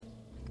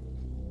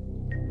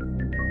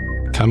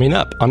Coming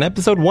up on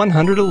episode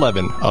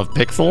 111 of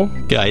Pixel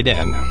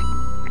Gaiden.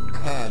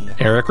 10,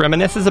 Eric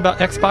reminisces about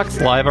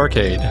Xbox Live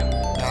Arcade.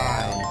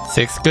 9,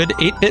 6 good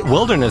 8-bit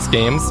wilderness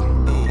games.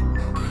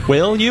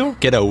 Will you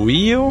get a Wii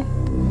U?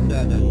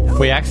 7,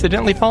 We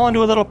accidentally fall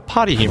into a little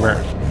potty humor.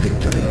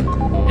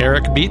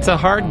 Eric beats a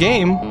hard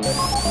game.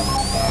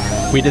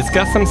 We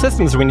discuss some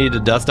systems we need to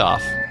dust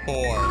off.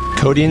 4,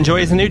 Cody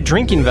enjoys a new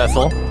drinking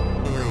vessel.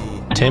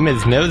 3, Tim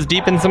is nose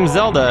deep in some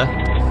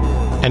Zelda.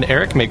 And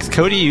Eric makes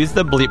Cody use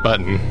the bleep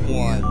button.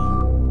 1.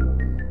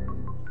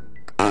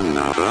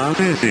 Another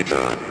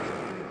visitor.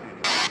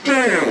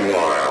 Stay a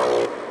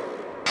while.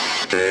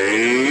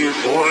 Stay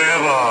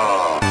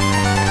forever.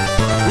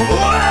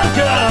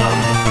 Welcome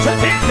to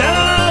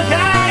Pixel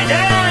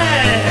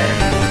Gaiden!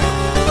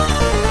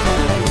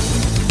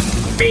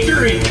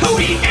 Featuring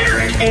Cody,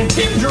 Eric, and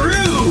Tim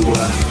Drew.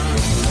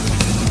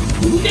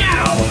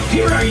 Now,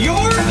 here are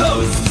your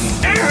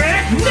hosts,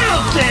 Eric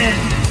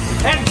Nelson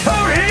and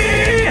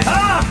Cody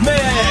Hoffman.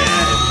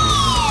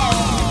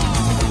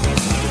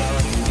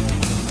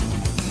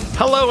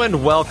 Hello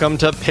and welcome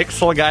to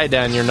Pixel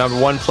Gaiden, your number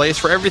one place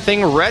for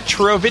everything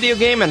retro video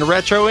game and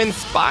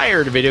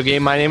retro-inspired video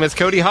game. My name is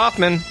Cody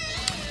Hoffman.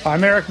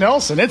 I'm Eric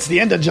Nelson. It's the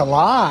end of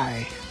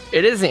July.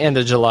 It is the end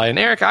of July, and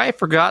Eric, I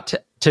forgot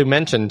to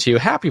mention to you,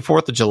 happy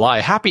 4th of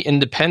July, happy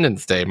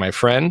Independence Day, my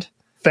friend.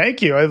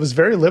 Thank you. It was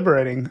very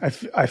liberating.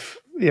 I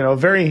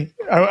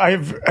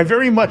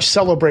very much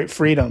celebrate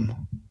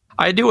freedom.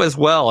 I do as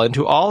well, and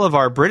to all of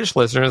our British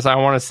listeners, I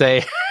want to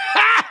say,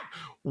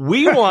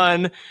 we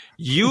won,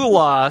 you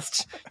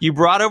lost, you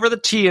brought over the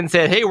tea and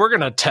said, hey, we're going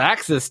to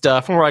tax this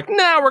stuff, and we're like,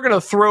 nah, we're going to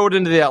throw it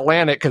into the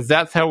Atlantic, because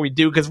that's how we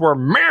do, because we're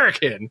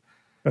American.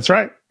 That's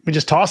right. We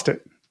just tossed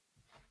it.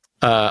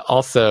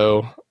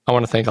 Also, I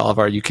want to thank all of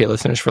our UK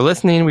listeners for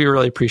listening. We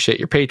really appreciate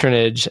your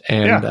patronage,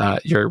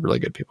 and you're really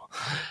good people.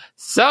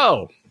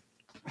 So,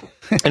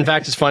 in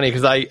fact, it's funny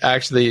because I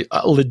actually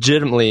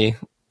legitimately,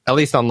 at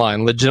least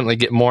online,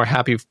 get more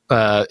happy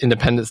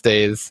Independence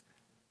Days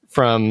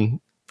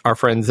from our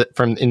friends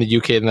from in the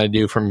UK than I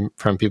do from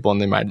people in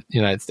the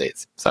United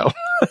States. So,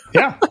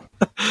 yeah.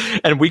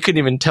 And we couldn't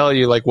even tell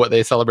you like what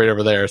they celebrate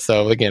over there.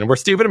 So again, we're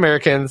stupid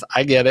Americans.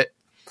 I get it.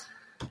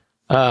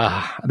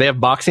 They have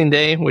Boxing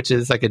Day, which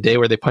is like a day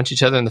where they punch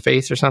each other in the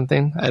face or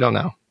something. I don't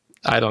know.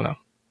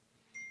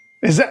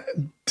 Is that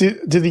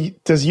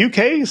does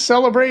UK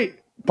celebrate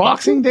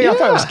Boxing Day? Yeah. I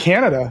thought it was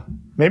Canada.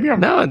 Maybe I'm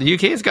No, the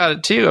UK's got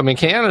it too. I mean,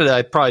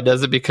 Canada probably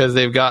does it because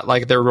they've got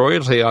like their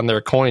royalty on their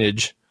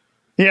coinage.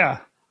 Yeah.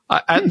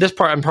 At this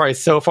part, I'm probably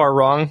so far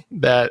wrong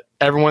that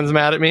everyone's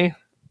mad at me.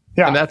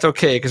 Yeah. And that's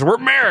okay because we're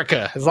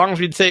America. As long as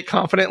we say it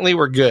confidently,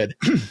 we're good.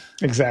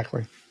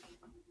 Exactly.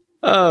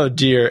 Oh,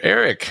 dear.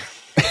 Eric.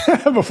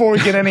 Before we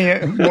get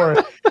any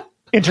more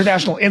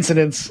international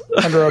incidents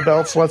under our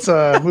belts, let's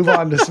move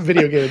on to some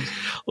video games.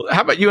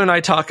 How about you and I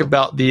talk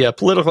about the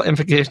political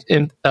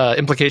implications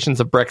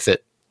of Brexit?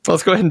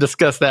 Let's go ahead and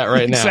discuss that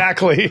right now.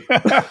 Exactly.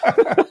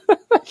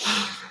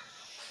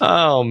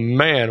 Oh,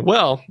 man.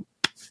 Well,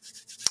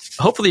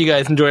 hopefully you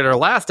guys enjoyed our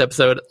last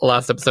episode.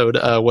 Last episode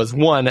was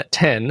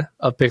 110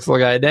 of Pixel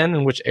Gaiden,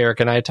 in which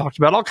Eric and I talked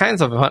about all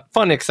kinds of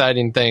fun,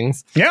 exciting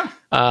things. Yeah.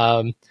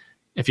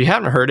 If you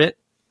haven't heard it,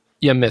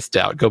 you missed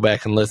out. Go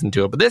back and listen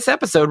to it. But this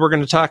episode, we're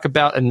going to talk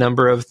about a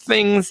number of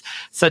things,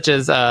 such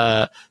as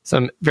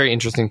some very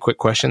interesting quick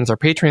questions our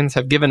patrons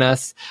have given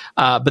us.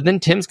 But then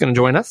Tim's going to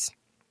join us.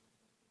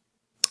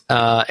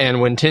 And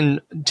when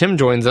Tim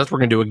joins us, we're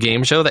going to do a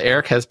game show that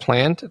Eric has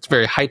planned. It's a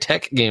very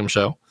high-tech game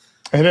show.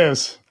 It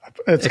is.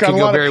 It's got a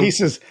lot of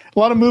pieces, a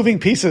lot of moving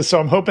pieces, so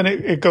I'm hoping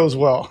it goes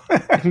well.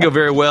 It can go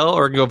very well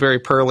or it can go very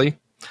pearly.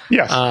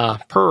 Yes.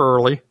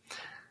 Pearly.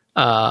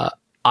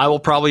 I will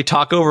probably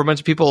talk over a bunch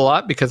of people a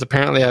lot because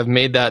apparently I've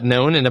made that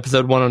known in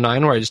episode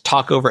 109 where I just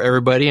talk over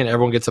everybody and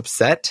everyone gets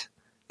upset.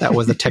 That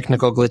was a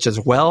technical glitch as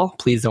well.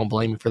 Please don't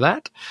blame me for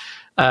that.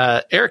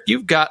 Eric,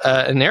 you've got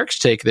an Eric's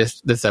take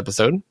this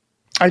episode.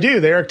 I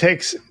do.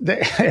 Eric's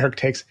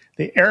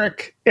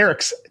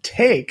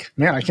take.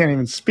 Man, I can't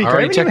even speak.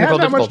 Already I don't even have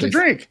that much to difficulties.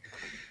 drink.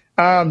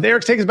 The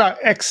Eric's take is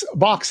about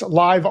Xbox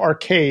Live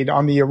Arcade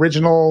on the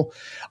original.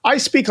 I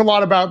speak a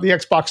lot about the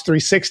Xbox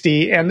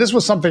 360, and this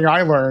was something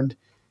I learned.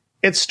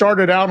 It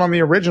started out on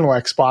the original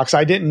Xbox.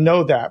 I didn't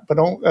know that, but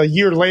a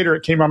year later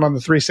it came out on the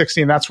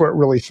 360, and that's where it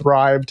really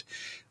thrived.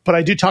 But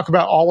I do talk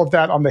about all of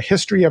that on the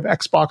history of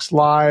Xbox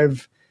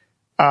Live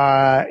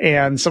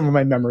and some of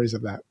my memories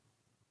of that.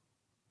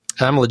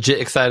 I'm legit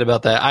excited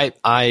about that.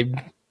 I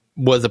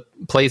was a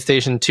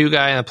PlayStation 2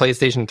 guy and a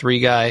PlayStation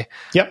 3 guy.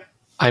 Yep.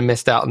 I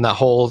missed out on that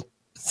whole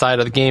side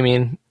of the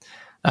gaming.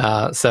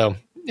 So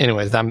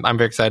anyways, I'm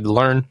very excited to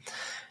learn.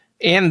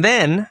 And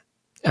then,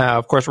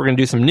 of course, we're going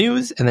to do some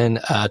news. And then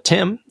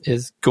Tim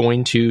is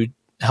going to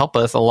help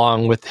us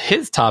along with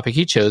his topic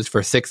he chose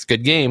for 6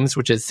 good games,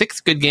 which is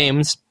 6 good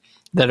games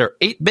that are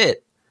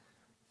 8-bit,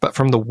 but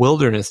from the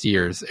wilderness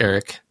years,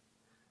 Eric.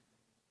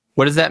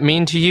 What does that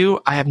mean to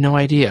you? I have no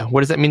idea. What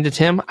does that mean to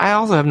Tim? I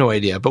also have no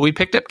idea. But we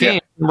picked up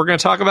games, and we're going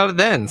to talk about it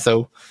then.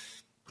 So,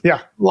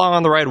 yeah, along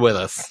on the ride with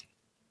us.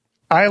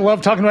 I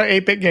love talking about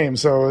 8-bit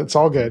games, so it's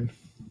all good.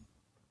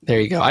 There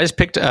you go. I just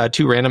picked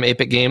 2 random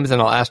 8-bit games, and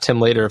I'll ask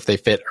Tim later if they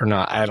fit or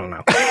not. I don't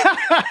know.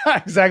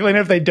 Exactly. And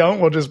if they don't,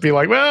 we'll just be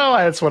like, well,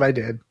 that's what I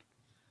did.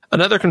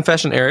 Another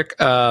confession, Eric.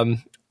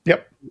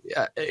 Yep.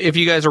 If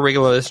you guys are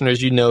regular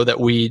listeners, you know that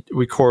we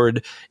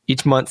record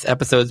each month's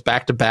episodes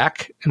back to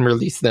back and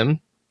release them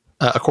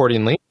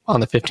accordingly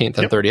on the 15th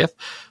and 30th.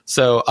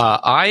 So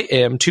I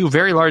am 2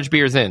 very large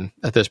beers in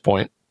at this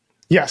point.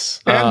 Yes.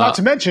 And not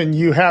to mention,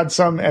 you had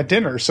some at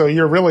dinner. So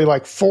you're really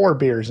like 4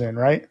 beers in,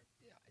 right?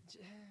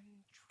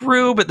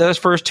 True, but those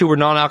first 2 were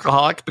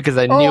non-alcoholic because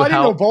I knew I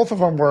didn't know both of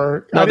them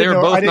were. No, they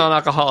were both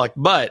non-alcoholic,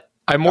 but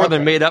I more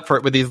than made up for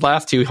it with these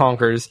last 2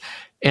 honkers.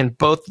 And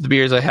both the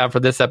beers I have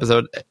for this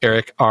episode,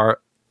 Eric, are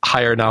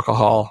higher in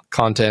alcohol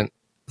content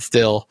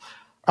still.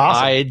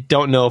 Awesome. I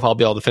don't know if I'll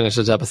be able to finish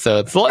this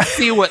episode. So let's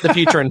see what the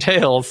future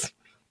entails.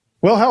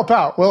 We'll help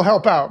out. We'll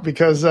help out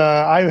because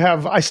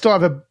I still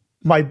have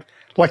my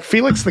like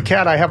Felix the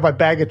cat. I have my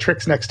bag of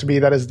tricks next to me.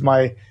 That is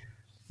my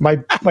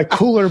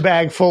cooler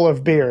bag full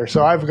of beer.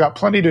 So I've got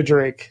plenty to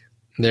drink.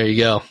 There you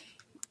go.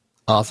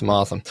 Awesome.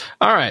 All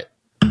right.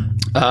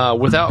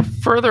 Without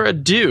further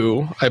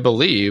ado, I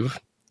believe,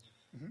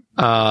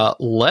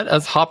 let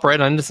us hop right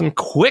into some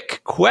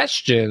quick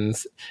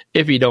questions,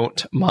 if you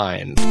don't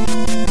mind.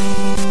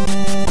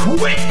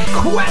 Quick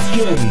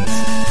questions.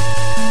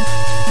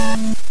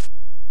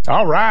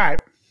 All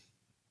right.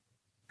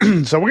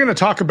 So we're going to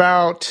talk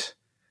about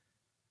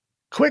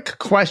quick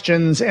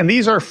questions, and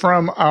these are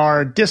from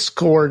our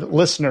Discord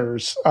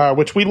listeners,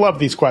 which we love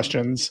these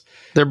questions.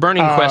 They're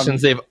burning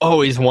questions they've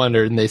always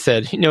wondered, and they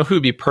said,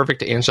 who'd be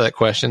perfect to answer that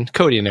question?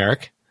 Cody and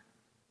Eric.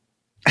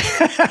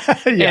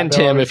 And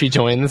Tim, if he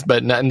joins,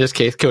 but not in this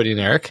case, Cody and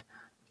Eric.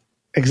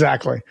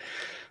 Exactly.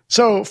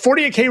 So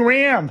 48K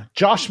RAM,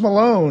 Josh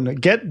Malone,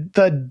 get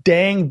the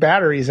dang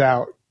batteries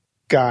out,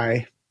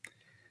 guy.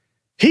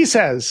 He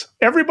says,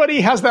 everybody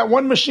has that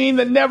one machine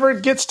that never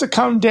gets to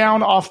come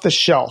down off the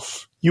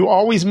shelf. You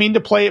always mean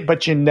to play it,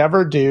 but you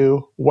never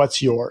do.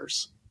 What's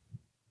yours?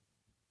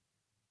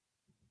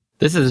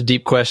 This is a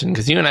deep question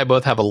because you and I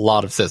both have a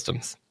lot of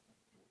systems.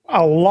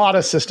 A lot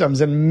of systems,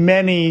 and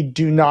many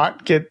do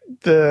not get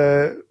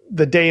the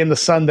day in the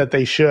sun that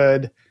they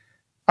should.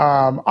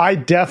 I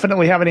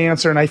definitely have an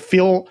answer, and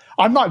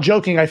I'm not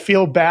joking. I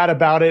feel bad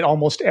about it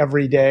almost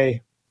every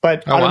day.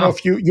 But I don't know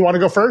if you want to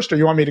go first or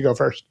you want me to go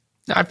first.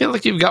 I feel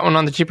like you've got one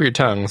on the tip of your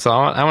tongue, so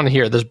I want to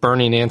hear this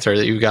burning answer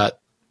that you've got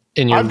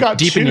in your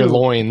deep in your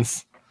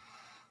loins.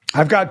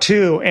 I've got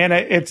 2,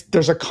 and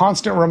there's a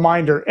constant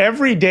reminder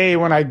every day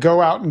when I go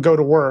out and go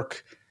to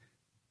work.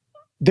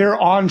 They're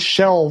on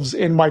shelves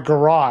in my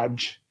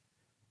garage,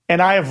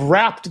 and I have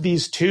wrapped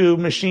these 2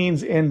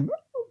 machines in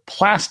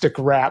plastic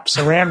wrap,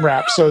 saran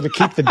wrap, so to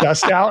keep the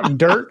dust out and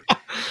dirt.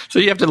 So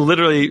you have to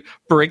literally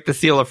break the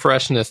seal of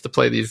freshness to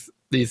play these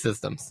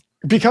systems.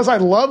 Because I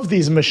love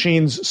these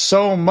machines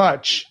so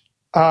much,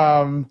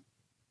 but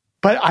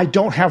I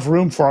don't have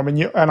room for them,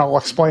 and I'll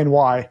explain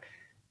why.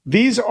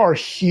 These are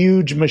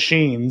huge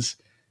machines.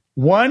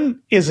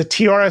 One is a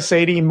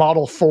TRS-80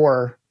 Model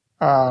 4.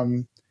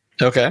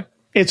 Okay.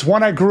 It's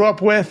one I grew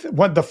up with.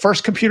 The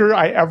first computer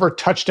I ever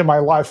touched in my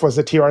life was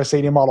a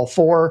TRS-80 Model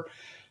 4.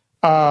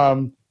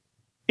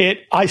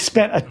 I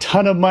spent a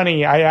ton of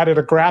money. I added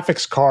a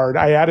graphics card.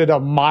 I added a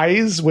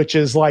mize, which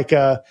is like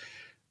a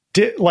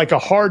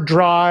hard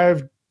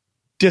drive,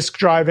 disk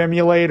drive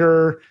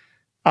emulator,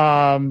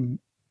 a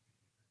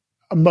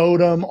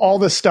modem, all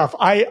this stuff.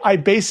 I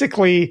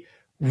basically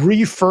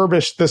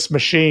refurbished this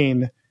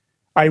machine.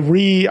 I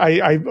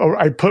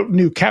put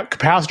new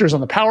capacitors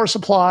on the power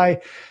supply,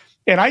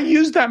 and I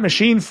used that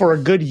machine for a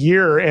good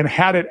year and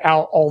had it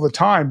out all the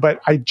time,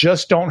 but I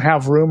just don't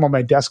have room on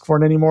my desk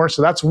for it anymore.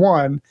 So that's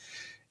one.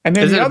 And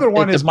then the other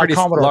one is my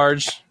Commodore.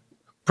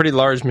 Pretty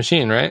large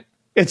machine, right?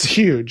 It's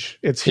huge.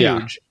 It's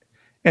huge.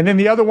 Yeah. And then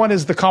the other one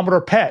is the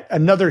Commodore PET,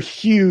 another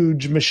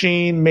huge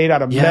machine made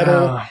out of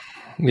metal.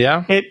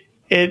 Yeah.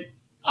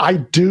 I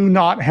do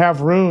not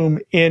have room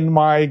in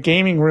my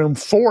gaming room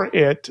for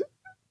it.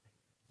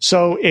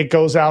 So it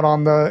goes out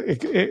on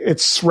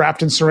it's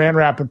wrapped in saran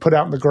wrap and put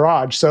out in the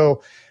garage.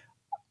 So,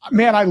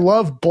 man, I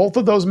love both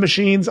of those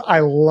machines. I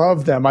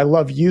love them. I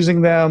love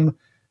using them.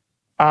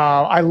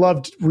 I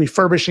loved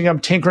refurbishing them,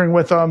 tinkering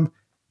with them.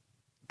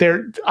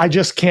 I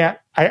just can't.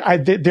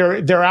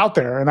 They're out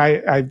there, and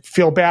I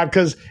feel bad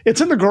because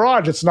it's in the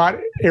garage. It's not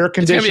air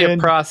conditioned. It's gonna be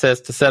a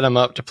process to set them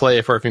up to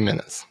play for a few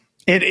minutes.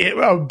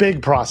 A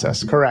big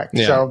process, correct.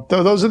 Yeah. So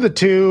those are the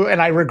 2,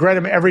 and I regret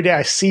them every day.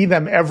 I see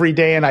them every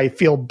day, and I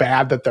feel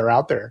bad that they're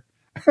out there.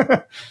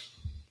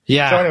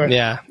 Yeah, so anyway,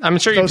 yeah. I'm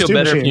sure you'd feel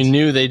better if you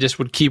knew they just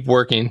would keep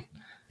working.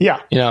 Yeah.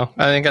 I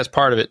think that's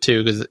part of it,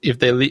 too, because if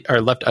they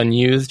are left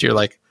unused, you're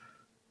like,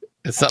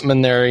 is something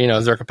in there,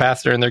 is there a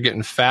capacitor and they're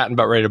getting fat and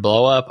about ready to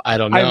blow up? I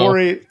don't know.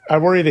 I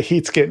worry the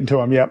heat's getting to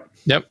them,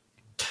 Yep.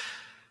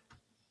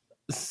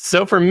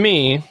 So for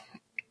me,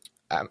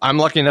 I'm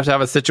lucky enough to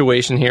have a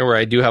situation here where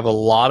I do have a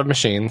lot of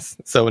machines.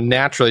 So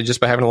naturally, just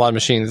by having a lot of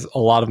machines, a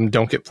lot of them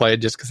don't get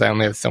played just because I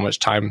only have so much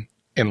time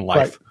in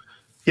life.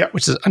 Yeah.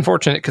 which is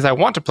unfortunate because I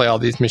want to play all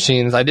these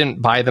machines. I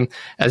didn't buy them,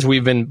 as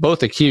we've been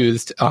both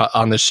accused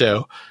on the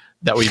show,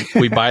 that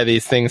we buy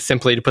these things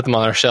simply to put them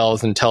on our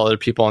shelves and tell other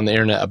people on the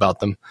internet about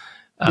them.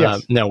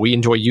 Yes. No, we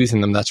enjoy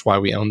using them. That's why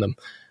we own them.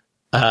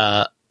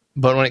 But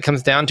when it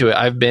comes down to it,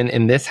 I've been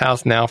in this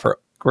house now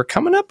we're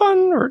coming up on,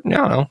 or I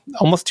don't know,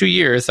 almost 2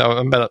 years. So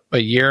I'm about a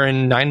year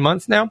and 9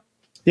 months now.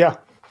 Yeah.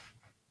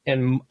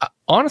 And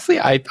honestly,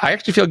 I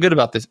actually feel good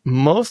about this.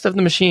 Most of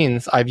the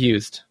machines I've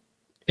used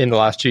in the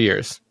last 2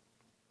 years.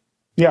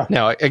 Yeah.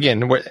 Now,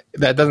 again,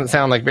 that doesn't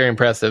sound like very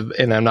impressive,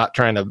 and I'm not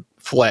trying to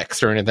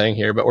flex or anything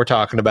here, but we're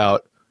talking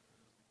about,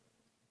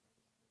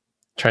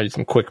 trying to do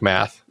some quick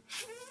math,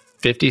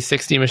 50,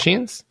 60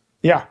 machines?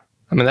 Yeah.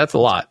 I mean, that's a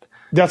lot.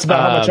 That's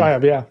about how much I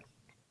have. Yeah.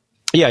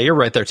 Yeah, you're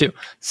right there too.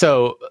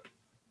 So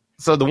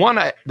the one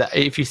I'm going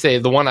to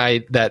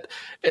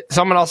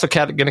also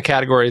going to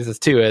categorize this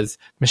too as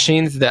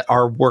machines that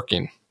are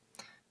working,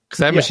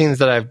 because I have machines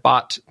that I've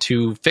bought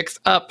to fix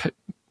up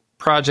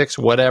projects,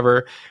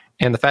 whatever.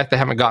 And the fact that I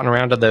haven't gotten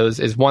around to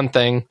those is one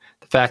thing.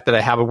 The fact that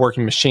I have a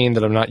working machine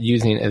that I'm not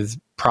using is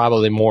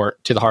probably more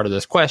to the heart of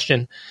this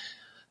question.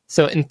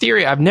 So in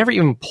theory, I've never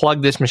even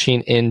plugged this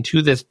machine in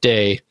to this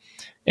day.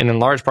 And in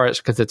large part, it's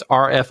because it's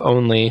RF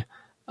only.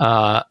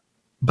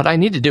 But I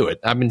need to do it.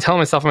 I've been telling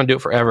myself I'm going to do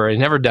it forever. I've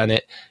never done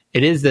it.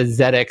 It is the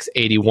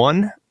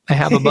ZX81 I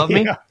have above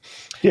me.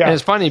 Yeah. And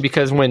it's funny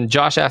because when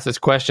Josh asked this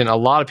question, a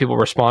lot of people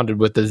responded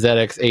with the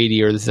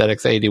ZX80 or the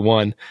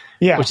ZX81,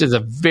 which is a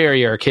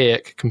very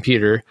archaic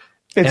computer.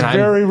 It's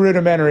very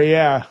rudimentary,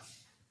 yeah.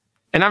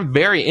 And I'm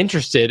very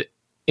interested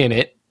in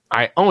it.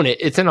 I own it.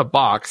 It's in a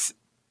box.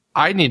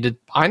 I need to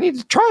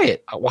try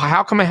it.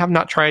 How come I have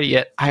not tried it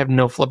yet? I have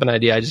no flipping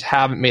idea. I just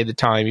haven't made the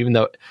time, even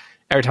though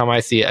every time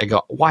I see it, I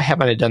go, why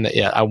haven't I done that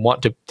yet? I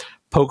want to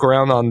poke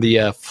around on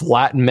the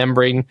flat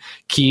membrane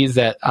keys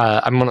that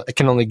I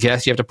can only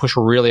guess you have to push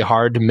really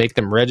hard to make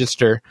them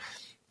register.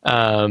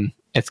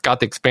 It's got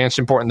the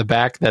expansion port in the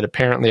back that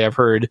apparently I've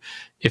heard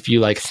if you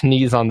like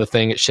sneeze on the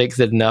thing, it shakes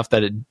it enough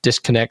that it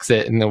disconnects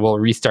it and then will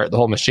restart the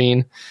whole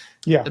machine.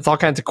 Yeah. It's all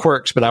kinds of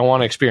quirks, but I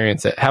want to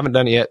experience it. Haven't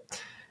done it yet.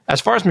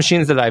 As far as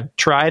machines that I've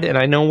tried and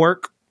I know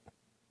work,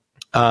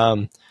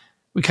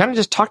 we kind of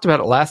just talked about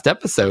it last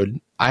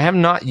episode. I have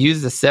not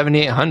used the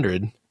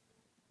 7800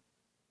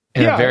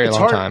 in a very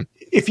long time.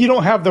 If you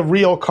don't have the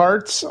real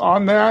carts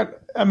on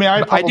that, I mean,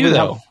 I do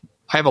though.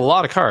 I have a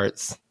lot of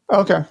carts.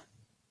 Okay.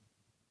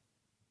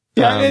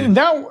 Yeah, and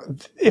now,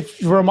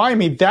 if you remind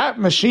me, that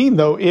machine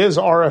though is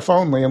RF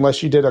only,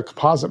 unless you did a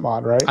composite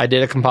mod, right? I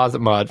did a composite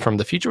mod from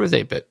The Future Was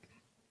 8-Bit.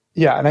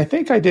 Yeah, and I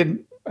think I did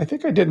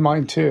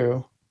mine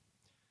too.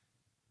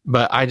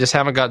 But I just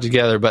haven't got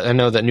together. But I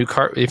know that new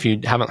cart, if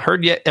you haven't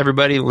heard yet,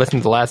 everybody listen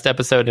to the last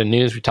episode in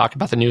news. We talked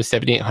about the new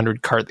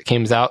 7800 cart that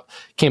came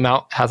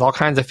out, has all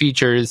kinds of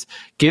features,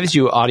 gives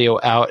you audio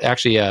out,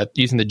 actually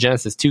using the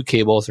Genesis 2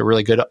 cables, a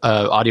really good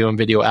audio and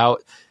video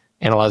out,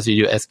 and allows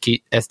you to do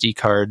SD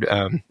card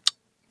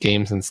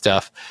games and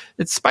stuff.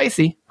 It's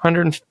spicy,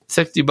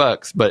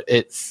 $160, but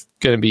it's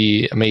going to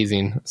be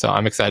amazing. So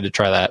I'm excited to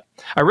try that.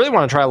 I really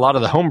want to try a lot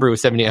of the homebrew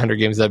 7800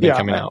 games that have been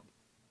coming out.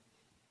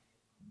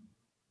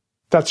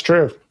 That's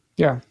true.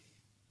 Yeah.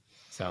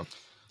 So,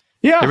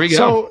 yeah. There we go.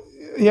 So,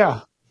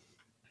 yeah.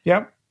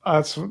 Yep.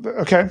 That's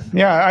okay.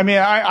 Yeah. I mean,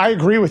 I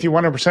agree with you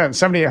 100%.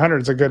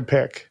 7800 is a good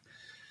pick.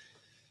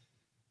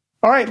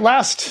 All right.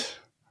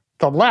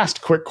 The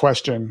last quick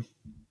question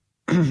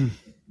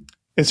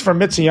is from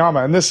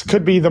Mitsuyama, and this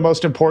could be the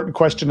most important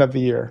question of the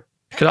year.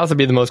 It could also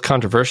be the most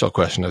controversial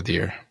question of the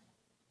year.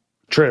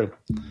 True.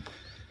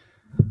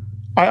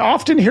 I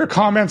often hear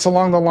comments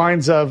along the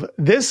lines of,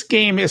 this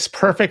game is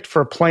perfect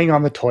for playing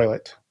on the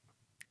toilet.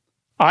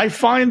 I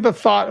find the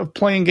thought of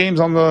playing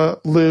games on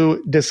the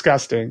loo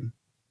disgusting.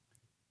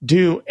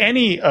 Do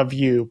any of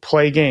you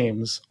play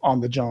games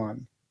on the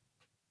John?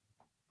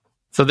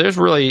 So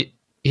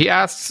he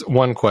asks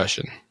one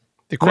question.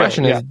 The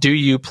question is, do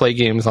you play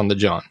games on the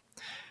John?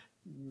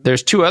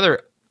 There's two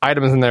other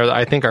items in there that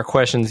I think are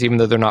questions, even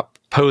though they're not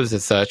posed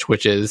as such,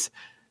 which is,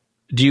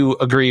 do you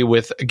agree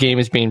with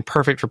games being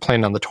perfect for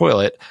playing on the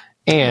toilet?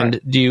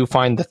 And do you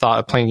find the thought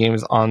of playing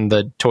games on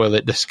the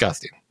toilet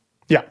disgusting?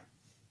 Yeah.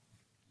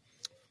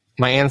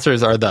 My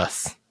answers are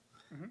thus.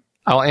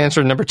 I'll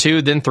answer number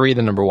 2, then 3,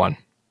 then number 1.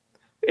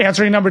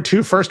 Answering number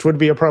 2 first would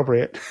be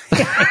appropriate.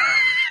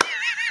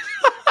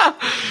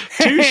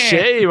 Touche,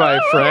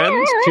 my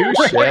friend.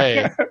 Touche.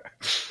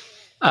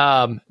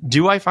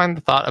 Do I find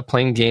the thought of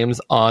playing games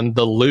on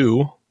the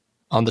loo,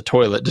 on the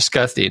toilet,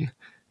 disgusting?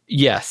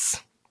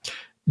 Yes.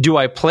 Do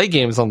I play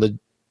games on the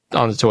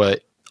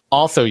toilet?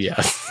 Also,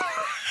 yes.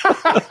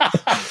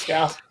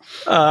 Yeah.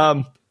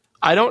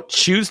 I don't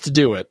choose to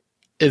do it,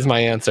 is my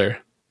answer.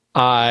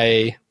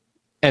 I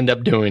end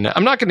up doing it.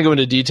 I'm not going to go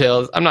into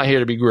details. I'm not here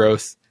to be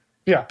gross.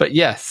 Yeah. But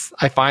yes,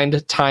 I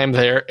find time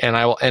there and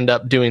I will end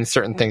up doing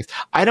certain things.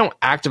 I don't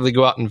actively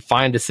go out and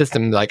find a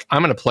system like,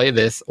 I'm going to play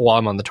this while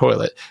I'm on the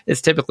toilet.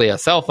 It's typically a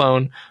cell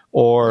phone,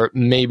 or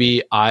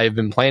maybe I've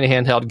been playing a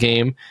handheld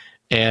game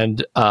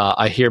and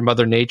I hear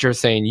Mother Nature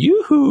saying,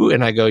 yoo-hoo,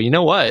 and I go, you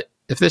know what?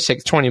 if this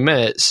takes 20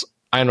 minutes,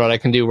 I know what I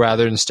can do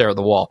rather than stare at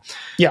the wall.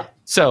 Yeah.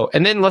 So,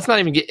 and then let's not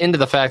even get into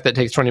the fact that it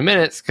takes 20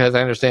 minutes because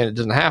I understand it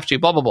doesn't have to,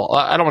 blah, blah, blah.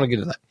 I don't want to get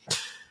into that.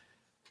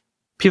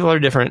 People are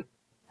different.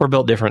 We're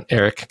built different,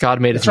 Eric. God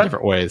made us in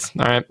different ways.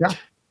 All right. Yeah.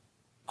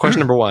 Question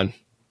number 1,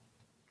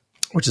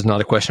 which is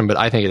not a question, but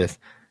I think it is.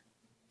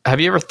 Have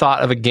you ever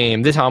thought of a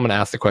game? This is how I'm going to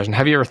ask the question.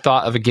 Have you ever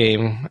thought of a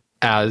game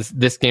as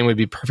this game would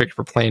be perfect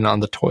for playing on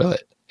the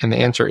toilet? And the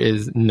answer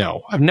is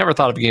no. I've never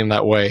thought of a game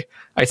that way.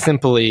 I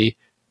simply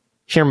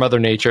hear Mother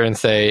Nature and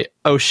say,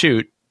 oh,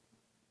 shoot.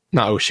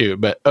 Not oh, shoot,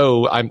 but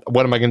what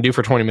am I going to do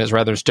for 20 minutes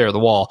rather than stare at the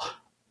wall?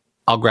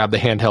 I'll grab the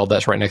handheld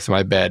that's right next to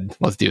my bed.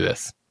 Let's do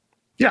this.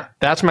 Yeah.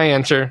 That's my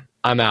answer.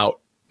 I'm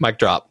out. Mic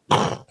drop.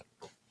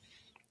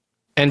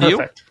 And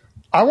Perfect. You?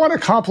 I want to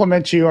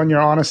compliment you on your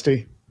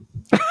honesty.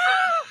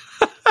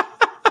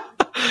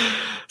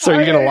 So are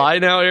you going to lie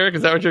now, Eric?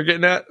 Is that what you're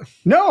getting at?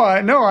 No.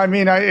 I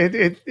mean,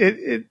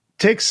 it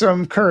takes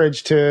some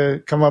courage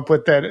to come up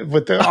with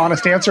the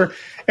honest answer.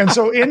 And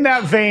so in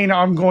that vein,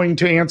 I'm going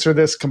to answer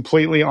this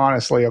completely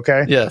honestly.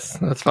 Okay. Yes,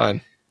 that's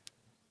fine.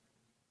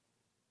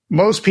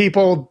 Most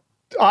people,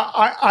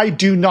 I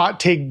do not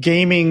take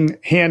gaming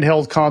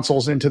handheld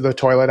consoles into the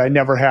toilet. I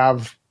never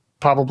have,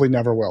 probably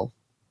never will.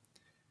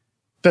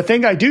 The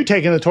thing I do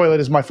take in the toilet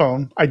is my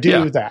phone. I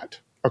do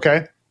that.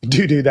 Okay.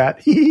 Do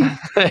that.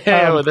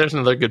 Well, there's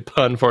another good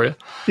pun for you.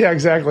 Yeah,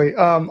 exactly.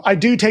 I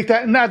do take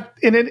that, and that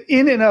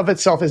in and of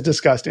itself is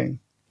disgusting.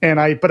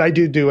 But I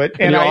do it,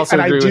 and I also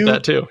agree with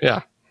that too.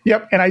 Yeah.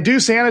 Yep, and I do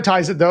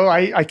sanitize it though.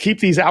 I keep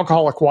these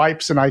alcoholic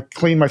wipes, and I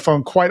clean my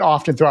phone quite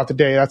often throughout the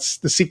day. That's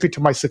the secret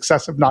to my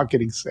success of not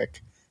getting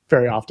sick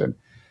very often.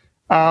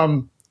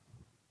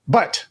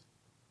 But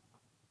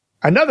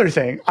another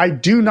thing, I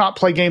do not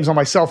play games on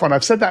my cell phone.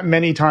 I've said that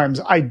many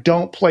times. I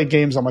don't play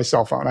games on my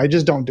cell phone. I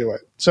just don't do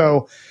it.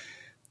 So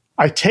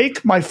I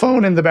take my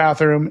phone in the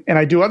bathroom and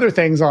I do other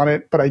things on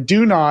it, but I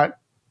do not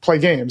play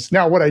games.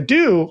 Now, what I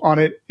do on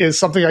it is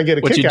something I get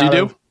a kick out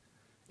of.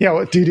 Yeah,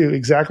 what do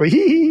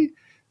exactly.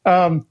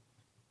 I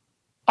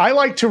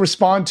like to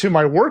respond to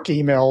my work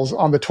emails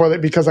on the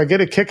toilet because I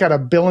get a kick out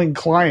of billing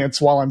clients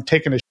while I'm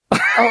taking a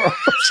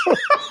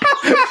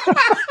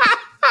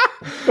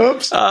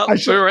Oops. I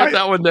should write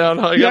that one down.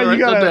 I gotta write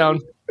that down.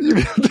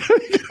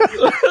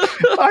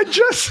 I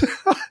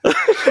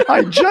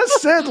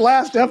just said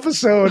last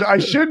episode I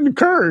shouldn't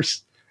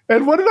curse.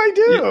 And what did I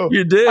do?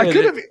 You did. I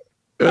could have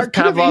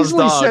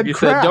easily said you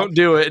crap. said don't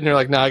do it, and you're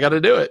like, no, I got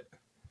to do it.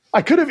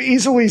 I could have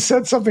easily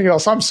said something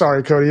else. I'm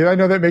sorry, Cody. I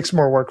know that makes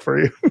more work for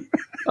you.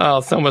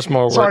 Oh, so much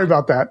more work. Sorry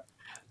about that.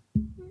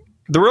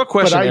 The real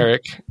question,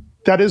 Eric.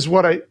 That is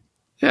what I...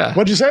 Yeah.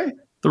 What'd you say?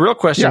 The real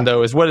question,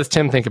 though, is what does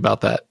Tim think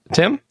about that?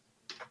 Tim?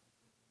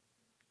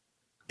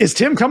 Is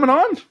Tim coming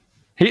on?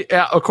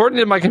 According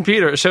to my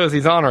computer, it shows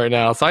he's on right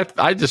now. So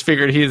I just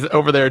figured he's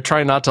over there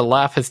trying not to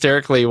laugh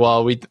hysterically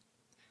while he's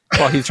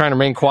trying to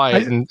remain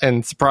quiet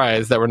and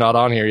surprised that we're not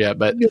on here yet.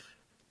 But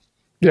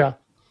yeah.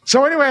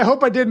 So anyway, I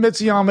hope I did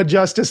Mitsuyama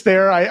justice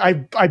there.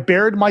 I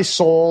bared my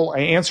soul.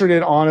 I answered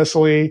it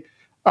honestly.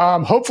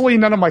 Hopefully,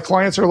 none of my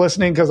clients are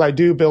listening because I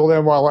do bill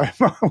them while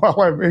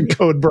I'm in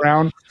code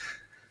brown.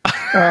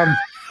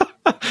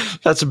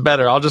 That's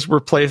better. I'll just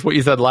replace what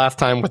you said last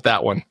time with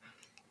that one.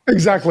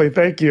 Exactly.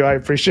 Thank you. I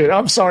appreciate it.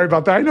 I'm sorry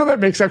about that. I know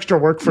that makes extra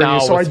work for you,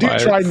 so I do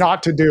try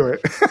not to do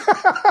it.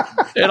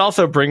 It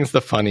also brings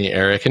the funny,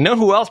 Eric. And know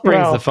who else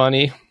brings the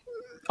funny?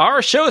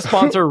 Our show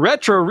sponsor,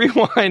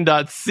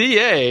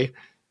 RetroRewind.ca. Do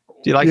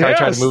you like how I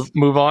try to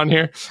move on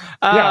here?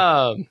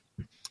 Yeah.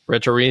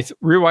 Retro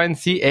Rewind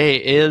CA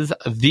is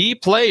the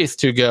place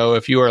to go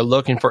if you are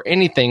looking for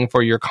anything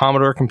for your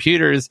Commodore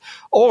computers,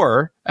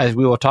 or, as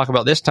we will talk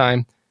about this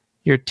time,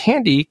 your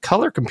Tandy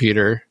color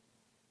computer.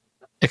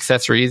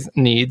 Accessories,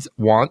 needs,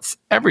 wants,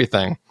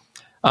 everything.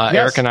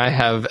 Eric and I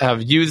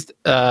have used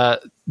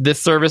this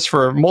service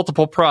for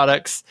multiple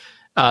products.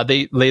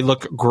 They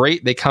look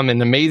great. They come in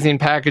amazing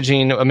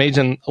packaging,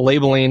 amazing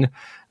labeling.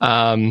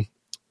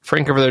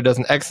 Frank over there does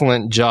an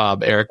excellent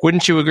job, Eric.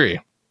 Wouldn't you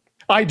agree?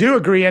 I do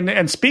agree.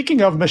 And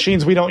speaking of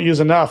machines we don't use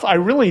enough, I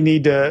really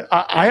need to...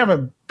 I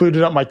haven't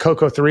booted up my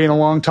Coco 3 in a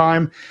long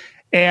time.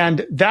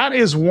 And that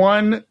is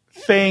one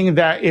thing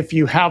that if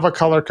you have a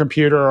color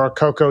computer or a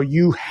Coco,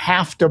 you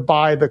have to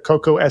buy the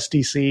Coco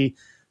SDC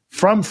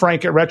from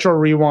Frank at Retro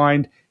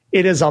Rewind.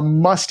 It is a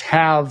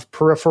must-have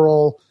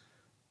peripheral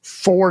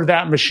for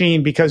that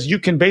machine because you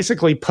can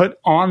basically put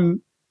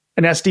on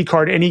an SD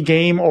card any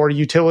game or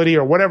utility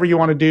or whatever you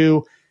want to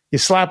do. You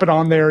slap it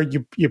on there,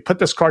 you put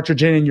this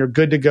cartridge in, and you're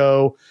good to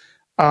go.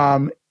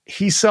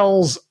 He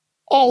sells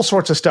all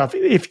sorts of stuff.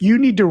 If you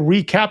need to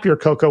recap your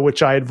Coco,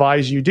 which I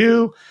advise you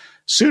do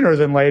sooner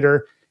than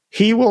later,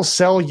 he will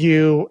sell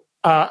you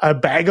a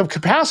bag of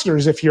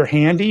capacitors if you're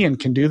handy and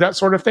can do that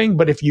sort of thing.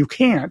 But if you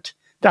can't,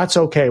 that's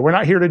okay. We're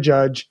not here to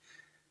judge.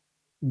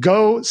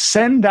 Go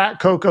send that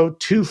Coco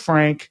to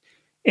Frank,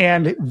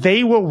 and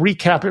they will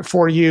recap it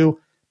for you.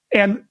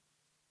 And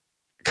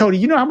Cody,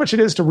 you know how much it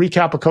is to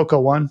recap a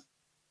Coco 1?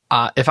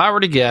 If I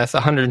were to guess,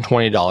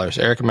 $120.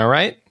 Eric, am I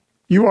right?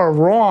 You are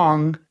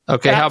wrong.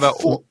 Okay, how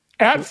about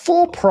At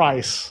full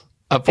price.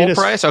 A full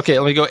price? Okay,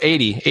 let me go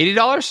 80.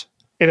 $80?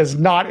 It is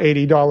not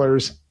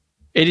 $80.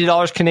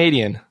 $80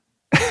 Canadian.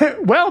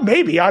 Well,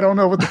 maybe. I don't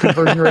know what the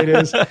conversion rate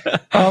is.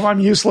 I'm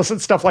useless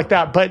at stuff like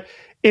that. But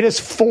it is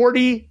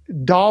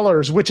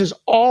 $40, which is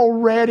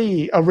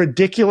already a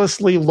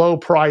ridiculously low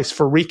price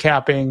for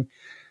recapping.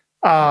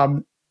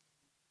 And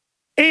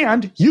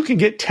you can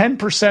get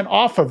 10%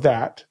 off of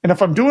that. And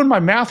if I'm doing my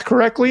math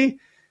correctly,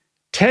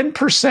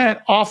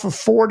 10% off of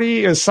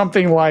 40 is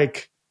something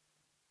like,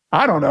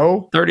 I don't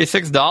know.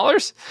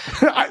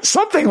 $36?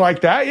 Something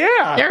like that,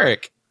 yeah.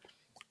 Eric,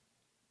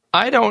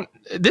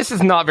 this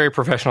is not very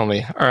professional of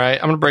me, all right?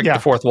 I'm going to break the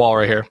fourth wall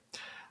right here.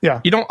 Yeah.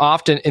 You don't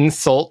often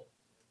insult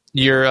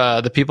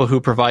the people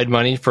who provide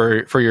money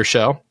for your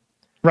show.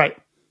 Right.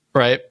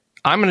 Right.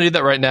 I'm going to do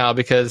that right now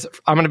because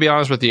I'm going to be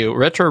honest with you.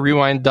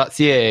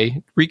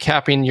 RetroRewind.ca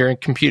recapping your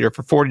computer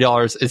for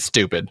 $40 is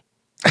stupid.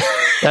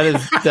 That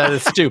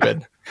is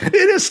stupid. It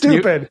is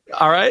stupid.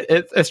 All right.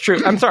 It's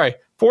true. I'm sorry.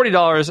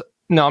 $40.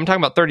 No, I'm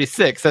talking about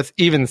 36. That's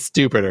even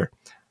stupider.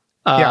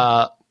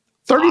 $36.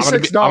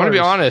 I'm going to be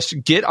honest.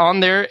 Get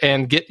on there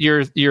and get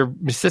your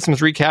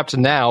systems recapped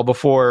now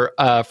before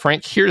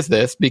Frank hears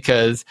this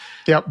because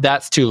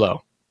that's too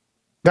low.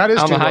 That is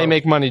I don't too know how low. you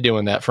make money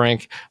doing that,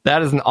 Frank.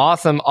 That is an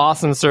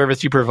awesome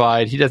service you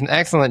provide. He does an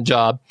excellent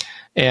job.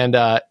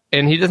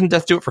 And he doesn't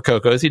just do it for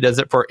Cocos. He does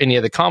it for any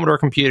of the Commodore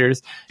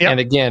computers. Yep. And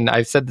again,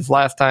 I've said this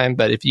last time,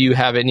 but if you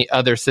have any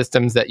other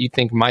systems that you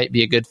think might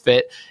be a good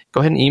fit,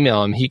 go ahead and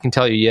email him. He can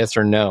tell you yes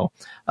or no.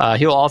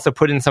 He'll also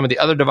put in some of the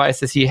other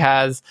devices he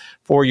has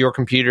for your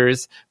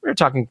computers. We're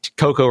talking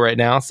Coco right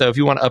now. So if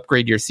you want to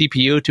upgrade your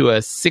CPU to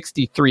a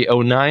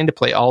 6309 to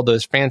play all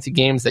those fancy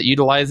games that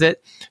utilize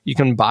it, you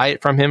can buy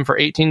it from him for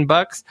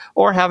 $18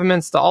 or have him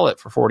install it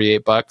for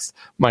 $48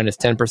 minus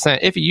 10%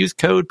 if you use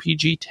code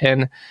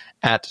PG10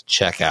 at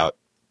checkout.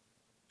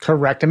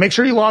 Correct. And make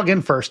sure you log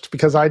in first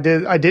because I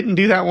didn't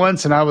do that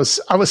once and I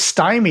was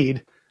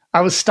stymied.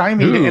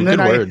 Ooh, and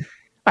then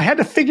I had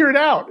to figure it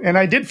out and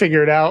I did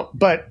figure it out,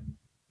 but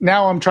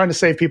now I'm trying to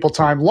save people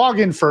time. Log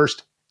in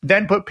first,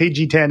 then put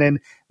PG10 in,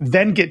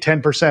 then get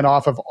 10%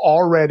 off of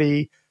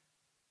already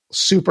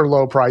super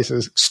low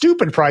prices.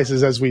 Stupid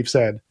prices, as we've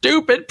said.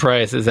 Stupid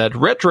prices at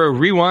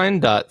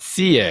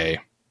RetroRewind.ca.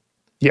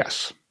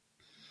 Yes.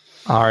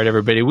 All right,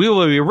 everybody. We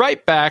will be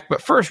right back.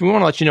 But first, we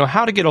want to let you know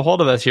how to get a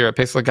hold of us here at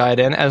Pixel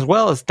Gaiden, as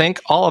well as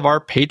thank all of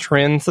our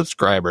Patreon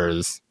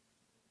subscribers.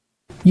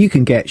 You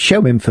can get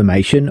show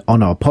information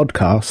on our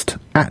podcast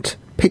at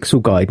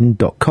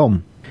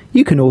pixelgaiden.com.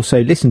 You can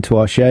also listen to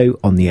our show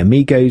on the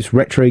Amigos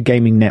Retro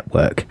Gaming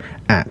Network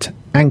at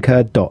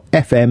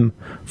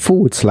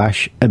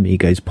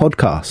anchor.fm/Amigos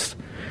Podcast.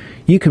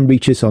 You can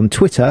reach us on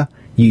Twitter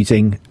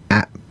using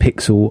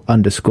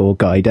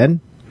 @pixel_gaiden.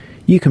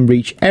 You can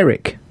reach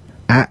Eric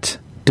at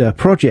the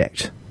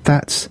project.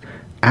 That's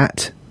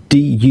at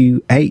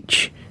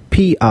DUHPROJECT.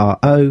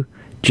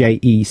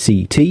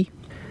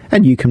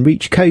 And you can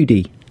reach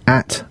Cody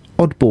at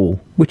Oddball,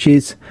 which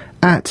is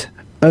at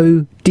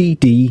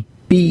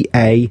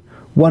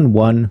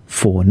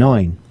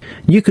ODDBA1149.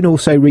 You can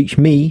also reach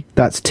me,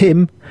 that's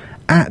Tim,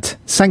 at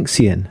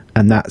Sanxion,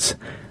 and that's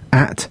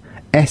at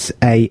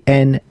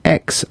SANXION.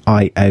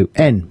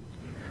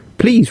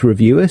 Please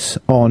review us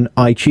on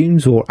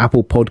iTunes or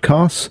Apple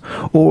Podcasts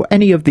or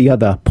any of the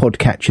other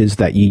podcatchers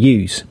that you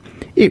use.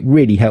 It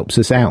really helps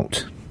us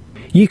out.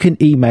 You can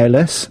email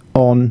us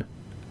on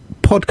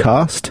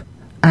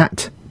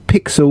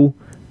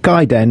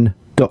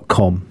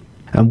podcast@pixelgaiden.com.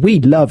 And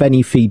we'd love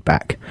any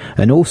feedback.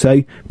 And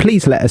also,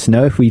 please let us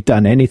know if we've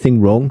done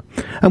anything wrong,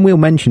 and we'll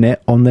mention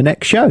it on the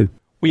next show.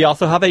 We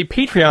also have a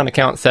Patreon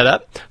account set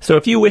up, so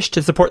if you wish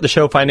to support the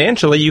show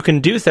financially, you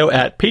can do so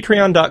at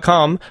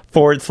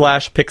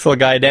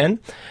patreon.com/pixelgaiden.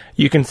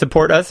 You can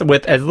support us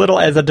with as little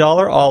as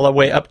 $1 all the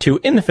way up to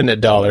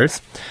infinite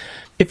dollars.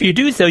 If you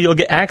do so, you'll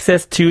get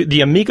access to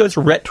the Amigos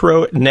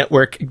Retro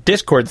Network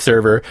Discord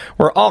server,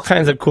 where all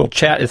kinds of cool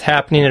chat is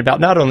happening about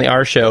not only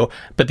our show,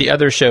 but the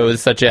other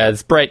shows such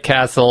as Bright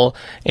Castle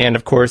and,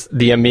 of course,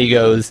 the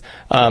Amigos,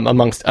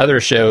 amongst other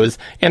shows.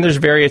 And there's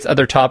various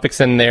other topics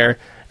in there.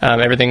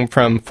 Everything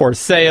from for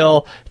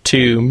sale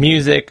to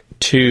music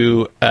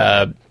to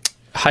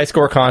high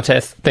score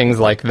contests, things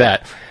like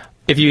that.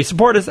 If you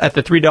support us at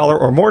the $3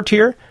 or more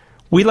tier,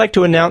 we like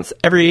to announce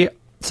every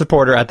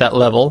supporter at that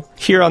level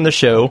here on the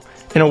show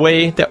in a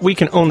way that we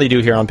can only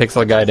do here on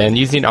Pixel Gaiden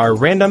using our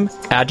random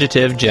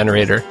adjective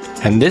generator.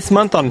 And this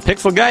month on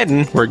Pixel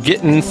Gaiden, we're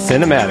getting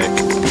cinematic.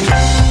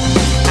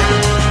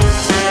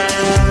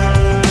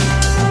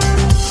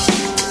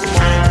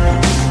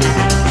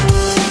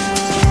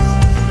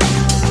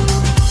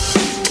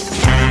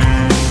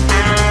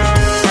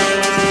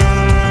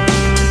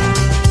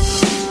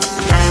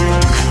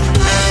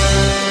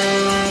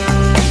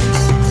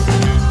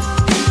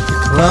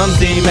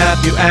 Clumsy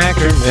Matthew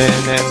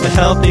Ackerman and the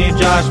healthy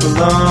Josh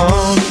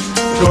Malone.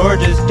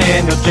 Gorgeous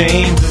Daniel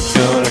James is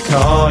gonna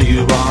call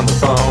you on the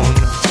phone.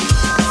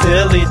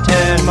 Silly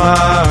Ted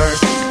Mark,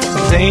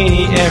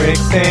 zany Eric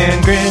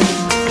Sandgren,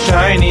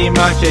 Shiny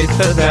Maciej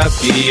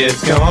Sosnowski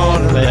is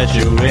gonna let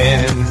you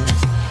in.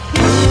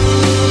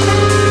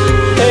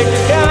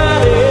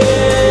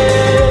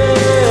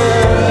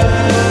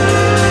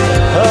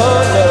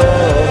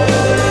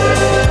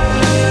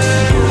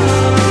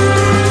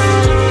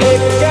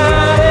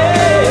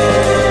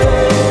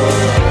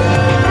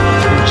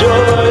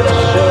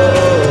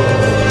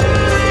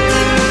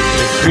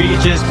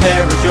 Egregious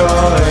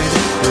Parajoy,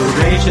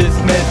 voracious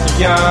Mr.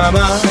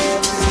 Yama,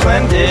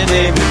 splendid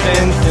David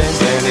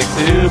Vincent, and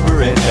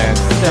exuberant and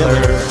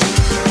stellar.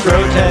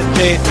 Grotesque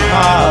Jason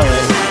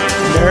Holland,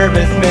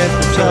 nervous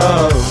Mr.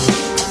 Toe,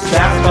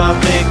 fastball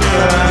Big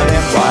Sun,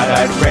 and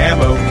wide-eyed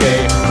Rambo K.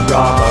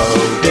 Ramo.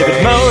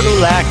 David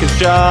Modalak is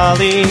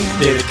jolly,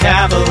 David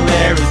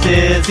Cavalier is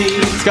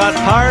dizzy, Scott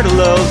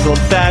Hardelow's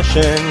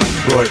old-fashioned,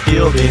 Roy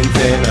Fielding's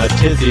in a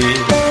tizzy,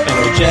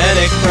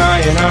 energetic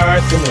Brian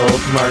Arsenal,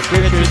 Mark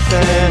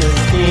Richardson is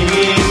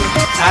scheming,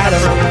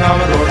 Adam from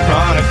Commodore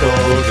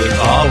Chronicles is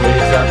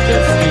always up to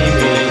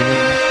scheming.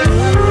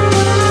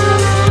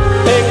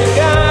 They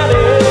got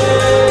it.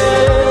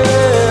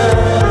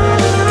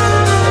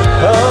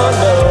 Oh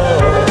no.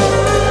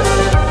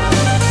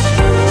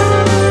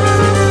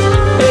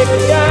 They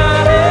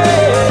got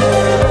it.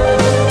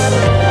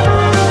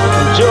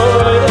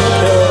 Enjoy the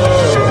show.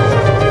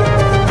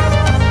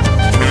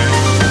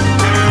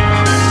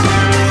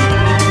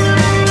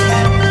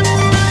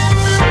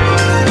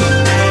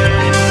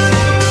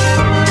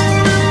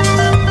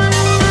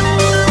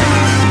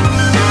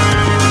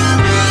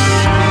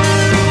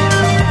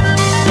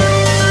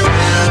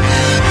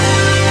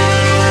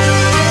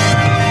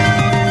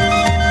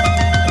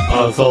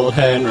 Puzzled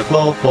Henrik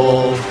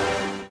Lowell.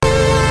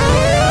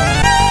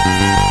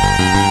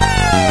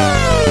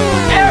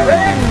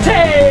 Eric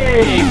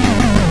Take!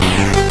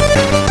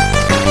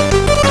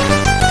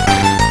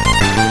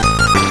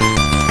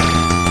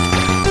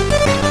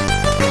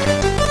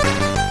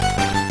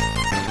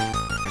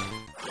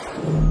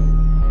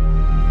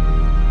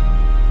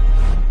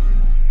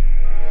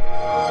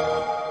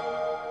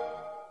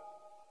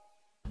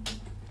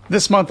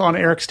 This month on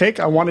Eric's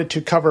Take, I wanted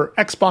to cover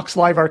Xbox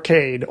Live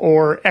Arcade,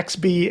 or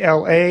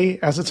XBLA,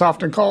 as it's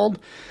often called.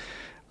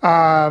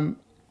 I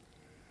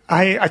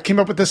came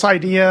up with this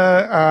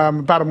idea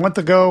about a month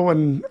ago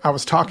when I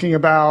was talking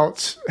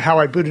about how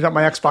I booted up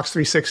my Xbox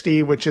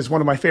 360, which is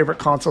one of my favorite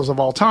consoles of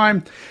all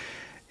time.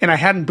 And I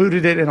hadn't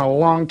booted it in a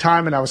long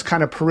time, and I was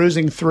kind of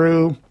perusing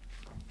through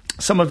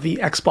some of the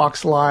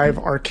Xbox Live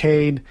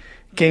Arcade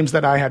games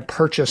that I had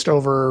purchased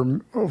over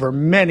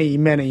many,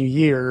 many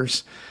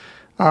years.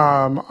 The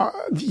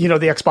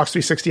Xbox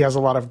 360 has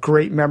a lot of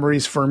great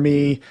memories for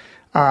me.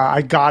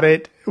 I got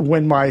it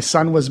when my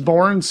son was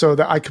born, so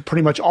that I could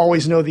pretty much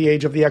always know the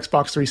age of the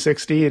Xbox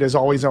 360. It is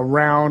always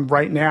around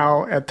right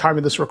now at the time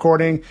of this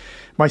recording.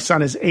 My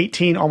son is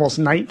 18, almost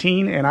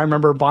 19, and I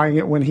remember buying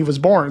it when he was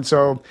born.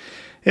 So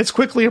it's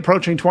quickly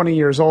approaching 20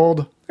 years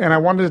old. And I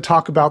wanted to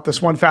talk about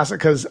this one facet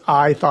because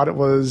I thought it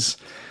was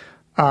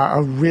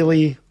a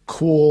really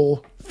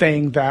cool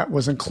thing that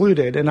was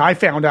included. And I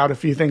found out a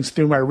few things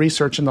through my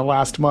research in the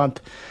last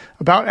month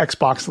about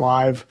Xbox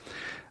Live,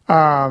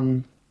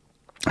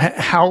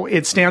 how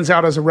it stands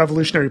out as a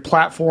revolutionary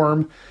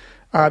platform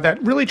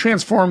that really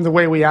transformed the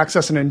way we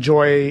access and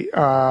enjoy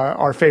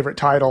our favorite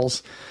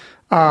titles.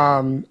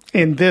 In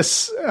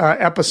this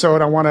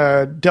episode, I want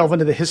to delve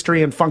into the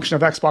history and function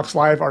of Xbox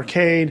Live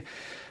Arcade,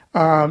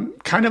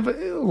 kind of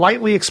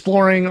lightly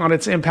exploring on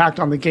its impact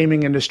on the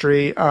gaming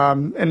industry.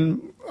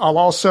 And I'll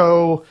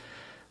also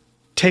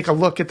take a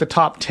look at the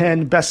top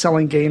 10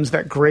 best-selling games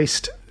that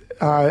graced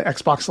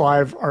Xbox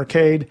Live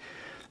Arcade,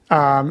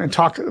 and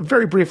talk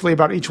very briefly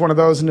about each one of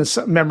those and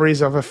the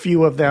memories of a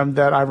few of them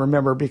that I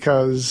remember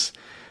because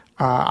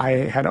I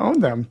had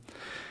owned them.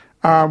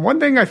 One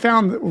thing I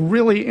found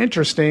really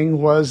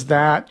interesting was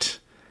that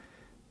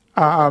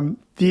the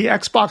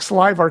Xbox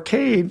Live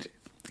Arcade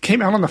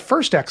came out on the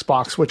first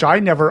Xbox, which I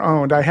never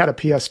owned. I had a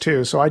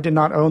PS2, so I did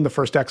not own the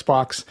first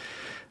Xbox.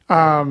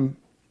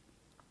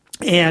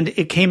 And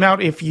it came out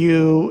it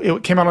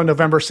came out on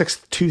November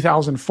 6th,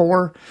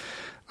 2004.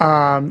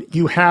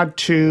 You had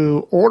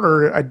to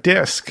order a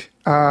disc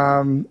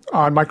on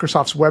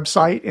Microsoft's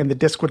website, and the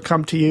disc would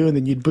come to you, and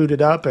then you'd boot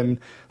it up and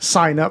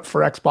sign up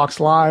for Xbox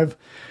Live.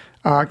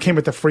 Came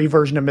with the free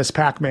version of Miss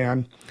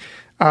Pac-Man.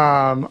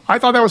 I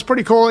thought that was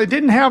pretty cool. It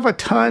didn't have a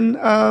ton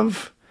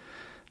of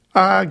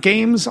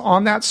games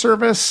on that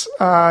service.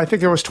 I think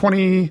there was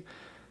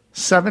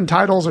 27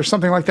 titles or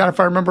something like that,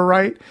 if I remember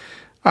right.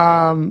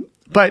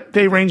 But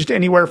they ranged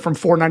anywhere from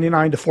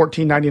 $4.99 to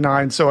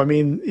 $14.99. So, I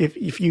mean,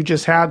 if you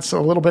just had a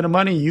little bit of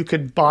money, you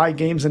could buy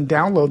games and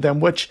download them,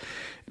 which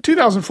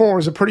 2004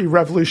 was a pretty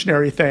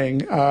revolutionary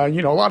thing. A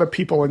lot of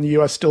people in the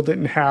U.S. still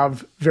didn't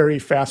have very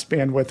fast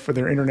bandwidth for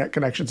their internet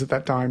connections at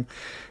that time.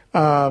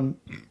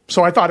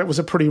 So I thought it was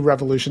a pretty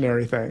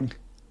revolutionary thing.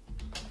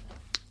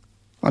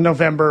 On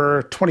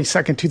November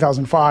 22nd,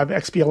 2005,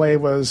 XBLA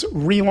was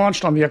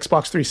relaunched on the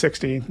Xbox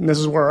 360, and this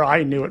is where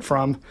I knew it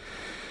from.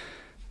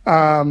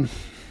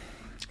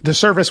 The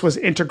service was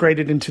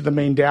integrated into the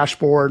main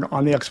dashboard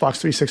on the Xbox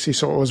 360,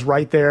 so it was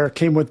right there.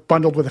 Came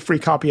bundled with a free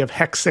copy of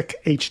Hexic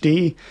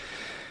HD.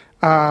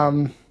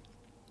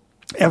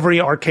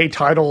 Every arcade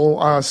title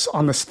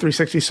on this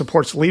 360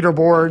 supports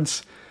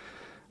leaderboards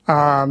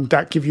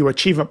that give you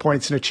achievement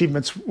points, and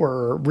achievements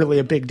were really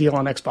a big deal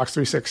on Xbox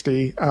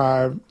 360.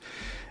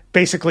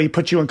 Basically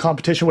put you in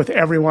competition with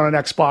everyone on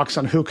Xbox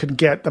on who could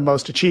get the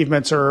most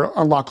achievements or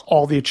unlock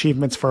all the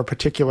achievements for a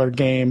particular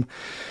game.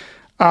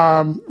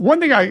 One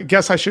thing I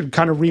guess I should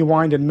kind of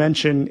rewind and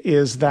mention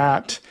is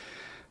that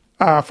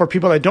for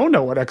people that don't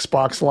know what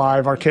Xbox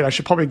Live Arcade, I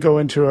should probably go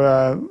into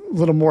a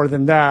little more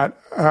than that,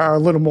 a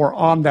little more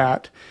on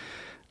that.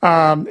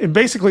 It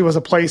basically was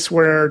a place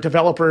where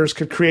developers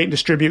could create and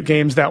distribute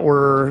games that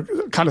were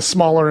kind of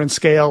smaller in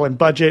scale and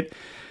budget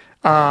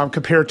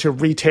compared to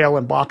retail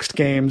and boxed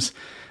games.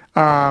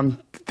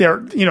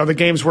 The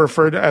games were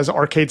referred as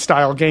arcade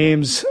style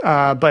games,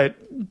 but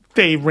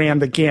they ran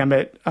the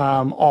gamut.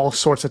 All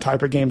sorts of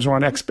type of games were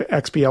on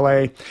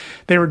XBLA.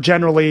 They were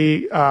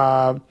generally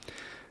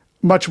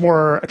much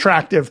more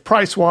attractive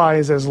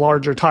price-wise as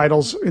larger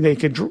titles. They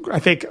could, I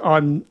think,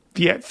 on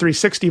the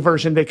 360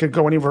 version, they could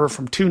go anywhere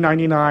from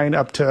 $2.99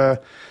 up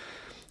to,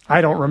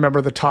 I don't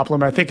remember the top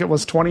limit. I think it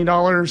was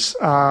 $20.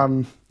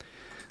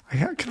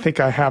 I think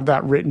I have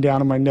that written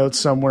down in my notes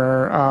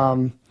somewhere.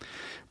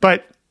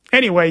 But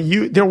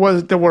anyway, there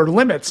were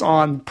limits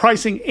on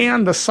pricing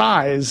and the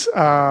size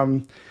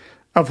of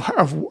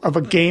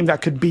a game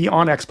that could be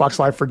on Xbox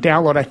Live for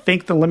download. I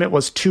think the limit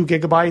was 2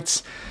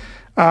 gigabytes.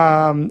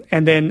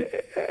 And then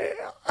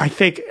I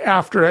think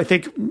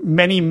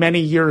many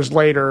years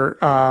later,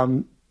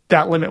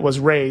 that limit was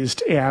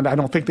raised, and I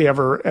don't think they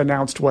ever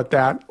announced what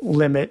that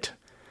limit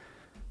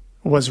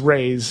was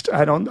raised.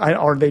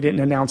 Or they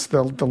didn't announce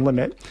the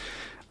limit.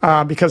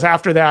 Because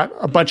after that,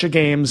 a bunch of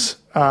games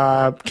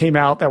came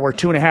out that were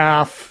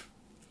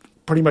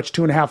pretty much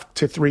 2.5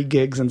 to 3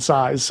 gigs in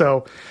size.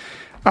 So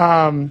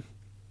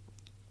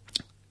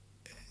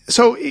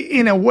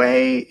in a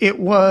way, it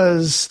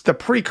was the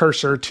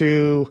precursor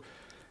to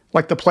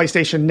like the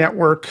PlayStation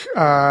Network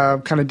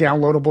kind of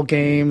downloadable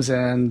games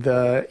and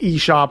the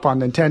eShop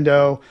on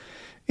Nintendo,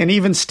 and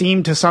even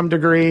Steam to some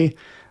degree.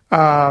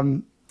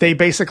 They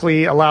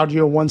basically allowed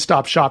you a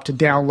one-stop shop to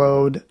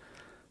download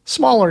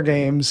smaller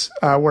games,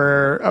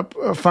 where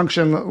a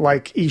function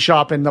like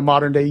eShop in the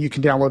modern day, you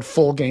can download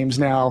full games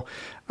now.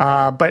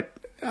 But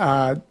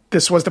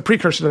this was the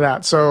precursor to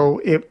that. So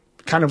it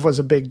kind of was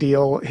a big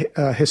deal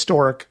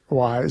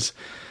historic-wise,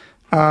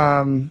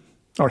 or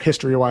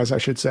history-wise, I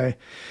should say.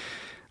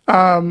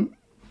 A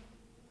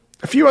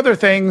few other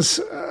things.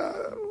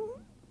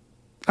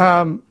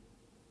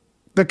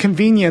 The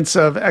convenience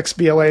of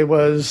XBLA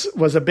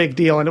was a big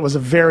deal, and it was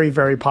very,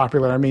 very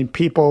popular. I mean,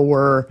 people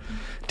were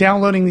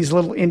downloading these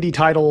little indie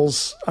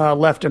titles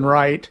left and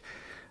right.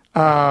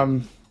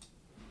 The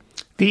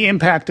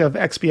impact of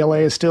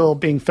XBLA is still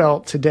being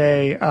felt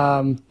today.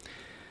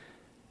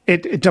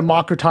 It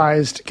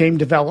democratized game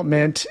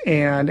development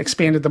and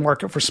expanded the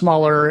market for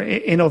smaller,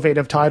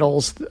 innovative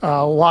titles.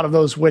 A lot of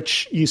those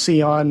which you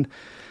see on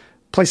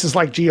places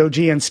like GOG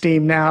and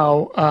Steam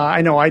now.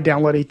 I know I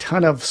download a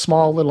ton of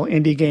small little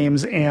indie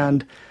games,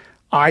 and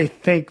I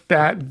think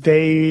that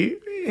they,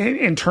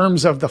 in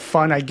terms of the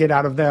fun I get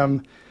out of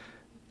them,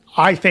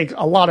 I think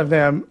a lot of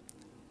them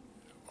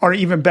are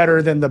even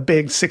better than the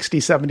big $60,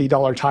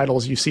 $70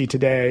 titles you see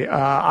today.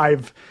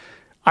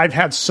 I've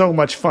had so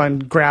much fun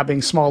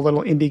grabbing small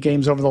little indie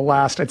games over the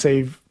last, I'd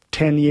say,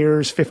 10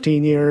 years,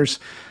 15 years.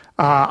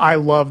 I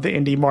love the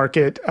indie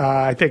market.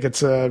 I think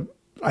it's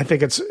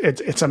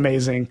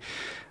amazing.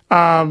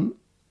 I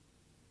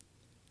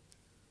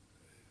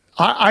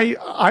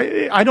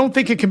don't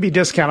think it can be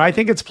discounted. I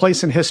think its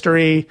place in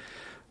history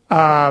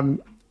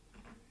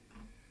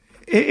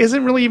it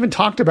isn't really even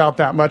talked about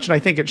that much, and I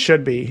think it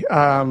should be.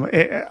 I'm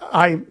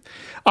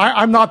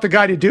not the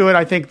guy to do it.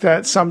 I think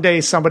that someday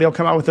somebody will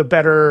come out with a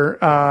better,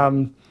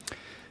 something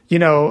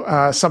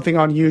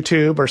on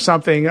YouTube or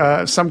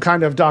something, some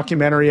kind of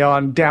documentary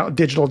on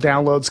digital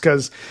downloads,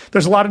 because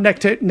there's a lot of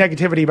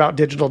negativity about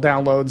digital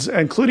downloads,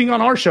 including on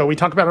our show. We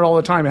talk about it all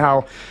the time,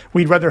 how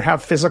we'd rather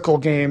have physical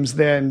games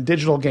than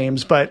digital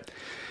games. But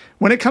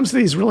when it comes to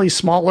these really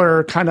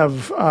smaller kind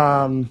of,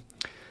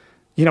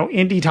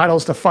 indie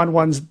titles, the fun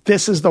ones,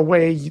 this is the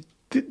way.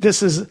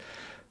 This is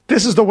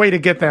the way to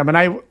get them.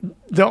 And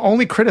the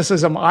only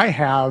criticism I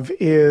have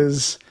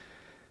is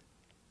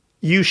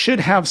you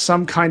should have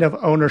some kind of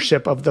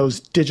ownership of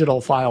those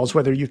digital files,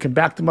 whether you can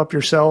back them up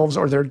yourselves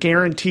or they're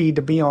guaranteed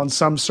to be on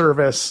some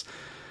service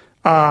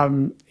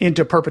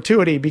into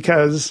perpetuity,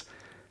 because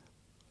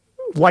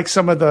like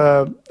some of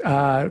the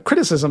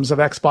criticisms of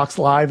Xbox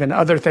Live and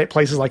other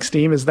places like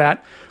Steam is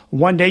that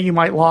one day you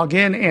might log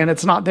in and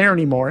it's not there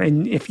anymore.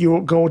 And if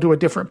you go to a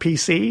different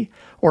PC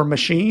or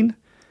machine,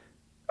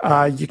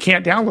 you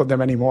can't download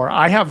them anymore.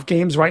 I have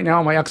games right now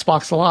on my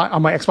Xbox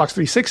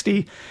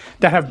 360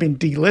 that have been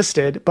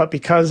delisted, but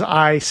because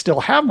I still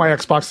have my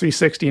Xbox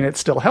 360 and it's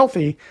still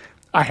healthy,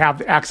 I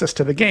have access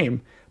to the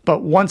game.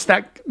 But once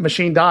that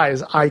machine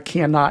dies, I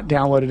cannot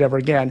download it ever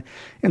again.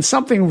 And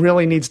something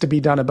really needs to be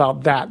done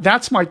about that.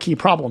 That's my key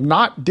problem,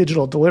 not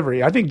digital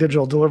delivery. I think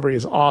digital delivery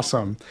is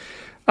awesome.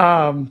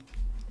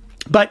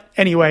 But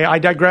anyway, I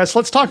digress.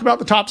 Let's talk about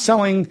the top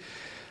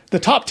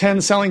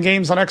 10 selling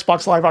games on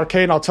Xbox Live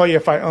Arcade. And I'll tell you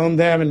if I own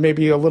them and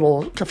maybe a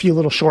few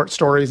little short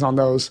stories on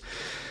those.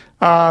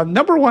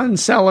 Number one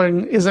seller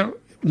isn't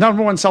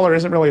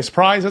really a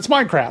surprise. It's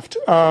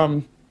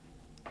Minecraft.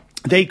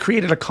 They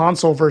created a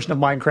console version of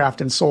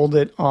Minecraft and sold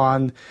it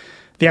on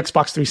the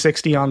Xbox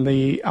 360 on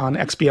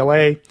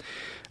XBLA.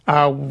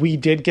 We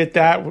did get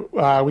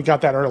that. We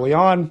got that early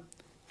on,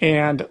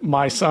 and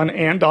my son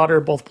and daughter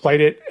both played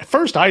it. At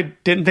first, I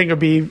didn't think it would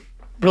be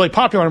really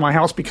popular in my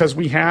house because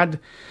we had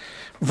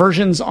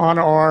versions on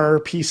our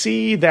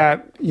PC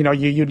that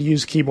you'd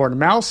use keyboard and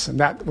mouse,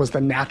 and that was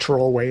the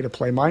natural way to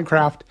play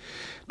Minecraft.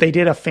 They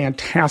did a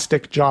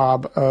fantastic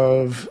job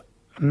of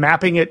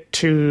mapping it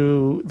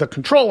to the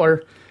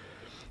controller,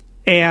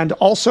 and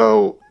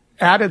also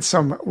added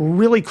some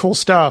really cool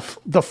stuff.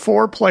 The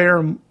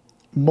 4-player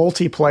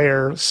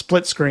multiplayer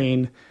split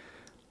screen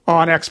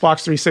on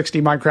Xbox 360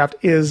 Minecraft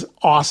is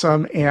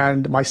awesome,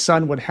 and my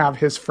son would have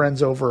his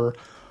friends over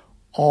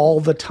all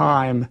the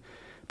time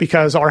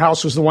because our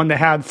house was the one that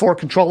had 4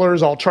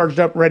 controllers all charged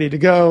up, ready to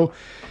go.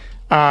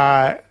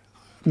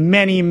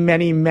 Many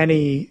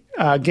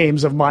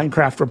games of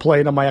Minecraft were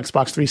played on my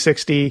Xbox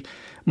 360.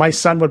 My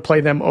son would play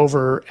them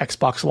over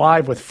Xbox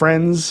Live with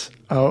friends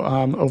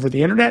over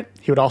the internet.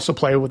 He would also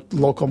play with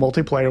local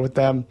multiplayer with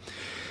them.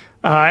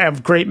 I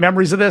have great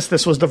memories of this.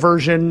 This was the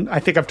version, I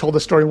think I've told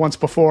this story once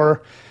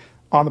before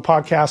on the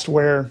podcast,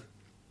 where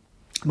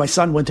my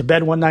son went to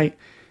bed one night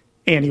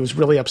and he was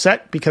really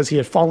upset because he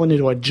had fallen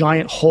into a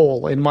giant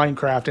hole in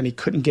Minecraft and he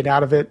couldn't get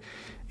out of it.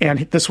 And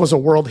this was a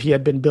world he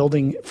had been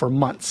building for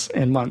months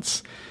and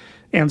months.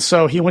 And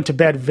so he went to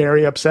bed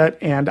very upset.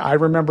 And I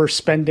remember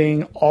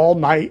spending all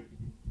night,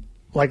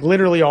 like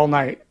literally all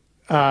night,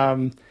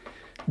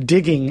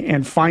 digging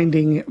and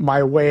finding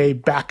my way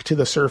back to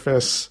the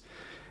surface.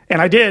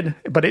 And I did,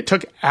 but it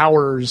took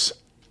hours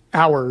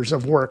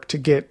of work to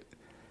get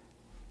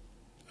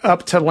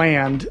up to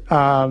land.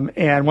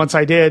 And once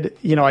I did,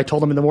 I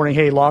told him in the morning,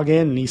 hey, log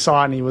in. And he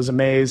saw it and he was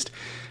amazed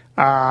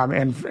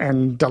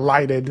and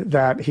delighted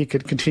that he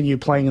could continue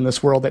playing in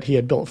this world that he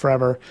had built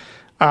forever.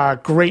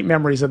 Great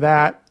memories of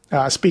that.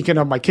 Speaking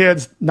of my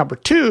kids, number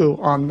 2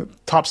 on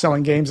top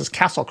selling games is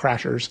Castle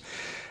Crashers.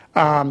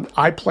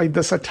 I played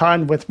this a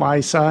ton with my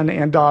son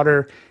and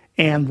daughter,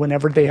 and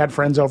whenever they had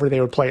friends over,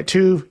 they would play it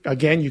too.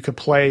 Again, you could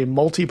play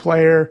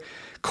multiplayer,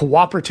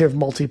 cooperative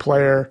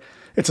multiplayer.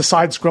 It's a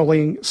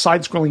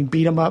side-scrolling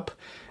beat 'em up,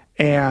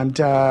 and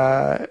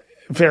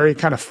very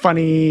kind of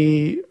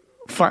funny,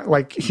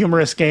 like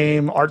humorous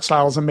game. Art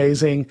style is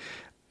amazing.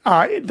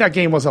 That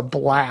game was a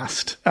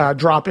blast.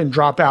 Drop in,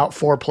 drop out,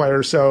 4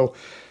 players. So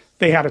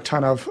they had a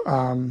ton of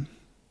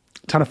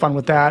fun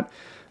with that.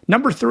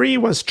 Number 3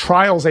 was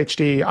Trials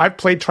HD. I've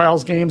played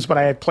Trials games, but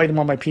I had played them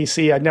on my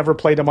PC. I'd never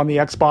played them on the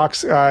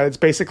Xbox. It's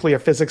basically a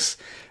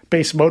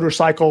physics-based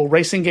motorcycle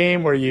racing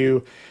game where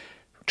you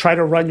try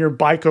to run your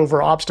bike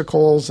over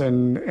obstacles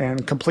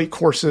and complete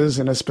courses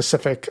in a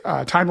specific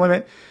time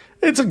limit.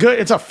 It's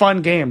a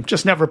fun game.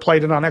 Just never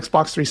played it on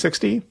Xbox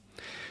 360.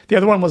 The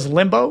other one was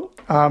Limbo.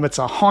 It's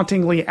a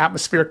hauntingly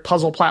atmospheric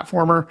puzzle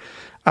platformer.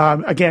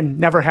 Again,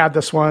 never had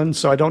this one,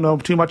 so I don't know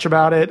too much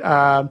about it.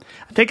 I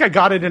think I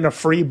got it in a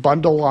free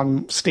bundle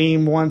on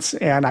Steam once,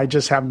 and I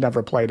just have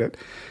never played it.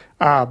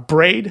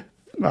 Braid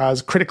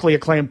is a critically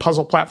acclaimed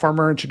puzzle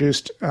platformer,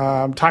 introduced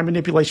time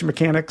manipulation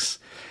mechanics,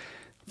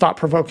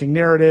 thought-provoking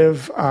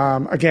narrative.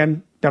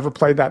 Again, never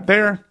played that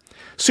there.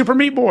 Super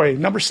Meat Boy,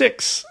 number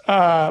 6.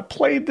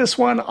 Played this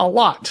one a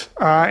lot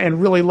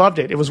and really loved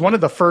it. It was one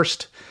of the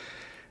first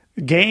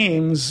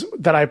games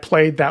that I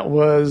played that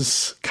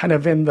was kind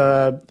of in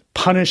the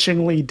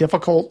punishingly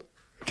difficult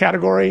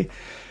category,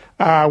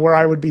 where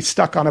I would be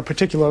stuck on a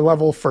particular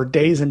level for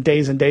days and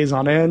days and days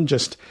on end.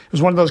 It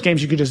was one of those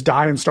games you could just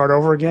die and start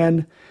over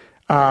again.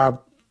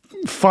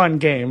 Fun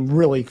game,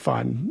 really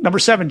fun. Number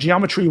 7,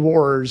 Geometry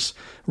Wars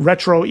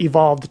Retro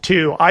Evolved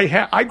 2.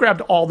 I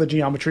grabbed all the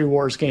Geometry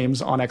Wars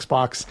games on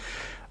Xbox.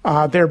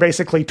 They're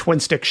basically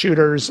twin stick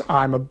shooters.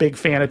 I'm a big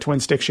fan of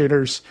twin stick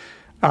shooters.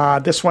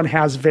 This one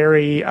has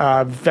very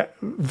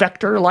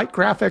vector-like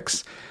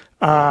graphics,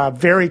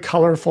 very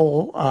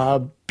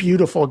colorful,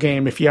 beautiful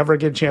game. If you ever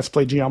get a chance to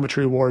play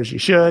Geometry Wars, you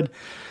should.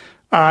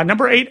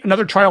 Number 8,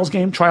 another Trials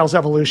game, Trials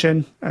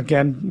Evolution.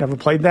 Again, never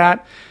played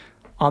that.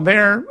 On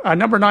there,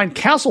 number 9,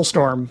 Castle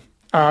Storm,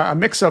 a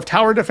mix of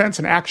tower defense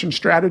and action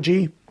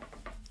strategy.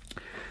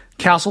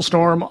 Castle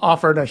Storm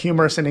offered a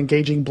humorous and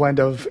engaging blend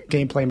of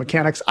gameplay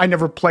mechanics. I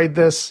never played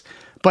this,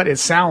 but it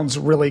sounds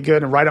really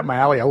good and right up my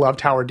alley. I love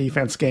tower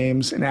defense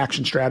games and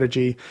action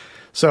strategy.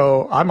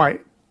 So I might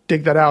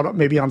dig that out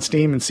maybe on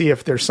Steam and see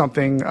if there's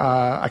something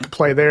I could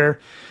play there.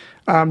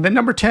 Then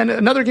number 10,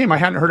 another game I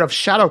hadn't heard of,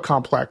 Shadow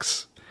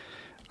Complex.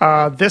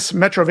 This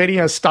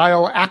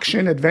Metroidvania-style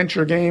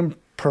action-adventure game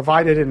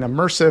provided an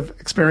immersive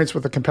experience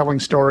with a compelling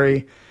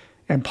story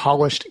and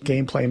polished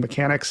gameplay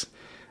mechanics.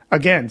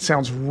 Again,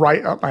 sounds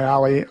right up my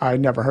alley. I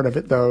never heard of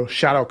it though.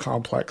 Shadow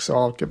Complex, so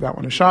I'll give that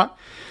one a shot.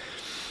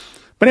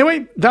 But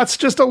anyway, that's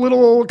just a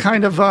little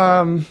kind of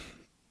a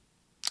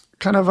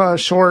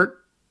short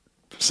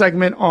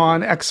segment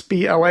on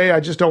XBLA. I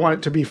just don't want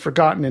it to be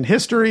forgotten in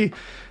history.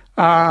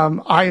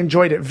 I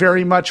enjoyed it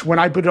very much. When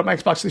I booted up my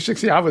Xbox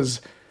 360, I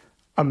was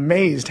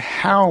amazed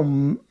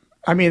how,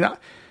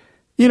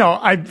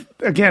 I've,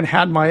 again,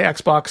 had my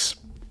Xbox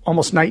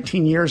almost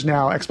 19 years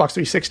now, Xbox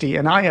 360,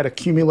 and I had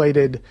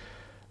accumulated,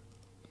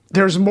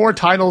 there's more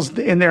titles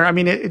in there. I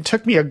mean, it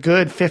took me a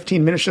good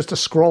 15 minutes just to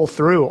scroll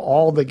through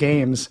all the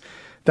games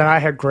that I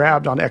had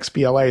grabbed on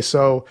XBLA.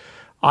 So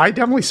I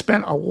definitely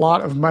spent a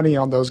lot of money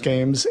on those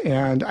games,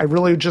 and I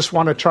really just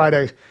want to try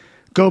to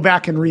go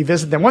back and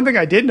revisit them. One thing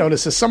I did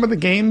notice is some of the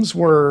games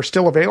were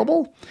still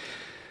available.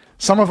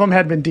 Some of them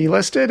had been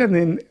delisted, and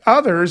then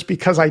others,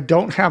 because I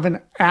don't have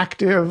an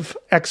active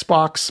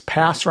Xbox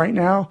Pass right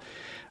now,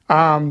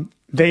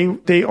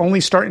 they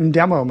only start in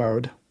demo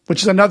mode,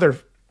 which is another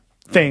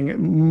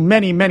thing.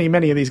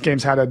 Many of these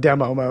games had a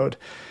demo mode.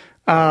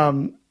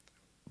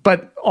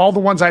 But all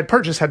the ones I'd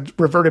purchased had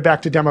reverted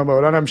back to demo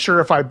mode. And I'm sure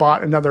if I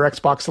bought another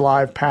Xbox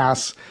Live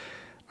Pass,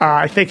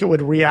 I think it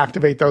would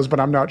reactivate those, but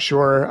I'm not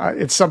sure.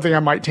 It's something I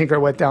might tinker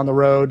with down the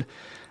road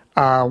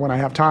when I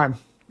have time.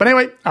 But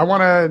anyway, I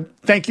want to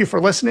thank you for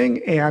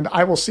listening, and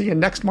I will see you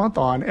next month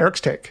on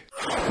Eric's Take.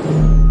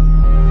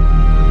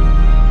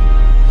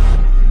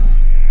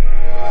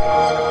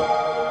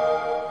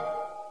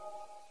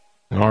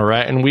 All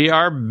right, and we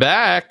are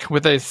back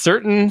with a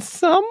certain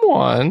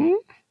someone.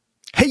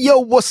 Hey, yo,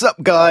 what's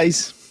up,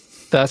 guys?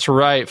 That's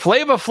right.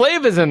 Flava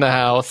Flav is in the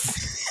house.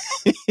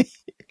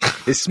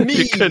 It's me.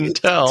 You couldn't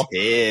tell.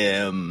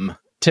 Tim.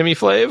 Timmy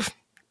Flav?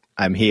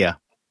 I'm here.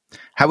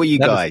 How are you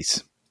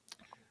guys?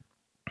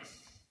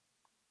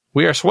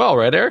 We are swell,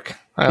 right, Eric?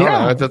 I don't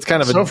know. That's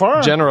kind of so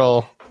far.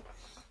 General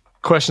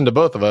question to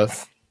both of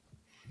us.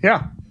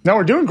 Yeah. No,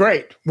 we're doing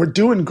great. We're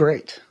doing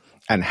great.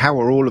 And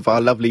how are all of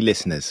our lovely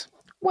listeners?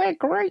 We're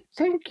great,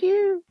 thank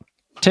you.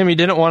 Tim, you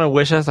didn't want to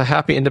wish us a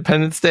happy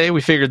Independence Day?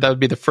 We figured that would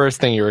be the first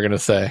thing you were going to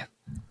say.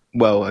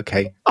 Well,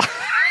 okay.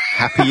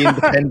 Happy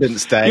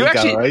Independence Day, you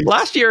actually, guys.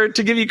 Last year,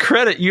 to give you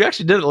credit, you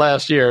actually did it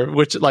last year,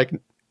 which, like,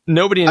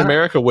 nobody in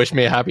America wished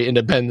me a happy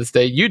Independence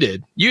Day. You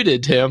did. You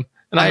did, Tim.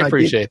 And I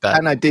appreciate that.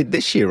 And I did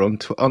this year on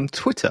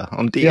Twitter,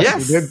 on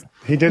DS. Yes.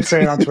 He did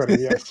say it on Twitter,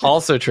 yes.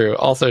 Also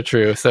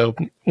true. So,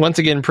 once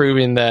again,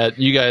 proving that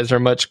you guys are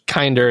much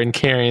kinder and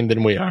caring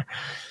than we are.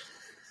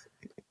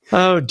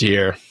 Oh,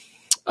 dear.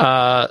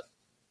 I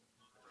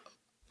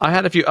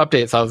had a few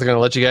updates I was going to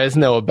let you guys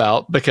know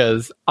about,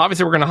 because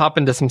obviously we're going to hop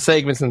into some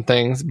segments and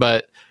things,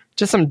 but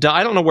just I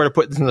don't know where to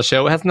put this in the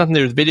show. It has nothing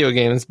to do with video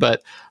games,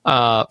 but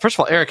first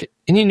of all, Eric,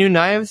 any new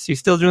knives? You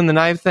still doing the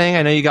knife thing?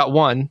 I know you got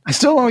one. I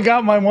still only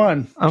got my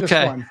one. Okay.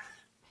 Just one.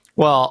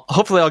 Well,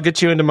 hopefully I'll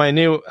get you into my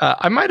new...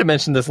 I might have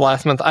mentioned this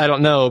last month. I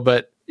don't know,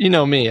 but you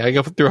know me. I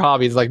go through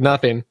hobbies like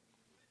nothing.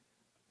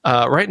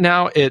 Right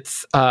now,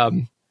 it's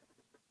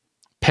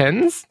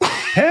pens.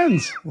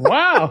 Pens.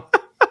 Wow.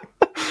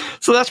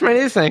 So that's my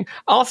new thing.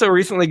 Also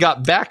recently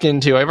got back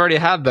into... I've already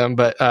had them,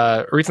 but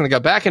recently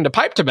got back into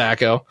pipe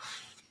tobacco.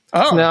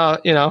 Oh. So now,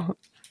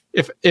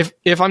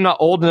 if I'm not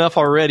old enough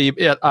already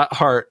at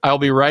heart, I'll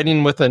be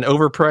writing with an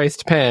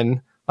overpriced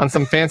pen on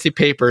some fancy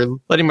paper,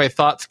 letting my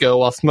thoughts go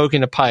while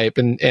smoking a pipe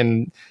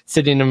and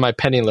sitting in my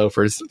penny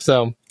loafers.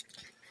 So,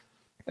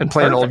 and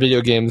playing old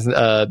video games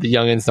the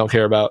youngins don't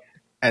care about.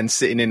 And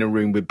sitting in a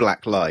room with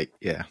black light,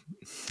 yeah.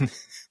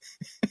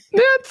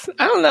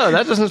 I don't know.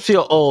 That doesn't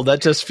feel old.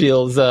 That just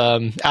feels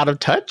out of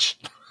touch.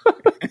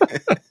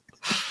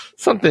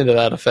 Something to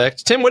that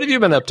effect. Tim, what have you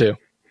been up to?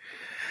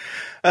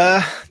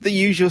 The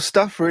usual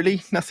stuff,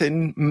 really.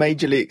 Nothing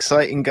majorly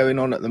exciting going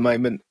on at the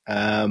moment.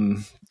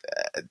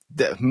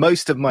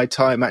 Most of my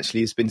time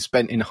actually has been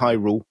spent in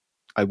Hyrule,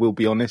 I will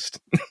be honest.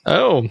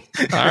 Oh, all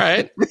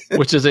right.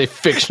 Which is a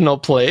fictional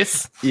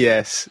place.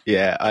 Yes,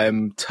 yeah. I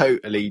am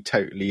totally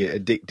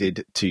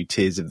addicted to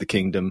Tears of the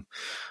Kingdom.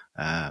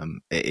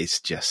 It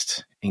is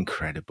just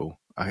incredible.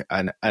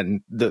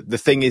 And the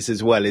thing is,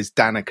 as well, is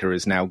Danica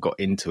has now got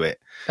into it.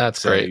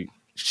 That's great.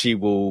 She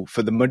will,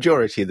 for the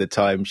majority of the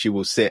time, she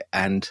will sit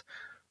and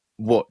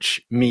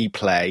watch me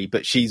play,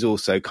 but she's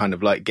also kind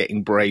of like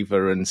getting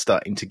braver and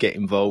starting to get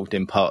involved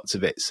in parts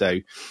of it. So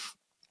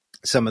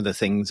some of the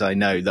things I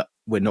know that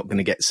we're not going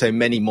to get so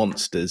many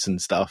monsters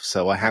and stuff.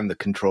 So I hand the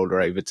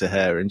controller over to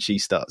her and she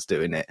starts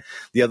doing it.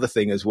 The other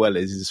thing as well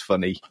is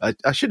funny.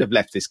 I should have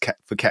left this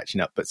for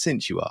catching up, but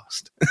since you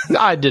asked.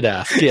 I did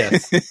ask,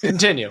 yes.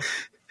 Continue.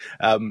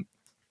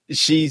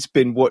 She's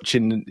been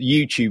watching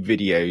YouTube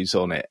videos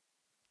on it.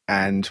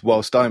 And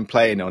whilst I'm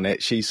playing on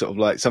it, she's sort of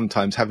like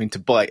sometimes having to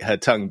bite her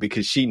tongue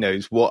because she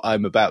knows what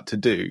I'm about to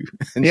do.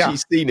 And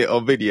she's seen it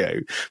on video,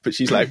 but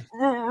she's like,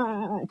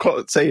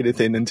 can't say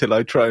anything until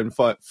I try and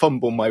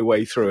fumble my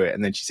way through it.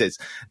 And then she says,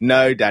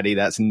 no, Daddy,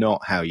 that's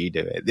not how you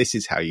do it. This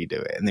is how you do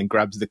it. And then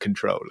grabs the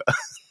controller.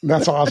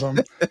 That's awesome.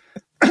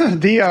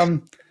 I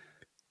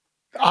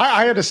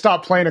had to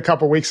stop playing a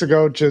couple weeks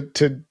ago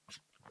to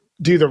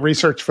do the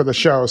research for the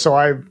show, so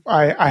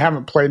I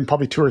haven't played in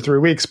probably 2 or 3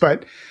 weeks,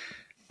 but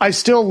I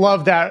still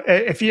love that.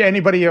 If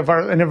any of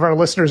our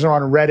listeners are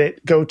on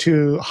Reddit, go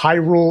to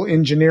Hyrule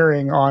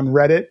Engineering on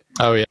Reddit.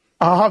 Oh yeah.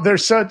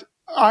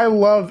 I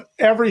love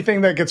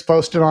everything that gets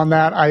posted on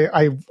that.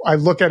 I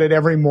look at it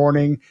every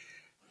morning.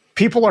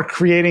 People are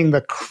creating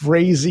the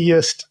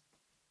craziest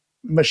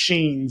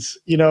machines,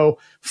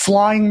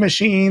 flying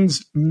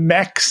machines,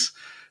 mechs,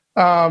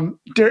 and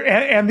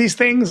these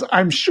things.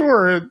 I'm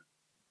sure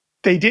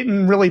they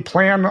didn't really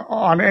plan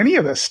on any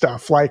of this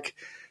stuff. Like,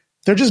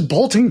 they're just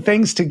bolting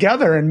things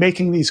together and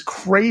making these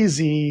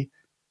crazy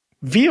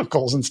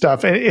vehicles and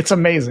stuff. It's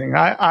amazing.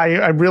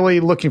 I'm really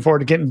looking forward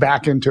to getting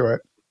back into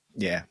it.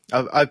 Yeah,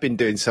 I've been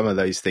doing some of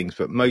those things,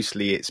 but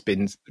mostly it's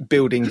been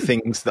building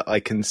things that I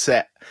can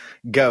set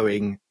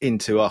going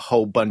into a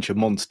whole bunch of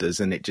monsters,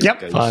 and it just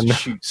goes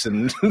shoots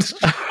and.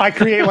 I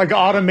create like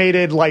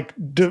automated,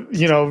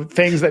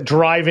 things that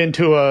drive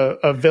into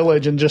a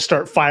village and just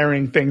start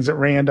firing things at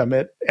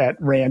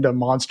random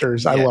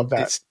monsters. I love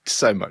that. It's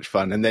so much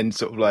fun, and then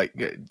sort of like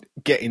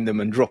getting them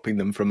and dropping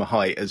them from a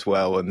height as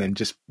well, and then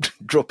just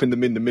dropping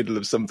them in the middle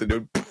of something.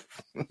 And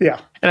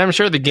yeah. And I'm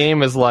sure the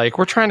game is like,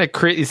 we're trying to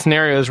create these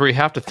scenarios where you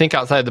have to think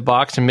outside the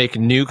box and make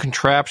new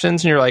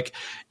contraptions. And you're like,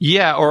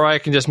 yeah, or I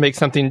can just make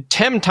something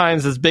 10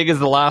 times as big as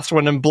the last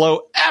one and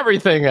blow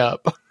everything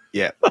up.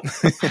 Yeah.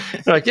 You're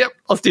like, yep,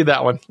 let's do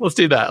that one. Let's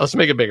do that. Let's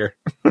make it bigger.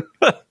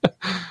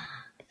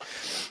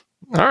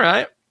 All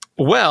right.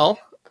 Well,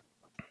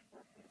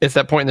 it's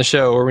that point in the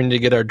show where we need to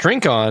get our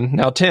drink on.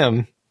 Now,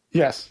 Tim.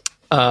 Yes.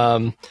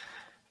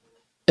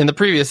 In the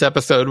previous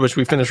episode, which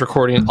we finished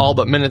recording all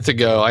but minutes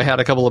ago, I had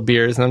a couple of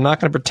beers, and I'm not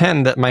going to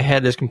pretend that my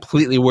head is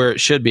completely where it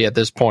should be at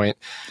this point.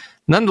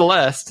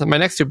 Nonetheless, my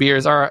next 2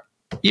 beers are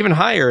even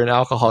higher in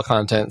alcohol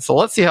content, so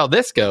let's see how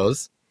this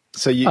goes.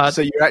 So you're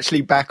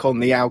actually back on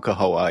the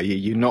alcohol, are you?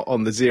 You're not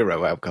on the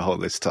 0 alcohol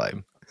this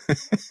time.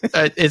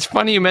 It's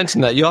funny you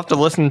mentioned that. You'll have to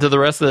listen to the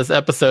rest of this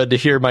episode to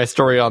hear my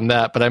story on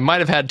that, but I might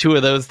have had 2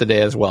 of those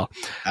today as well.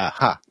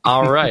 Aha.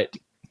 All right.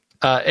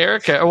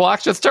 Eric, well,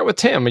 actually, let's start with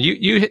Tim.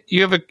 You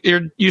have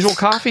your usual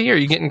coffee, or are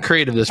you getting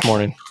creative this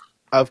morning?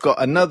 I've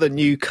got another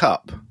new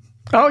cup.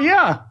 Oh,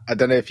 yeah. I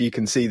don't know if you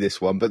can see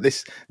this one, but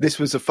this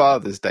was a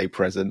Father's Day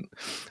present.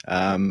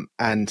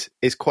 And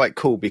it's quite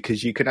cool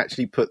because you can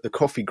actually put the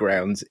coffee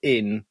grounds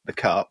in the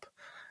cup.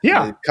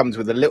 Yeah. It comes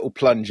with a little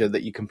plunger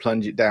that you can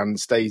plunge it down and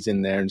stays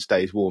in there and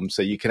stays warm.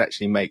 So you can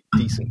actually make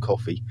decent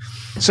coffee.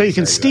 So you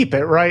can steep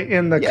it right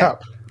in the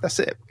cup. That's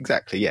it.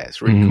 Exactly. Yeah,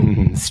 it's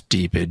really cool.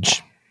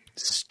 Steepage.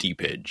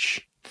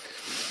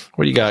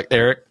 What do you got,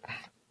 Eric?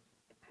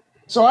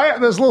 So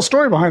there's a little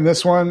story behind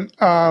this one.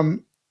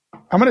 I'm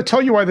going to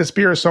tell you why this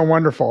beer is so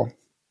wonderful.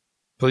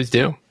 Please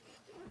do.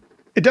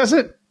 It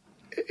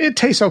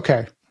tastes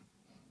okay.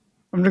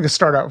 I'm going to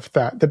start out with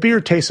that. The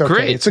beer tastes okay.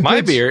 Great. It's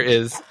my beer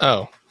is,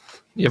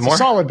 you have more? A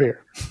solid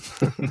beer.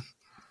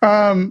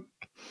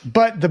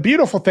 But the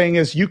beautiful thing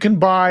is you can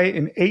buy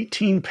an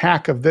 18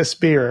 pack of this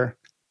beer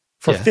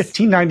for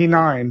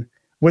 $15.99,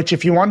 which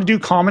if you want to do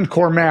Common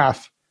Core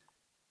math,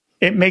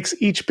 it makes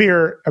each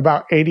beer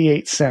about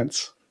 88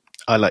 cents.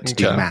 I like to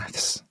do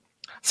maths.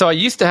 So I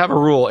used to have a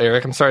rule,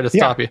 Eric. I'm sorry to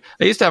stop you.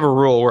 I used to have a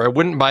rule where I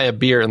wouldn't buy a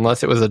beer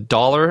unless it was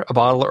 $1 a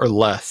bottle or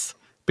less,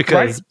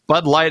 because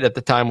Bud Light at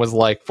the time was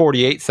like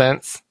 48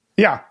 cents.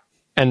 Yeah.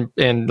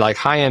 And like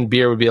high-end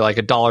beer would be like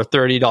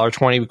 $1.30,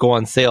 $1.20 would go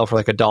on sale for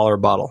like $1 a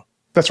bottle.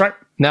 That's right.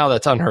 Now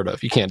that's unheard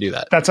of. You can't do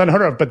that. That's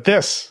unheard of. But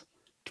this,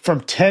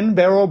 from 10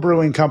 Barrel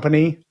Brewing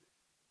Company,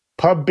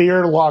 Pub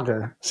Beer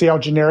Lager. See how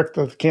generic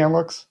the can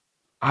looks?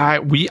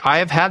 I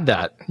have had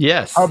that.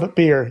 Yes. Pub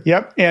beer.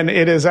 Yep. And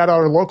it is at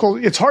our local.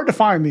 It's hard to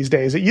find these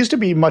days. It used to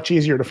be much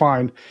easier to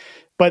find,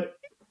 but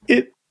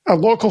a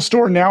local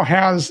store now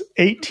has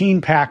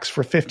 18 packs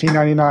for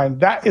 $15.99.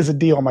 That is a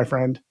deal, my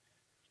friend.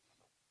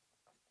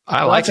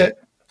 I like it.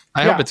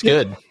 I hope it's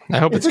good. I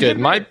hope it's good.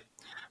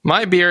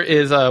 My beer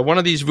is one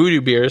of these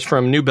voodoo beers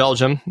from New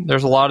Belgium.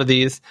 There's a lot of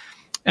these.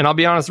 And I'll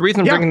be honest, the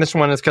reason I'm bringing this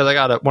one is because I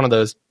got one of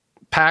those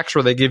packs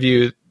where they give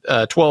you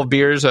 12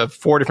 beers of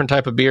 4 different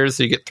type of beers.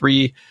 So you get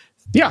 3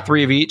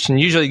 of each. And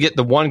usually you get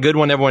the one good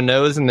one everyone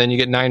knows. And then you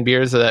get 9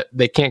 beers that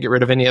they can't get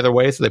rid of any other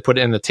way. So they put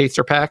it in the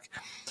taster pack.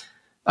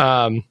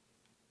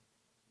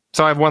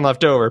 So I have one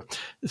left over.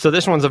 So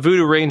this one's a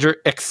Voodoo Ranger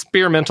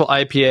Experimental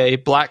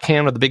IPA, black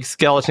can with a big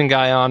skeleton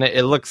guy on it.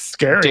 It looks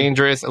scary,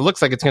 dangerous. It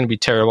looks like it's going to be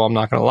terrible. I'm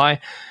not going to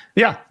lie.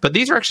 Yeah. But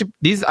these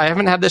I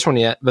haven't had this one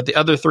yet, but the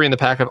other 3 in the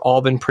pack have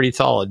all been pretty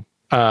solid.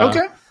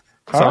 Okay.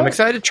 So I'm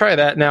excited to try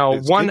that. Now,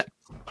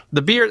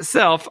 the beer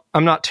itself,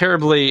 I'm not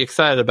terribly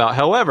excited about.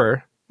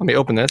 However, let me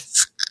open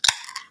this.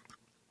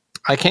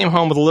 I came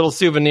home with a little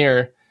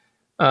souvenir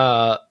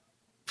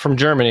from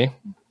Germany.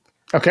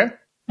 Okay.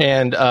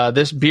 And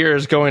this beer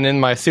is going in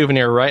my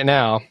souvenir right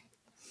now.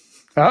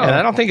 Uh-oh. And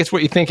I don't think it's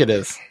what you think it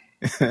is.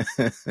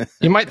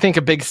 You might think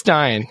a big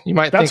Stein. You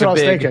might That's think what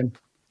a big... I was thinking.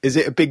 Is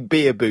it a big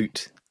beer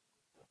boot?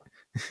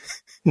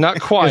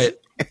 Not quite.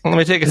 Let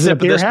me take a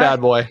sip of this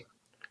bad boy.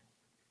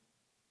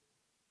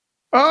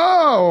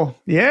 Oh,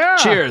 yeah.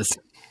 Cheers.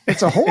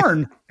 It's a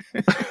horn.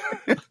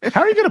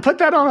 How are you going to put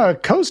that on a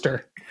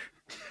coaster?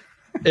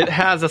 It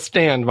has a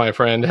stand, my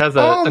friend. It has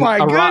a, Oh my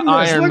a wrought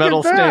goodness, iron look metal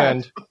at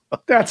that. stand.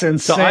 That's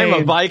insane. So I'm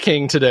a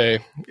Viking today.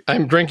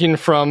 I'm drinking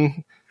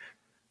from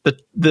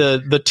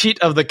the teat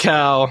of the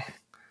cow,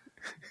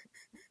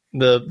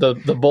 the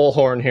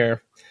bullhorn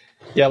here.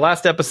 Yeah,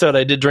 last episode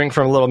I did drink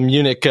from a little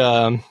Munich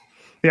Yeah,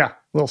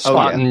 little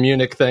spot spot. in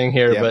Munich thing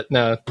here, Yeah. but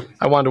no,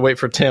 I wanted to wait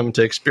for Tim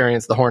to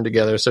experience the horn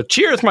together. So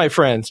cheers, my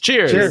friends.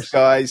 Cheers. Cheers.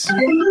 Guys.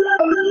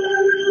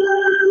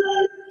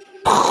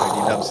 He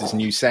loves his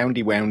new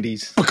soundy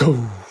woundies.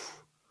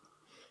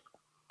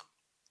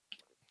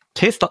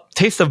 Taste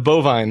of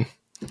bovine.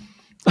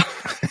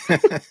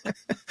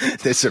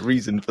 There's a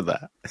reason for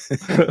that.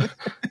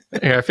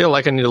 Here, I feel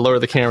like I need to lower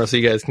the camera so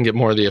you guys can get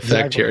more of the effect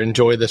Exactly. here.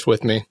 Enjoy this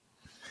with me.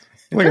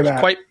 Look at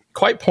that.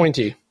 Quite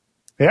pointy.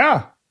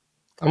 Yeah.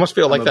 I almost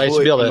feel like I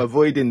should be able I'm to.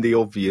 avoiding the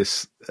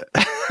obvious.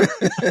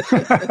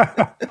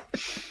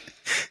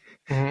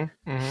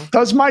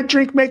 Does my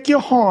drink make you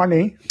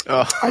horny?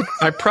 Oh,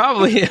 I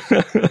probably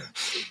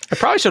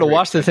should have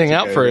washed the thing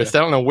out first. I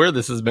don't know where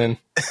this has been.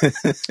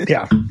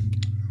 Yeah.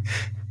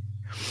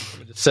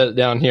 Just set it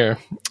down here.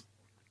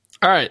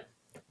 All right.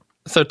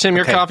 So Tim,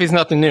 your Okay. coffee's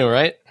nothing new,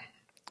 right?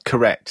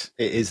 correct.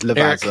 It is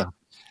Lavazza.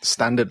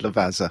 Standard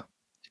Lavazza.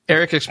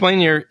 Eric, explain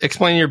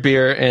your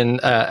beer and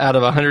out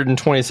of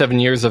 127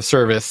 years of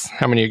service,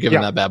 how many are you giving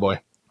Yeah. that bad boy?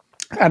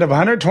 Out of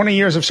 120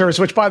 years of service,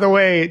 which, by the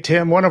way,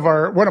 Tim, one of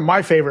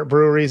my favorite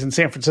breweries in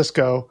San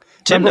Francisco.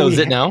 Tim Remember knows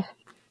it now.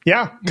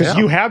 Yeah, because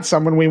you had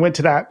some when we went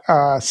to that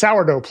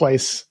sourdough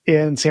place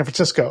in San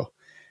Francisco.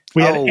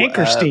 We had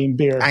Anchor Steam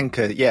beer.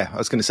 Anchor, yeah. I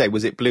was going to say,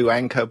 was it Blue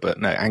Anchor? But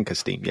no, Anchor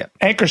Steam, yeah.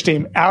 Anchor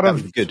Steam out That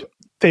of was good.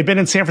 They've been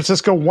in San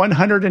Francisco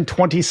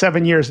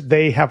 127 years.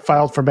 They have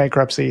filed for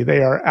bankruptcy.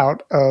 They are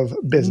out of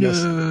business.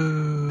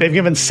 They've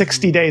given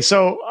 60 days.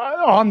 So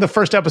on the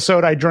first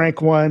episode, I drank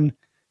one.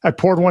 I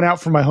poured one out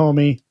for my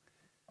homie.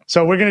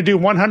 So we're going to do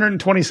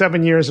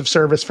 127 years of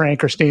service for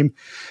Anchor Steam.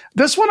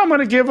 This one, I'm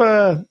going to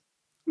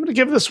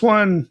give this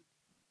one.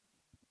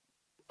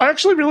 I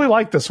actually really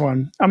like this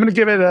one. I'm going to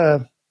give it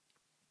a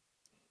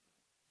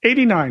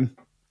 89.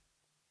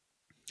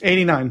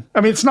 89.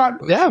 I mean, it's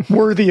not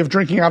worthy of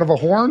drinking out of a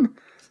horn,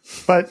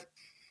 but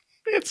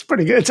it's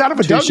pretty good. It's out of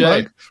a Doug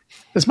mug.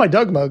 It's my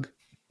Doug mug.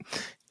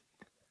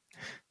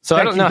 So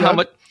I don't know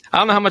Doug.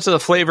 how much of the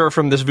flavor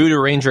from this Voodoo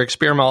Ranger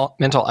experimental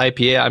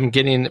IPA I'm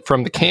getting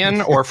from the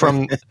can or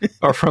from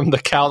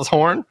the cow's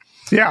horn.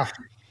 Yeah.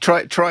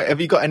 Try.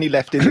 Have you got any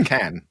left in the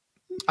can?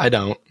 I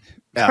don't.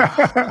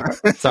 Oh.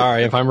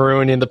 Sorry if I'm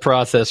ruining the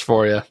process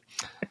for you.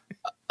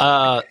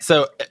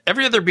 So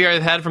every other beer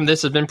I've had from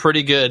this has been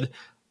pretty good.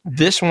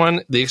 This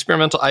one, the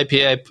experimental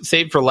IPA, I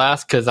saved for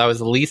last because I was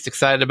the least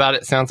excited about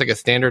it. It sounds like a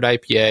standard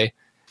IPA.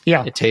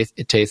 Yeah. It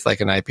tastes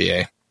like an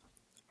IPA.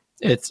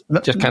 It's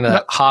just kind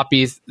of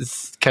hoppy,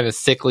 kind of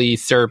sickly,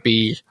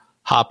 syrupy,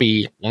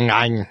 hoppy.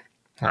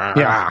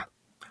 Yeah.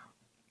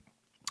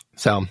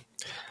 So,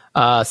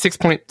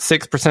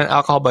 6.6%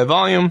 alcohol by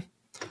volume.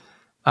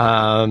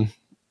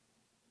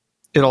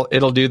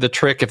 It'll do the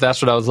trick if that's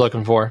what I was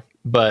looking for.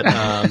 But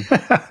out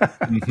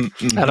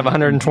of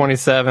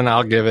 127,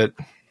 I'll give it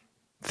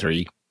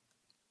 3.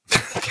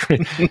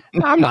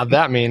 I'm not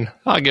that mean.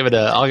 I'll give it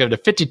a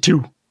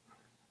 52.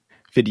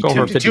 52. Go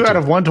for 52 out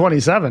of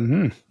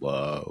 127.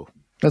 Whoa.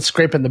 That's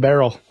scraping the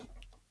barrel.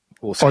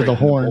 Or the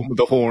horn.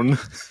 The horn.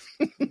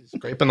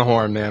 Scraping the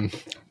horn, man.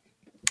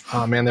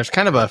 Oh man, there's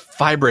kind of a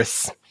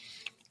fibrous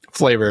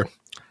flavor.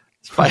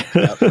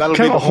 That'll Kind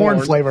be of the a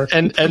horn flavor.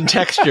 and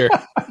texture.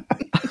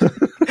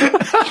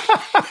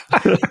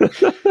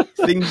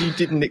 Things you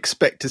didn't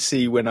expect to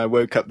see when I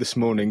woke up this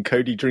morning.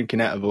 Cody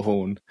drinking out of a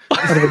horn.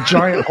 Out of a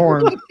giant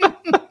horn.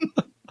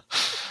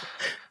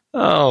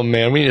 Oh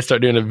man, we need to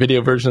start doing a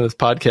video version of this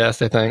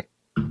podcast, I think.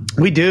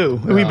 We do.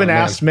 We've been man.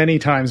 asked many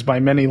times by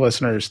many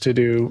listeners to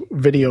do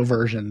video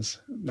versions.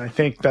 I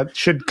think that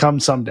should come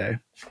someday.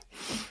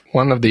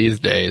 One of these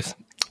days.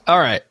 All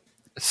right.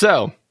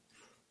 So,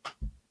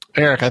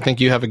 Eric, I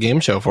think you have a game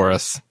show for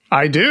us.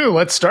 I do.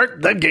 Let's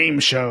start the game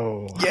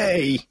show.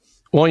 Yay.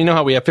 Well, you know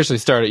how we officially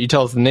start it. You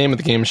tell us the name of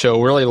the game show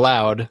really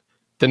loud.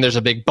 Then there's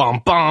a big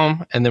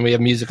bomb, and then we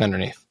have music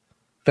underneath.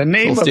 The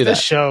name Let's of do this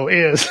that. show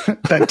is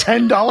the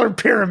 $10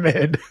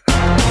 Pyramid.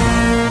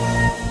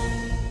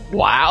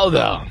 Wow,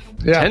 though.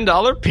 Yeah.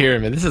 $10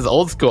 pyramid. This is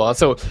old school.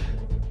 So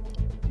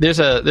there's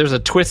a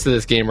twist to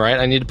this game, right?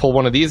 I need to pull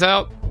one of these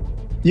out.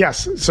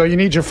 Yes. So you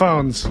need your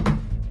phones. I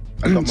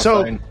got my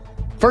So phone.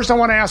 first I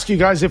want to ask you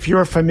guys if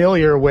you're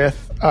familiar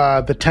with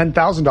the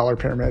 $10,000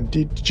 Pyramid.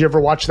 Did you ever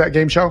watch that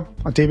game show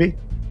on TV?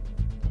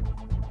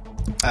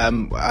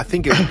 I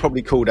think it was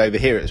probably called over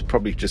here. It's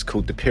probably just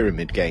called the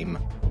Pyramid Game.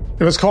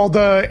 It was called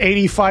the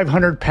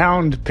 8,500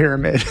 pound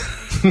pyramid.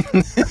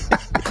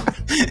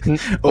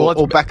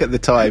 Or back at the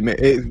time, the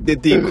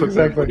equivalent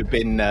Exactly. would have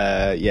been,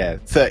 £30. Yeah.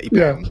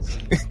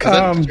 'Cause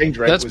that exchange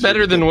rate That's was better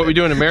really than good what we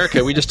then. do in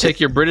America. We just take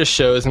your British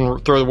shows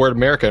and throw the word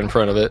America in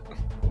front of it.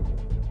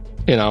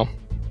 You know.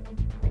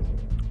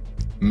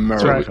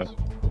 America.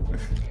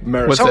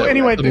 What's So it?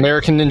 anyway,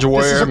 American Ninja is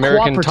Warrior, a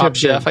American Top cooperative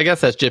Chef. game. I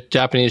guess that's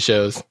Japanese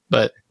shows,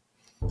 but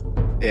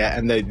Yeah,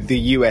 and the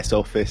US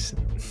office.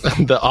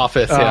 The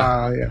Office.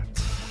 Yeah. Yeah.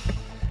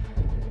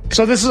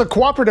 So this is a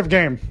cooperative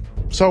game.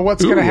 So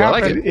what's going to Ooh, I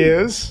like happen it.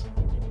 is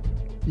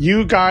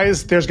you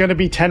guys, there's going to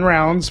be 10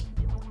 rounds,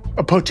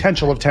 a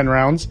potential of 10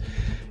 rounds.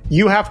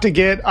 You have to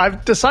get,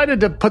 I've decided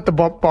to put the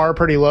bar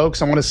pretty low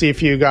because I want to see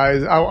if you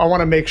guys, I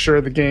want to make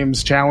sure the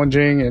game's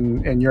challenging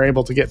and you're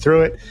able to get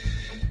through it.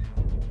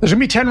 There's going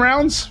to be 10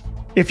 rounds.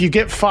 If you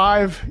get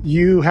 5,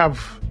 you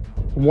have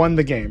won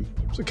the game.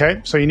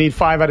 Okay? So you need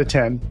 5 out of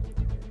 10.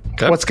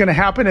 Okay. What's going to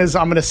happen is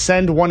I'm going to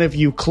send one of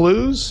you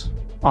clues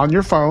on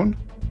your phone.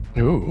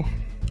 Ooh.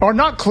 Or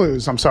not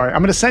clues, I'm sorry. I'm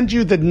going to send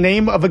you the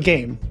name of a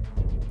game.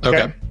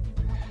 Okay.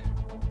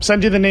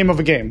 Send you the name of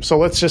a game. So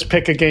let's just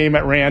pick a game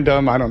at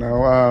random. I don't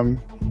know.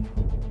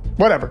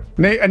 Whatever.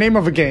 A name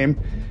of a game.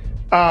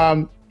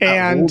 And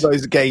And all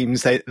those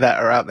games that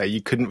are out there,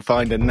 you couldn't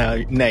find a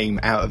name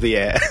out of the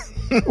air.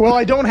 well,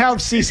 I don't have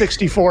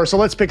C64, so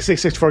let's pick a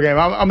C64 game.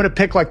 I'm going to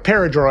pick like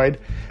Paradroid.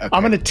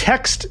 I'm going to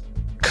text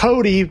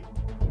Cody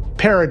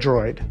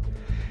Paradroid.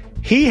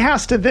 He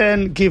has to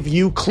then give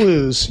you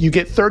clues. You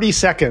get 30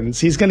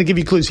 seconds. He's going to give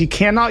you clues. He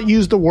cannot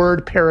use the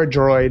word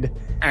Paradroid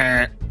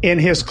in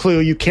his clue.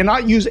 You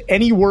cannot use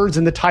any words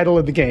in the title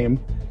of the game,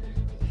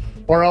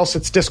 or else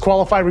it's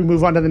disqualified. We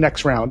move on to the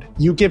next round.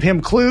 You give him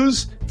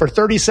clues for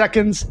 30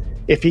 seconds.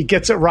 If he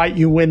gets it right,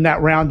 you win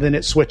that round. Then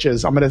it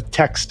switches. I'm going to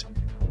text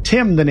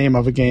Tim the name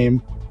of a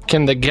game.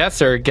 Can the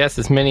guesser guess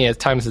as many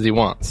times as he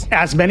wants?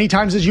 As many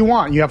times as you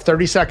want. You have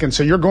 30 seconds.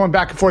 So you're going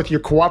back and forth. You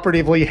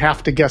cooperatively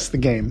have to guess the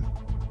game.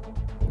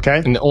 Okay?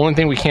 And the only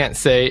thing we can't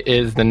say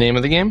is the name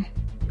of the game?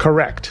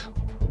 Correct.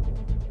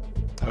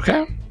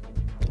 Okay.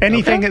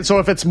 Anything. Okay. So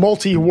if it's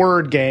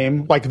multi-word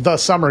game, like the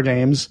summer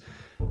games,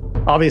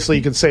 obviously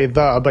you can say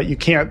the, but you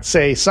can't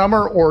say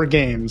summer or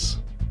games.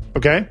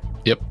 Okay?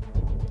 Yep.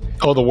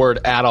 Oh, the word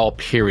at all,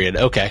 period.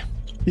 Okay.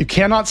 You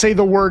cannot say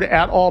the word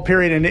at all,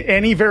 period. And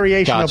any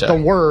variation Gotcha. of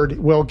the word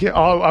will get,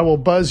 I will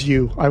buzz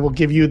you. I will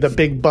give you the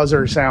big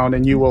buzzer sound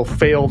and you will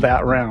fail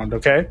that round.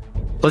 Okay?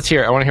 Let's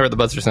hear it. I want to hear what the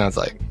buzzer sounds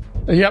like.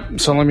 Yep.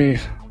 So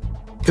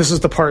this is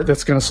the part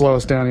that's going to slow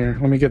us down here.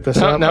 Let me get this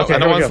No, up. no, Okay, I here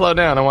don't we want to go. slow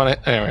down. I want it.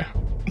 Anyway.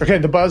 Okay,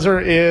 the buzzer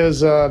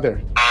is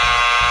there.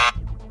 All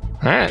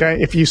right.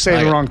 Okay, if you say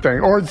Like the it. wrong thing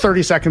or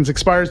 30 seconds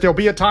expires, there'll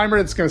be a timer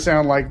that's going to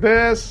sound like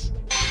this.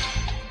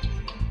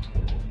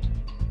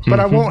 But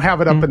I won't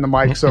have it up in the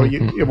mic, so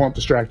it won't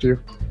distract you.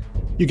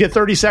 You get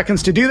 30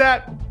 seconds to do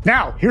that.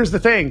 Now, here's the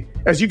thing.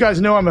 As you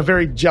guys know, I'm a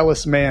very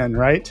jealous man,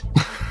 right?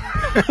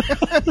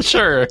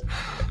 Sure.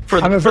 For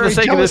I'm a the very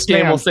sake of this jealous game,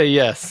 man. we'll say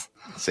yes.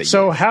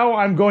 So how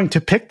I'm going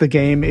to pick the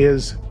game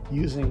is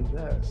using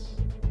this.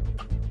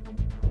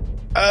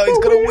 Oh, he's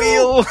got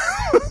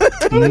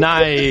a wheel.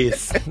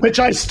 Nice. Which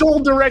I stole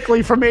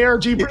directly from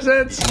ARG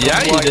Presents.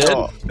 Yeah, you did.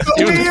 God.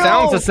 Even wheel.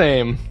 sounds the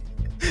same.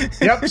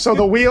 Yep. So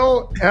the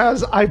wheel,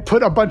 as I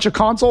put a bunch of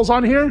consoles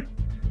on here,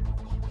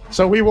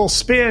 so we will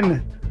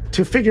spin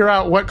to figure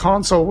out what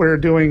console we're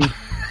doing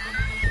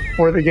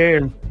for the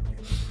game.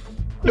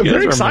 I'm guys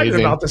very are excited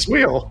amazing. about this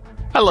wheel.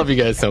 I love you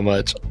guys so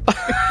much.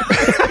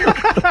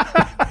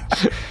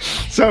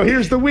 So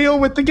here's the wheel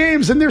with the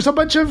games, and there's a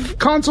bunch of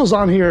consoles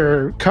on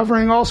here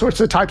covering all sorts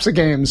of types of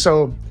games.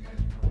 So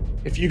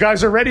if you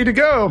guys are ready to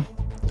go,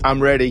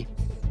 I'm ready.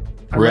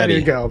 I'm ready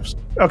to go.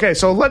 Okay,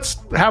 so let's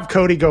have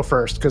Cody go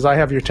first because I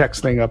have your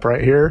text thing up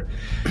right here.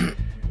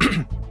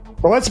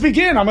 Well, let's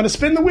begin. I'm going to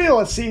spin the wheel.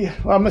 Let's see.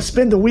 I'm going to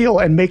spin the wheel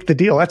and make the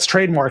deal. That's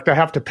trademarked. I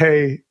have to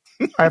pay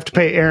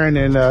Aaron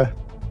and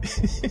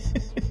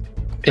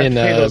In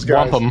pay those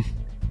guys. Wampum.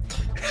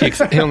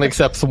 He only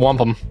accepts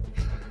Wampum.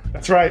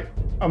 that's right.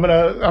 I'm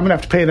gonna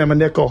have to pay them a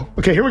nickel.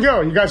 Okay, here we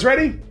go. You guys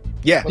ready?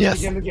 Yeah. Let's Yes.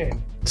 begin the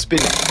game. Spin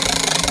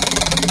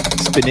it.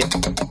 Spin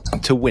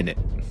it to win it.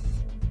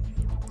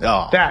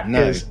 Oh, That no.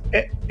 is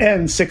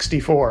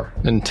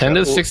N64.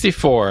 Nintendo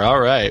 64. All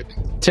right.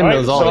 Tim All right,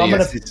 knows all so I'm these.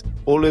 gonna- Guesses.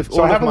 All of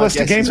I have a my list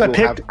of guesses games I will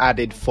picked. have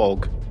added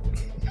fog.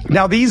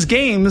 Now, these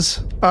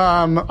games,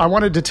 I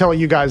wanted to tell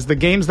you guys, the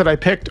games that I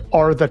picked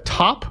are the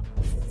top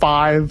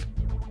 5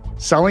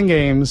 selling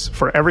games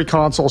for every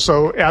console.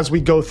 So as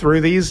we go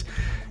through these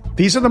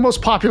are the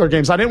most popular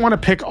games. I didn't want to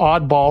pick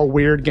oddball,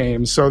 weird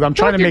games. So I'm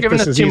trying to You're make giving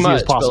this us as too easy much,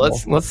 as but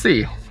possible. let's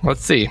see.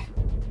 Let's see.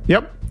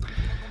 Yep.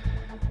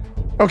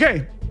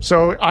 Okay.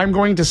 So I'm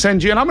going to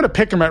send you, and I'm going to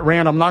pick them at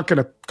random. I'm not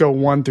going to go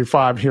 1 through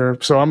 5 here.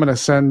 So I'm going to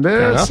send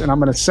enough. this, and I'm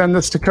going to send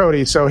this to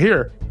Cody. So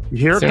here As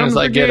soon comes as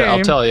I the get it, I'll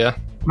game. tell you.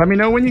 Let me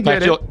know when you In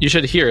get fact, it. you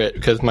should hear it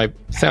because my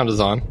sound is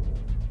on.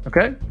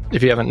 Okay.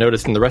 If you haven't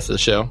noticed in the rest of the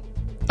show.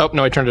 Oh,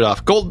 no, I turned it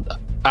off. Gold.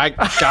 I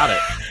got it.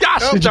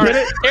 Gosh, Did you darn get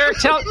it. Eric,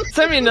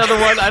 send me another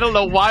one. I don't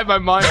know why my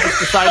mind just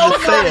decided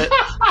to say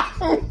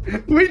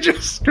it. We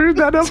just screwed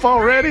that up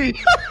already.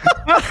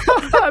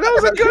 That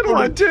was a good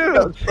one,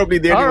 too. Probably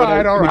the only All one.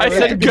 right, all right. I Let's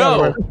said do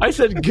another go. one. I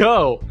said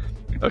go.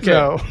 Okay.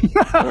 No.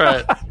 All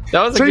right.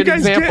 That was a So you good guys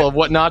example get- of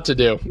what not to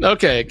do.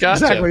 Okay,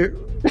 gotcha. Exactly.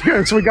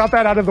 Good, so we got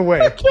that out of the way.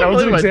 That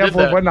was an believe I did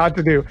example of that. what not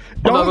to do.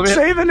 Hold on, Don't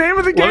say the name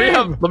of the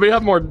game. Let me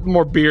have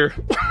more beer.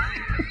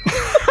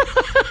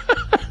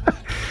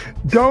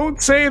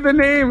 Don't say the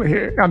name.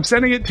 Here, I'm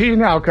sending it to you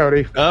now,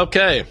 Cody.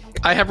 Okay,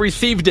 I have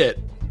received it.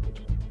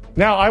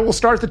 Now I will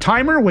start the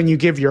timer when you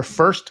give your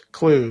first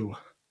clue.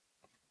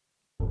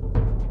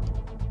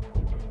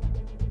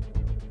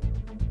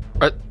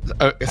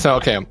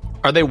 Okay.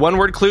 Are they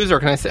one-word clues, or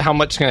can I say how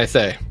much can I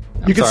say?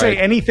 You can say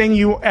anything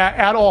you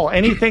at all,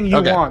 anything you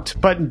Okay. want,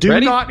 but do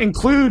Ready? not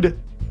include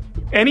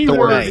any The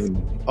word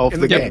name of in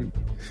the game.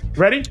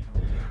 Ready?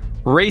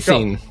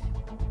 Racing.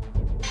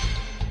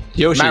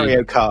 Yoshi.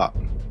 Mario Kart.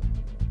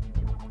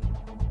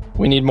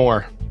 We need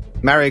more.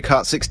 Mario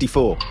Kart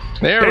 64.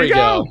 There we you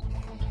go.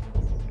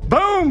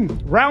 Boom!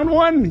 Round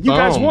one. You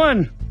guys Boom.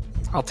 won.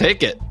 I'll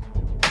take it.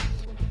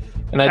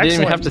 And I didn't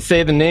even Excellent. have to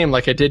say the name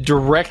like I did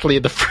directly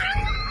at the front.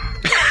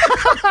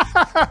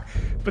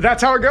 But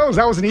that's how it goes.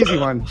 That was an easy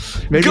one.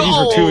 Maybe these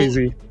were too Go!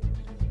 easy.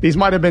 These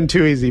might have been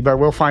too easy, but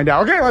we'll find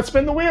out. Okay, let's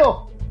spin the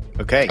wheel.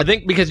 Okay. I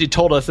think because you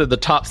told us that the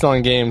top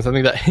selling games, I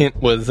think that hint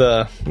was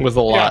a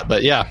lot. Yeah.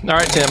 But yeah. All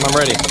right, Tim, I'm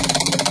ready.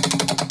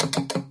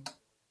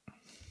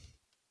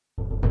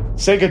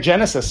 Sega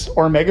Genesis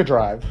or Mega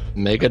Drive.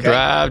 Mega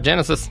Drive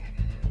Genesis.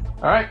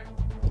 All right,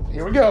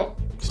 here we go.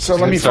 So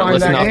let me Start find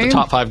listing that off game. the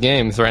top 5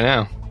 games right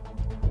now.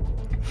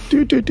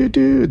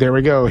 There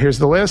we go. Here's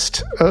the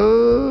list.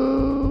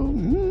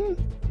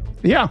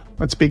 Yeah,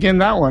 let's begin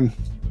that one.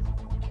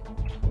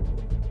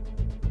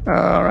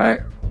 All right.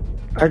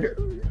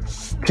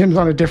 Tim's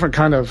on a different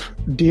kind of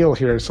deal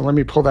here, so let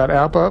me pull that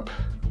app up.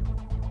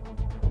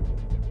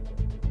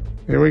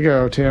 Here we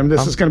go, Tim.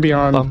 This is going to be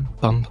on... Bum,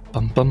 bum,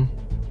 bum, bum.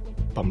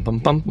 Bum, bum,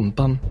 bum, bum,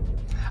 bum.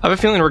 I have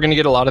a feeling we're going to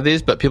get a lot of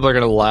these, but people are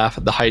going to laugh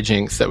at the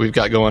hijinks that we've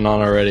got going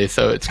on already,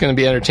 so it's going to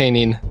be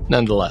entertaining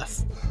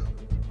nonetheless.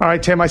 All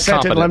right, Tim, I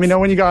sent it. Let me Confidence. know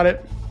when you got it.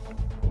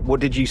 What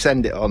did you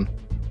send it on?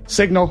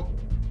 Signal.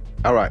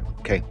 All right.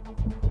 Okay.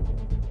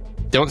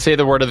 Don't say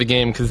the word of the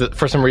game, because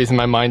for some reason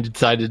my mind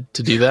decided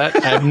to do that.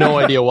 I have no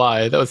idea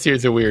why. That was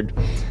seriously weird.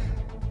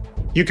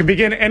 You can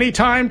begin any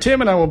time,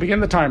 Tim, and I will begin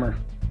the timer.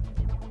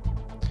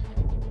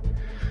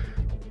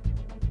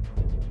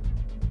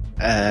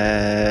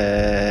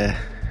 I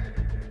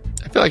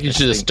feel like you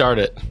should just start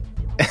it.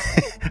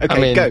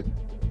 Okay, go.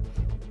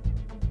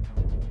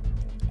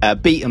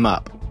 Beat 'em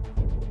up.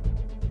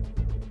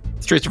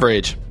 Streets of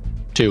Rage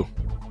 2.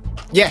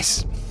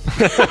 Yes.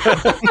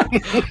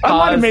 I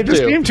might have made this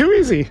 2. game too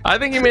easy. I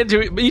think you made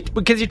it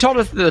because you told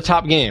us the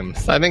top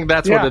games. I think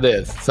that's Yeah. what it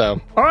is.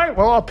 So All right,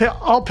 well,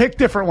 I'll pick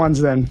different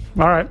ones then.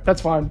 All right,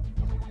 that's fine.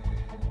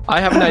 I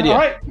have an idea. All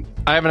right.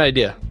 I have an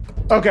idea.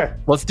 Okay.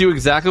 Let's do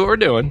exactly what we're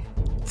doing.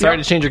 Sorry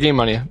Yep. to change your game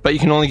on you, but you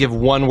can only give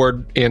one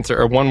word answer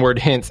or one word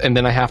hints, and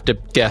then I have to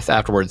guess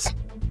afterwards.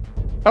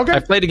 Okay.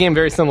 I've played a game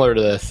very similar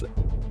to this.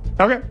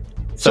 Okay.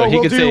 So he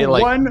we'll could do say,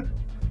 like- one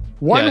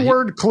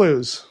word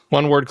clues.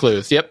 One word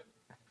clues. Yep.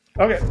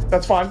 Okay,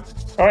 that's fine.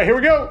 All right, here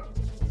we go.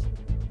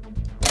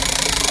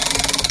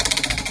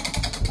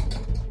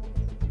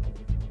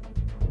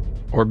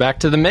 We're back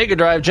to the Mega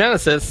Drive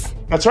Genesis.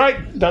 That's right.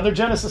 Another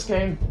Genesis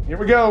game. Here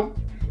we go.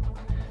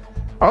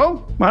 Oh,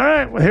 all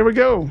right. Well, here we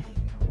go.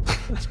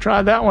 Let's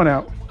try that one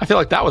out. I feel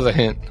like that was a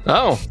hint.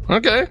 Oh,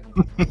 okay.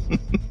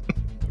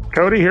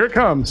 Cody, here it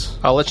comes.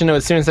 I'll let you know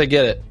as soon as I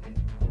get it.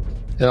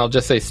 And I'll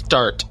just say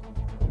start.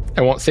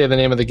 I won't say the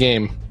name of the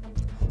game.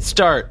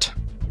 Start.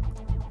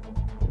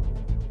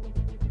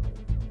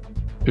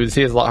 Ooh,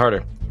 see, it's a lot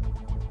harder.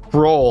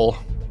 Roll.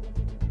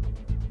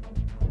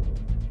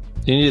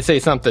 You need to say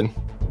something.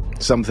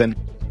 Something.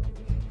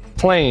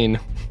 Plane.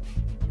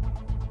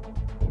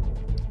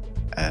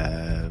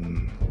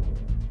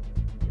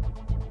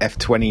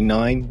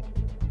 F-29.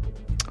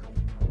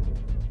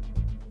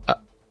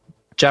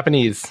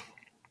 Japanese.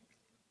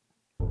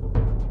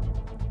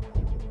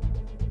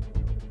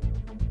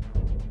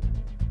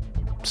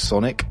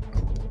 Sonic.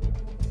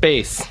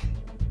 Space.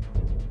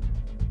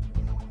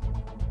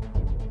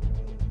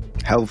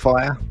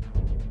 Hellfire.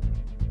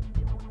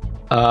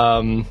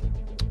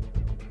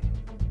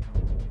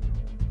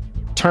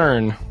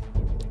 Turn.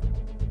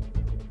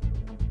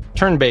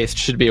 Turn-based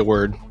should be a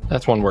word.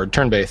 That's one word.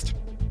 Turn-based.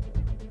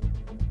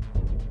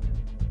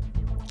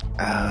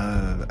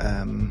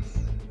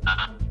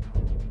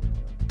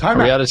 Time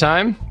Are we out. out of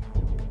time?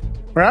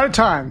 We're out of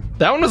time.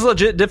 That one was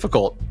legit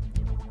difficult.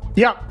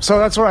 Yeah, so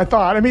that's what I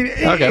thought. I mean,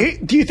 Okay.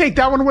 do you think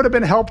that one would have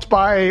been helped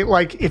by,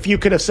 like, if you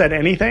could have said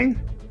anything?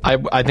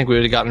 I think we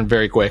would have gotten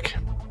very quick.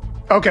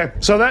 Okay,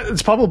 so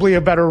that's probably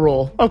a better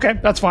rule. Okay,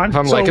 that's fine. If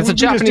I'm So like, it's a we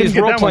just didn't Japanese get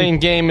that one. role-playing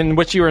game in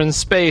which you are in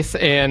space,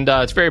 and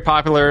it's very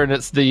popular, and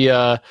it's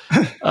the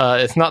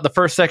it's not the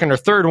first, second, or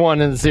third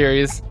one in the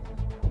series.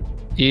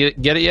 You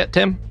get it yet,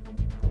 Tim?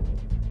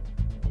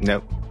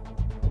 No.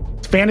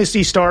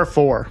 Phantasy Star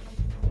 4.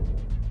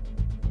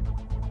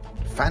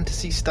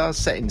 Fantasy Stars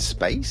set in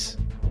space?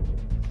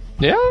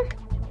 Yeah.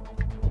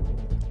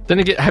 Then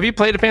again, have you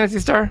played a Phantasy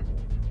Star?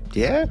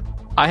 Yeah.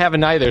 I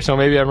haven't either, so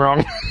maybe I'm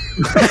wrong.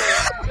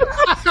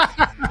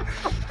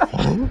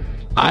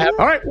 I have,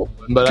 All right.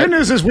 but Good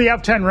news is we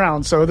have 10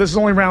 rounds, so this is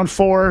only round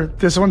 4.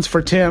 This one's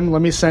for Tim.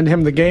 Let me send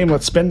him the game.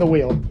 Let's spin the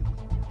wheel.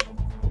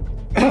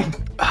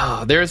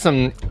 there's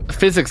some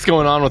physics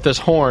going on with this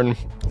horn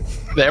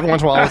that every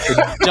once in a while wants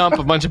to dump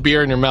a bunch of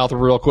beer in your mouth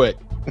real quick.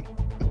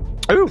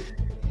 Ooh.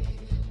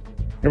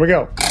 Here we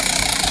go.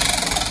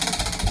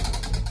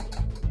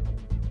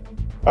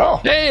 Oh,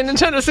 Hey,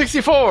 Nintendo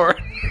 64.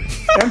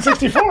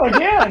 N64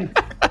 again.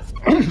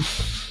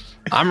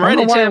 I'm I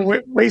ready, don't know why I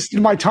Tim.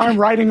 wasted my time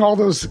writing all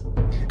those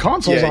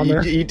consoles Yeah, on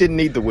there. you didn't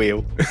need the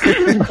wheel.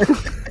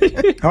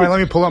 All right, let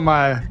me pull up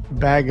my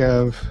bag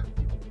of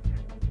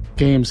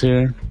games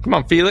here. Come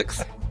on,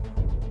 Felix.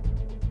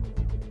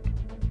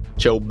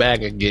 Joe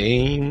bag of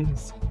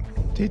games.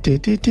 Eric's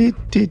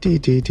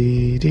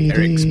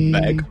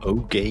bag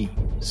of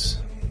games.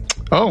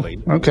 Oh,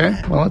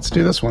 okay. Well, let's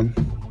do this one.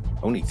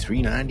 Only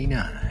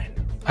 $3.99.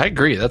 I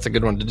agree. That's a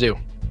good one to do.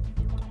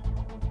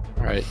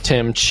 All right,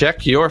 Tim,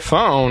 check your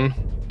phone.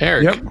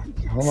 Eric Yep.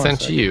 Hold on a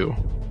sent second. you.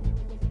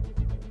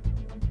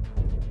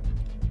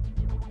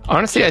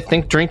 Honestly, I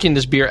think drinking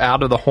this beer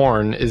out of the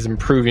horn is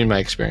improving my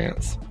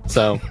experience.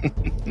 So,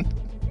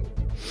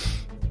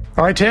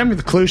 All right, Tim,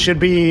 the clue should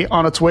be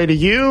on its way to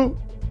you.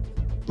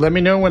 Let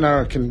me know when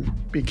I can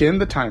begin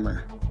the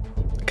timer.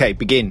 Okay,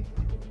 begin.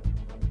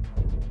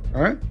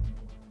 All right.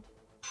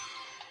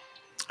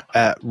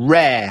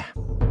 Rare.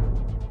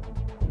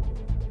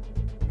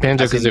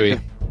 Banjo-Kazooie.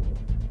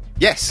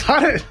 Yes.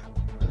 Got it.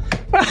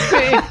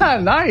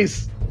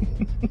 Nice.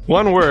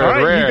 One word, All right,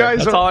 you rare. guys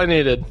That's are- all I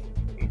needed.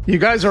 You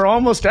guys are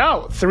almost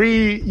out.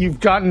 3, you've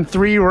gotten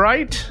 3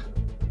 right.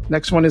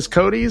 Next one is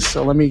Cody's.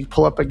 So let me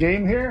pull up a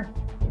game here.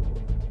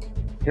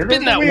 Here goes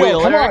Spin the that wheel.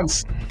 wheel, Come Eric. on.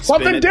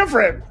 Something it.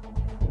 different.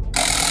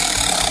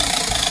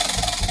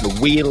 The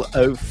Wheel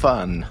of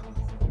Fun.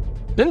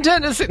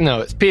 Nintendo.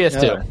 No, it's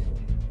PS2. Yeah.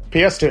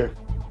 PS2.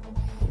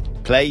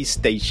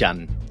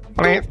 PlayStation.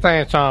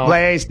 PlayStation.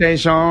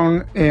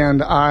 PlayStation.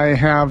 And I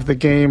have the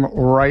game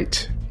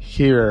right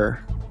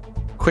here.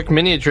 Quick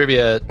mini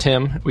trivia,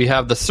 Tim. We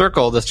have the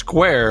circle, the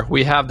square.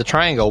 We have the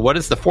triangle. What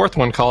is the fourth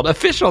one called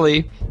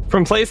officially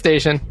from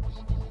PlayStation?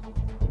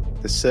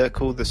 The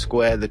circle, the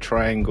square, the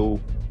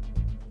triangle,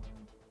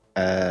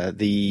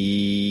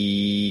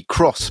 the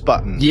cross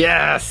button.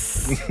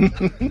 Yes.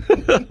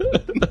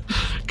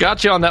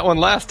 Got you on that one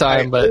last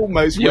time, I but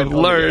almost you've went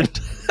on learned.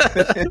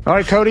 All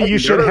right, Cody, you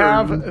should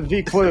have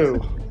the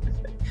clue.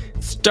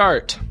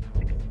 Start.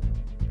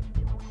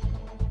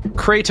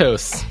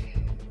 Kratos.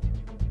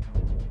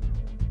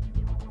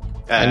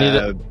 I need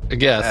a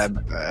guess.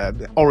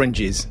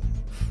 Oranges.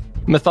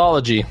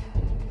 Mythology.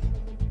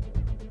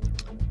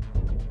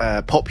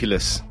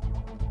 Populous.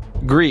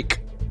 Greek.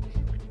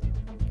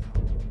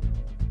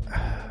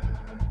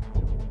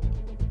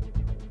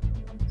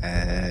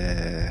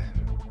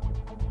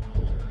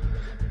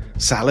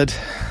 Salad.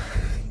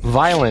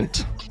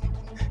 Violent.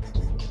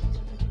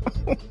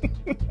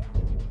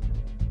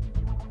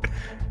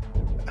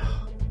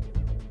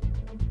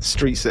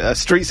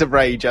 Streets of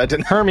Rage. I don't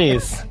know.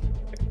 Hermes.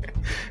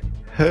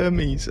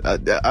 Hermes.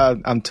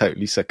 I'm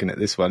totally sucking at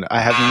this one.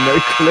 I have no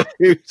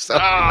clue. So-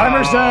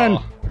 Timer's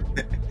done.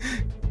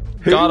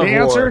 God The of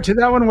answer War. to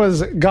that one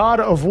was God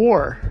of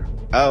War.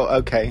 Oh,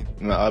 okay.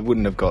 No, I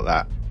wouldn't have got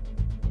that.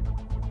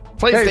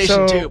 PlayStation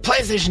so- 2.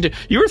 PlayStation 2.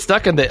 You were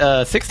stuck in the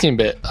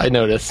 16-bit, I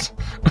noticed.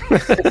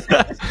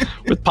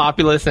 With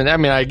Populous, and I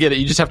mean, I get it.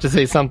 You just have to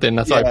say something.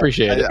 That's why I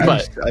appreciate it.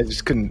 But I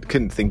just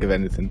couldn't think of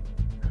anything.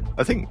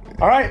 I think.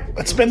 All right,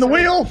 let's spin the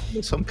wheel.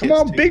 Some Come kids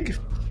on, do. big.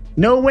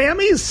 No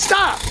whammies.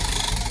 Stop.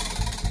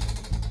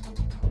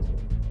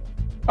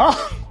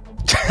 Oh,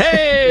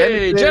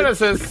 hey,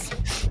 Genesis.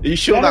 Are you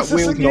sure Genesis that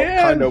wheel's again.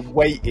 not kind of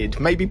weighted?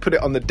 Maybe put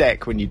it on the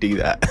deck when you do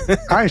that.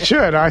 I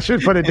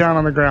should put it down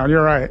on the ground.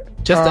 You're right.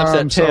 Just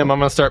upset so- Tim. I'm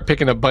going to start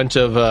picking a bunch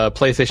of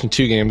PlayStation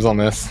 2 games on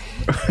this.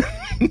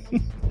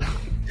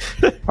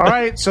 All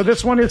right, so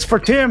this one is for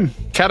Tim.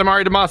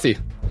 Katamari Damacy.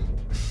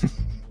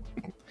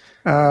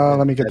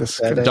 Let me get this.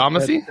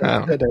 Damacy?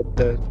 I don't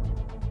know.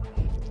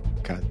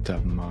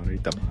 Katamari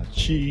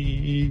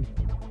Damacy.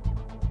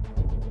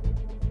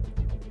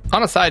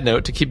 On a side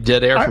note, to keep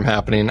dead air from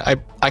happening,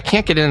 I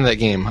can't get into that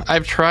game.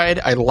 I've tried.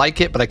 I like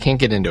it, but I can't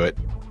get into it.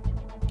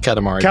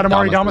 Katamari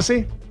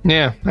Damacy.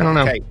 Yeah, I don't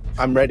know. Okay,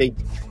 I'm ready.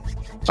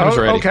 Tim's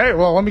ready. Okay,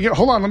 well,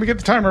 hold on. Let me get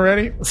the timer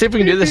ready. Let's see if we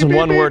can do this in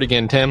one word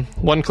again, Tim.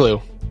 One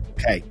clue.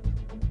 Okay.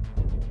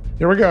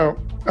 Here we go.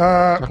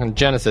 Talking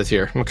Genesis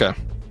here. Okay.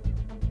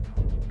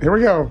 Here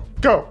we go.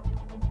 Go.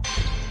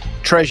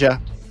 Treasure.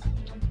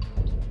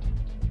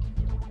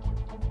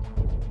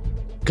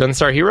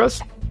 Gunstar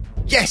Heroes?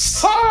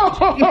 Yes.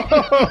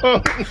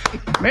 Oh,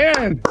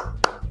 man.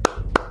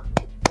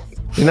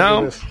 You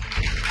know?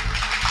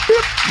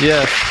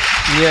 Yes.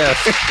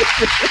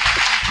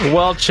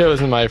 Well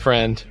chosen, my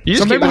friend. You So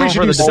just keep maybe we going should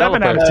for do the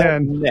 7 out of developer.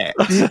 10.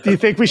 Next. Do you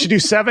think we should do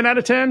 7 out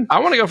of 10? I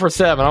want to go for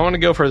 7. I want to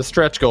go for the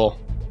stretch goal.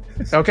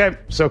 Okay,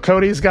 so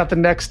Cody's got the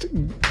next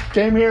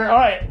game here. All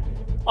right,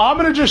 I'm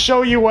going to just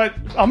show you what...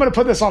 I'm going to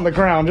put this on the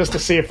ground just to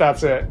see if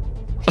that's it.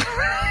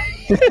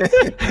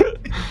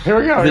 Here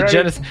we go. The Ready?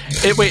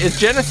 Genesis. Wait, is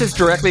Genesis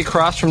directly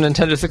across from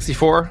Nintendo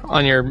 64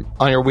 on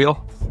your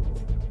wheel?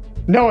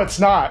 No, it's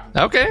not.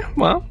 Okay,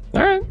 well,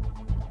 all right.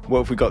 What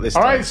have we got this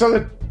All time? right, so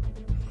the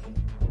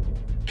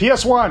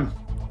PS1.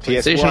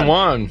 PlayStation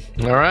 1.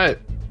 All right.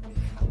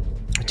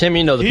 Tim,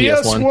 you know the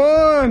PS1.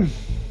 PS1.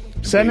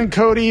 Sending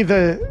Cody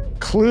the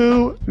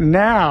clue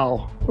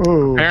now.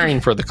 Ooh.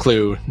 Preparing for the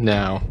clue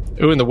now.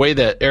 Ooh, and the way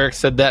that Eric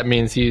said that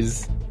means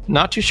he's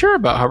not too sure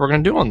about how we're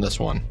going to do on this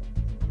one.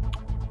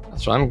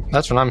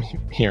 That's what I'm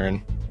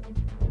hearing.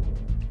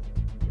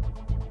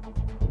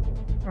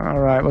 All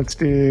right, let's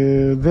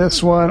do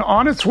this one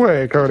on its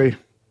way, Cody.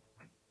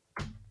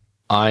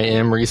 I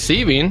am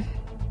receiving,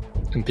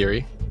 in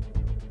theory.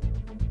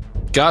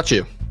 Got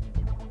you.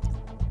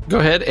 Go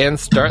ahead and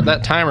start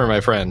that timer, my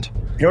friend.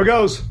 Here it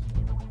goes.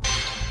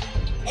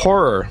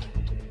 Horror.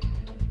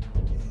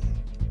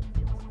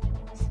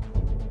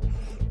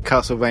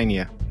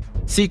 Castlevania.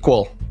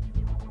 Sequel.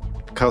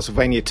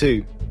 Castlevania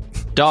 2.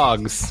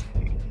 Dogs.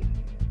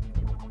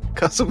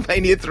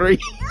 Castlevania 3.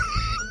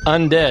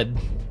 Undead.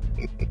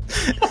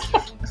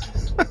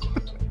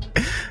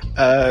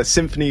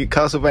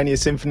 Castlevania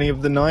Symphony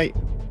of the Night.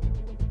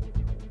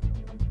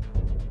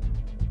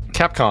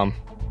 Capcom.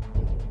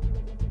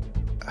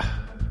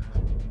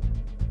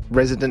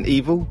 Resident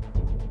Evil.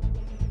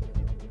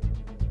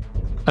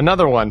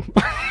 Another one.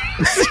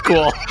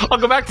 Sequel. I'll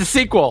go back to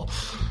sequel.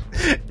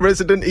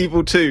 Resident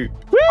Evil 2.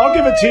 I'll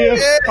give it to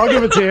you. I'll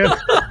give it to you.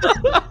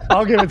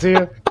 I'll give it to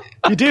you.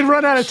 You did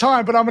run out of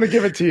time, but I'm going to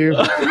give it to you.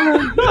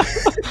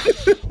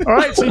 All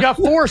right, so you got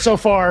 4 so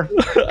far.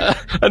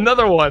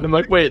 Another one. I'm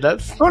like, wait,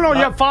 that's... Oh, no, you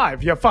have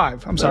 5. You have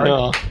 5. I'm sorry.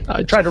 No,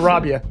 I tried to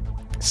rob you.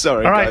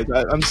 Sorry, All right.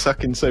 guys. I'm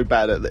sucking so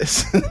bad at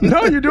this.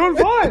 No, you're doing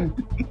fine.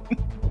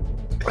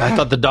 I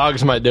thought the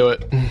dogs might do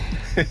it. All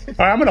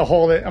right, I'm going to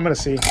hold it. I'm going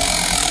to see.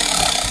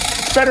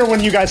 It's better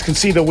when you guys can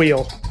see the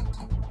wheel.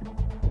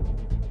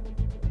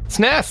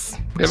 SNES.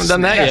 We haven't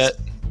done that yet.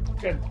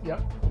 Good,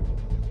 yep.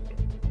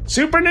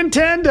 Super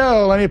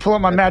Nintendo. Let me pull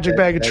up my magic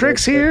bag of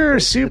tricks here.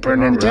 Super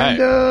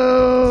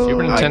Nintendo.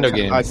 Super Nintendo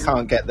games. I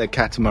can't get the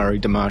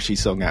Katamari Damacy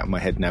song out of my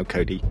head now,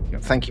 Cody.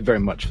 Thank you very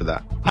much for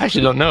that. I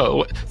actually don't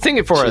know. Sing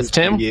it for us, Cheers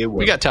Tim. to you.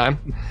 We got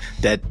time.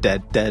 Da, da,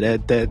 da, da,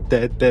 da,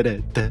 da, da, da,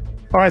 da.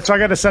 All right, so I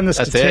got to send this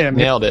That's to it. Tim.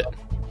 Nailed it.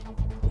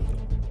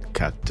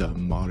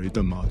 Katamari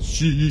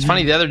Damacy. It's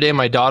funny, the other day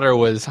my daughter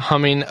was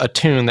humming a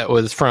tune that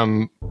was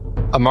from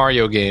a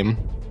Mario game.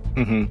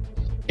 Mm-hmm.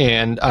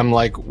 And I'm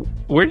like,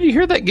 where did you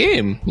hear that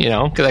game? You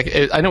know,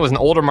 because I know it was an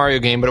older Mario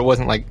game, but it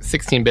wasn't like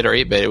 16-bit or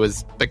 8-bit. It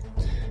was like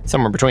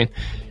somewhere in between.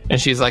 And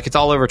she's like, it's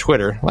all over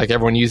Twitter. Like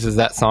everyone uses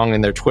that song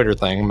in their Twitter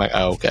thing. I'm like,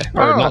 oh, okay.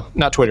 Or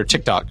not Twitter,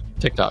 TikTok.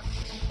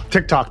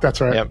 TikTok,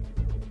 that's right. Yep.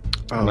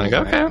 I'm like,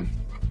 okay.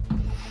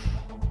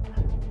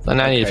 So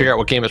now I need to figure out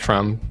what game it's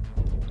from.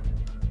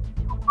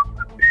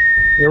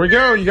 Here we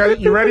go. You got it.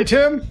 You ready,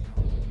 Tim?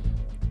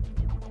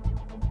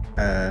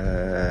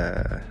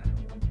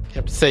 You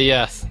have to say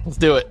yes. Let's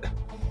do it.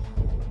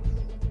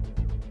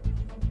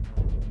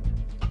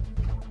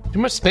 Too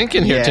much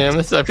thinking here, Yeah. Tim.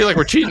 I feel like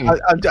we're cheating.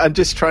 I'm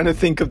just trying to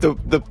think of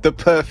the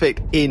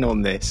perfect in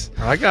on this.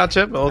 I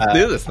gotcha. But let's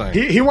do this thing.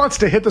 He wants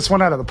to hit this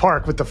one out of the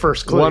park with the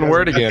first clue. One doesn't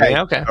word he? again.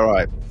 Yeah, okay. All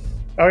right.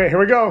 Okay, here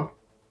we go.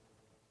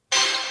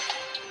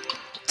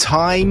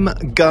 Time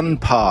gun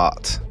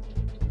part.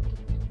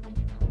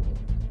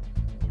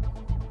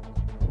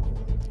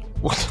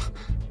 I'm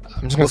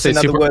just gonna What's say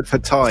another word for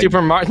time?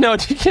 Super Mario. No,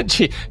 you can't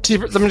cheat.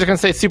 I'm just gonna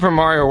say Super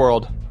Mario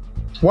World.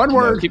 One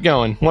word. Keep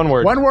going. One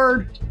word. One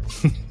word.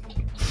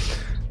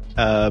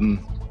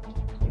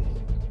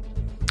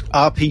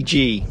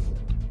 RPG.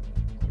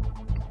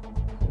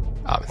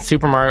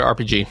 Super Mario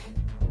RPG.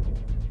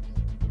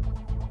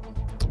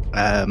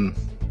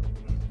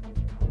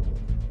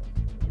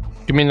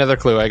 Give me another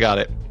clue. I got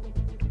it.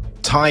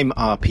 Time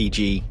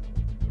RPG.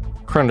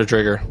 Chrono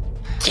Trigger.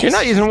 You're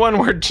not using one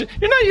word.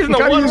 You're not using the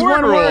Gotta one use word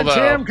one rule, word, though.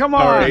 Tim. Come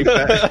on.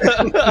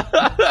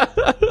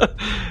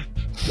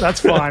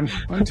 That's fine.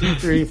 1, 2,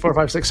 3, 4,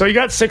 5, 6. So you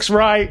got 6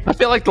 right. I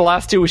feel like the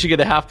last 2 we should get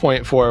a half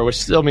point for, which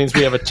still means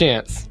we have a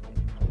chance.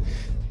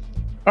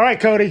 All right,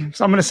 Cody.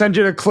 So I'm going to send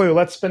you the clue.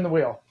 Let's spin the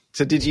wheel.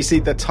 So did you see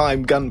the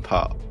time gun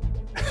part?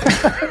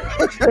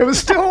 It was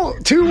still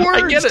 2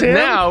 words. I get it Tim.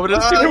 now, but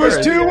it's 2 It words.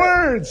 was 2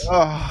 words.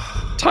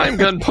 Time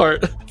gun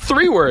part.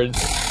 3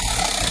 words.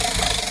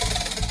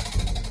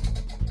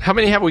 How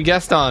many have we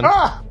guessed on?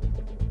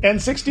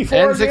 N64.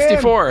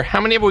 N64. How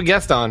many have we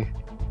guessed on?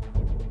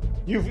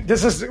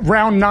 This is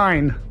round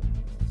 9.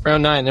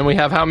 Round 9. And we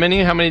have how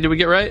many? How many did we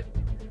get right?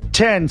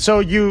 10.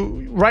 So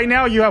right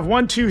now you have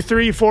 1, 2,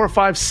 3, 4,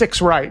 5,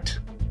 6 right.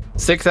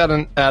 6 out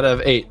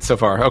of 8 so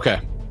far.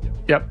 Okay.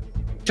 Yep.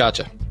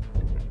 Gotcha.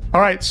 All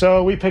right.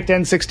 So we picked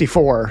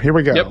N64. Here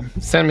we go. Yep.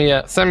 Send me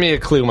a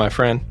clue, my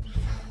friend.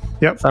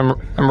 Yep.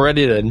 I'm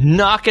ready to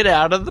knock it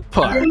out of the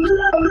park.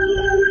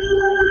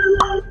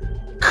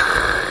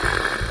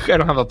 I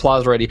don't have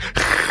applause ready.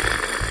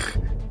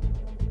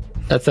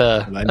 That's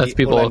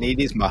people. All I need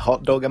is my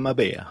hot dog and my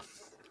beer.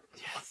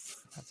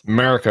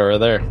 America right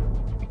there.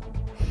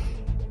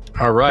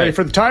 All right. Ready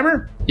for the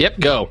timer? Yep.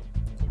 Go.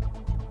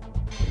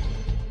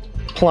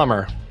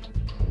 plumber.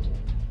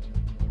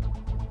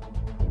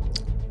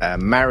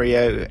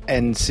 Mario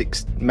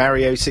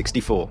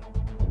 64.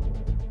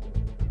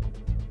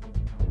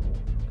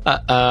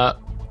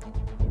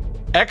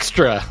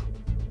 Extra.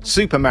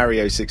 Super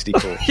Mario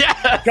 64.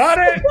 Yeah. Got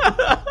it.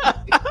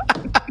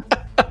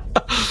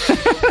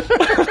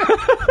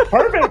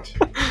 Perfect.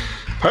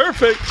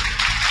 Perfect.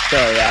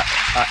 Sorry,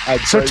 I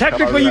So broke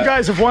technically, our, you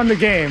guys have won the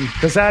game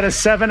because that is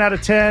 7 out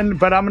of 10.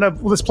 But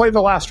let's play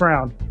the last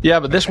round. Yeah,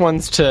 but this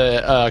one's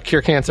to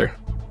cure cancer.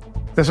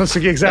 This one's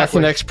That's the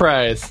exactly. next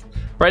prize.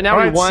 Right now All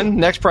we right, won.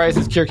 Next prize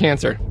is cure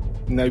cancer.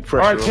 No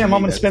pressure. All right, Tim,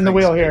 I'm going to spin the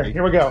wheel here.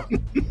 Here we go.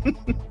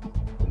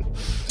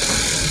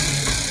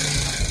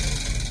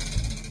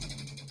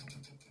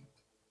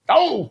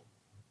 Oh,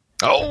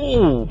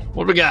 Oh,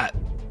 what do we got?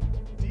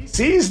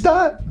 D's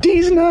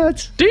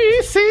nuts.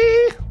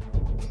 DC.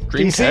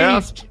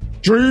 Dreamcast.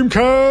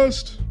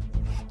 Dreamcast.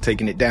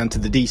 Taking it down to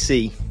the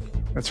DC.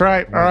 That's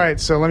right. All right,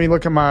 so let me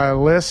look at my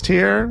list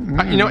here.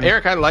 You know,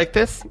 Eric, I like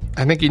this.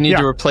 I think you need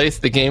to replace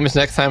the games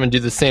next time and do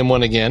the same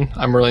one again.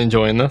 I'm really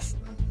enjoying this.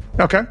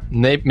 Okay.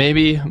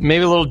 Maybe a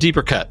little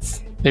deeper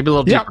cuts. Maybe a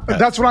little Yeah, deeper cuts.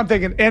 that's what I'm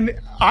thinking. And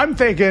I'm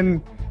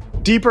thinking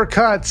deeper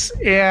cuts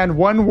and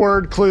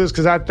one-word clues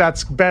because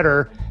that's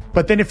better.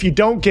 But then if you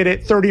don't get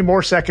it, 30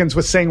 more seconds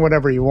with saying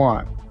whatever you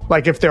want.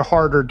 Like if they're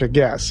harder to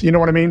guess. You know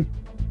what I mean?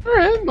 All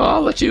right, well,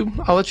 I'll let you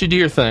do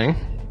your thing.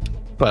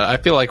 But I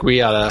feel like we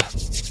got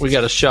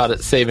a shot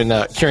at saving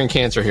curing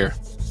cancer here.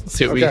 Let's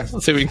see what let's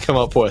see what we can come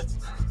up with.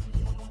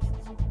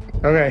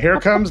 Okay, here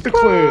comes the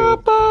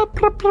clue.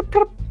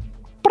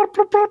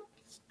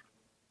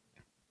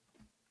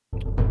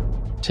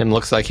 Tim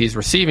looks like he's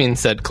receiving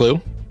said clue.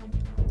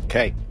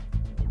 Okay.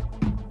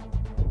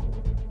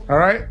 All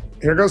right,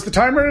 here goes the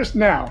timers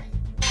now.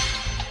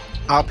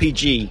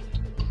 RPG.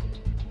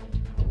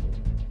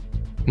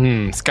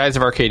 Skies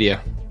of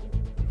Arcadia.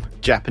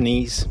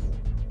 Japanese.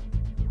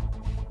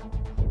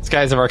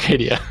 Skies of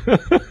Arcadia.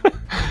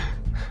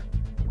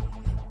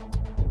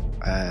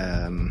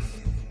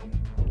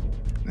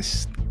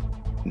 This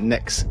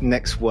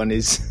next one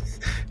is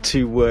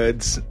 2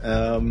 words.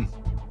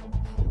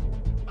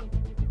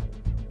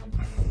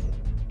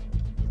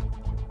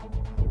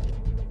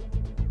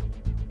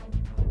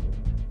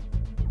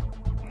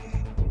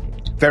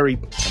 Very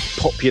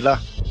popular.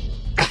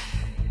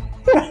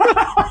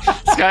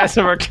 Skies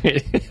of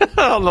Arcadia. I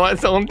don't know.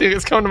 That's the only thing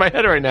that's coming to my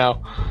head right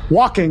now.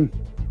 Walking.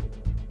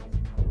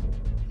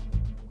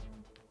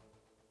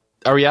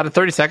 Are we out of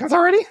 30 seconds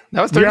already?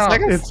 That was 30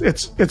 seconds?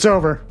 It's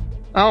over.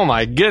 Oh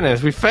my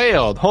goodness, we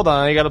failed. Hold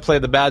on, I gotta play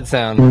the bad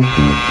sound.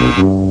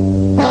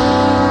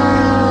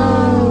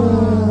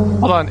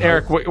 Hold on,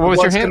 Eric, what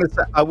was your hint?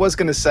 I was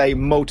going to say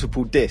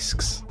multiple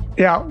discs.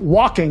 Yeah,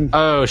 walking.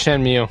 Oh,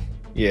 Shenmue.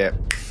 Yeah.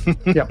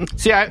 Yeah.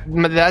 See,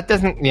 that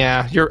doesn't.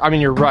 Yeah, you're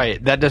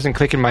right. That doesn't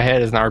click in my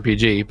head as an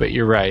RPG, but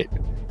you're right.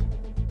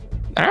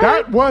 All right.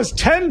 That was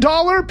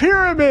 $10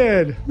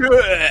 Pyramid.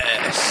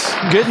 Yes.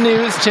 Good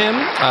news, Tim.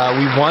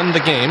 We won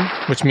the game,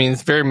 which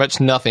means very much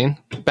nothing.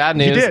 Bad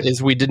news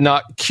is we did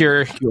not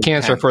cure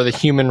cancer for the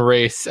human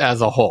race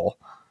as a whole.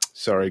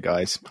 Sorry,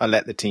 guys. I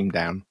let the team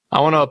down. I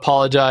want to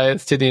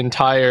apologize to the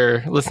entire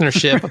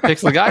listenership of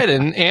Pixel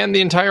Gaiden and the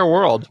entire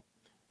world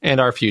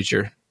and our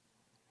future.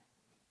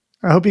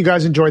 I hope you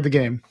guys enjoyed the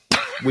game.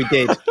 We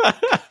did.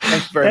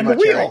 Thanks very And much,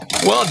 the wheel. Eric.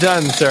 Well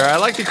done, sir. I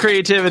like the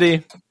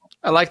creativity.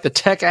 I like the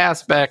tech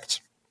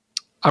aspect.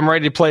 I'm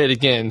ready to play it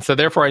again. So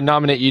therefore, I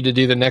nominate you to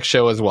do the next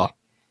show as well.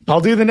 I'll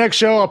do the next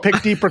show. I'll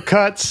pick deeper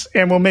cuts,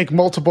 and we'll make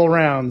multiple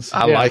rounds.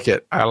 I like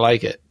it. I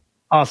like it.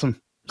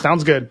 Awesome.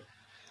 Sounds good.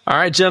 All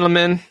right,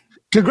 gentlemen.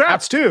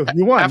 Congrats, too.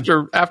 You won.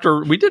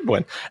 After we did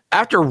win.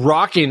 After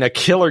rocking a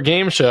killer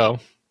game show,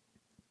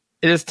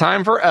 it is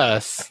time for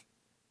us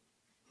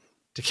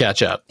to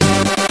catch up.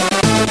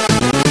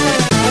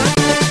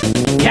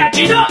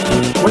 Catching up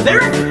with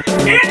Eric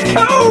and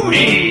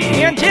Cody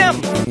and Tim.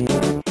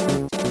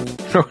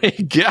 There we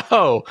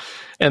go.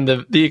 And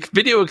the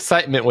video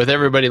excitement with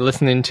everybody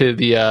listening to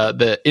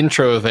the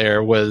intro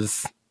there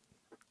was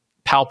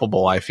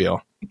palpable, I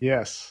feel.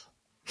 Yes.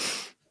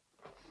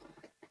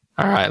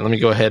 All right, let me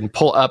go ahead and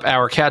pull up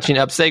our catching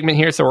up segment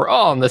here so we're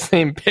all on the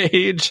same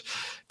page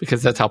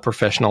because that's how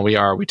professional we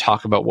are. We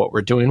talk about what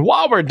we're doing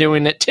while we're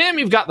doing it. Tim,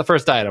 you've got the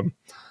first item.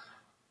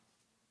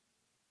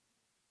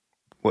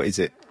 What is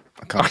it?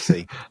 I can't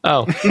see.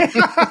 Oh,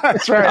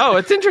 That's right. oh,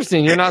 it's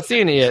interesting. You're not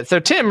seeing it yet. So,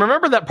 Tim,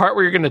 remember that part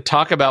where you're going to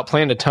talk about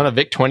playing a ton of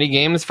VIC-20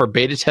 games for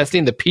beta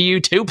testing the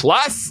PU2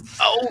 Plus?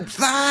 Oh,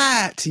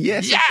 that!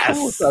 Yes, Yes! of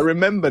course, I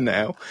remember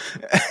now.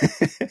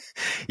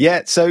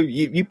 Yeah, so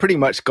you pretty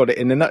much got it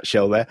in a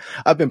nutshell there.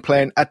 I've been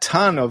playing a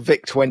ton of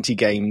VIC-20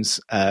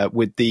 games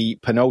with the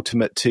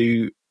penultimate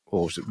 2,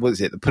 or what is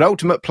it? The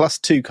penultimate plus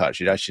 2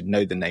 cartridge. I should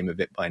know the name of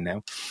it by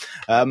now.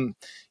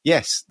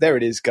 Yes, there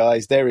it is,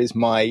 guys. There is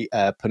my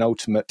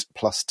penultimate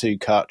plus 2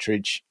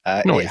 cartridge.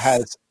 Nice. It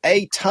has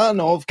a ton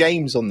of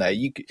games on there.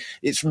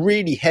 It's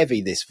really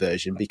heavy, this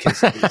version,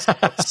 because it's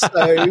got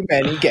so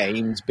many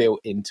games built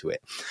into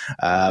it.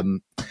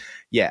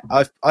 yeah,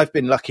 I've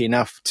been lucky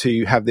enough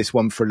to have this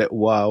one for a little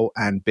while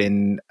and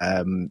been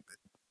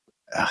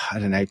I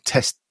don't know,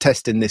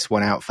 testing this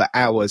one out for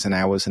hours and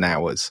hours and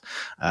hours.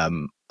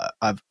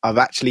 I've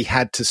actually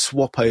had to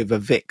swap over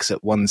Vicks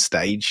at one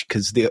stage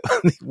because the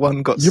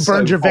one got You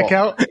burned so your Vic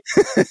hot. out?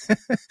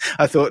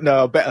 I thought,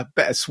 no, I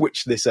better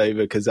switch this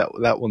over because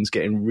that one's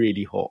getting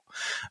really hot.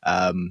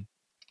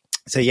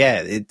 So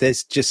yeah,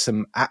 there's just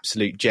some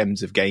absolute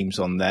gems of games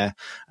on there.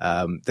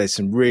 There's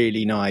some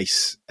really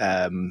nice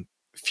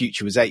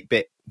Future was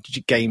 8-bit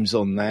games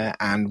on there,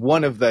 and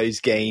one of those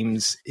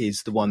games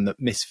is the one that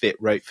Misfit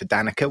wrote for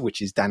Danica,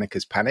 which is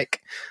Danica's Panic,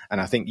 and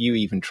I think you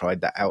even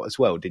tried that out as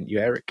well, didn't you,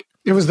 Eric?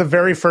 It was the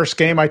very first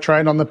game I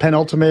tried on the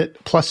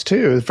Penultimate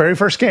 +2. The very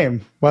first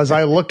game was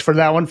I looked for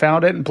that one,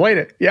 found it, and played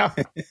it. Yeah.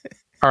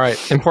 All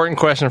right. Important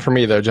question for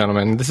me, though,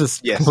 gentlemen. This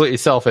is completely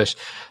selfish.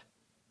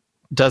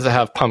 Does it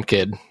have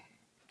Pumpkid?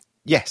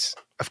 Yes,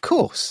 of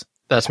course.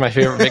 That's my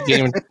favorite Vic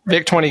game,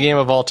 Vic 20 game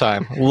of all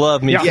time.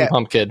 Love me some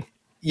Pumpkid.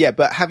 Yeah,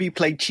 but have you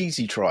played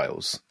Cheesy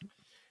Trials?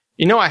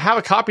 You know, I have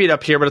a copy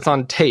up here, but it's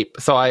on tape.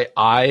 So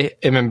I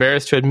am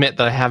embarrassed to admit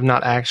that I have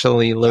not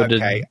actually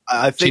loaded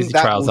I think Cheesy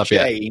that Trials will up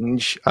yet.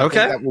 change.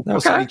 Okay. That will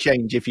possibly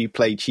change if you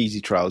play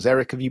Cheesy Trials.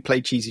 Eric, have you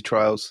played Cheesy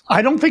Trials?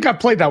 I don't think I've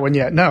played that one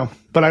yet, no.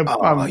 But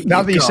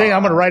now that you say it,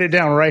 I'm going to write it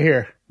down right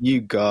here. You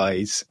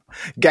guys.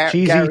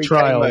 Cheesy Gary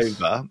Trials.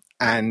 came over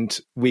and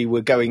we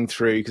were going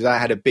through, because I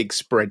had a big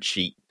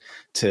spreadsheet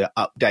to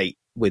update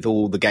with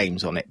all the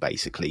games on it,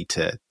 basically,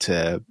 to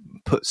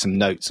put some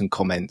notes and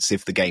comments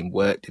if the game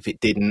worked, if it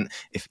didn't,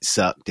 if it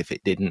sucked, if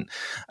it didn't,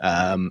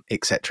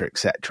 et cetera, et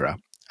cetera.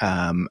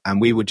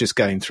 And we were just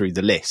going through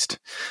the list.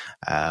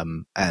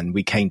 And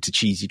we came to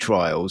Cheesy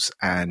Trials,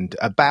 and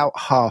about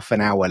half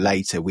an hour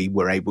later, we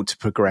were able to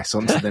progress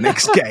on to the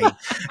next game,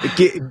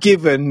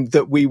 given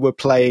that we were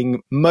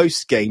playing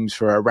most games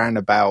for around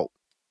about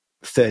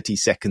 30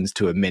 seconds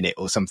to a minute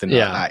or something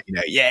like that. You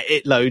know,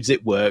 it loads,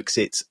 it works.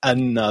 It's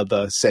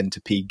another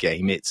Centipede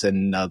game. It's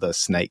another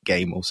Snake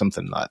game or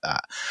something like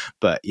that.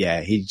 But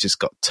yeah, he just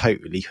got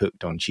totally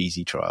hooked on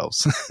Cheesy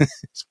Trials.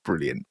 It's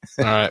brilliant.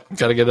 All right.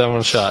 Got to give that one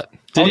a shot.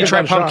 Did you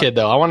try Pumpkid,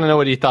 though? I want to know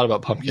what he thought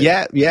about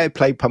Pumpkid. Yeah.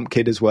 Played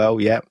Pumpkid as well.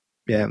 Yeah.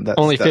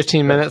 Only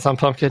 15 minutes on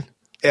Pumpkid?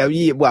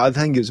 Yeah, well, I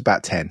think it was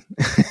about 10.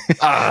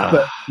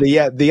 But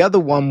the other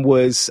one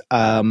was,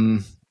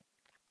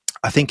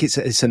 I think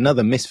it's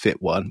another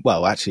Misfit one.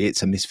 Well, actually,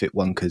 it's a Misfit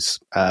one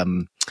because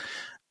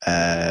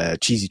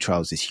Cheesy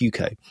Trials is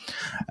Huko.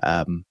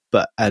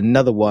 But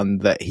another one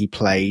that he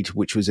played,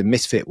 which was a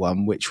Misfit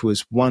one, which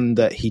was one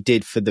that he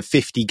did for the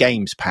 50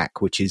 games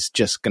pack, which is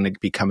just going to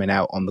be coming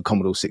out on the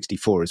Commodore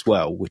 64 as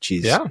well, which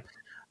is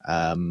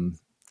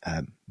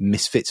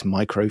Misfit's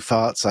Micro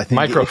Farts, I think.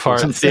 Micro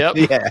Farts, yep.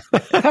 Yeah.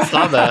 I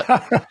saw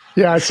that.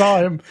 Yeah, I saw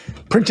him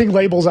printing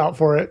labels out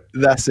for it.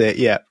 That's it,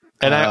 yeah.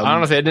 And I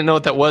honestly, I didn't know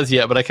what that was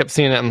yet, but I kept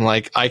seeing it. And I'm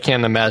like, I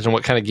can't imagine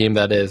what kind of game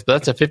that is. But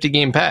that's a 50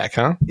 game pack,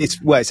 huh?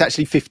 It's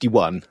actually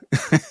 51.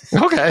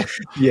 Okay.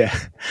 Yeah.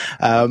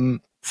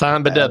 Silent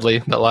but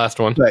deadly, that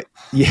last one. But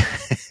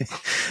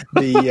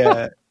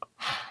yeah,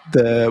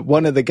 the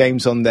one of the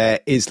games on there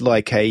is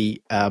like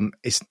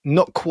it's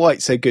not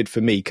quite so good for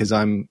me because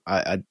I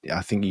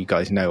think you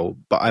guys know,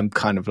 but I'm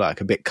kind of like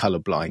a bit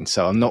colorblind,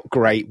 so I'm not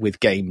great with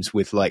games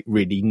with like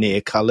really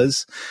near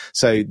colors.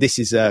 So this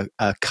is a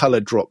color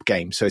drop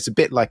game, so it's a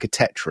bit like a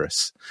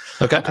Tetris.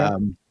 Okay.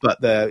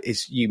 But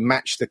you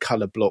match the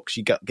color blocks.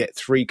 You get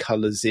 3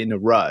 colors in a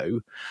row,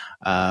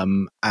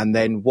 and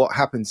then what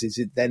happens is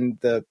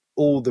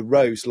all the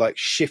rows like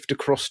shift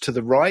across to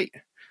the right.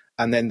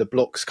 And then the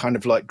blocks kind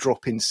of like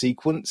drop in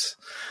sequence.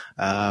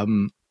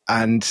 And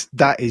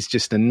that is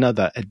just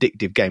another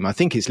addictive game. I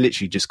think it's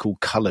literally just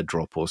called Color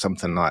Drop or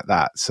something like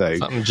that. So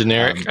something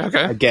generic.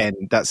 Okay. Again,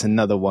 that's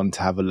another one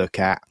to have a look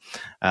at.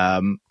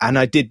 And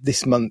I did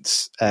this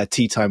month's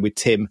Tea Time with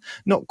Tim,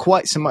 not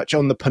quite so much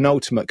on the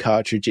penultimate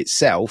cartridge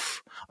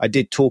itself. I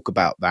did talk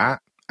about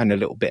that and a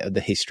little bit of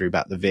the history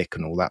about the Vic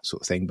and all that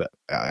sort of thing. But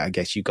I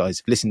guess you guys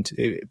have listened to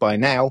it by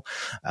now.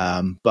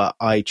 But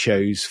I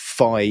chose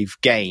 5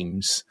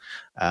 games.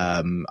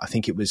 I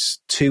think it was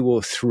 2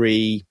 or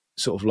 3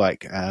 sort of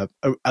like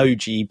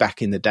OG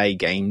back in the day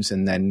games,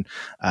 and then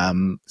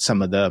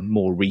some of the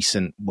more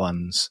recent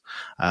ones.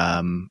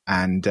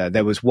 And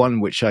there was one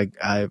which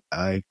I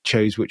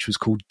chose, which was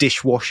called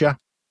Dishwasher.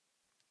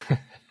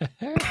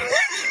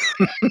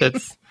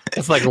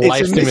 It's like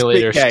life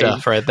simulator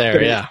stuff right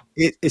there. Yeah.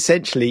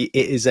 Essentially,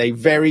 it is a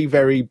very,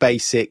 very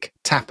basic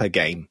tapper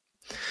game.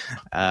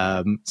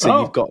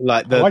 You've got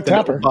like the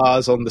little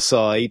bars on the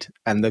side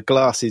and the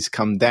glasses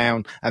come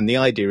down, and the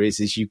idea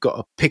is you've got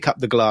to pick up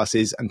the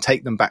glasses and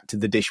take them back to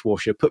the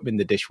dishwasher, put them in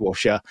the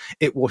dishwasher,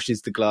 it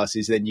washes the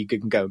glasses, then you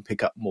can go and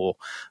pick up more.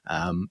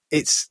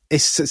 It's a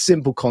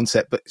simple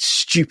concept but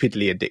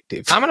stupidly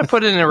addictive. I'm going to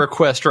put in a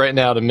request right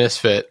now to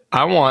Misfit.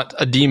 I want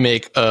a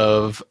demake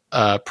of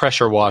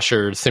Pressure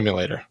Washer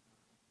Simulator.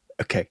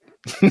 Okay.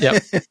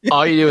 Yep.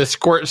 All you do is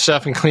squirt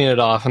stuff and clean it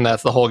off, and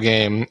that's the whole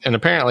game. And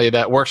apparently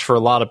that works for a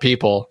lot of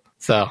people.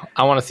 So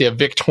I want to see a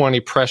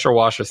VIC-20 pressure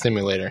washer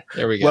simulator.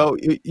 There we go. Well,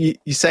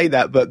 you say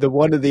that, but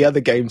one of the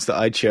other games that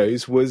I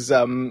chose was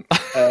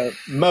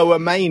Mower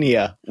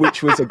Mania,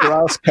 which was a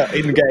grass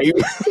cutting game.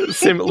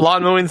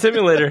 Lawn mowing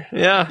simulator.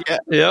 Yeah.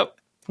 Yep.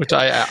 Which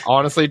I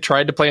honestly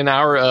tried to play an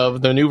hour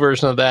of the new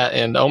version of that,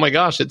 and oh my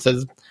gosh, it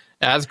says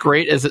as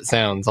great as it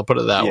sounds. I'll put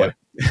it that way.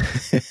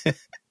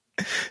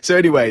 So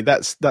anyway,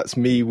 that's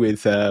me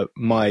with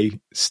my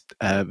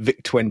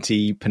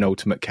VIC-20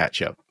 penultimate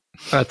catch-up.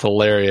 That's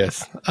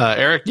hilarious.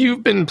 Eric,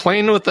 you've been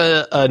playing with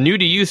a new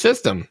to you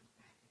system.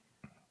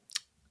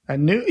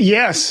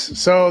 Yes.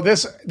 So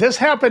this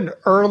happened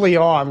early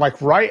on,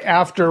 like right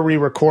after we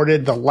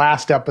recorded the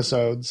last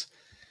episodes.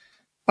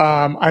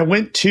 I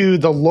went to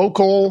the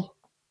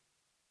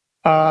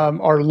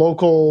our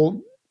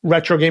local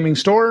retro gaming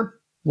store,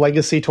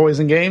 Legacy Toys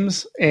and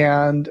Games,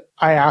 and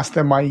I asked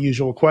them my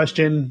usual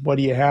question: "What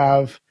do you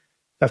have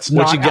that's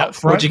not out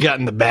front?" What you got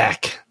in the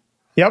back?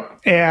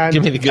 Yep, and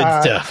give me the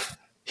good stuff.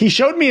 He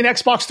showed me an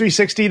Xbox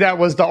 360 that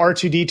was the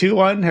R2-D2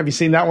 one. Have you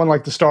seen that one,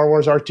 like the Star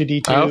Wars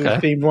R2-D2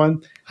 themed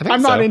one?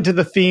 I'm not into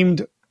the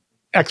themed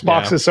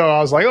Xboxes, so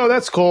I was like, "Oh,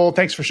 that's cool.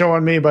 Thanks for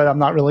showing me," but I'm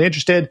not really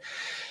interested.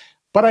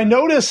 But I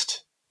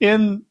noticed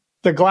in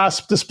the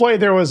glass display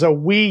there was a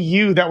Wii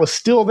U that was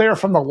still there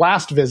from the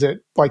last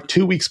visit, like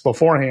 2 weeks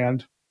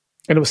beforehand,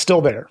 and it was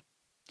still there.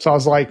 So I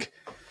was like,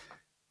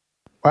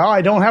 well,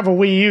 I don't have a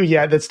Wii U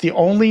yet. That's the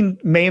only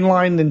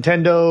mainline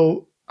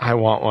Nintendo I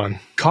want one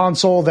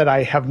console that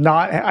I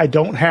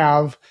don't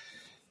have.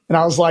 And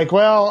I was like,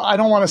 well, I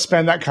don't want to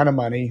spend that kind of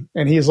money.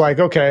 And he's like,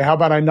 okay, how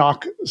about I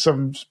knock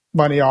some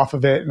money off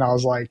of it? And I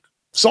was like,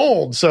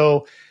 sold.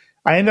 So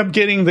I ended up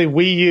getting the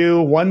Wii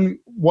U,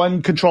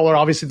 one controller.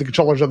 Obviously the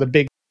controllers are the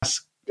big,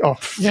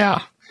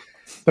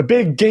 the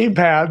big game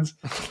pads.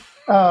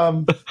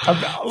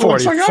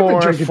 Looks like I've been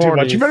drinking too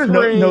much. You better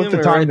note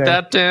the time there.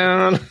 Write that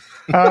down.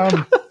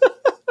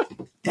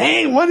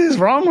 Dang, what is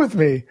wrong with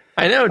me?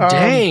 I know.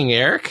 Dang,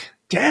 Eric.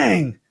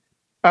 Dang.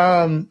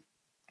 But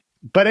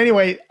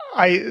anyway,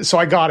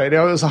 I got it. It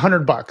was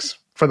 $100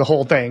 for the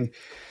whole thing,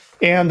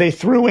 and they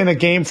threw in a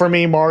game for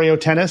me, Mario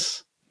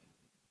Tennis.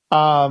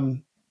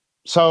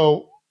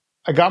 So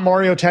I got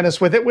Mario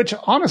Tennis with it, which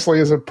honestly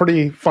is a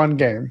pretty fun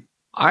game.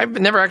 I've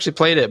never actually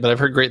played it, but I've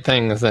heard great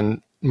things,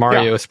 and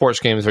Mario sports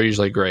games are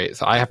usually great.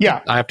 So I have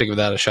to give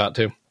that a shot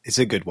too. It's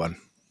a good one.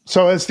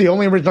 So it's the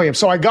only original game.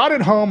 So I got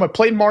it home. I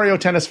played Mario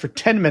Tennis for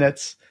 10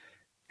 minutes,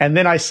 and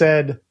then I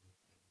said,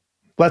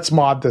 let's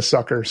mod this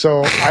sucker.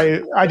 So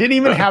I didn't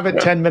even have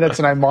it 10 minutes,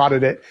 and I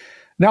modded it.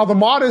 Now, the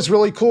mod is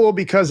really cool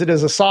because it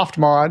is a soft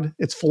mod.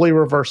 It's fully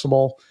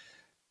reversible.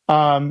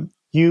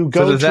 You go.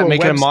 So does that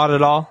make it a mod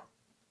at all?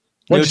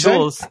 No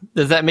tools. Say?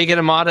 Does that make it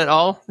a mod at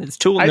all?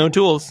 It's no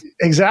tools.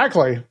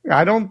 Exactly.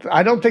 I don't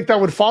think that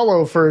would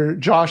follow for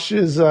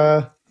Josh's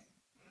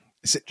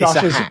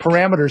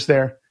parameters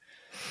there.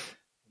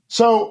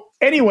 So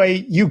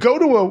anyway, you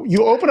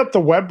open up the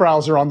web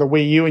browser on the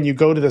Wii U and you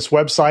go to this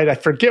website. I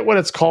forget what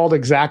it's called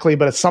exactly,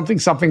 but it's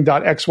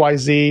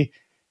something.xyz.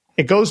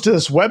 It goes to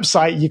this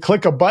website. You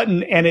click a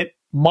button and it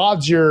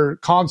mods your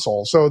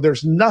console. So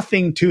there's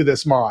nothing to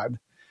this mod.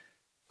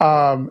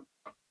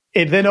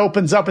 It then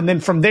opens up, and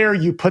then from there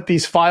you put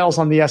these files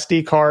on the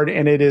SD card,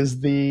 and it is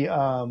the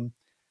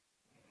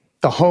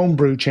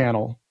homebrew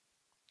channel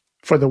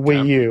for the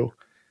Wii U.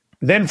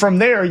 Then from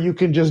there you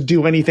can just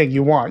do anything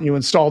you want. You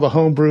install the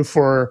homebrew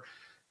for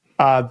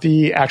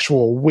the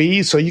actual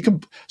Wii,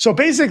 so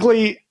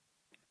basically,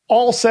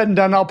 all said and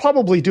done, I'll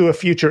probably do a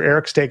future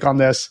Eric's take on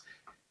this.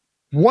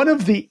 One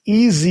of the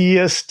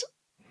easiest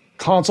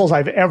consoles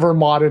I've ever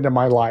modded in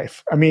my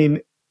life. I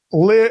mean,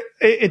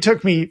 it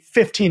took me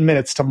 15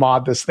 minutes to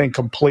mod this thing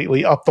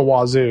completely up the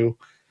wazoo.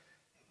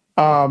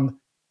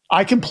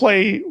 I can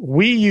play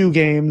Wii U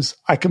games.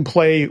 I can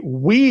play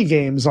Wii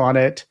games on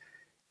it.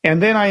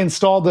 And then I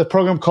installed the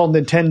program called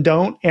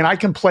Nintendo, and I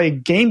can play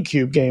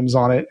GameCube games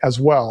on it as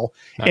well.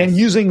 Nice. And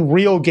using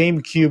real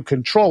GameCube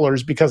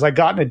controllers, because I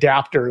got an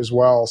adapter as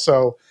well.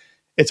 So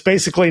it's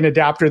basically an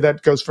adapter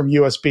that goes from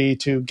USB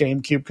to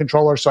GameCube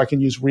controller, so I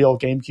can use real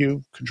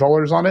GameCube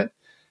controllers on it.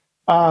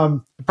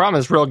 The problem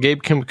is real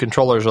GameCube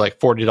controllers are like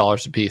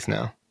 $40 a piece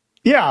now.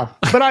 Yeah,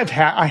 but I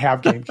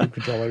have GameCube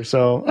controllers,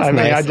 so I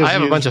mean, nice. I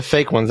have a bunch of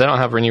fake ones. I don't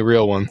have any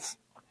real ones.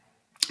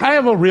 I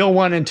have a real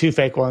one and 2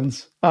 fake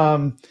ones.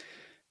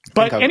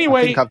 But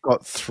anyway, I think I've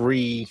got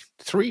three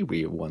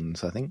real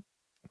ones. I think.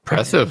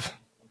 Impressive.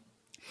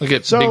 Look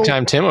at big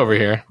time Tim over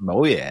here.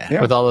 Oh yeah,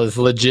 with all his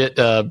legit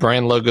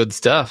brand logoed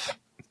stuff.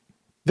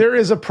 There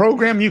is a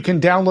program you can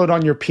download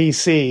on your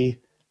PC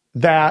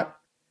that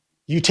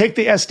you take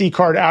the SD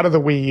card out of the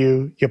Wii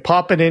U, you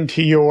pop it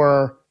into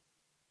your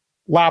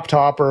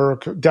laptop or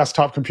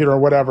desktop computer or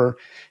whatever.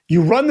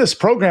 You run this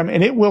program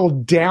and it will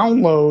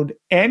download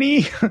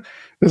any,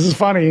 this is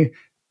funny,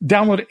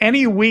 download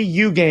any Wii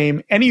U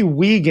game, any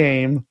Wii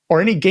game, or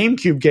any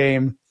GameCube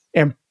game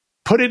and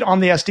put it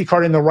on the SD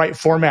card in the right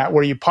format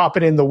where you pop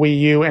it in the Wii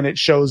U and it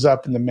shows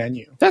up in the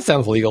menu. That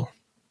sounds legal.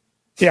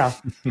 Yeah.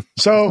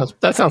 So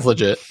that sounds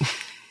legit.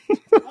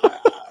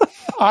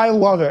 I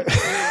love it.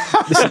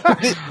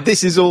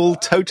 This is all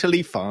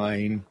totally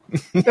fine.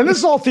 And this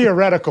is all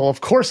theoretical.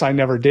 Of course, I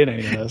never did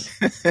any of this.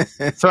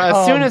 So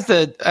as soon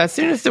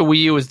as the Wii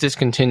U was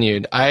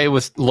discontinued, I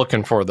was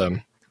looking for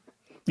them.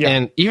 Yeah.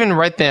 And even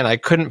right then, I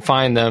couldn't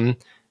find them.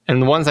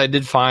 And the ones I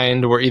did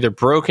find were either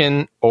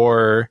broken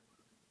or,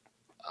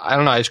 I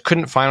don't know, I just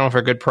couldn't find one for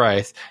a good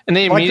price. And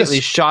they immediately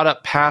shot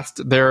up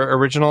past their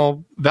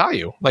original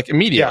value, like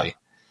immediately.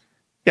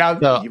 Yeah,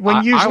 So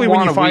when you find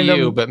Wii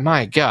U, them, but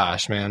my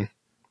gosh, man.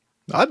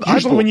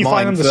 usually when you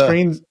find them,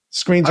 the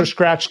screens are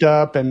scratched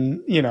up,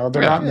 and they're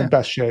not in the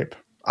best shape.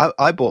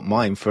 I bought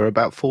mine for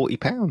about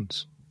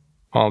 £40.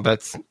 Oh,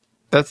 that's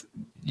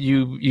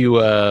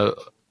you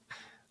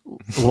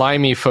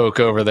limey folk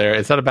over there.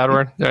 Is that a bad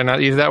word? Did I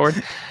not use that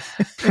word?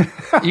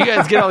 You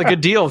guys get all the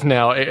good deals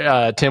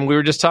now, Tim. We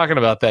were just talking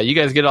about that. You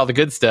guys get all the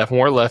good stuff, and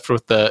we're left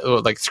with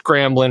the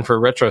scrambling for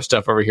retro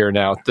stuff over here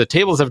now. The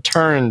tables have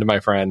turned, my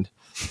friend,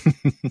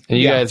 and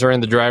you guys are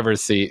in the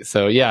driver's seat.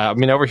 So yeah, I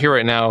mean, over here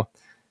right now,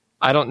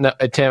 I don't know,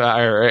 Tim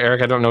or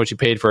Eric. I don't know what you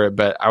paid for it,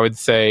 but I would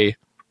say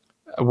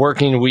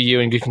working Wii U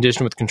in good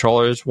condition with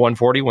controllers,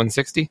 140,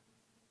 160.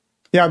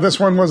 Yeah, this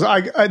one was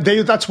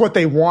that's what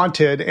they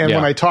wanted, and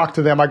when I talked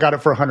to them, I got it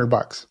for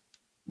 $100.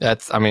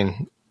 That's, I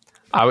mean,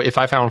 if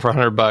I found one for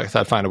 $100,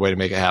 I'd find a way to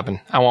make it happen.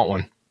 I want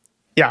one.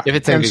 Yeah, if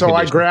it's in and good so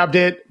condition. I grabbed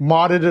it,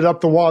 modded it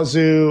up the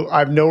wazoo. I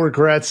have no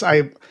regrets.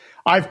 I've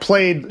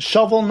played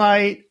Shovel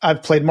Knight.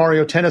 I've played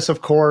Mario Tennis,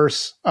 of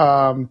course.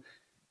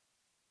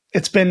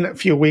 It's been a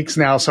few weeks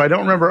now, so I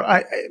don't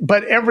remember.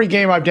 But every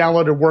game I've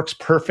downloaded works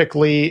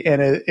perfectly,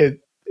 and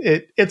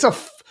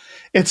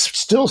it's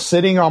still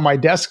sitting on my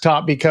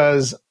desktop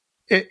because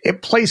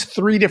it plays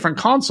 3 different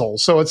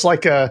consoles. So it's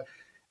like the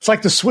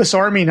Swiss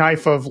Army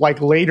knife of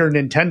later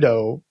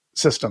Nintendo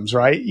systems,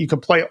 right? You can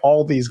play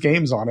all these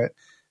games on it.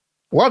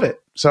 Love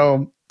it.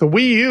 So the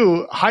Wii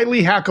U,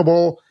 highly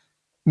hackable,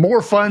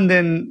 more fun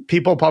than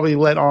people probably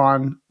let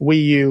on.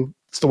 Wii U,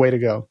 it's the way to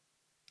go.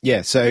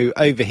 Yeah, so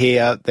over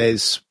here,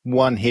 there's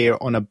one here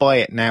on a buy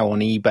it now on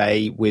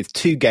eBay with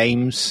 2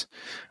 games,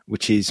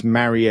 which is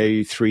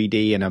Mario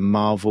 3D and a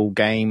Marvel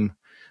game.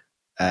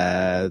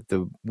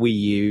 The Wii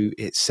U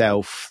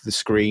itself, the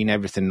screen,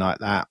 everything like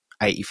that,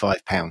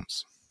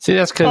 £85. See,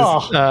 that's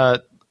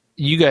because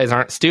you guys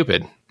aren't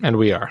stupid, and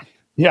we are.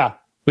 Yeah,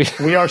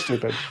 we are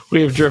stupid.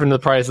 We have driven the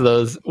price of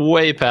those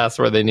way past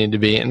where they need to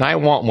be, and I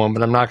want one,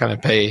 but I'm not going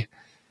to pay,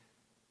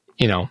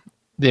 the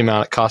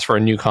amount it costs for a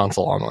new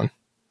console on one.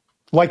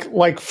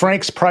 Like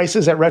Frank's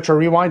prices at Retro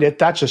Rewind,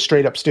 that's just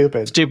straight up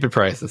stupid. Stupid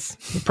prices.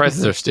 The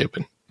prices are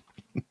stupid.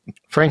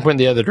 Frank went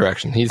the other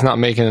direction. He's not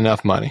making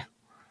enough money.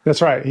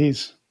 That's right.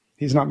 He's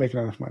not making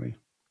enough money.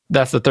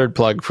 That's the third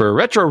plug for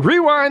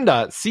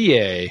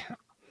RetroRewind.ca.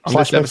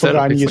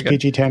 /Bigfoot, use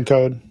PG10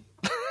 code.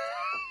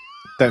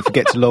 Don't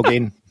forget to log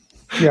in.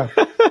 Yeah.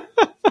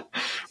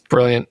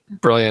 Brilliant.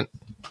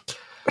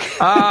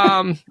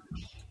 All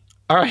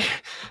right.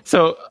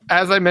 So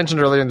as I mentioned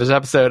earlier in this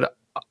episode,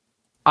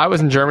 I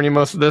was in Germany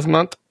most of this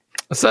month,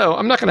 so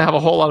I'm not going to have a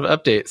whole lot of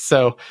updates.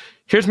 So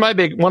here's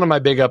one of my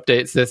big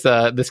updates.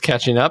 This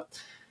catching up.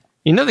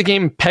 You know the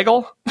game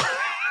Peggle?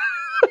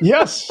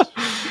 Yes.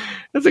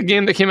 It's a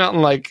game that came out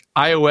in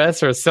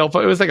iOS or a cell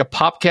phone. It was like a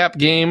PopCap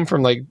game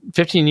from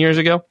 15 years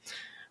ago.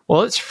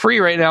 Well, it's free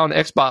right now on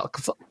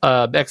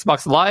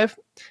Xbox Live.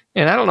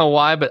 And I don't know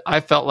why, but I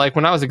felt like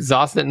when I was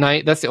exhausted at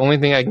night, that's the only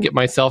thing I can get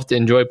myself to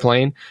enjoy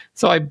playing.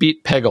 So I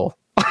beat Peggle.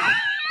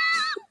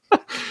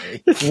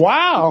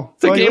 Wow.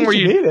 It's a game where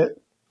you beat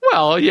it.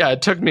 Well, yeah,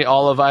 it took me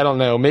all of, I don't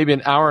know, maybe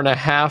an hour and a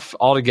half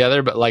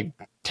altogether, but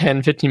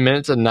 10, 15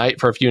 minutes a night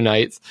for a few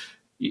nights.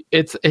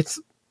 It's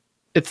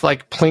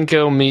like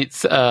Plinko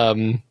meets,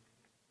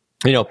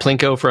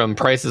 Plinko from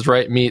Price is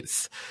Right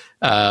meets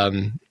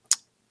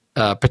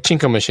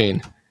pachinko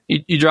machine.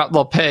 You drop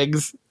little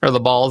pegs or the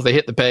balls, they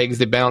hit the pegs,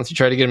 they bounce, you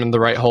try to get them in the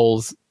right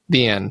holes,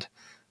 the end.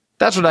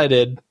 That's what I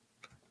did.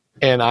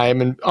 And I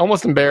am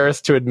almost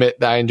embarrassed to admit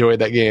that I enjoyed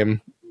that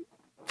game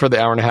for the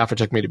hour and a half it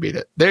took me to beat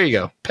it. There you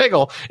go.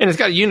 Peggle. And it's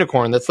got a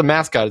unicorn. That's the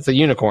mascot. It's a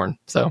unicorn.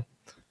 So.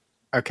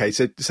 Okay,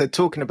 so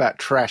talking about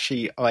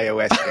trashy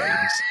iOS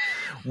games,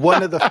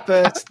 one of the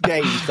first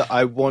games that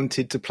I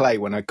wanted to play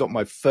when I got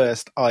my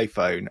first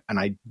iPhone and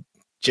I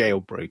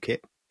jailbroke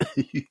it.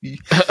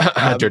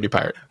 Dirty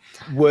pirate.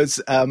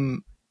 Was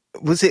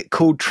it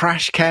called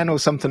Trash Can or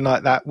something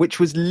like that? Which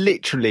was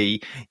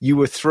literally you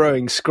were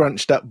throwing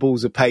scrunched up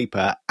balls of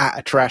paper at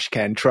a trash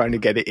can trying to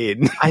get it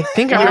in. I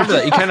think I remember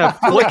that. You kind of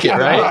flick it,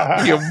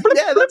 right?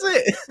 Yeah, that's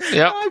it.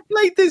 Yep. I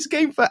played this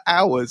game for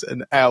hours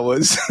and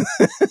hours.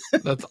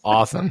 That's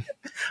awesome.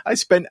 I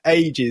spent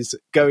ages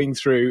going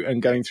through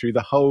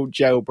the whole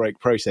jailbreak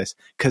process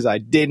because I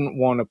didn't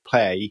want to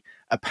pay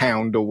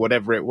 £1 or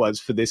whatever it was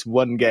for this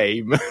one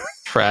game.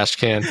 Trash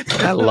can.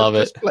 I love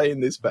it. Just playing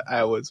this for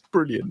hours.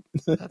 Brilliant.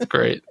 That's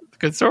great.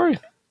 Good story.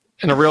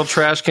 And a real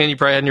trash can you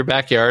probably had in your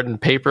backyard,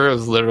 and paper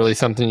was literally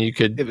something you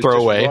could throw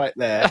just away. Right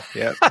there.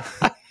 Yep.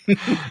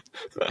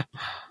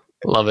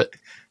 Love it.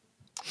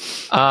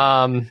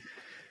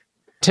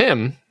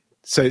 Tim.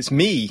 So it's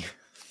me.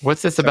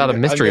 What's this about a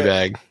mystery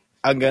bag?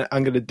 I'm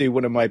gonna do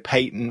one of my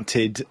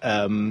patented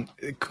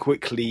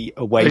quickly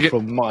away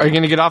from Are you mine.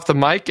 going to get off the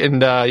mic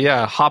and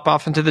hop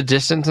off into the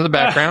distance in the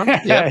background?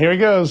 Yeah, here he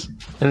goes.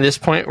 At this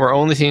point, we're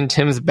only seeing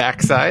Tim's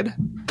backside,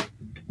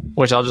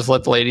 which I'll just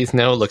let the ladies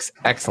know looks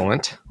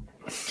excellent.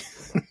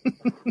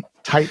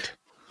 Tight.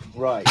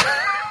 Right.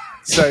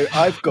 So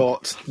I've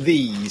got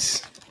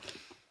these.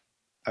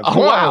 Oh,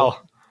 wow.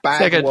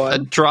 Bag It's like a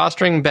one.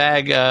 drawstring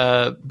bag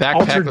backpack.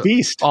 Altered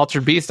Beast.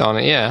 Altered Beast on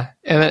it, yeah.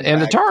 And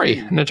Bag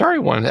Atari. An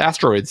Atari one.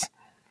 Asteroids.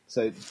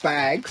 So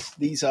bags,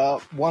 these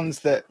are ones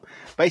that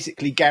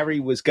basically Gary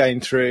was going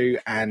through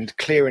and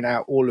clearing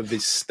out all of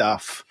his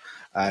stuff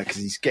because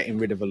he's getting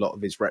rid of a lot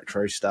of his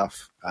retro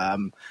stuff.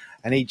 And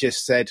he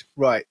just said,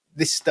 right,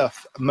 this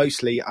stuff,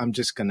 mostly I'm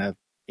just going to,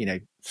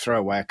 throw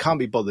away. I can't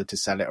be bothered to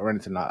sell it or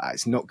anything like that.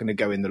 It's not going to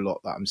go in the lot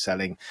that I'm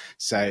selling.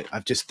 So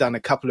I've just done a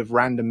couple of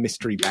random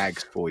mystery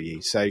bags for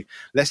you. So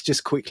let's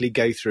just quickly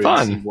go through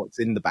and see what's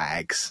in the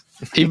bags.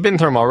 You've been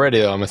through them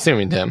already, though, I'm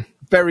assuming, Tim.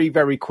 Very,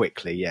 very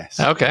quickly, yes.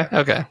 Okay.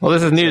 Well,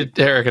 this is new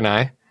to Eric and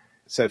I.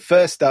 So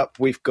first up,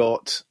 we've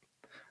got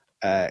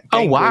Game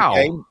Boy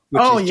Game,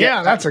 which is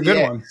that's a good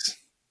Jetpack one. X.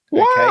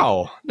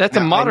 Wow. That's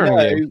a Now, modern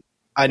game.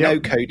 I know,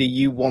 Cody,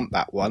 you want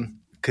that one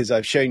because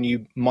I've shown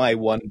you my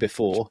one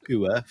before.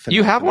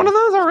 You have one of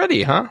those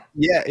already, huh?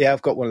 Yeah,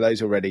 I've got one of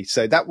those already.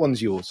 So that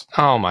one's yours.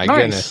 Oh, my Nice.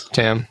 goodness,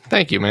 Tim.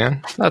 Thank you,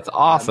 man. That's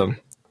awesome.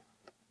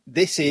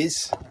 This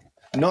is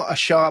not a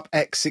Sharp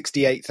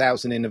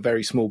X68000 in a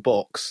very small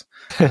box.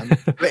 But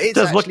it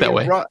does look that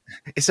way.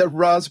 It's a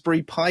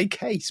Raspberry Pi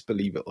case,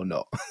 believe it or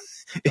not.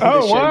 in the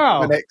Oh, shape of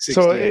wow. an X68000.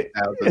 So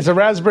it's a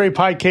Raspberry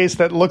Pi case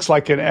that looks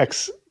like an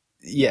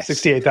yes.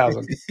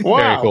 X68000. Wow.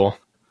 Very cool.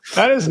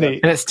 That is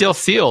neat. And it's still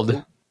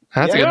sealed.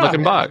 That's a Yeah. good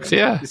looking box,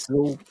 yeah. This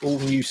is all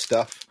new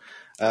stuff.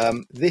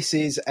 This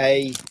is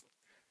a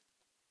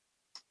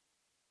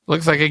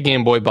Looks like a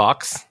Game Boy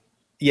box.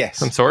 yes,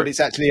 Some sort. but it's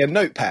actually a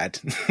notepad.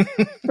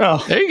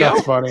 Oh, There you go.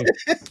 That's funny.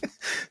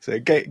 So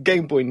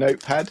Game Boy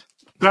notepad.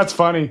 That's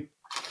funny.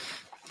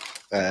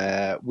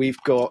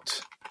 We've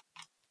got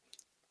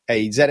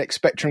a ZX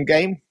Spectrum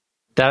game.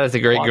 That is a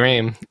great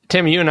game.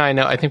 Tim, you and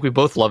I think we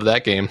both love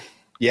that game.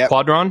 Yeah,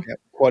 Quadron?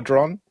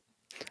 Quadron.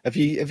 Have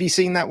you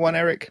seen that one,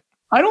 Eric?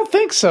 I don't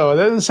think so.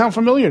 That doesn't sound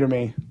familiar to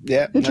me.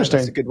 Yeah, Interesting.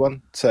 that's a good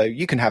one. So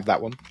you can have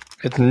that one.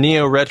 It's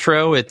neo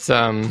retro. It's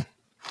yeah,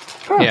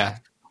 a new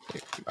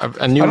I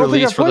don't think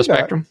release I've for the played that.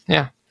 Spectrum.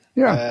 Yeah.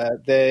 Yeah.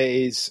 There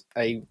is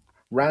a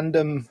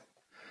random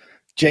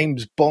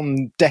James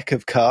Bond deck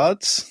of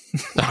cards,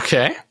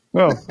 Okay.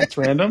 Oh, that's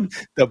random.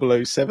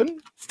 007.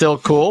 Still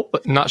cool,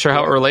 but not sure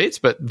how it relates,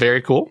 but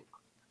very cool.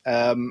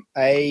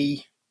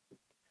 A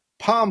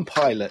Palm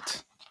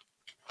Pilot.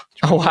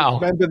 Oh wow.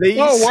 Remember these?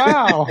 Oh,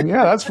 wow.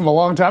 Yeah, that's from a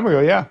long time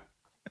ago. Yeah.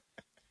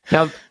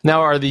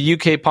 Now are the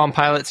UK Palm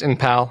Pilots in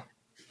PAL?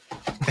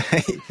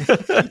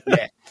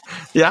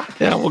 Yeah.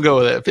 Yeah, we'll go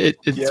with it.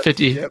 It's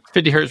Yep,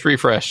 50 hertz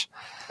refresh.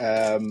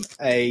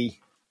 A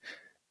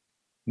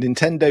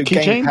Nintendo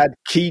Keychain? gamepad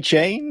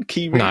keychain.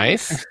 Key ring.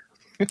 Nice.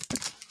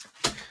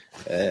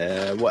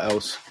 What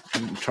else?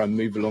 Try and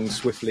move along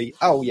swiftly.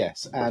 Oh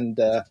yes, and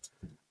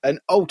an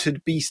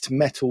Altered Beast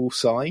metal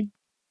sign.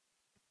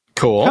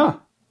 Cool. Huh.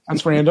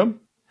 That's random.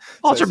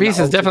 Ultra it's Beast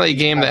not is definitely a Altered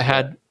game Beast that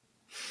had.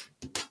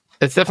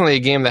 It's definitely a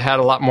game that had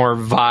a lot more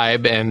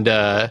vibe, and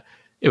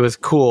it was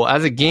cool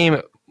as a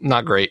game.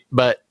 Not great,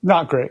 but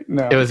Not great.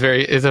 No.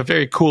 it's a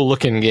very cool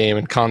looking game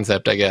and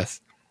concept, I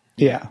guess.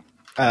 Yeah.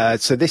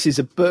 So this is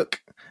a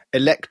book,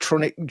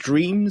 Electronic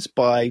Dreams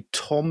by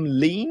Tom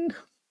Lean.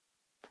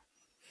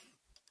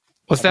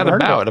 What's that I've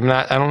heard about?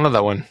 I don't know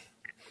that one.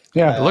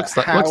 Yeah. It looks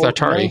How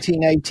Atari.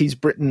 1980s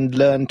Britain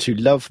learned to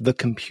love the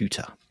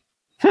computer.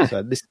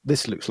 So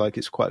this looks like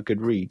it's quite a good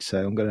read.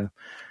 So I'm gonna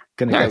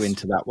Nice. go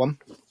into that one.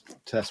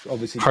 So that's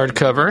obviously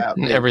Hardcover about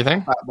and the-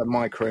 everything. about the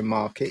micro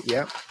market.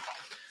 Yeah.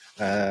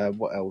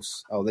 What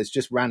else? Oh, there's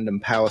just random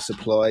power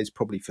supplies,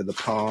 probably for the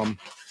Palm.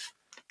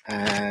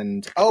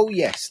 And oh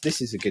yes, this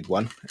is a good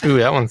one. Ooh,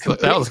 that was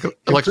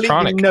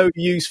electronic. Completely no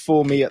use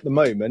for me at the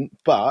moment,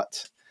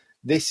 but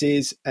this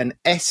is an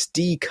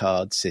SD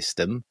card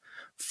system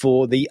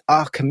for the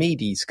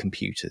Archimedes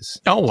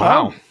computers. Oh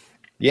wow!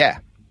 Yeah.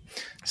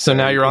 So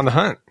now you're on the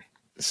hunt.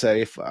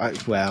 So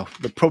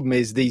the problem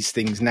is these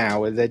things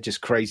now they're just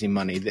crazy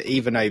money. That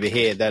even over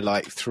here they're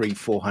like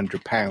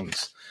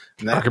 £300-400,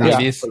 and that's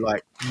Archimedes. for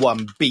like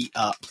one beat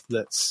up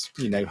that's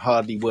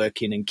hardly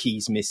working and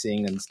keys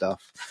missing and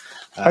stuff.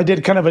 I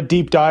did kind of a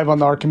deep dive on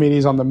the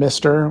Archimedes on the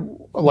Mister,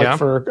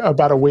 for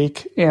about a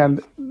week,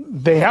 and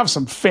they have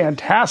some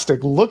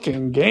fantastic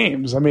looking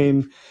games. I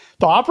mean,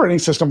 the operating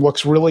system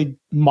looks really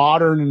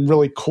modern and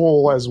really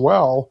cool as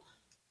well.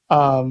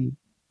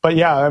 But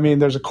yeah, I mean,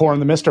 there's a core in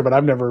the Mister, but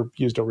I've never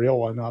used a real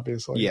one,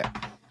 obviously. Yeah.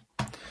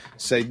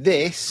 So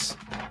this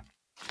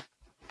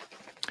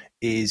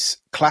is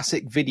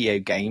classic video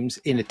games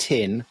in a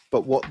tin,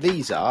 but what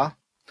these are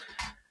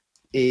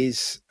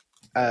is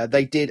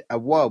they did a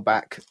while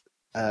back.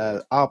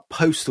 Our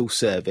postal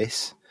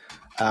service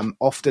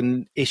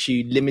often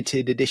issue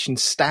limited edition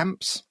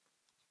stamps.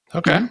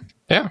 Okay.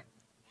 Yeah.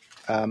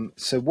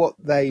 So what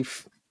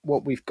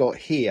we've got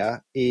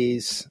here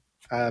is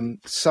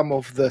some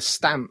of the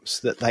stamps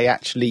that they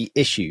actually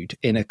issued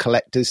in a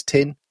collector's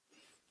tin.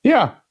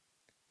 Yeah.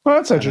 Well,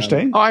 that's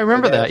interesting. Oh, I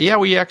remember that. Yeah,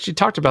 we actually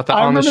talked about that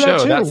I on the remember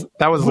show. that too.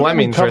 That was We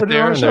Lemmings covered right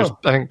it on there, the and there's show.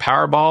 I think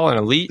Powerball and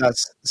Elite.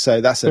 That's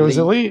It Elite. was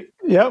Elite.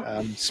 Yep.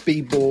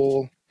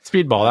 Speedball.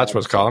 Speedball, that's what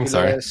it's called. I'm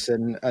sorry.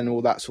 And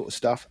all that sort of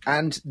stuff.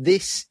 And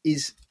this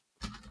is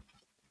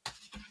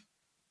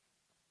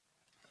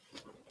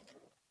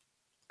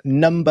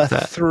number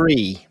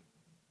 3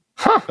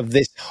 of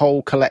this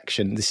whole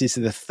collection. This is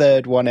the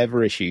third one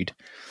ever issued.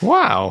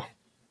 Wow.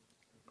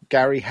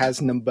 Gary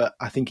has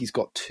I think he's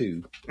got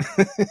 2.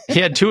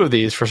 He had 2 of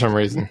these for some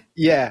reason.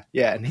 Yeah,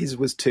 and his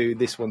was 2,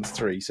 this one's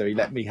 3, so he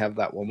let me have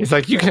that one. He's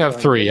like, you can have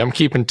 3. I'm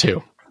keeping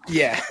 2.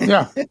 Yeah.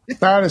 Yeah.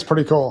 That is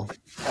pretty cool.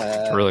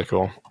 Really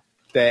cool.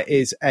 There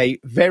is a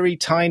very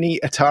tiny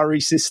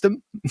Atari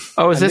system.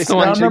 Oh, is this the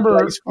one? I remember-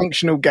 plays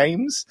functional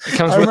games. It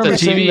comes I with the remember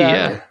seeing TV,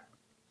 that. yeah.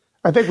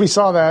 I think we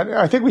saw that.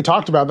 I think we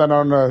talked about that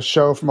on a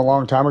show from a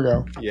long time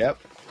ago. Yep.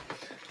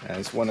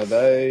 There's one of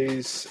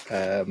those.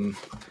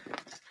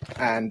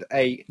 And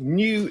a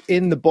new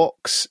in the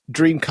box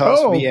Dreamcast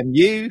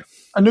VMU.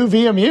 A new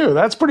VMU.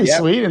 That's pretty Yep.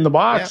 sweet in the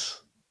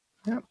box.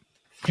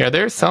 Yeah,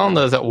 they're selling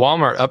those at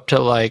Walmart up to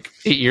like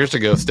 8 years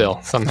ago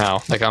still,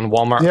 somehow. Like on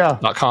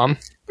Walmart.com.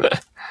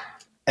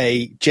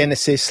 A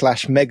Genesis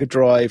 / Mega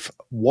Drive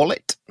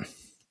wallet.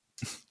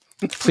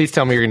 Please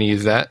tell me you're going to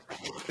use that.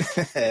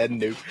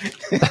 No.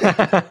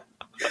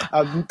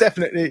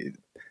 Definitely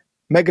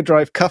Mega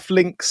Drive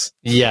cufflinks.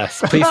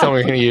 Yes, please tell me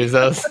you're going to use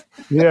those.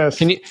 Yes.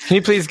 Can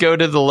you please go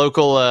to the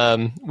local,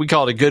 we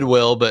call it a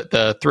Goodwill, but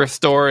the thrift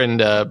store and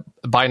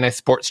buy a nice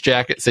sports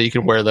jacket so you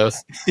can wear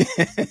those.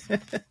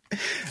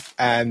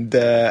 And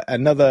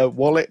another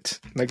wallet,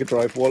 Mega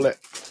Drive wallet.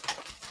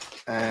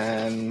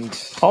 And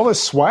All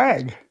this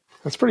swag.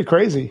 That's pretty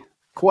crazy.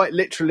 quite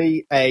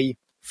literally a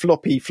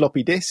floppy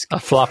disk. A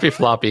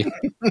floppy.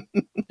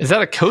 Is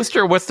that a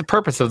coaster? What's the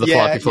purpose of the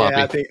floppy?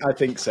 Yeah, I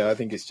think so. I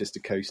think it's just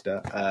a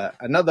coaster.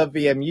 Another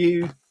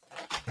VMU.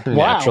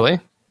 Naturally.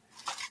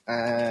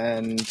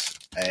 And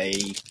a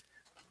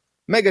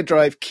Mega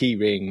Drive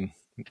keyring.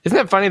 Isn't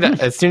that funny that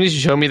as soon as you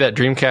show me that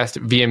Dreamcast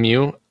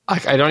VMU,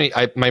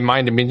 my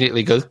mind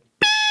immediately goes.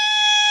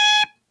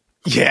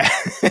 Yeah.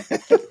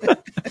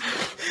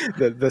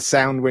 the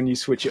sound when you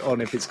switch it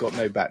on if it's got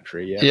no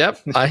battery. Yeah.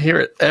 Yep, I hear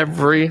it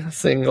every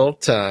single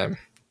time.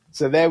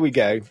 So there we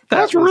go.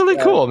 That's really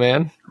cool,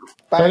 man.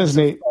 That is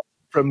neat.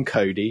 From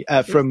Cody,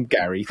 from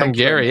Gary. From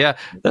Gary, yeah.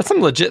 That's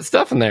some legit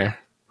stuff in there,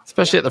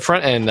 especially at the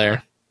front end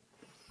there.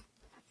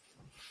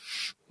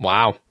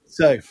 Wow.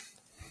 So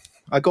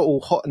I got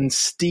all hot and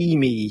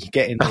steamy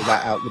getting all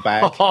that out the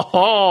bag.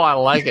 Oh, I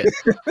like it.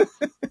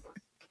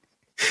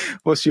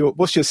 What's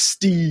your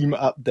Steam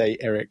update,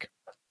 Eric?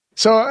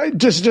 So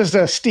just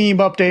a Steam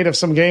update of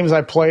some games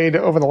I played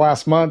over the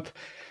last month.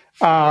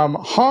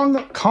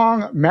 Hong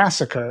Kong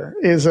Massacre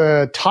is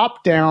a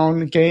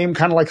top-down game,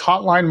 kind of like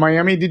Hotline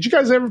Miami. Did you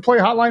guys ever play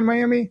Hotline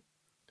Miami?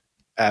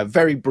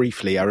 Very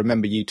briefly, I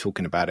remember you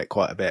talking about it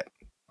quite a bit.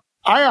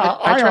 I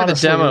tried the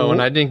honestly- demo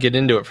and I didn't get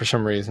into it for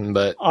some reason,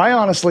 but I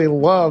honestly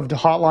loved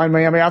Hotline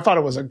Miami. I thought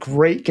it was a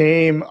great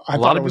game. I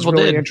thought it was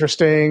really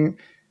interesting.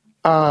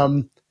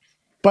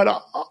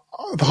 But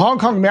the Hong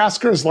Kong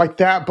Massacre is like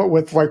that, but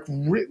with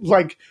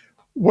like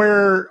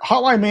where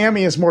Hotline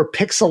Miami is more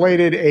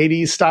pixelated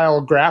 80s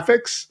style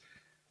graphics.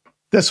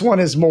 This one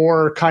is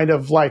more kind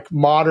of like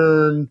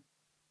modern,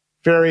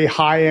 very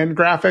high end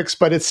graphics,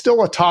 but it's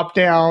still a top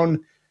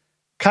down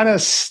kind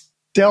of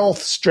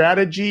stealth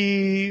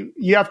strategy.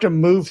 You have to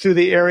move through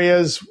the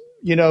areas,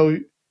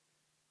 you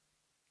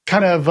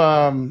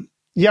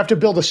have to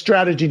build a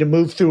strategy to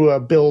move through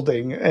a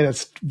building, and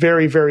it's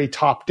very, very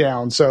top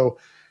down. So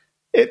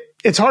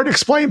it's hard to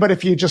explain, but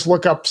if you just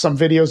look up some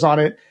videos on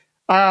it,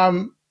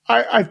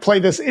 I've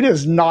played this. It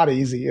is not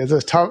easy.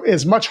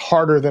 It's much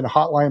harder than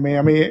Hotline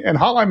Miami, and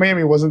Hotline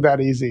Miami wasn't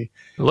that easy.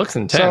 it looks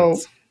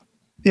intense. So,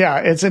 yeah,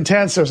 it's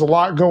intense. There's a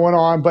lot going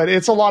on, but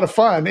it's a lot of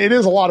fun. It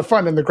is a lot of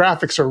fun, and the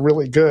graphics are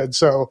really good.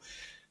 So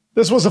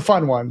this was a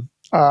fun one.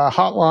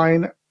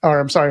 Hong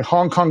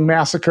Kong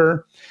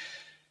Massacre.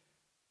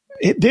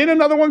 It did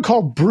another one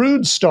called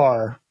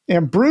Broodstar.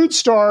 And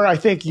Broodstar, I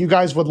think you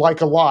guys would like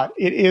a lot.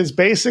 It is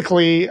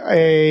basically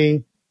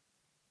a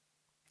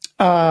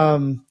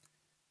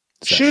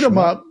shoot 'em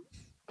up,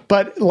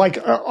 but like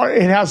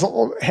it has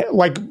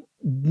like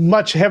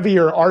much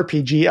heavier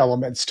RPG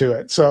elements to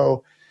it.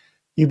 So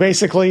you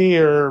basically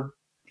are,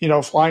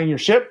 flying your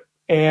ship,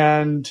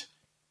 and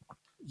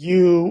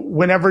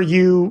whenever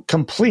you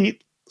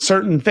complete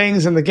certain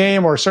things in the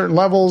game or certain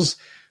levels,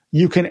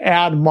 you can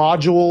add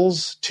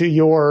modules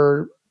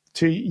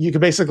you can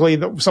basically,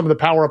 some of the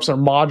power-ups are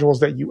modules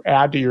that you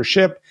add to your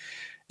ship.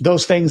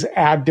 Those things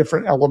add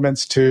different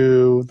elements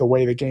to the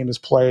way the game is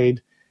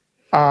played.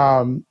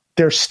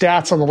 There's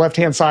stats on the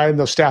left-hand side, and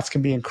those stats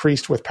can be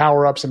increased with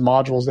power-ups and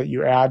modules that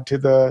you add to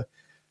the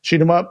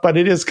shoot 'em up. But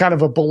it is kind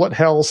of a bullet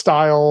hell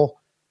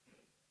style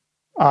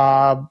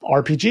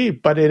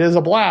RPG, but it is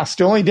a blast.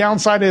 The only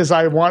downside is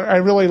I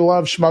really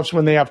love shmups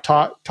when they have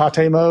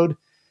tate mode.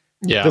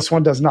 Yeah. This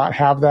one does not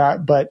have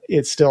that, but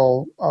it's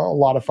still a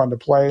lot of fun to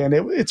play, and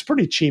it's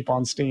pretty cheap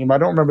on Steam. I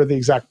don't remember the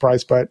exact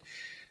price, but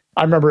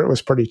I remember it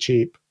was pretty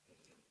cheap.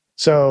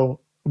 So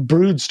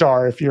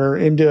Broodstar, if you're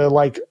into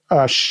like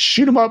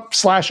shoot 'em up /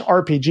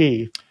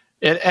 RPG.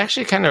 It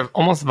actually kind of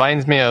almost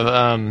reminds me of,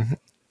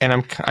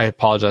 and I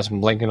apologize,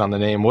 I'm blanking on the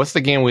name. What's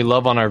the game we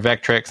love on our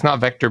Vectrex? Not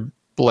Vector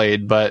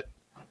Blade, but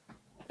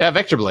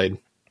Vector Blade.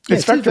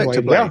 It's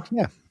Vector Blade.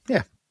 Yeah.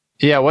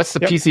 Yeah, what's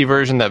the Yep. PC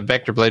version that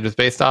Vector Blade was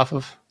based off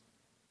of?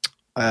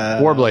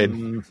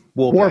 Warblade.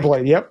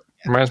 Warblade. Yep.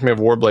 Reminds me of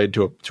Warblade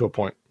to a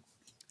point.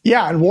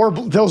 Yeah, and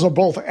those are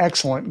both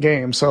excellent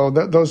games. So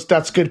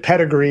that's good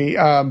pedigree.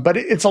 But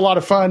it's a lot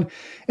of fun.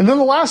 And then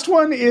the last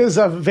one is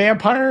a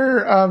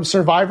vampire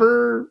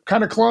survivor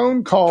kind of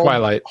clone called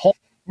Twilight.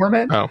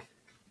 Torment. Oh,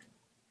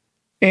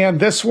 And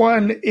this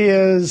one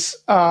is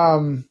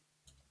I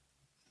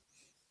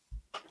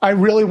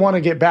really want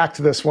to get back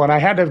to this one. I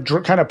had to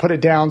kind of put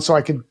it down so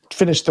I could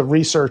finish the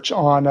research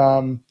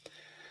on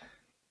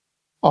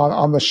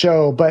the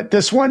show. But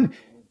this one,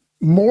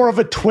 more of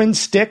a twin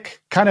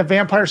stick kind of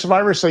vampire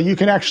survivor, so you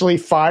can actually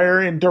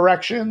fire in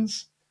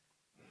directions.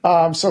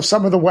 So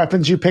some of the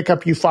weapons you pick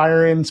up, you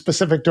fire in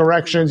specific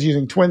directions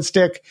using twin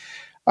stick.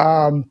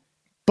 But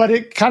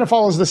it kind of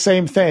follows the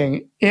same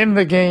thing. In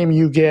the game,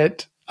 you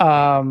get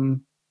power-ups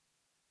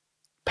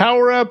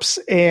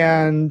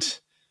and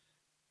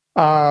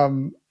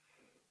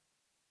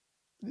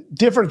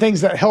different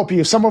things that help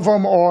you. Some of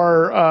them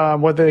are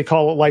what they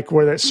call it, like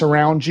where it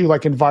surrounds you,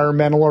 like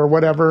environmental or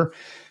whatever.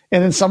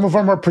 And then some of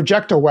them are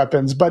projectile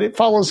weapons, but it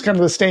follows kind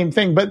of the same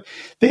thing. But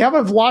they have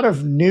a lot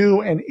of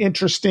new and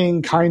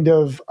interesting kind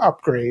of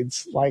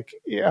upgrades. Like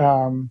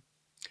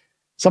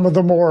some of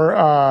the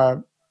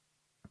more,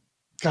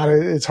 God,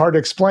 it's hard to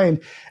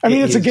explain. I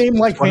mean, it's a game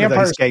like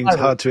Vampire Survivor. Games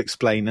hard to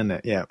explain, isn't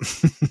it? Yeah.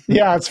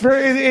 Yeah,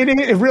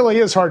 it really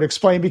is hard to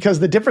explain because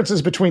the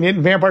differences between it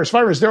and Vampire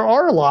Survivors, there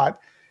are a lot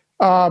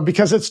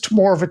because it's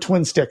more of a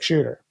twin stick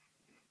shooter.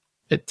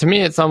 to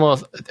me, it's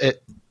almost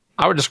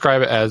I would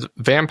describe it as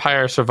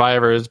Vampire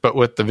Survivors, but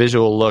with the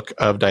visual look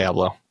of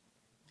Diablo.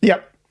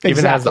 Yep, exactly.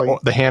 Even has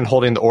the hand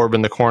holding the orb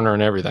in the corner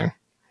and everything.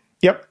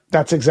 Yep,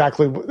 that's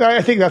exactly.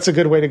 I think that's a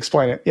good way to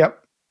explain it.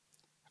 Yep,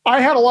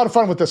 I had a lot of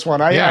fun with this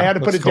one. I had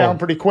to put it down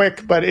pretty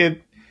quick, but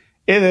it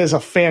is a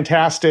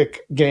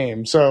fantastic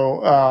game.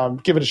 So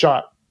give it a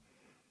shot.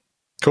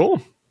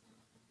 Cool.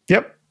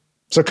 Yep.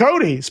 So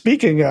Cody,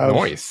 speaking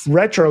of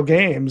retro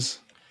games,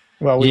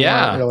 well, we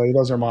aren't really.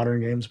 Those are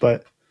modern games,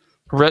 but.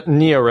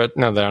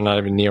 No, they're not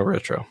even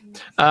neo-retro.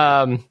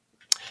 So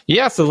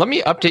let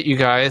me update you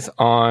guys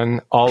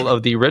on all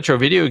of the retro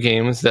video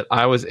games that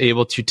I was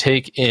able to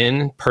take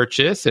in,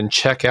 purchase, and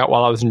check out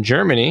while I was in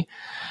Germany.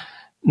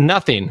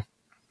 Nothing.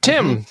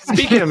 Tim,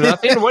 speaking of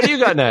nothing, what do you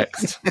got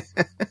next?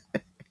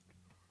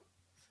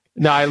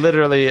 No, I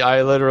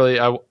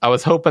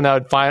was hoping I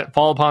would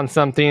fall upon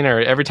something,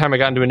 or every time I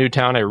got into a new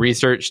town, I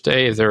researched,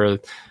 hey, is there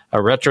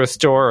a retro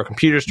store or a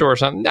computer store or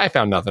something? I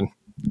found nothing.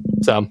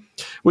 So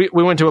we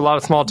went to a lot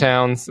of small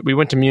towns. We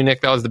went to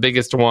Munich. That was the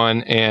biggest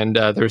one. And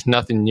there's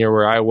nothing near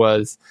where I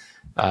was.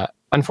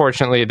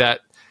 Unfortunately,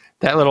 that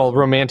little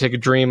romantic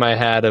dream I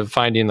had of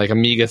finding like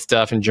Amiga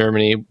stuff in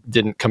Germany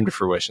didn't come to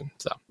fruition.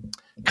 So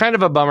kind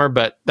of a bummer,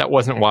 but that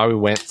wasn't why we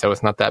went. So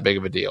it's not that big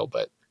of a deal.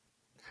 But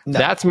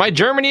that's my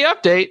Germany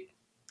update.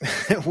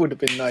 It would have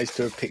been nice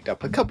to have picked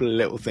up a couple of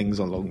little things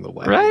along the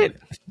way. Right.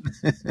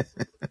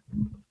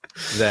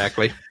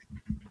 Exactly.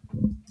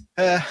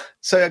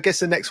 So I guess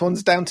the next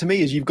one's down to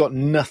me, as you've got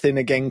nothing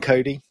again,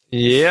 Cody.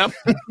 Yep.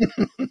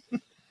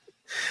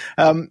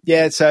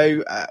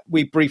 So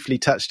we briefly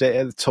touched it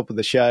at the top of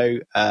the show.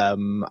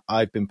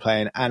 I've been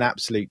playing an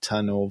absolute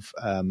ton of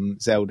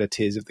Zelda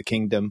Tears of the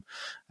Kingdom.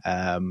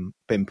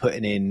 Been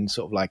putting in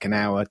sort of like an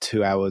hour,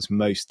 2 hours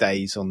most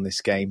days on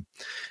this game.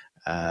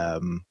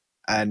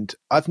 And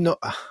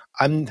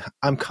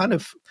I'm kind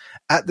of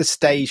at the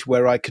stage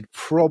where I could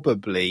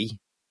probably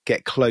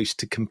get close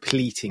to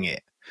completing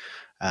it.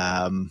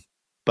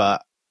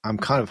 But I'm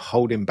kind of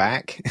holding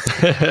back.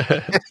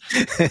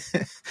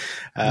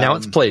 Now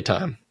it's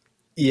playtime.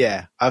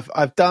 Yeah,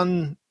 I've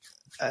done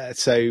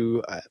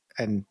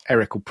and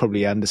Eric will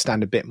probably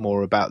understand a bit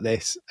more about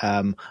this.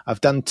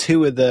 I've done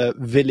 2 of the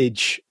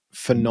village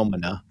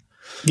phenomena.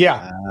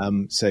 Yeah.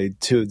 So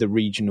 2 of the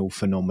regional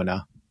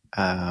phenomena.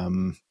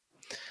 And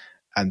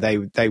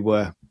they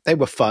were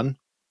fun.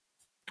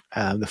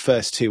 The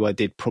first 2 I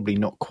did probably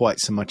not quite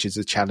so much as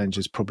a challenge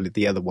as probably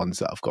the other ones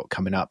that I've got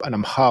coming up, and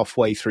I'm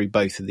halfway through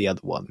both of the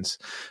other ones,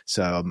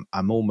 so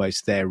I'm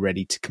almost there,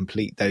 ready to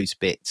complete those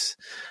bits,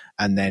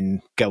 and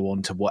then go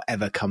on to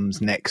whatever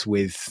comes next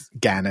with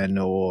Ganon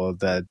or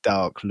the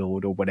Dark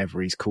Lord or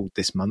whatever he's called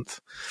this month.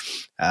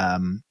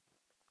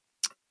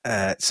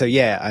 So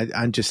yeah,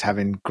 I'm just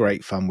having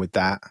great fun with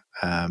that.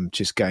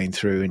 Just going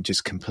through and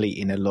just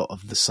completing a lot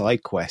of the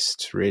side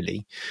quests.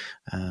 Really,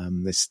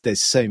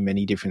 there's so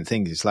many different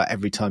things. It's like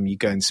every time you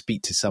go and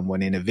speak to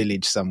someone in a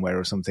village somewhere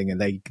or something,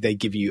 and they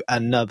give you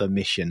another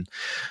mission.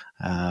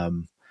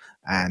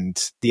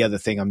 And the other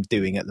thing I'm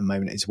doing at the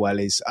moment as well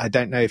is, I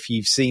don't know if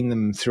you've seen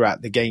them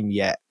throughout the game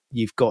yet.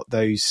 You've got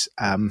those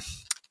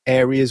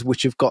areas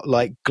which have got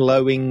like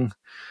glowing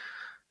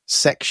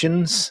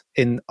sections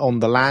on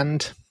the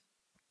land.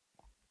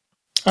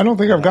 I don't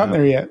think I've gotten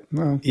there yet.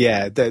 No.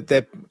 Yeah,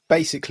 they're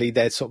basically,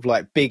 they're sort of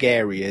like big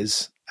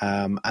areas,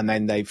 and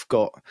then they've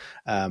got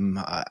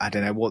I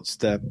don't know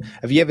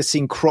have you ever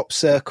seen crop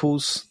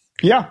circles?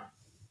 Yeah.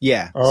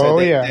 Yeah. Oh,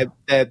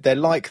 They're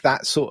like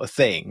that sort of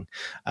thing,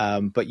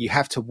 but you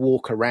have to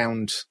walk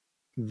around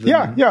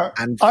them. Yeah.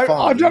 And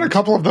I've done a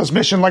couple of those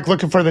missions, like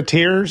looking for the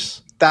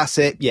tears. That's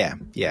it. Yeah.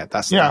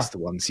 That's the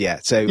ones.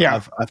 Yeah. So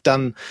Yeah. I've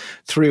done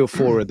 3 or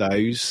 4 of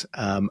those,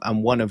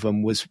 and one of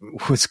them was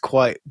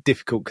quite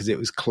difficult because it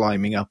was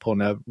climbing up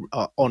on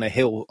a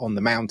hill on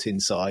the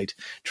mountainside,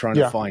 trying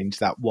to find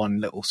that one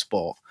little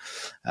spot.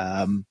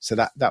 So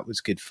that was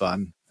good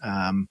fun.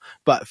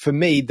 But for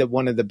me,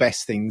 one of the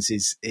best things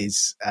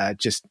is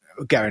just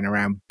going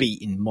around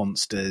beating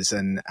monsters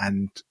and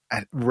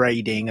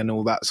raiding and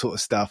all that sort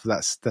of stuff.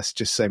 That's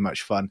just so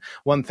much fun.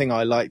 One thing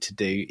I like to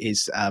do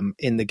is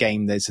in the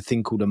game there's a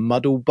thing called a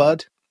muddle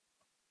bud,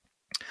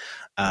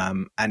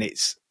 and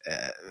it's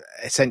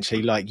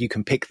essentially like you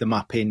can pick them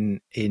up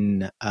in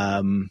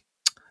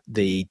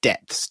the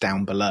depths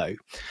down below,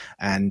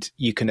 and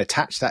you can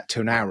attach that to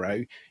an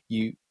arrow.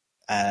 You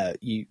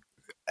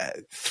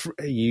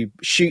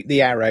shoot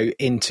the arrow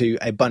into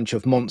a bunch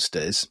of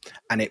monsters,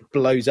 and it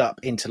blows up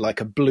into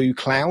like a blue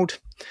cloud.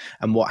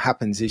 And what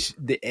happens is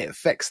it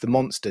affects the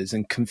monsters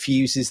and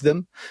confuses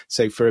them.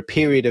 So for a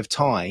period of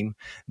time,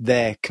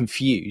 they're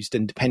confused,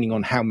 and depending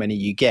on how many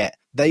you get,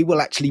 they will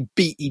actually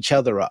beat each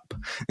other up.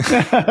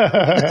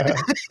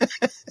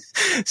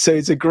 So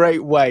it's a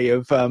great way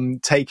of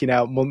taking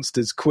out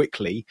monsters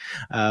quickly.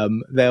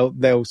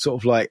 They'll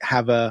sort of like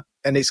have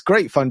and it's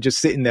great fun just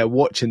sitting there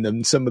watching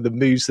them, some of the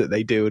moves that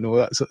they do and all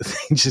that sort of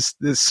thing, just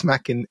they're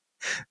smacking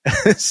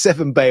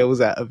 7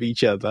 bales out of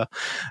each other.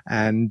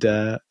 And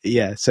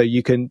so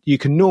you can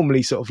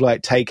normally sort of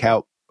like take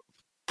out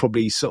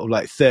probably sort of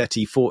like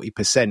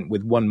 30-40%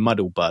 with one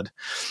muddle bud.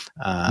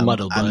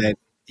 And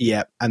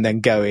then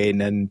go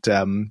in and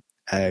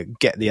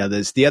get the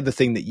others. The other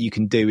thing that you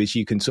can do is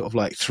you can sort of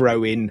like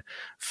throw in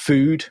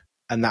food,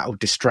 and that will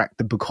distract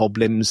the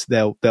bokoblins.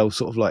 They'll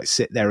sort of like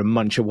sit there and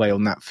munch away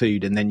on that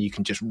food, and then you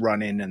can just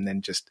run in and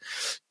then just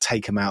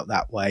take them out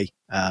that way.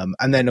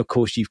 And then of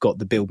course you've got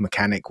the build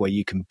mechanic where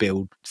you can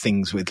build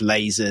things with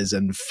lasers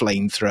and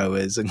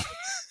flamethrowers and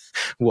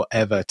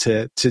whatever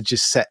to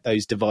just set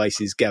those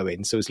devices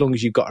going. So as long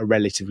as you've got a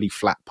relatively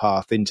flat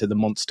path into the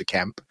monster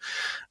camp,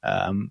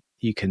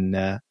 you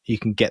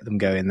can get them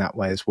going that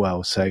way as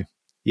well. So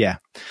yeah,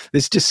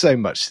 there's just so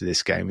much to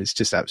this game. It's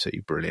just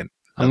absolutely brilliant.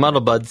 A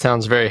muddle bud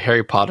sounds very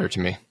Harry Potter to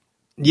me.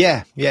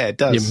 Yeah, it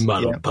does. You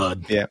muddle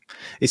bud. Yeah,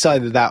 it's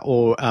either that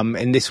or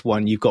in this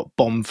one you've got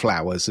bomb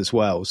flowers as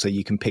well, so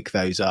you can pick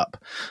those up.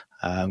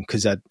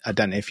 Because I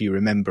don't know if you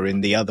remember,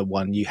 in the other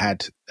one you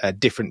had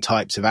different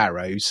types of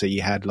arrows. So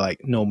you had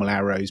like normal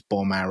arrows,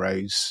 bomb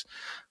arrows,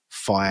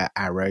 fire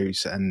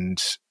arrows,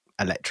 and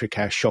electric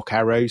shock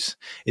arrows.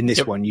 In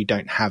this one you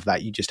don't have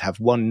that. You just have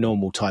one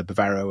normal type of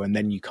arrow, and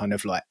then you kind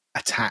of like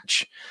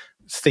attach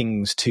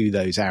things to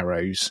those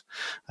arrows.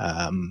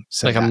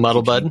 So like a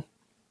muddle bud?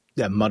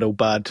 A muddle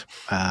bud,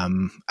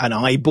 an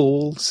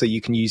eyeball, so you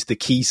can use the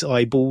Keese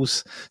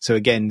eyeballs. So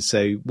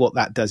what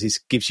that does is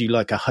gives you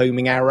like a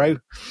homing arrow,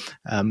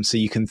 so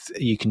you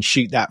can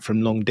shoot that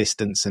from long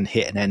distance and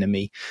hit an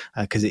enemy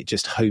because it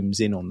just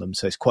homes in on them.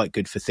 So it's quite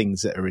good for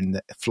things that are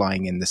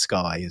flying in the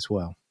sky as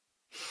well.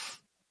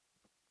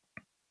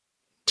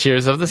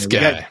 Tears of the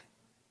Sky.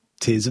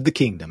 Tears of the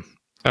Kingdom.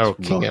 Oh,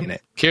 Kingdom.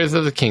 Tears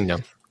of the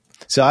Kingdom.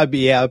 So I've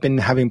been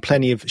having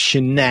plenty of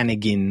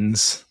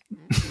shenanigans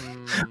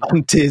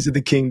on Tears of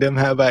the Kingdom.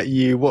 How about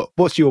you?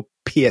 What's your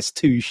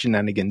PS2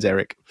 shenanigans,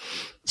 Eric?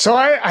 So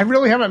I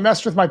really haven't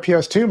messed with my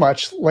PS2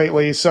 much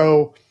lately.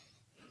 So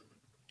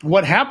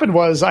what happened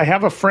was, I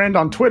have a friend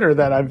on Twitter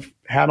that I've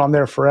had on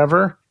there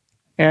forever,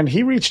 and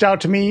he reached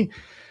out to me.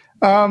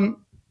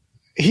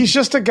 He's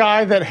just a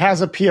guy that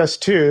has a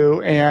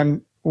PS2,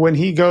 and when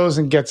he goes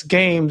and gets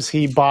games,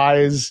 he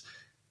buys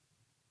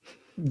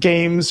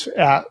games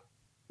at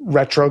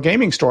retro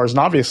gaming stores. And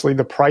obviously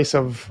the price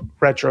of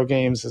retro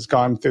games has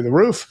gone through the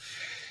roof.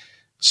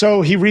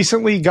 So he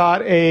recently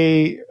got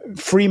a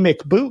free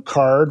McBoot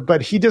card,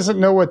 but he doesn't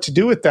know what to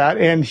do with that.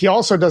 And he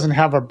also doesn't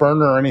have a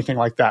burner or anything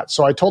like that.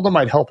 So I told him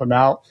I'd help him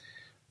out.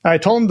 I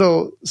told him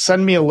to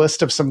send me a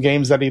list of some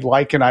games that he'd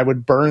like, and I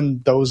would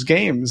burn those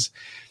games.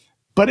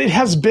 But it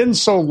has been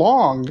so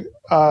long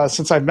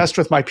since I've messed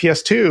with my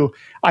PS2,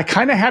 I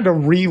kind of had to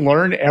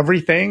relearn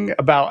everything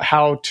about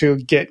how to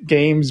get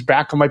games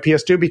back on my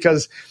PS2,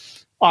 because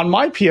on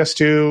my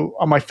PS2,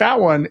 on my fat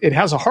one, it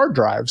has a hard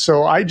drive.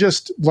 So I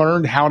just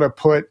learned how to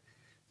put,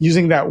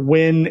 using that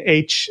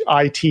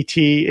HIIT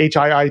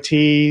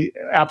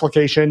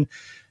application,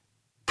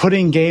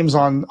 putting games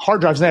on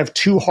hard drives. And I have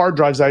 2 hard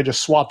drives that I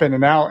just swap in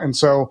and out. And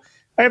so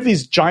I have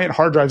these giant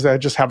hard drives that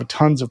just have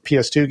tons of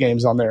PS2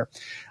 games on there.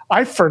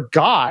 I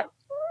forgot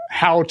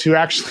how to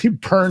actually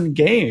burn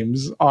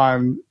games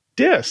on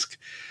disk.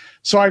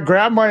 So I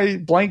grabbed my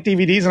blank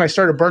DVDs and I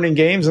started burning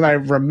games, and I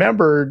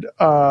remembered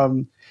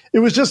it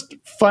was just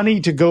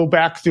funny to go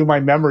back through my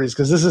memories,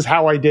 because this is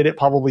how I did it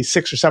probably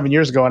 6 or 7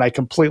 years ago, and I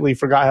completely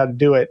forgot how to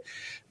do it.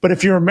 But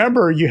if you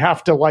remember, you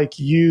have to like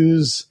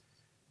use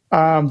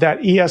that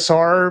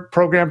ESR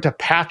program to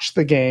patch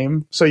the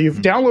game. So you've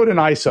downloaded an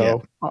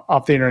ISO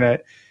off the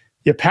internet,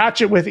 you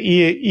patch it with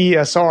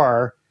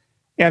ESR,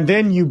 and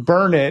then you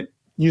burn it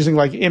using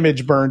like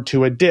image burn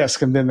to a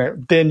disk, and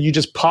then you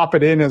just pop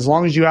it in. As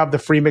long as you have the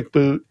free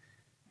McBoot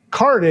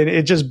card in,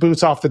 it just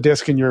boots off the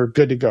disk and you're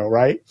good to go,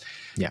 right?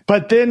 Yeah.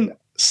 But then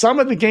some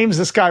of the games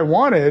this guy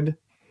wanted,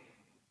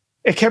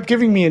 it kept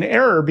giving me an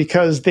error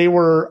because they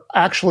were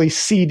actually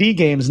CD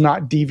games,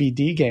 not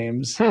DVD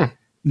games.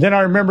 Then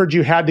I remembered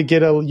you had to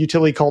get a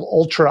utility called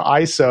Ultra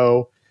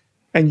ISO,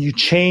 and you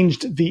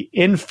changed the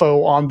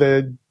info on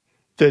the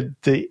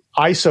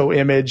ISO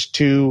image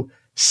to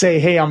say,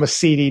 hey, I'm a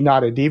CD,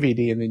 not a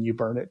DVD, and then you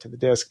burn it to the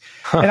disk.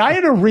 And I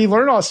had to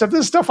relearn all this stuff.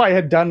 This is stuff I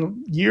had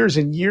done years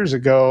and years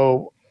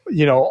ago,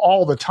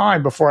 all the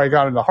time before I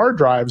got into hard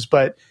drives.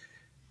 But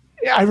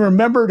I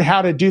remembered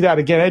how to do that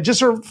again. It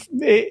just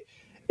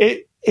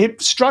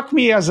it struck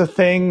me as a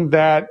thing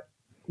that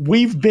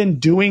we've been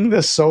doing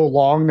this so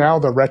long now,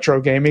 the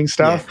retro gaming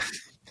stuff,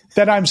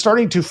 that I'm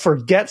starting to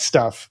forget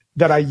stuff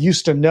that I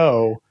used to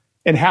know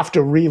and have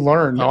to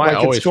relearn. Oh, I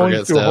always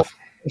forget stuff.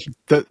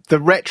 The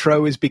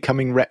retro is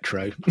becoming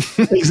retro.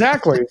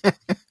 Exactly.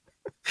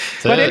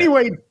 But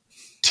anyway,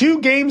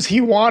 2 games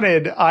he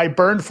wanted, I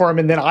burned for him,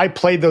 and then I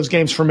played those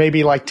games for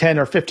maybe like 10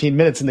 or 15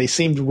 minutes, and they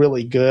seemed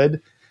really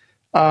good.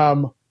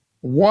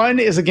 One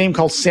is a game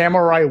called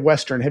Samurai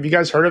Western. Have you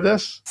guys heard of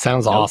this?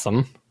 Sounds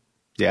awesome.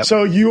 Yeah.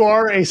 So you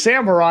are a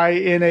samurai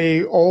in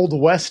a old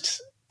west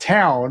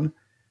town,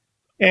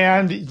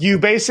 and you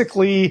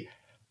basically,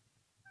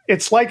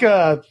 it's like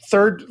a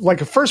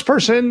first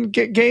person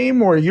game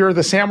where you're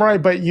the samurai,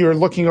 but you're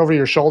looking over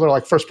your shoulder,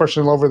 like first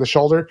person over the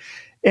shoulder.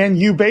 And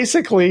you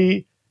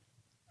basically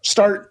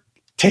start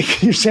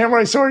taking your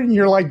samurai sword and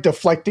you're like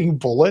deflecting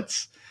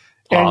bullets.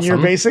 Awesome. And you're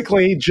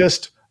basically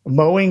just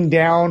mowing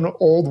down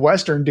old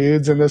Western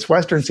dudes in this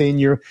Western scene.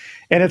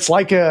 And it's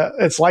like a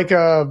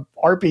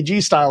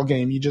RPG style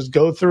game. You just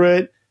go through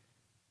it,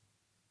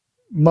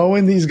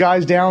 mowing these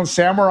guys down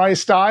samurai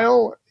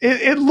style.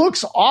 It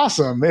looks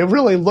awesome. It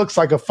really looks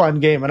like a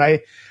fun game. And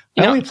I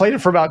only played it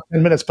for about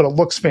 10 minutes, but it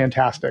looks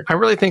fantastic. I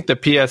really think the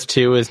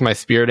PS2 is my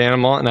spirit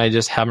animal, and I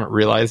just haven't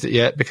realized it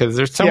yet, because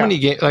there's so many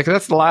games. Like,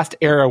 that's the last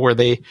era where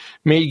they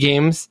made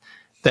games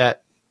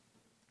that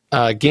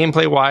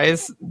gameplay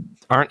wise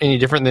aren't any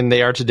different than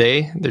they are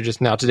today. They're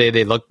just, now today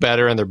they look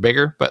better and they're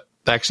bigger, but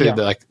actually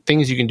the like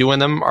things you can do in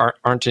them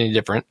aren't any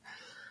different.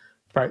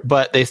 Right.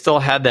 But they still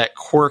had that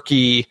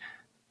quirky,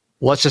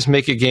 let's just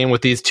make a game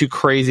with these 2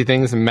 crazy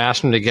things and mash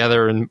them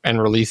together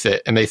and release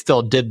it. And they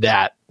still did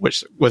that,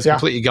 which was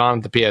completely gone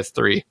with the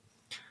PS3.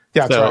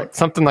 Yeah, that's so right.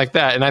 Something like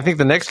that. And I think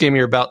the next game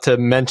you're about to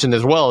mention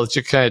as well is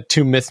just kind of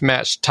 2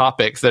 mismatched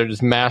topics that are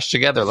just mashed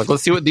together. Like,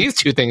 let's see what these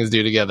 2 things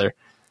do together.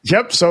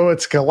 Yep. So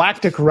it's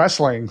Galactic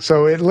Wrestling.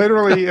 So it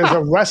literally is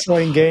a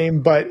wrestling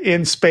game, but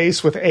in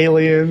space with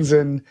aliens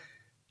and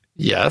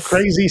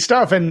crazy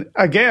stuff. And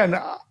again,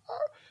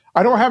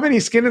 I don't have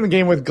any skin in the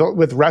game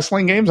with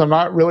wrestling games. I'm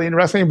not really in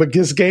wrestling, but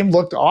this game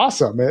looked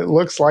awesome. It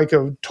looks like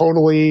a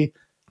totally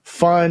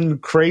fun,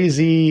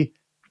 crazy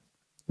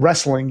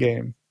wrestling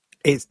game.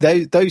 It's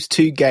those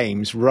 2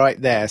 games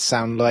right there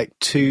sound like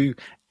 2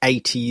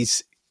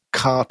 80s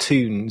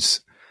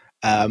cartoons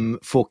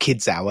for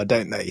Kids Hour,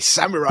 don't they?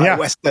 Samurai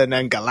Western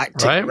and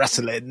Galactic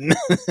Wrestling.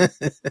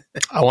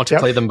 I want to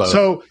play them both.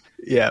 So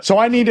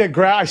I need to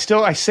grab.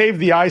 I saved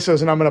the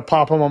ISOs, and I'm going to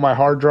pop them on my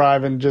hard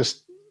drive. And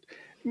just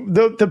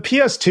the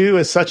PS2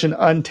 is such an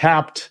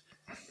untapped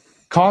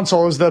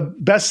console. It was the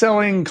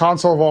best-selling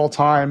console of all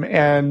time,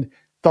 and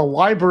the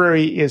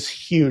library is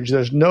huge.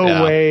 There's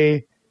no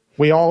way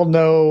we all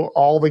know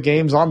all the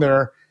games on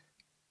there.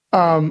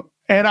 And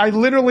I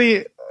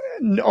literally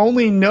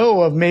only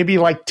know of maybe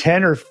like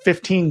 10 or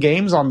 15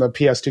 games on the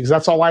PS2, because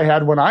that's all I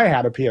had when I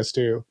had a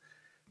PS2.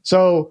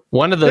 So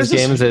one of those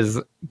games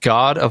is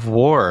God of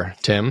War,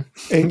 Tim.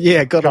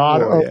 Yeah,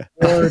 God of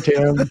War,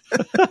 Tim.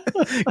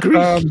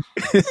 Greek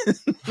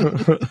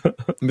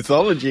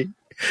mythology.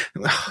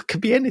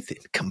 Could be anything.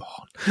 Come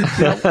on.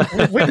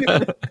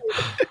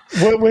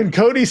 When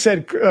Cody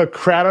said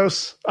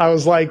Kratos, I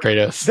was like,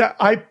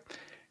 Kratos.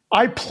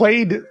 I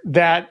played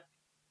that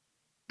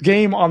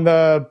game on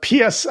the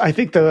PS, I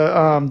think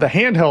the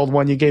handheld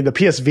one you gave, the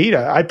PS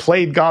Vita. I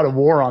played God of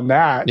War on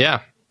that. Yeah.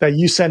 That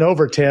you sent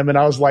over, Tim, and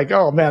I was like,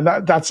 oh man,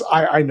 that's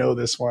I know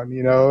this one.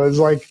 It's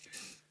like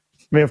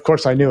I mean, of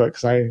course I knew it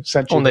because I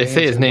sent you. Well, they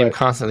say his name but-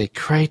 constantly,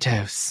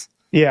 Kratos.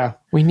 Yeah.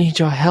 We need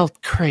your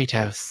help,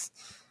 Kratos.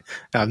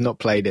 I've not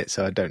played it,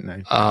 so I don't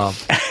know.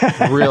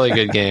 Really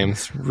good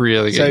games.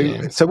 Really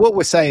good games. So what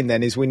we're saying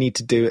then is we need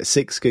to do a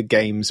 6 Good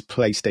Games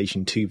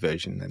PlayStation 2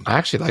 version then. I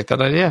actually like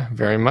that idea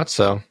very much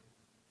so.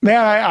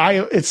 Man,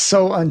 I it's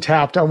so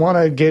untapped. I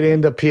want to get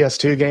into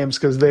PS2 games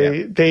because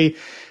the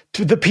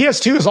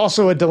PS2 is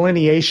also a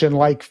delineation.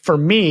 Like for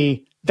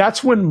me,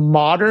 that's when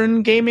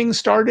modern gaming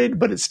started,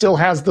 but it still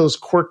has those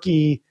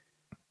quirky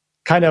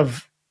kind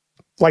of,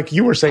 like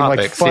you were saying,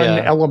 Topics, like fun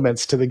yeah.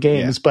 elements to the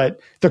games. But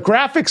the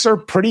graphics are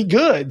pretty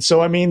good.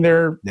 So I mean,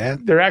 they're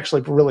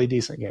actually really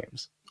decent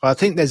games. I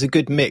think there's a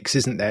good mix,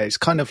 isn't there? It's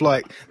kind of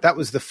like that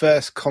was the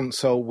first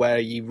console where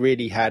you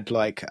really had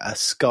like a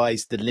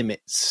sky's the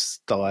limit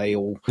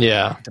style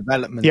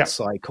development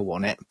cycle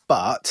on it,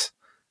 but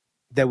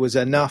there was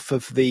enough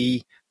of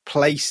the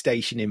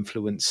PlayStation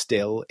influence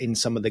still in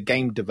some of the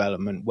game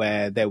development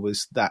where there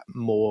was that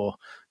more,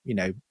 you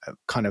know,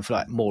 kind of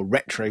like more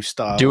retro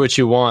style. Do what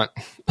you want.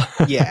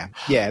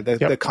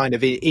 The kind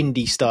of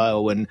indie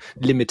style and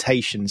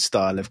limitation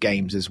style of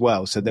games as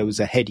well. So there was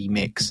a heady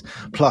mix.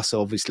 Plus,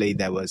 obviously,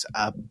 there was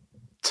a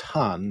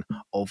ton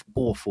of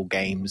awful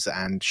games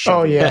and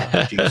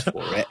produced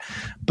for it.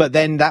 But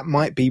then that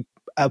might be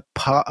a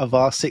part of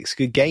our 6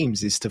 Good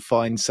Games is to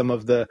find some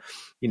of the,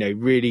 you know,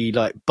 really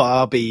like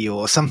Barbie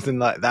or something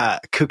like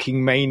that,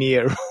 Cooking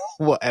Mania or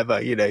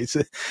whatever, you know, it's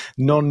a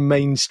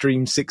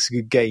non-mainstream 6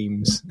 Good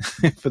Games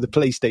for the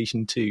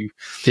PlayStation 2.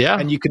 Yeah.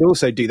 And you could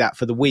also do that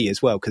for the Wii as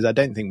well, because I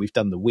don't think we've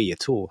done the Wii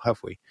at all, have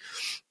we?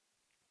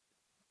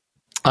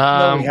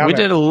 We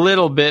did a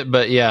little bit,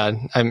 but yeah,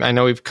 I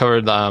know we've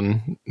covered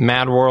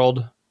Mad World.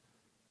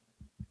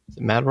 Is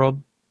it Mad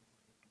World?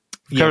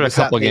 We've covered a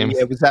couple of games.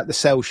 Was that the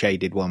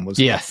cel-shaded one? Was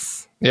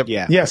Yes. Yep.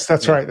 Yeah. Yes,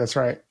 that's right. That's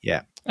right.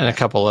 Yeah. And a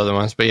couple other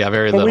ones, but yeah,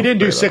 very But little. we didn't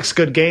do very 6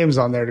 Good Games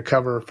on there to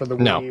cover for the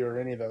Wii No. or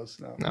any of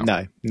those.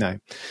 No.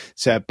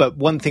 So, but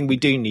one thing we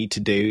do need to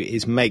do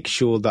is make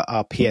sure that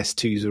our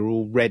PS2s are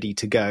all ready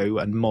to go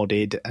and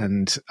modded.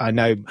 And I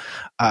know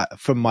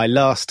from my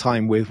last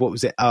time with, what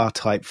was it,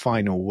 R-Type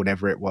Final,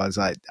 whatever it was,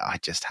 I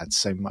just had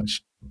so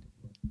much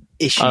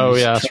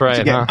issues that's trying right,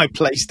 to get huh? my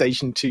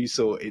PlayStation 2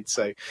 sorted.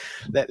 So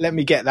let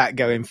me get that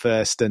going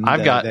first. And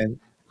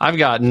I've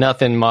got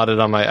nothing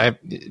modded on my.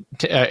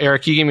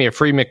 Eric, you gave me a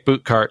free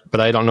McBoot cart, but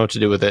I don't know what to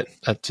do with it.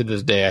 To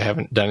this day, I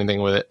haven't done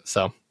anything with it.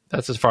 So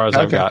that's as far as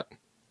I've got.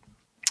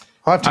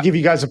 I'll have to give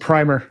you guys a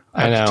primer.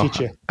 I know. To teach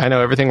you. I know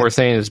everything we're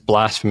saying is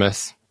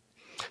blasphemous.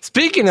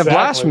 Speaking of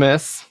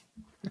blasphemous,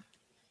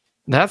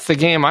 that's the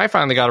game I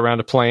finally got around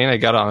to playing. I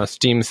got it on a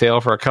Steam sale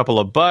for a couple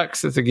of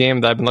bucks. It's a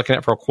game that I've been looking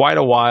at for quite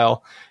a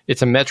while.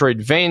 It's a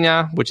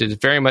Metroidvania, which is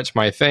very much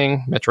my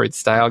thing, Metroid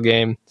style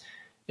game.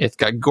 It's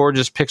got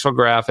gorgeous pixel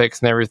graphics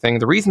and everything.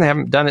 The reason I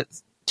haven't done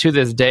it to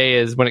this day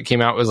is when it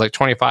came out, it was like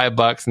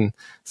 $25, and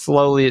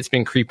slowly it's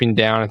been creeping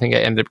down. I think I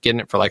ended up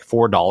getting it for like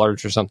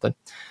 $4 or something.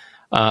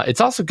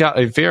 It's also got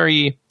a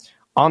very,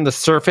 on the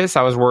surface,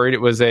 I was worried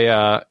it was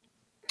a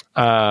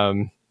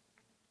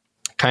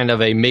kind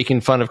of a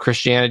making fun of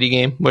Christianity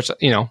game, which,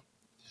 you know,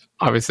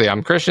 obviously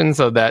I'm Christian,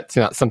 so that's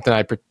not something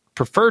I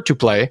prefer to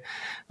play,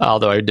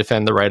 although I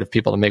defend the right of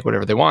people to make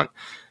whatever they want.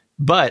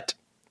 But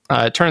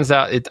it turns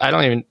out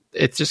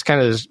it's just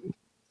kind of this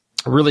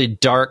really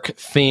dark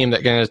theme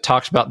that kind of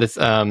talks about this.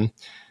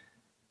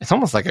 It's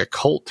almost like a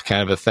cult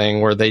kind of a thing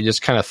where they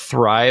just kind of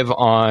thrive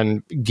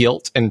on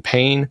guilt and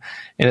pain.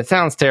 And it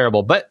sounds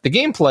terrible, but the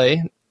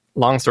gameplay,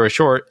 long story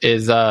short,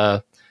 is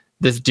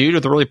this dude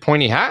with a really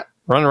pointy hat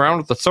running around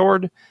with a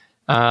sword,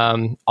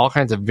 all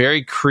kinds of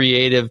very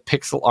creative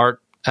pixel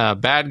art,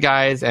 bad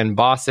guys and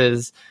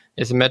bosses.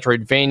 It's a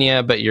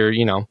Metroidvania, but you're,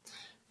 you know,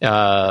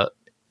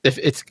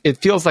 it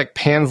feels like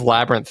Pan's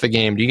Labyrinth, the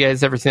game. Do you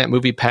guys ever see that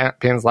movie,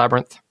 Pan's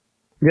Labyrinth?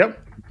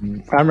 Yep.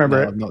 I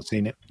remember it. I've not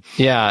seen it.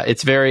 Yeah,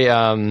 it's very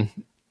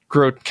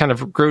kind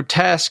of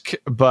grotesque,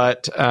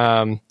 but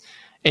and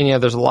yeah,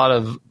 there's a lot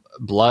of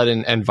blood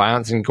and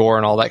violence and gore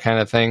and all that kind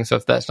of thing. So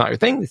if that's not your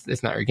thing,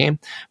 it's not your game.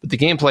 But the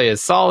gameplay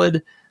is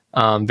solid,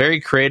 very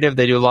creative.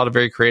 They do a lot of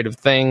very creative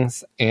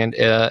things, and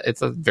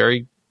it's a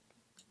very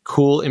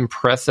cool,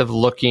 impressive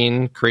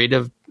looking,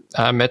 creative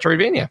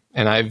Metroidvania.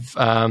 And I've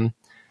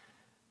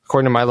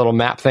according to my little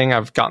map thing,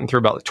 I've gotten through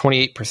about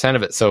 28%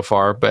 of it so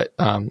far, but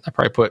I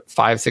probably put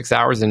 5-6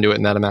 hours into it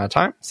in that amount of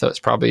time. So it's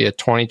probably a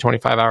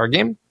 20-25 hour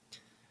game,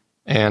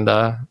 and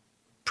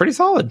pretty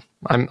solid.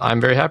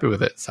 I'm very happy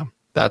with it. So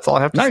that's all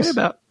I have to say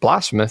about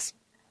Blasphemous.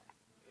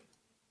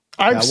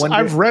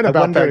 I've read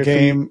about that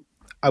game.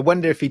 I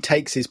wonder if he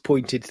takes his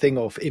pointed thing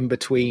off in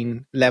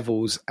between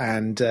levels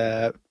and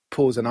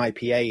pours an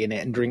IPA in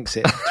it and drinks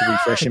it to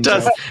refresh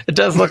himself. It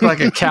does look like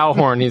a cow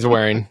horn he's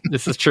wearing.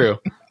 This is true.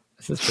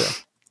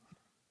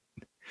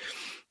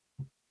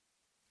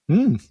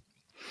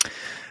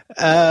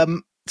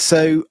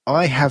 So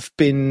I have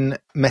been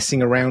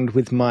messing around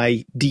with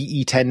my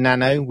DE10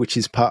 Nano, which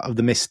is part of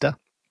the Mister.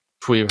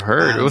 We've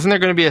heard. Wasn't there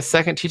going to be a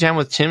second Tea Time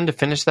with Tim to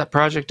finish that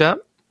project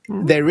up?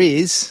 There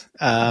is,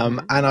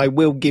 and I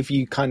will give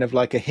you kind of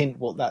like a hint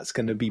what that's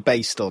going to be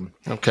based on.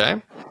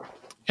 Okay.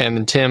 And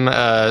then Tim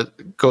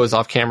goes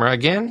off camera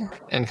again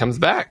and comes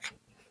back.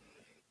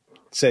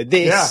 So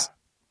this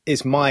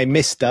is my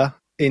Mister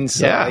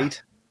inside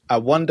a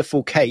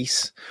wonderful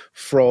case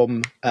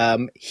from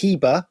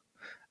Heber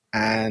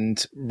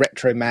and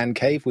Retro Man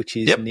Cave, which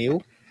is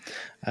Neil.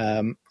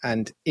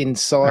 And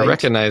inside, I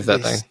recognize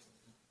that thing.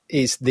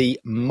 Is the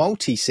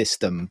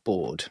multi-system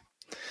board.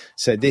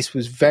 So this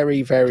was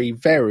very, very,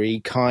 very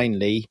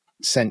kindly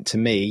sent to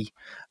me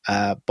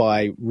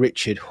by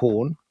Richard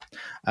Horn,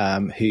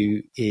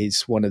 who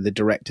is one of the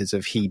directors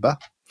of Heber.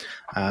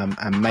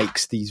 And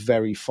makes these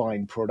very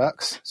fine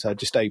products. So I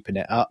just open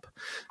it up.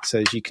 So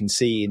as you can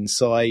see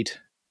inside,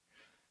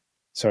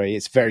 sorry,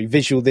 it's very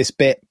visual, this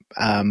bit,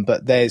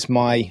 but there's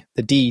the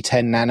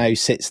D10 Nano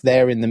sits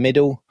there in the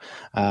middle,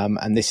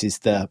 and this is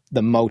the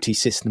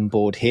multi-system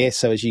board here.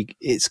 So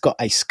it's got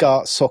a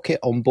SCART socket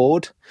on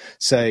board,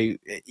 so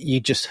you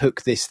just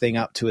hook this thing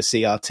up to a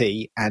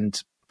CRT,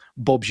 and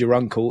Bob's your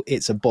uncle.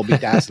 It's a Bobby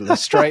Dazzler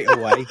straight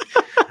away.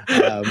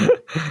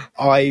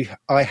 I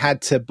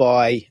had to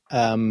buy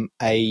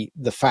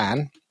the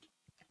fan.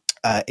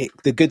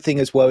 The good thing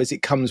as well is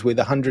it comes with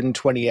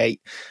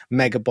 128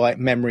 megabyte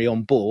memory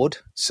on board.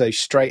 So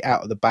straight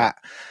out of the bat,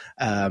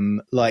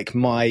 like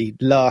my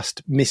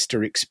last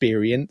Mister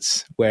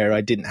experience where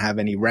I didn't have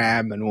any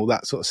RAM and all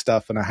that sort of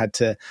stuff, and I had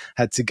to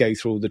go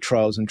through all the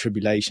trials and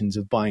tribulations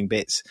of buying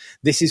bits.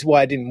 This is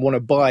why I didn't want to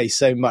buy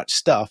so much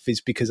stuff,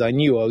 is because I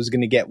knew I was going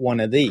to get one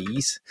of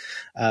these,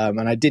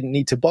 and I didn't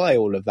need to buy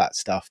all of that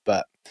stuff,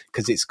 but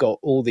because it's got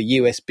all the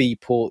USB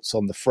ports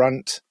on the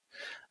front,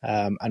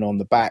 and on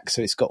the back,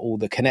 so it's got all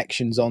the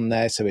connections on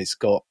there. So it's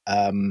got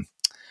the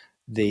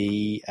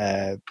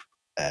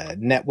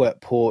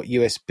network port,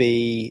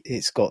 USB.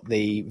 It's got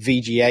the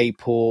VGA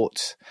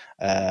port,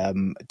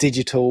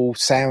 digital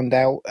sound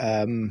out.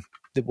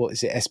 What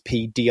is it?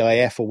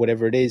 SPDIF or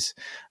whatever it is.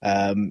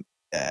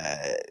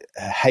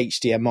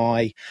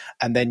 HDMI,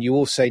 and then you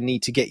also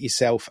need to get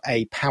yourself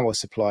a power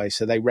supply.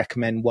 So they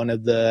recommend one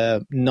of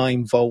the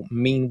 9-volt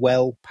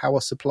Meanwell power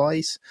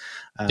supplies,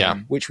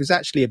 which was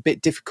actually a bit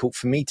difficult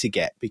for me to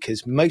get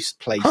because most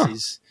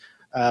places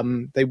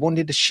they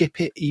wanted to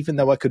ship it, even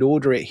though I could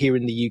order it here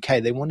in the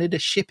UK. They wanted to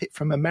ship it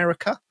from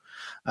America,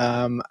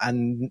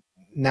 and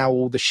now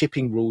all the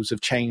shipping rules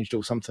have changed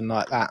or something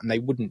like that, and they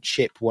wouldn't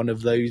ship one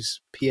of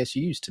those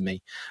PSUs to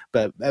me,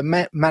 but I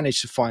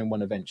managed to find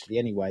one eventually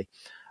anyway.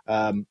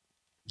 Can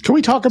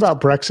we talk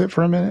about Brexit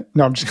for a minute?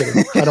 No, I'm just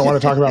kidding. I don't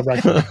want to talk about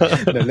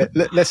Brexit. No,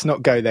 let's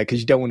not go there because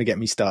you don't want to get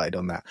me started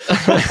on that.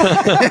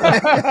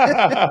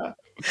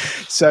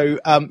 So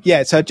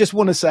I just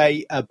want to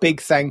say a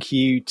big thank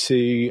you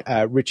to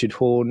Richard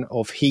Horn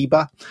of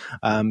Heber.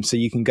 So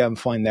you can go and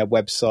find their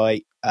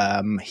website,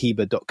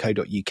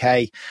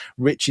 heber.co.uk.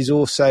 Rich is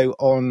also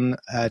on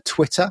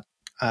Twitter,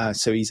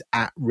 so he's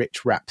at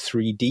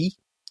RichRap3D.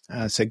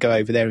 So go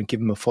over there and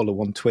give him a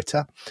follow on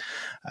Twitter.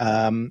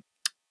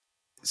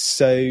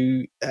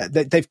 So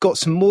they've got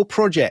some more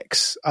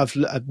projects. I've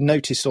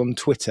noticed on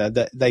Twitter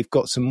that they've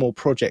got some more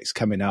projects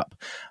coming up,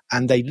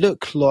 and they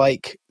look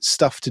like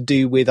stuff to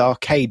do with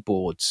arcade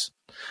boards.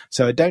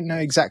 So I don't know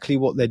exactly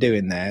what they're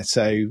doing there.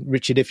 So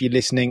Richard, if you're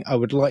listening, I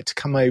would like to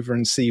come over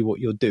and see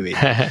what you're doing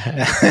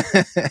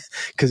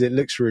because it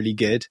looks really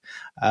good.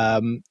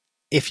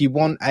 If you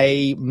want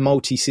a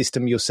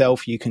multi-system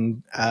yourself, you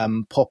can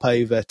pop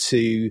over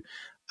to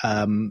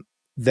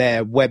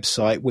their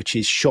website, which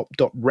is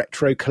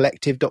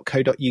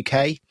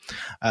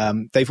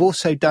shop.retrocollective.co.uk. They've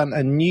also done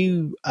a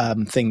new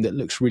thing that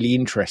looks really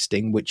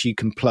interesting, which you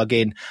can plug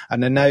in.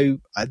 And I know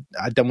I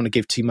don't want to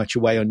give too much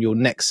away on your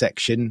next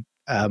section,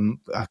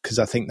 because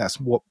I think that's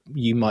what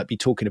you might be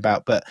talking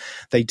about, but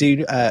they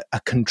do a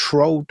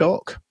control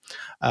dock,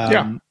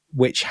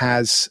 which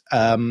has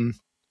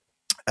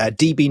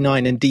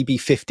DB9 and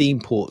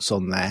DB15 ports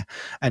on there,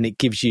 and it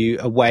gives you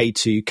a way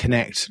to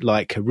connect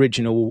like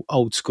original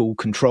old school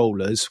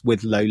controllers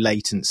with low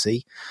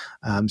latency.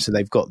 So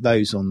they've got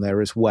those on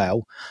there as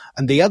well.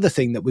 And the other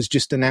thing that was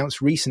just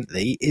announced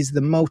recently is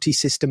the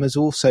multi-system has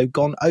also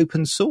gone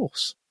open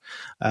source.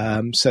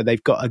 So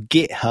they've got a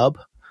GitHub.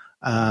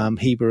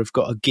 Heber have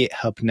got a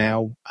GitHub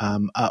now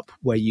up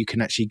where you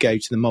can actually go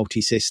to the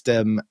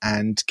multi-system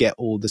and get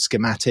all the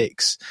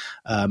schematics,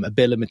 a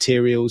bill of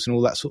materials and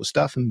all that sort of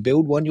stuff, and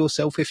build one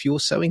yourself if you're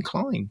so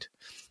inclined.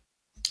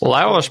 Well,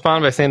 I will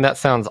respond by saying that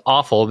sounds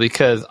awful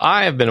because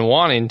I have been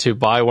wanting to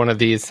buy one of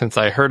these since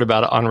I heard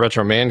about it on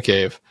Retro Man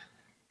Cave.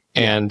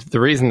 And the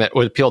reason that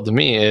would appeal to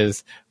me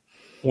is,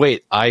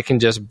 wait, I can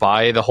just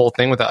buy the whole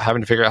thing without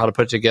having to figure out how to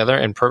put it together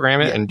and program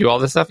it and do all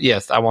this stuff?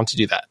 Yes, I want to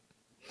do that.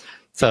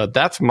 So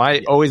that's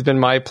always been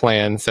my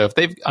plan. So if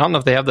I don't know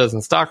if they have those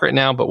in stock right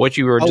now, but what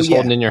you were just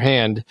holding in your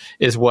hand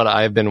is what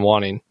I've been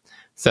wanting.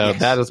 So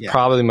that is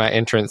probably my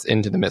entrance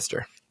into the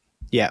Mister.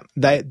 Yeah,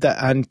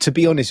 and to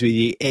be honest with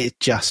you, it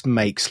just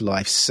makes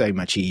life so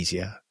much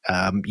easier.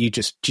 You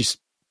just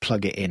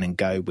plug it in and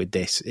go with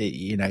this.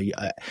 You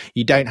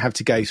don't have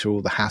to go through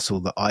all the hassle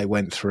that I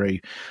went through.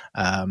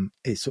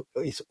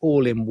 It's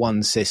all in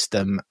one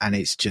system, and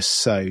it's just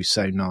so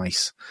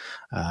nice.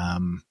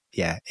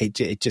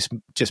 It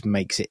just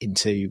makes it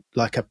into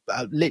like a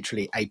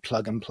literally a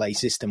plug and play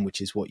system,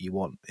 which is what you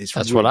want.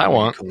 That's what I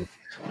want. Cool.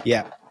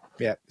 Yeah.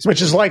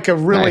 Which is like a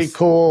really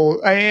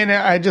cool, and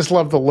I just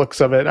love the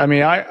looks of it. I mean,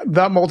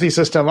 that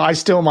multi-system, I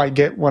still might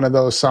get one of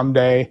those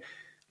someday,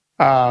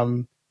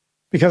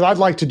 because I'd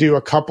like to do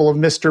a couple of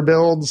Mr.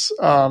 builds.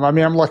 I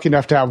mean, I'm lucky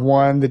enough to have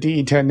one, the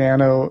DE10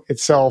 Nano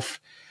itself,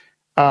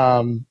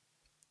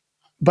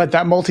 but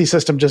that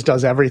multi-system just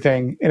does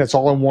everything, and it's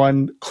all in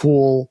one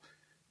cool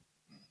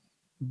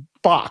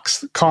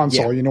box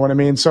console. You know what I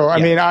mean? So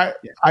I mean, I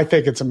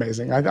think it's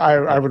amazing.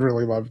 I would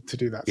really love to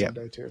do that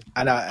someday too.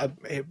 And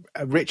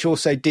Rich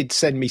also did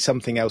send me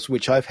something else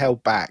which I've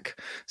held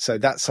back, so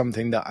that's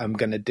something that I'm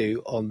going to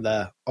do on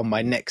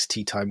my next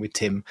tea time with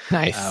Tim.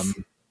 Nice.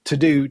 To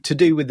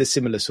do with the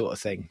similar sort of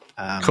thing.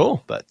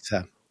 Cool. But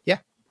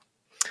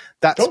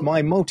that's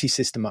my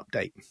multi-system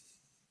update.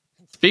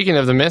 Speaking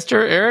of the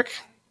Mister, Eric,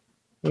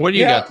 what do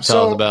you got to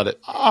tell us about it?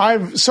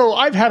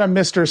 I've had a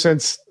Mister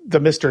since the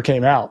Mister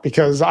came out,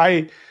 because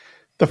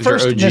the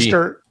first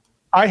Mister,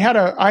 I had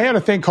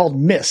a thing called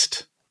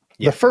Mist.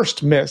 The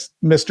first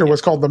Mister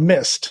was called the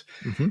Mist,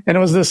 and it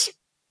was this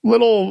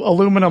little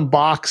aluminum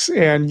box,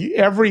 and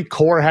every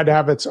core had to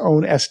have its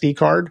own SD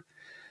card.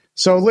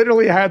 So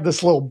literally, I had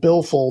this little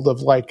billfold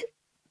of like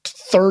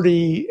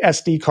 30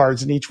 SD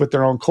cards, and each with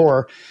their own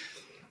core.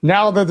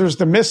 Now that there's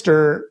the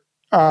Mister,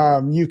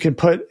 you can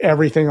put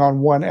everything on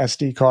one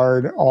SD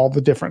card, all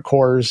the different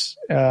cores,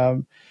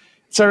 et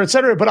cetera, et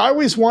cetera. But I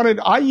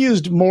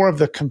used more of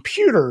the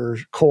computer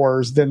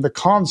cores than the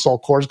console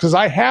cores, because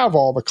I have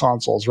all the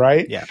consoles,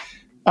 right? Yeah.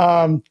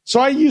 So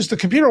I used the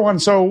computer one.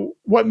 So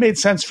what made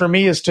sense for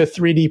me is to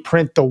 3D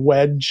print the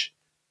wedge,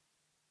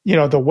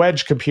 the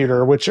wedge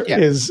computer, which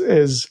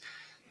is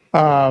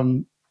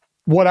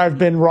what I've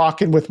been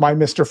rocking with my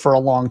Mister for a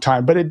long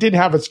time. But it did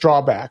have its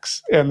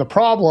drawbacks. And the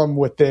problem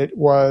with it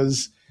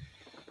was,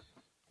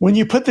 when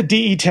you put the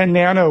DE10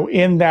 Nano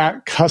in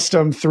that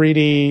custom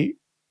 3D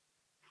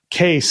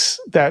case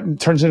that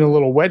turns into a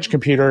little wedge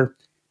computer,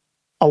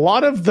 a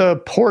lot of the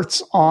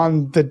ports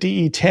on the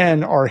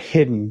DE10 are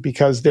hidden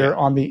because they're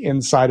on the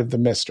inside of the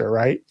Mister,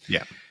 right?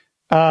 Yeah.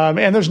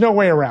 And there's no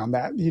way around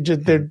that.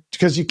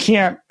 Because you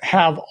can't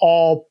have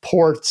all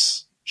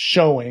ports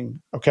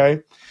showing, okay?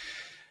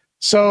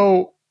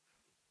 So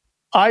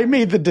I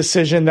made the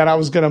decision that I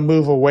was going to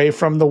move away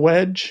from the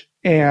wedge,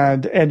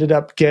 and ended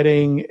up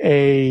getting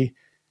a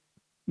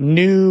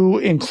new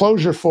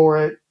enclosure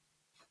for it,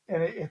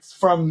 and it's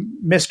from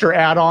Mr.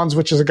 Add-ons,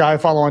 which is a guy I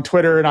follow on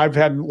Twitter, and I've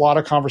had a lot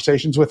of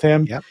conversations with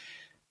him. Yep.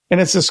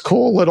 And it's this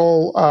cool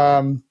little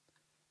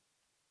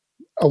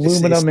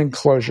aluminum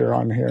enclosure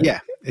on here. Yeah,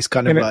 it's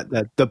kind of like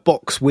the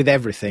box with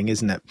everything,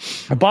 isn't it?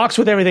 A box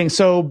with everything.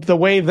 So the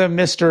way the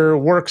Mister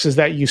works is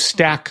that you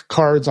stack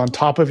cards on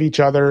top of each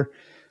other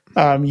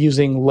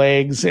using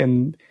legs,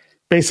 and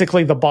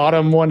basically the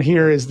bottom one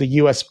here is the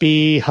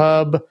USB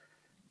hub.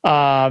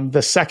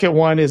 The second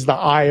one is the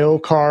I/O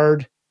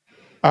card,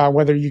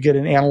 whether you get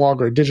an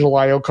analog or a digital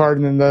I/O card,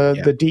 and then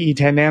the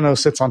DE10 Nano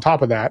sits on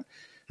top of that.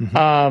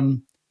 Mm-hmm.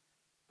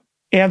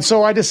 And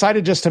so I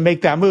decided just to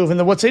make that move. And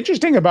then what's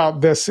interesting about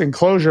this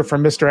enclosure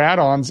from Mr.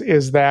 Add-ons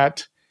is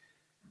that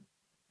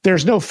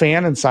there's no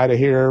fan inside of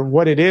here.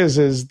 What it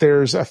is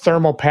there's a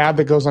thermal pad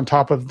that goes on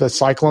top of the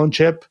Cyclone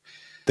chip,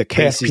 the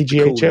case is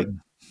FPGA chip.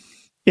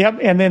 Yep,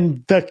 and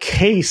then the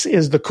case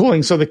is the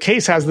cooling. So the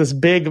case has this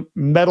big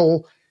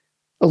metal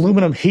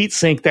aluminum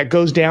heatsink that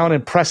goes down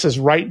and presses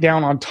right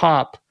down on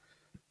top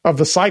of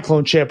the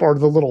Cyclone chip, or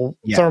the little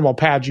thermal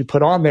pad you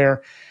put on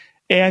there.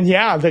 And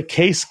the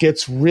case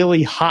gets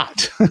really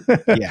hot.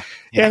 I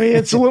mean,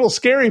 it's a little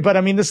scary, but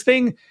I mean, the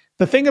thing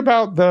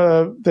about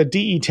the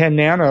DE10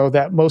 Nano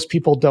that most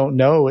people don't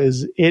know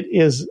is it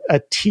is a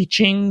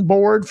teaching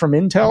board from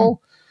Intel,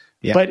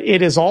 but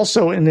it is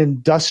also an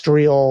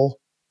industrial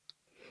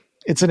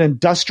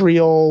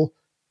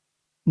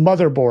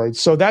motherboard.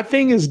 So that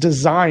thing is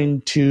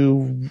designed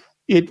to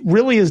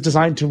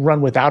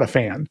run without a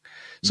fan.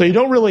 So you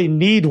don't really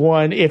need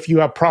one if you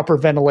have proper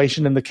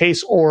ventilation in the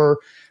case or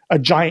a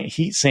giant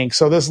heat sink.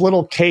 So this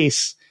little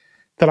case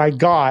that I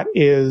got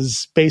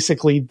is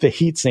basically the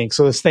heat sink.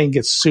 So this thing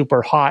gets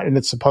super hot, and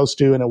it's supposed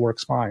to, and it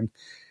works fine.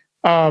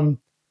 The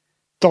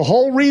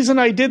whole reason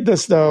I did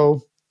this,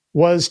 though,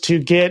 was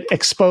to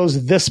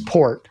expose this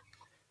port.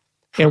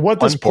 And what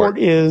this port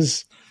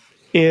is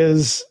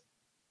it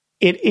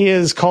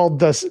is called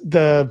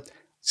the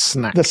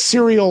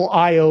serial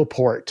I/O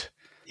port.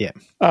 Yeah.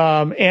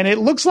 And it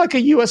looks like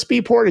a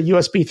USB port, a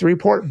USB 3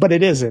 port, but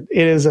it isn't.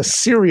 It is a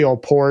serial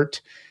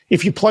port.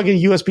 If you plug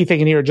a USB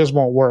thing in here, it just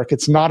won't work.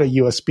 It's not a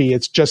USB.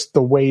 It's just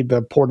the way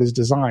the port is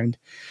designed.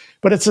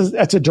 But it's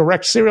a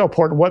direct serial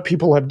port. And what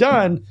people have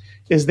done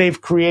is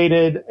they've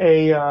created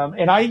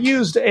and I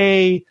used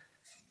there's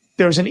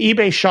an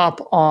eBay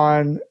shop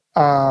on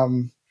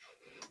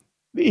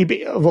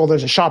eBay. Well,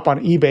 there's a shop on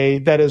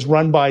eBay that is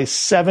run by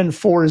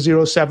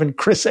 7407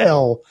 Chris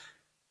L.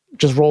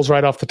 Just rolls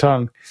right off the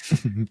tongue.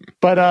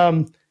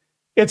 But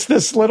it's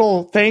this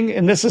little thing,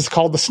 and this is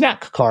called the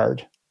snack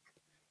card.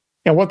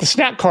 And what the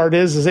snack card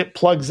is it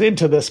plugs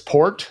into this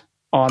port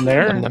on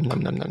there. Num,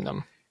 num, num, num,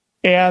 num.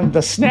 And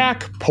the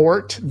snack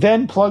port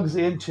then plugs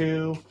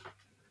into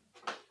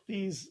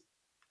these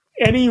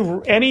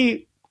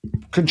any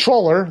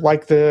controller,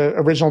 like the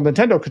original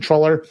Nintendo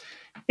controller.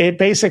 It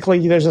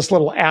basically, there's this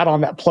little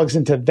add-on that plugs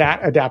into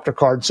that adapter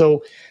card.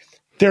 So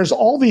there's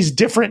all these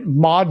different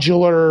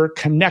modular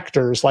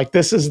connectors. Like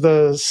this is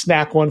the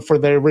snack one for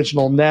the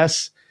original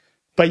NES,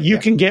 but you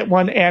can get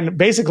one. And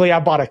basically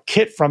I bought a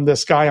kit from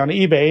this guy on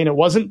eBay, and it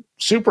wasn't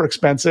super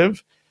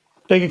expensive.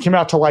 I think it came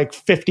out to like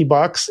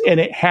 $50, and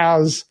it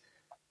has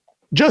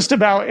just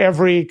about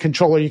every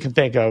controller you can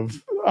think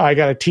of. I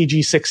got a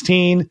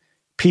TG16,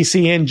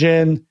 PC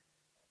Engine,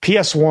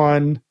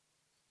 PS1,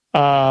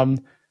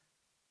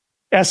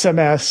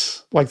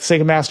 SMS, like the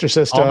Sega Master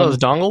System. All those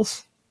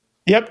dongles?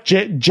 Yep,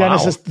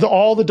 Genesis. Wow.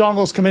 All the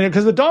dongles come in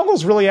because the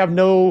dongles really have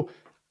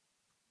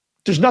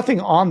there's nothing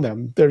on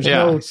them. There's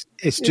no.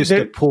 It's just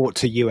a port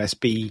to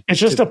USB. It's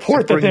just a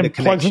port that then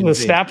plugs into the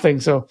snap thing.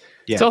 So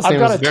It still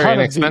seems very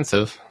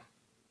inexpensive.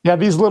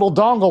 These little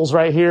dongles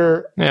right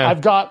here. Yeah.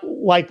 I've got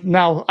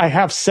now I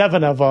have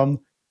 7 of them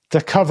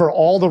to cover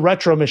all the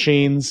retro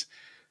machines,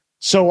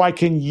 so I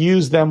can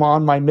use them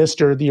on my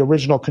the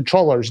original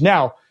controllers.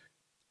 Now,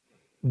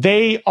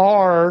 they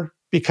are,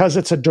 because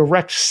it's a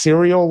direct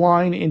serial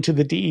line into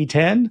the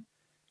DE10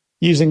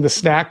 using the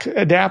snack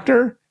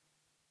adapter,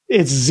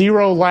 it's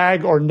 0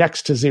 lag or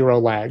next to 0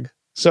 lag.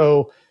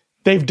 So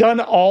they've done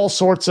all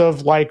sorts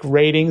of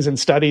ratings and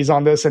studies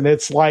on this, and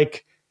it's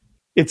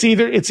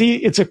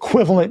it's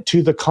equivalent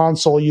to the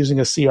console using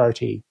a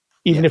CRT,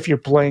 even if you're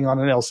playing on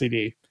an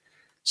LCD.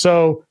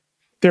 So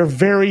they're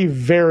very,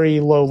 very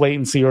low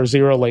latency or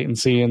 0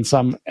 latency in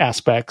some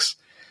aspects.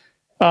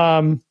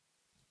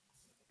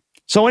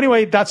 So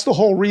anyway, that's the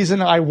whole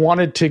reason I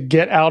wanted to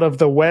get out of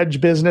the wedge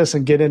business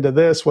and get into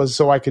this, was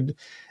so I could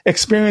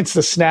experience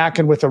the snack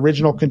and with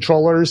original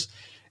controllers.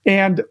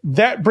 And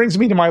that brings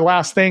me to my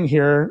last thing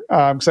here,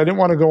 because I didn't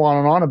want to go on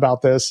and on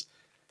about this.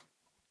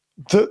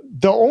 The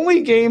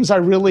only games I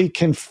really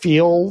can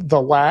feel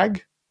the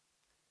lag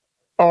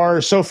are,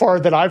 so far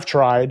that I've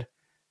tried,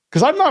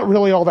 because I'm not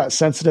really all that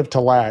sensitive to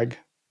lag.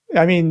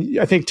 I mean,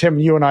 I think, Tim,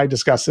 you and I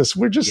discussed this.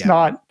 I'm just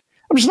not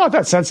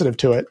that sensitive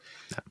to it.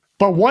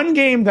 But one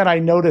game that I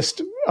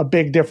noticed a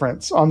big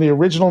difference on the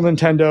original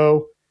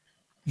Nintendo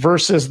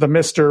versus the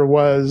Mister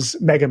was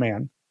Mega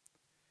Man.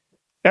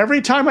 Every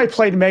time I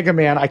played Mega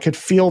Man, I could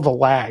feel the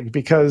lag,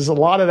 because a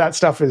lot of that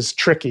stuff is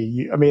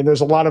tricky. I mean,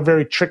 there's a lot of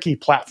very tricky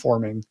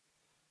platforming.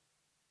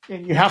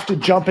 And you have to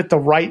jump at the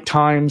right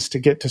times to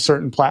get to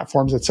certain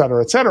platforms, et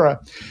cetera, et cetera.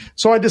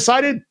 So I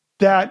decided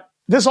that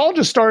this all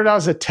just started out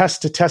as a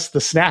test to test the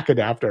snack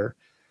adapter.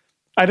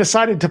 I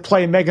decided to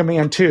play Mega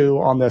Man 2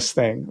 on this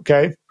thing,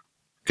 okay?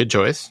 Good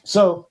choice.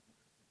 So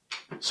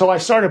I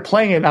started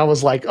playing it, and I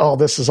was like, oh,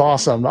 this is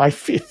awesome. It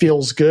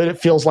feels good. It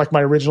feels like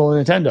my original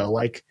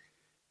Nintendo.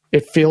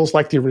 It feels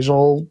like the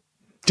original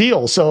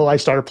deal. So I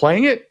started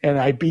playing it, and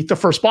I beat the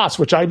first boss,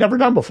 which I'd never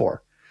done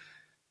before.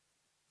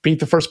 Beat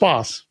the first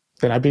boss.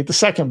 Then I beat the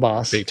second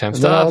boss. Big time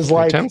stuff.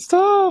 Big time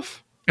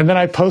stuff. And then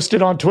I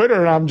posted on Twitter,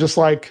 and I'm just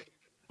like,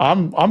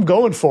 I'm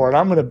going for it.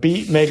 I'm going to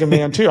beat Mega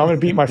Man 2. I'm going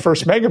to beat my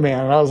first Mega Man.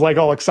 And I was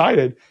all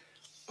excited.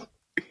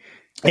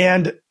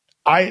 And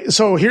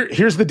so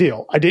here's the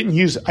deal. I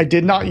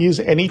did not use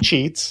any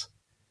cheats,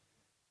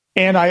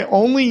 and I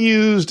only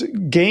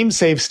used game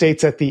save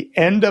states at the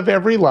end of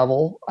every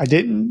level. I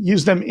didn't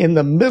use them in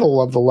the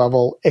middle of the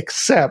level,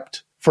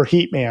 except for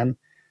Heat Man.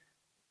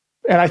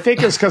 And I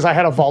think it's because I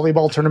had a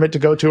volleyball tournament to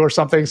go to or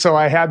something. So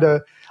I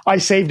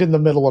saved in the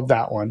middle of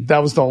that one. That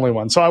was the only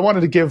one. So I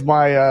wanted to give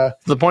my,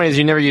 the point is,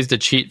 you never used a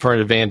cheat for an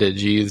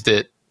advantage. You used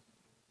it.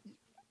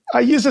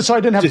 I used it so I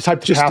didn't have to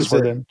type the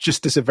password in.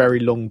 Just as a very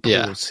long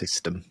pause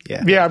system.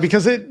 Yeah. Yeah,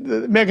 because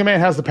Mega Man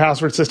has the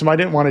password system. I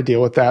didn't want to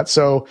deal with that.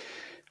 So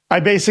I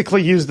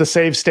basically used the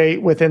save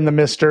state within the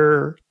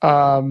Mister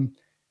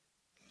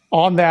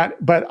on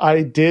that. But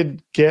I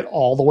did get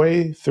all the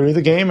way through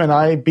the game, and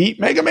I beat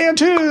Mega Man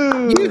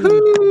 2.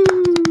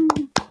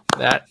 Yoo-hoo!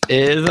 That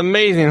is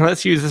amazing.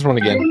 Let's use this one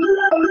again.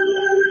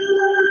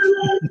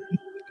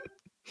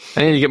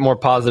 I need to get more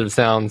positive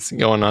sounds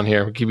going on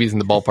here. We keep using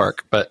the ballpark,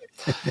 but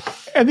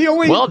and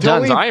well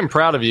done. I am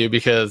proud of you,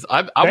 because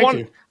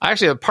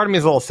actually, a part of me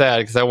is a little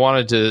sad because I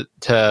wanted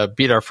to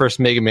beat our first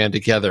Mega Man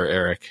together,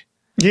 Eric.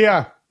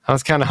 Yeah, I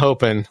was kind of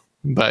hoping,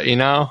 but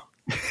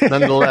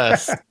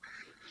nonetheless,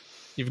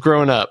 you've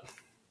grown up.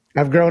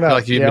 I've grown up. I feel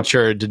like you've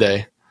matured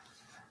today.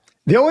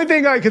 The only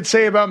thing I could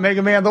say about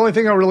Mega Man, the only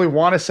thing I really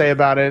want to say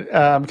about it,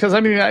 because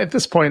at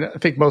this point, I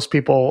think most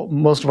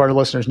of our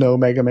listeners know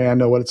Mega Man,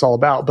 know what it's all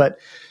about, but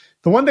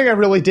the one thing I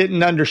really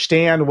didn't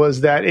understand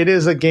was that it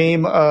is a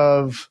game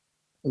of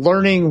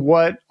learning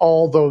what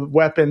all the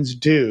weapons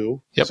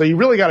do. Yep. So you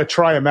really got to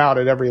try them out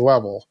at every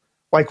level.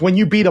 Like when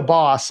you beat a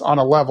boss on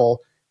a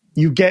level,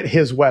 you get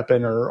his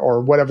weapon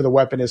or whatever the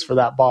weapon is for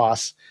that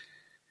boss.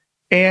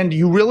 And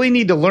you really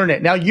need to learn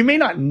it. Now, you may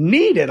not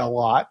need it a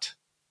lot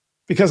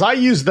because I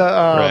use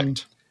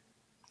the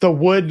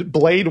wood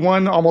blade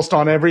one almost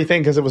on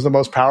everything because it was the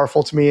most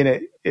powerful to me,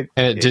 and it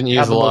didn't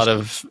use a lot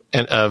of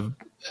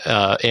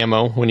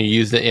ammo when you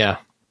used it. Yeah,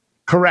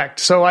 correct.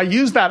 So I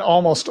used that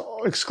almost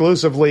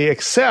exclusively,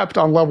 except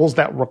on levels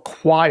that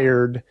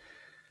required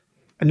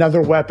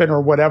another weapon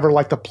or whatever,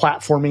 like the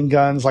platforming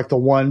guns, like the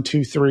 1,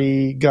 2,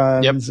 3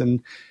 guns,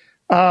 and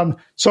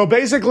so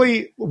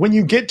basically, when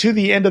you get to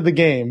the end of the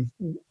game,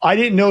 I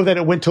didn't know that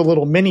it went to a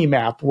little mini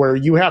map where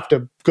you have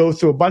to go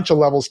through a bunch of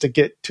levels to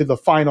get to the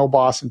final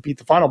boss and beat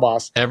the final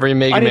boss. Every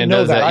Mega Man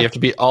does that. You have to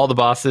beat all the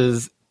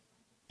bosses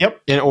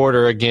in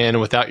order again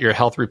without your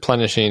health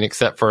replenishing,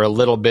 except for a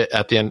little bit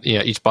at the end.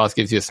 Each boss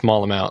gives you a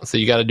small amount, so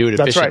you got to do it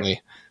efficiently.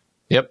 Right.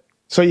 Yep.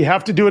 So you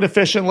have to do it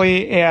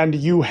efficiently, and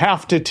you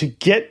have to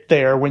get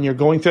there when you're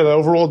going through the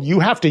overworld,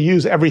 you have to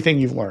use everything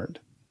you've learned.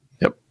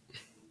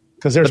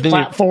 Because there's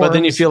platforms. But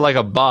then you feel like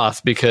a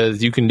boss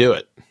because you can do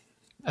it.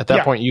 At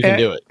that point, you can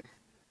do it.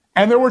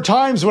 And there were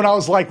times when I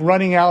was like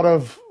running out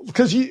of,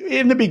 because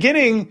in the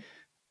beginning,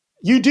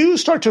 you do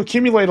start to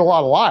accumulate a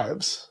lot of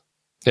lives.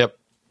 Yep.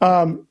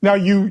 Now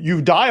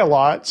you die a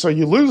lot, so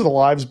you lose the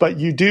lives, but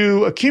you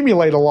do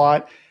accumulate a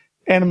lot.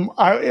 And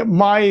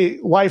my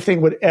life thing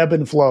would ebb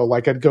and flow.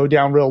 Like I'd go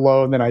down real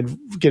low, and then I'd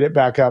get it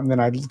back up, and then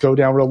I'd go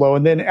down real low.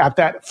 And then at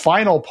that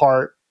final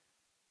part,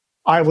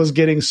 I was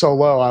getting so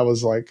low, I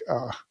was like,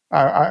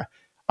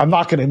 I'm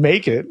not going to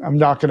make it. I'm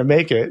not going to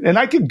make it. And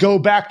I could go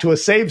back to a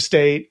save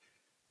state,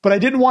 but I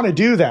didn't want to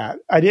do that.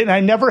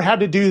 I never had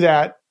to do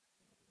that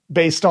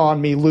based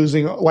on me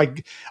losing.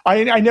 Like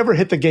I never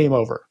hit the game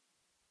over.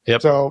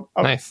 Yep. So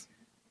nice.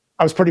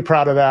 I was pretty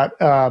proud of that.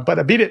 But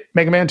I beat it.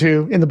 Mega Man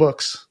 2 in the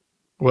books.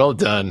 Well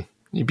done.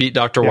 You beat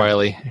Dr.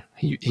 Wily.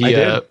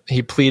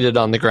 He pleaded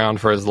on the ground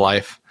for his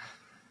life.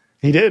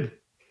 He did.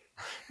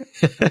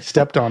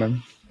 Stepped on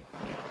him.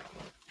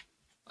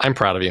 I'm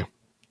proud of you.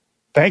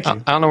 Thank you.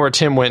 I don't know where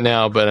Tim went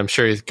now, but I'm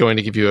sure he's going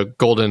to give you a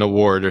golden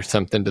award or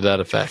something to that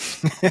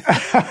effect.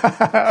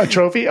 A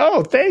trophy?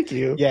 Oh, thank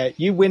you. Yeah,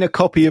 you win a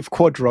copy of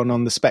Quadron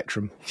on the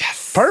Spectrum.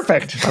 Yes.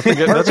 Perfect.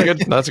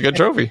 That's a good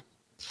trophy.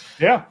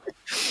 Yeah.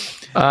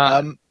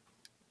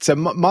 So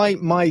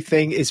my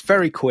thing is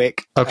very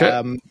quick.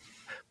 Okay.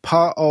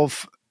 Part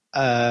of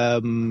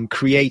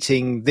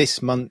creating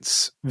this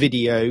month's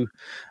video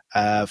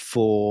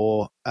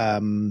for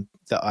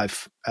that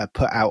I've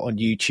put out on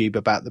YouTube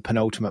about the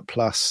Penultimate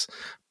Plus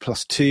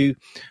 2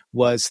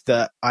 was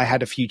that I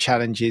had a few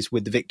challenges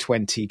with the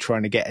VIC-20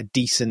 trying to get a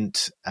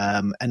decent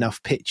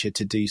enough picture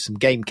to do some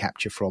game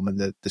capture from and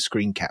the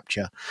screen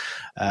capture.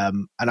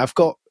 And I've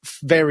got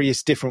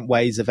various different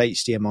ways of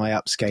HDMI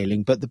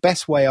upscaling, but the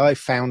best way I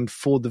found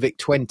for the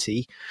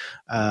VIC-20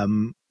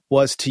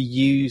 was to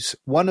use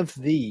one of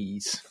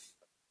these,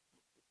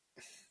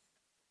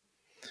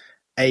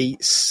 a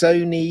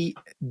Sony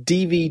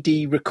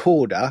DVD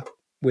recorder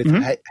with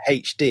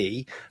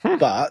HD,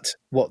 but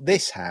what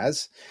this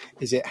has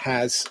is it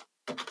has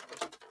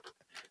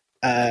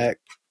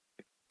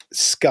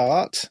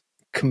SCART,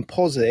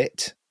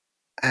 composite,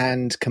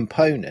 and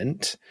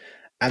component,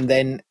 and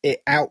then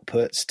it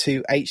outputs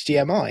to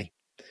HDMI.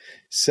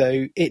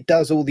 So it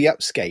does all the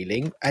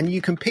upscaling, and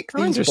you can pick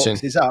these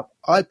boxes up.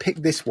 I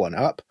picked this one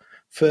up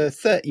for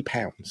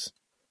 £30.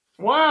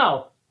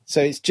 Wow.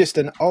 So it's just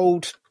an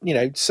old,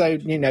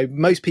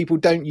 most people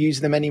don't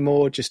use them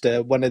anymore. Just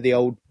one of the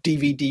old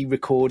DVD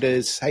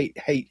recorders,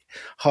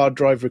 hard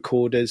drive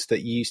recorders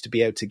that you used to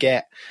be able to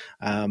get.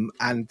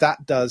 And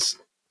that does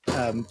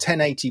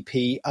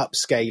 1080p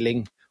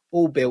upscaling,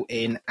 all built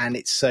in, and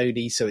it's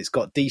Sony, so it's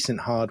got decent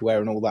hardware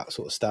and all that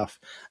sort of stuff.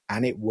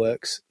 And it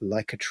works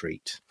like a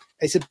treat.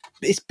 It's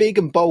big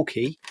and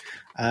bulky,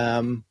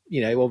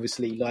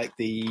 obviously like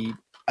the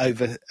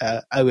over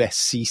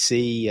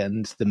OSCC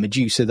and the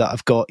Medusa that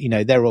I've got,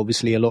 they're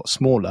obviously a lot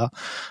smaller,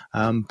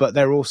 but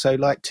they're also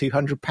like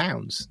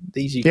 £200.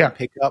 These you can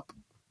pick up.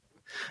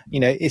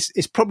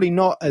 It's probably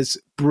not as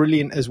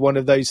brilliant as one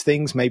of those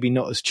things, maybe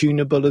not as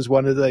tunable as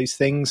one of those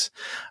things,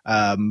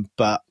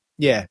 but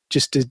yeah,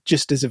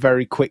 just as a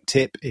very quick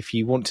tip, if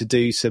you want to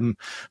do some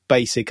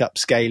basic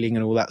upscaling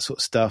and all that sort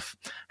of stuff,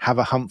 have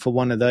a hunt for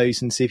one of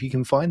those and see if you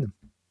can find them.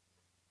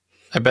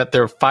 I bet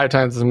they're 5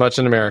 times as much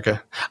in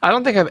America. I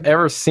don't think I've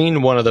ever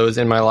seen one of those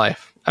in my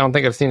life. I don't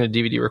think I've seen a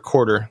DVD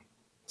recorder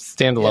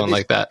standalone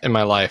like that in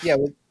my life. Yeah,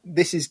 well,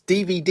 this is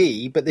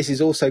DVD, but this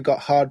has also got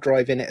hard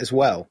drive in it as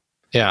well.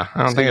 Yeah,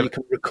 I don't think you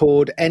can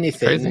record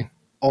anything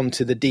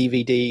onto the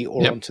DVD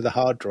or onto the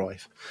hard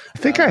drive. I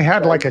think I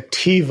had like a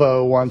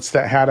TiVo once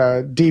that had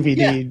a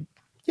DVD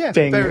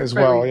thing as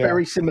well.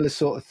 Very similar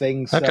sort of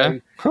thing. So,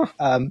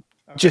 okay.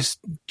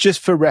 Just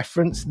for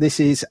reference, this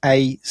is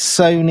a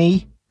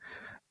Sony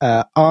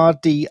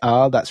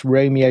RDR, that's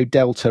Romeo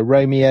Delta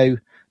Romeo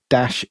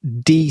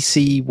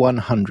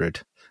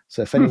DC100.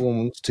 So if anyone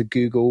wants to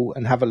Google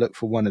and have a look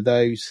for one of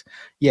those,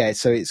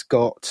 so it's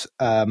got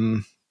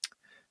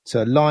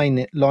so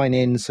line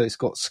in, so it's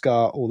got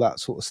SCART, all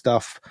that sort of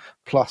stuff.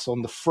 Plus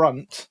on the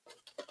front,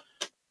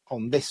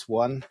 on this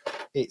one,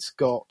 it's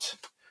got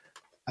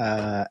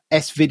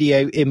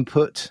S-video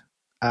input,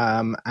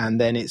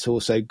 and then it's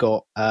also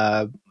got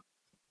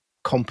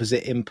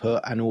composite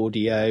input and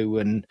audio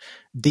and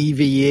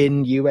DV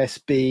in,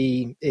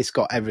 USB. It's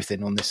got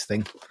everything on this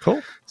thing.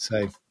 Cool.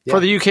 So For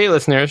the UK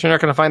listeners, you're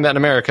not going to find that in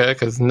America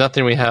because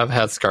nothing we have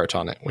has SCART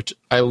on it, which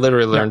I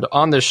literally learned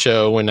on this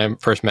show when I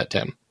first met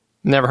Tim.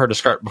 Never heard of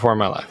SCART before in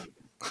my life.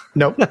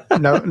 Nope,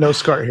 no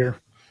SCART here.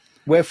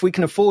 Well, if we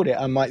can afford it,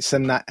 I might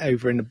send that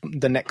over in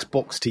the next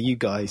box to you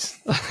guys.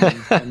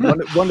 And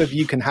one of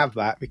you can have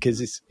that because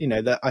it's,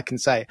 that I can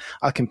say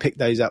I can pick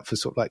those up for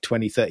sort of like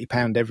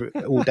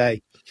 £20-30 all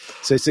day.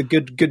 So it's a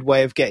good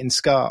way of getting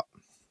SCART.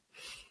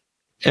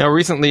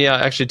 Recently,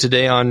 actually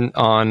today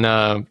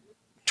on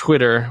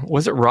Twitter,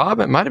 was it Rob?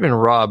 It might have been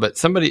Rob, but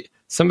somebody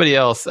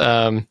else,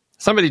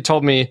 somebody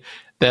told me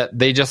that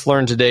they just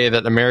learned today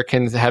that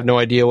Americans have no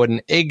idea what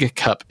an egg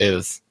cup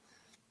is.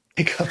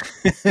 Do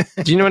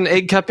you know what an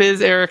egg cup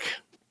is, Eric?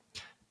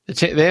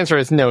 The answer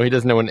is no, he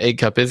doesn't know what an egg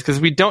cup is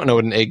because we don't know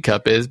what an egg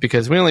cup is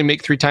because we only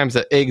make 3 types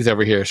of eggs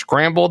over here: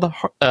 scrambled,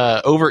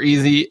 over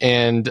easy,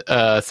 and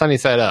sunny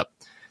side up.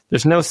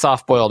 There's no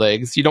soft boiled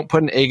eggs. You don't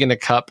put an egg in a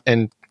cup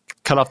and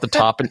cut off the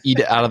top and eat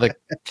it out of the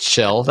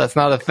shell. That's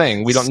not a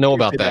thing. We don't know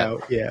about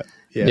that.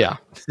 Yeah.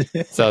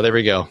 So there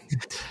we go.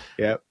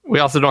 Yeah. We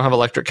also don't have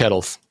electric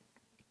kettles.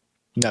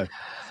 No.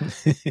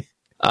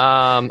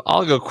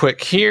 I'll go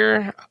quick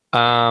here.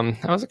 I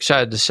was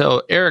excited to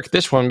show Eric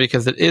this one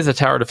because it is a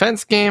tower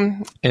defense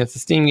game, and it's a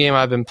Steam game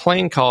I've been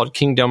playing called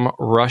Kingdom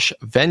Rush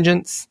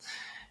Vengeance.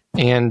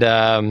 And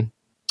let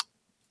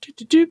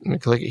me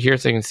click it here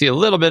so you can see a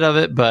little bit of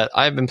it, but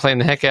I've been playing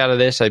the heck out of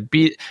this. I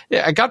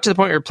got to the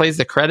point where it plays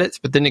the credits,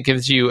 but then it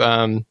gives you,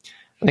 I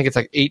think it's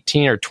like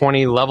 18 or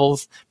 20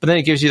 levels, but then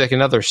it gives you like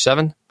another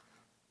 7.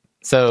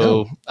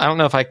 So I don't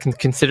know if I can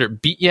consider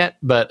it beat yet,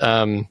 but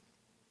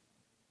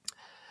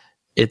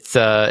it's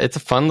a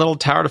fun little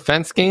tower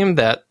defense game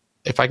that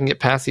if I can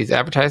get past these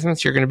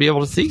advertisements, you're going to be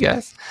able to see,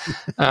 guys.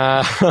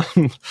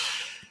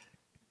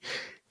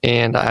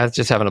 And I was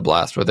just having a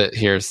blast with it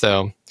here.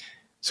 So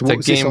what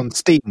was this on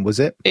Steam, was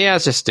it? Yeah,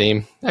 it's just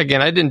Steam.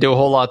 Again, I didn't do a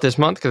whole lot this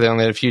month because I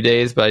only had a few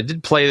days, but I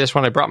did play this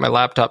one. I brought my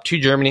laptop to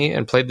Germany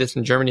and played this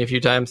in Germany a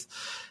few times.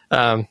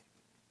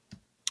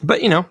 But,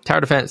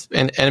 tower defense,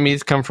 and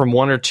enemies come from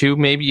 1 or 2,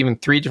 maybe even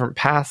 3 different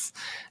paths,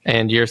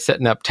 and you're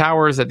setting up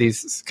towers at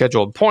these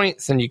scheduled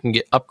points, and you can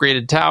get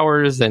upgraded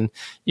towers, and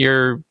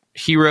your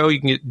hero, you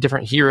can get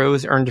different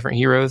heroes, earn different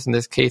heroes. In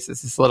this case,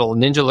 it's this little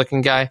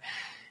ninja-looking guy,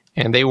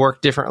 and they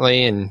work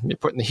differently, and you're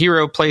putting the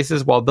hero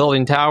places while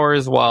building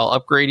towers, while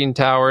upgrading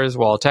towers,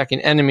 while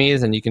attacking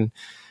enemies, and you can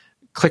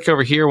click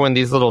over here when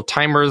these little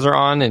timers are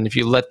on, and if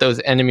you let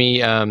those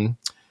enemy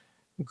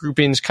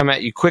groupings come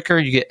at you quicker,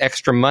 you get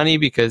extra money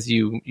because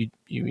you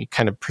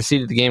kind of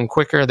proceeded the game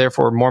quicker.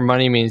 Therefore, more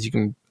money means you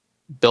can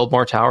build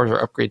more towers or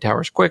upgrade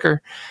towers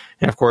quicker.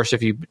 And of course,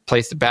 if you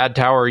place a bad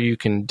tower, you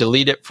can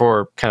delete it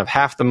for kind of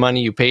half the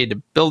money you paid to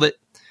build it.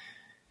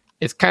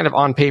 It's kind of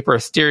on paper a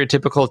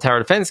stereotypical tower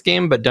defense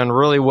game, but done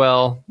really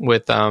well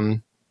with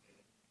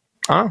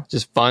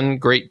just fun,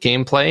 great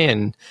gameplay.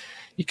 And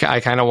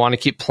I kind of want to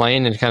keep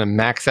playing and kind of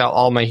max out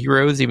all my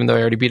heroes, even though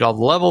I already beat all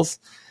the levels.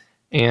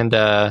 And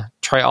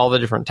try all the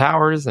different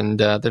towers, and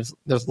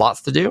there's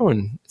lots to do,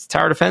 and it's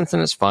tower defense,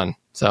 and it's fun.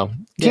 So,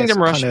 Kingdom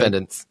Rush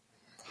Vengeance.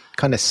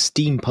 Kind of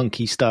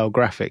steampunky style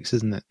graphics,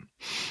 isn't it?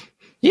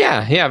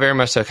 Yeah, very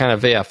much so. Kind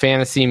of,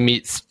 fantasy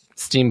meets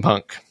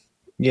steampunk.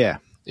 Yeah,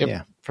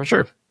 yep, for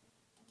sure.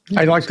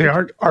 I like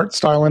the art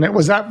style in it.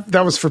 Was that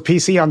was for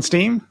PC on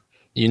Steam?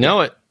 You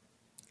know it.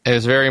 It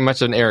was very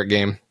much an Eric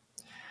game.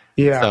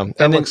 Yeah, so,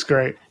 that looks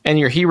great. And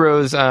your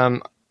heroes,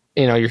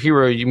 your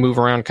hero, you move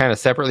around kind of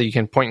separately. You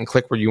can point and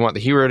click where you want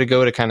the hero to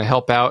go to kind of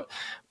help out.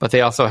 But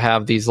they also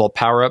have these little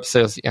power-ups.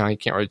 So, you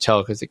can't really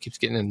tell because it keeps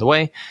getting in the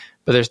way.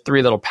 But there's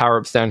 3 little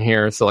power-ups down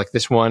here. So, like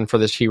this one for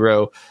this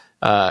hero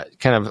kind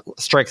of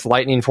strikes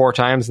lightning 4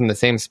 times in the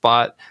same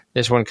spot.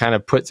 This one kind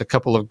of puts a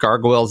couple of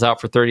gargoyles out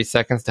for 30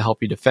 seconds to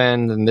help you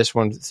defend. And this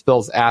one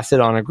spills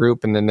acid on a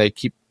group, and then they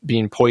keep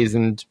being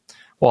poisoned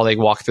while they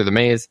walk through the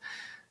maze.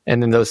 And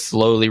then those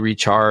slowly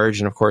recharge.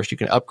 And of course, you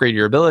can upgrade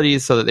your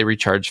abilities so that they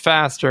recharge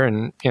faster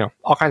and,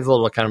 all kinds of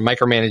little kind of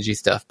micromanagey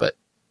stuff. But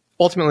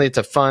ultimately, it's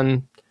a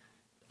fun,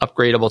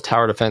 upgradable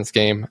tower defense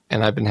game.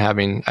 And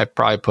I've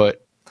probably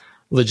put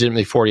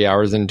legitimately 40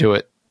 hours into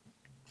it.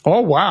 Oh,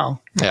 wow.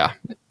 Yeah.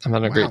 I'm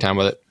having a great time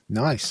with it.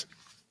 Nice.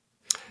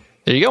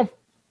 There you go.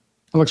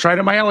 It looks right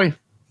up my alley.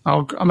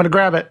 I'm going to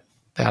grab it.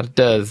 That it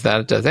does.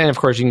 And of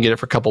course, you can get it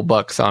for a couple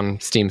bucks on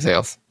Steam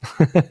sales.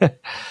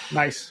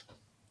 Nice.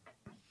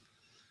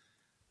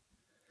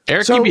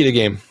 Eric, you beat a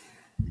game.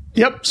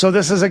 Yep. So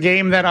this is a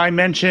game that I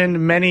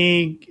mentioned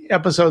many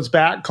episodes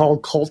back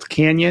called Colt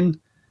Canyon.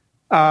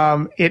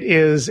 It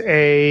is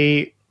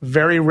a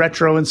very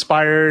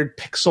retro-inspired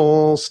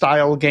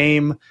pixel-style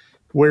game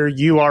where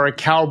you are a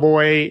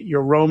cowboy.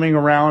 You're roaming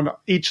around.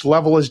 Each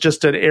level is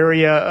just an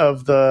area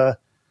of the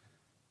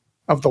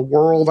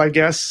world, I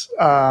guess.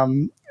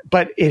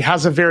 But it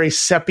has a very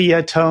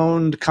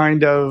sepia-toned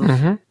kind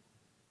of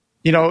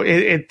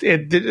it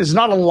is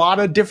not a lot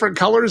of different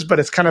colors, but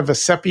it's kind of a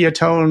sepia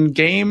tone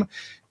game.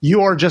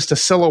 You are just a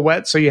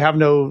silhouette, so you have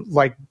no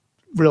like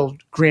real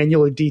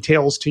granular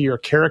details to your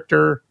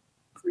character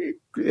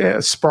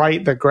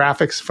sprite, the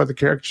graphics for the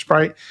character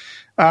sprite.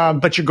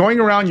 But you're going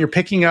around, you're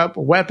picking up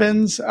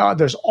weapons.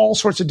 There's all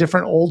sorts of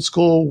different old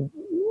school,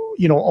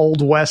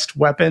 Old West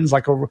weapons,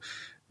 like a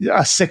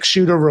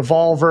 6-shooter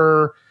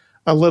revolver,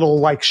 a little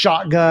like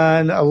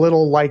shotgun, a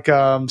little like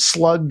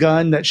slug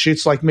gun that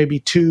shoots like maybe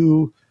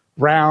 2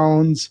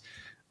 rounds.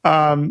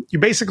 You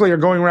basically are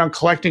going around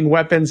collecting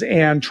weapons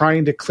and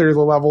trying to clear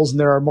the levels, and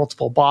there are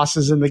multiple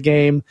bosses in the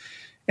game.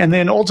 And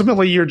then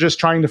ultimately you're just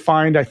trying to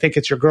find, I think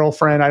it's your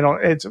girlfriend.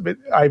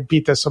 I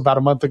beat this about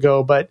a month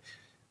ago, but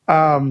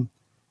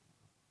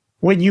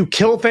when you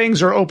kill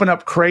things or open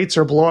up crates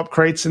or blow up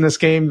crates in this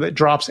game, that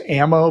drops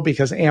ammo,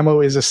 because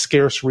ammo is a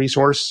scarce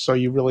resource. So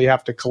you really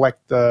have to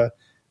collect the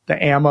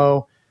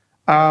ammo.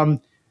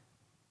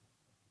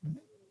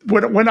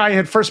 When I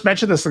had first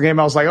mentioned this game,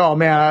 I was like, oh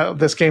man,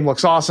 this game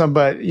looks awesome,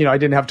 but I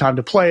didn't have time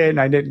to play it and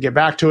I didn't get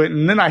back to it.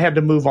 And then I had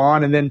to move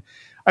on. And then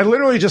I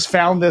literally just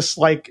found this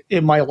like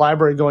in my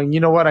library going, you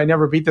know what? I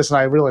never beat this and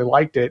I really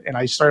liked it. And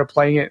I started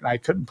playing it and I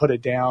couldn't put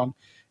it down.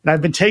 And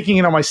I've been taking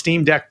it on my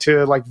Steam Deck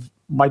to like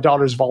my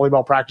daughter's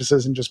volleyball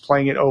practices and just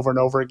playing it over and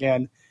over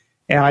again.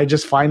 And I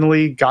just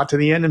finally got to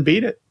the end and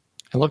beat it.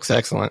 It looks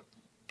excellent.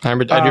 I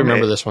do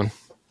remember this one.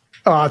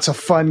 It's a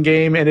fun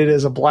game and it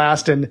is a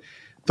blast. And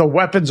the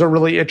weapons are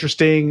really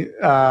interesting.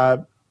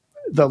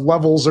 The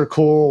levels are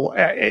cool.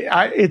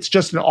 It's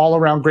just an all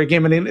around great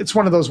game. And it's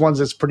one of those ones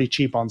that's pretty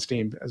cheap on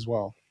Steam as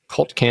well.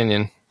 Cult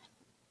Canyon.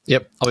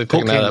 Yep. I'll be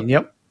picking that up.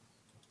 Yep.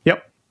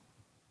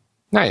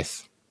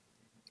 Nice.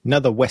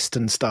 Another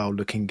Western style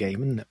looking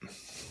game, isn't it?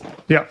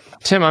 Yeah.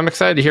 Tim, I'm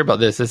excited to hear about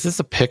this. Is this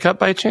a pickup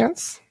by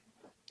chance?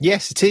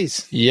 Yes, it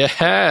is.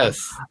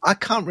 Yes. I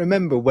can't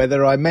remember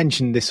whether I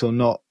mentioned this or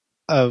not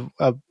a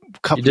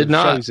couple of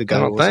shows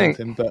ago or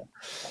something. But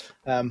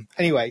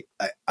anyway,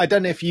 I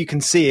don't know if you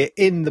can see it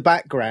in the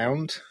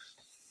background.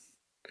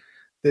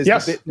 There's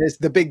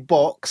the big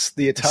box,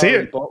 the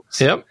Atari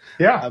box. Yep.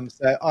 Yeah.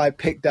 So I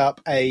picked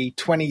up a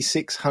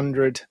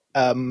 2600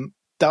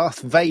 Darth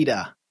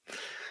Vader.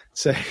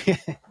 So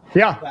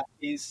yeah, that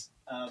is.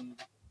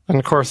 And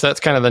of course, that's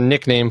kind of the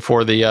nickname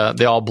for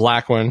the all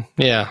black one.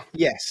 Yeah.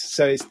 Yes.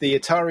 So it's the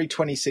Atari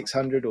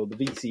 2600 or the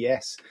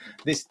VCS.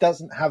 This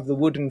doesn't have the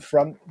wooden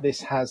front.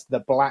 This has the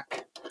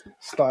black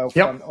style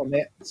front on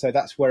it. So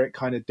that's where it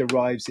kind of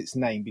derives its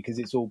name, because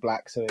it's all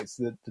black. So it's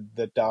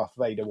the Darth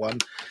Vader one.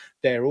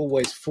 They're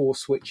always 4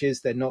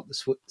 switches. They're not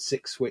the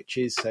 6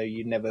 switches. So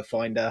you never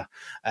find a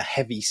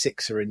heavy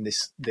sixer in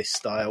this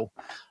style.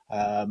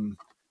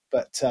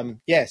 So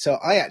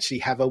I actually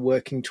have a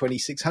working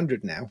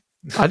 2600 now.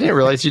 I didn't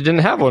realize you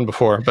didn't have one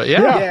before, but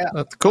yeah,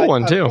 that's a cool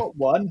one too.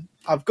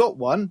 I've got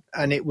one,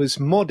 and it was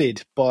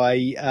modded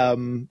by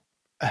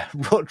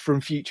Rod from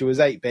Future Was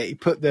 8-Bit. He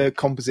put the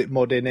composite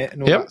mod in it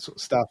and all that sort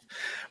of stuff.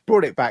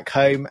 Brought it back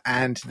home,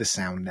 and the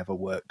sound never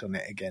worked on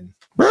it again.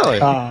 Really?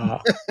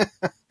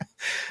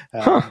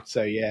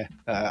 So yeah,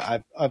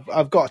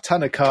 I've got a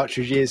ton of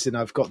cartridges, and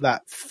I've got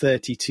that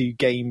 32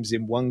 games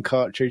in one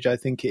cartridge, I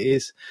think it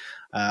is.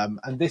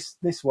 And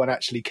this one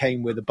actually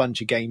came with a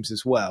bunch of games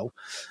as well.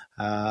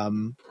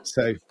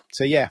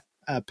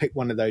 Pick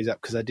one of those up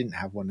because I didn't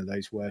have one of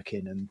those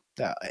working, and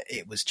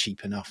it was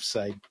cheap enough.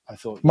 So I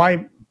thought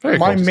my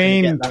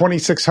main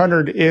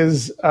 2600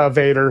 is a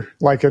Vader,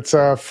 like it's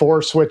a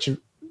 4-switch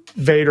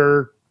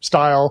Vader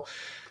style,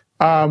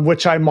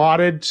 which I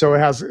modded, so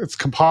it's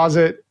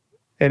composite,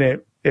 and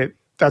it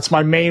that's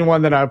my main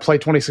one that I play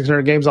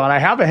 2600 games on. I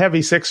have a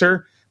heavy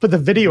sixer, but the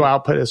video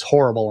output is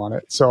horrible on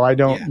it, so I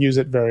don't use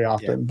it very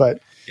often. But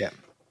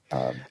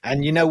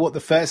and you know what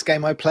the first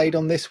game I played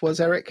on this was,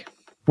 Eric?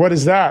 What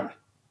is that?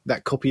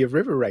 That copy of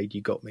River Raid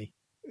you got me.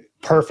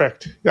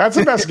 Perfect. That's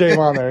the best game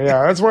on there.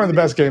 Yeah, that's one of the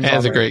best games.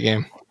 It's a great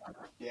game.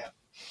 Yeah.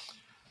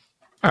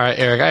 All right,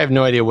 Eric, I have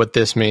no idea what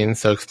this means,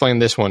 so explain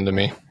this one to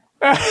me.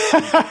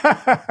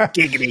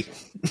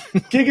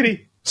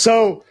 Giggity.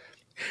 So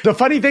the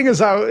funny thing is,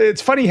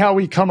 it's funny how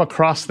we come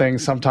across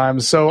things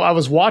sometimes. So I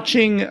was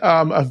watching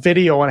a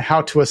video on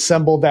how to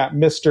assemble that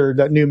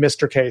new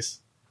Mister case.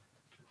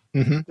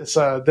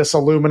 Mm-hmm. This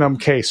aluminum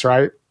case,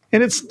 right?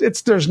 And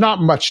it's there's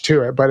not much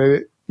to it, but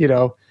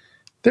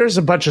there's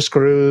a bunch of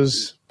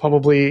screws,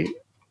 probably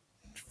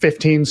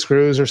 15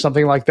 screws or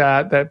something like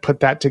that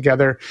put that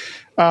together.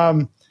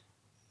 So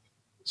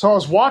I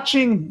was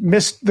watching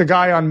the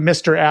guy on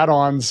Mr.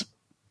 Add-ons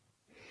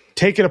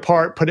take it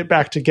apart, put it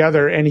back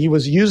together, and he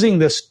was using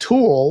this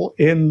tool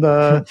in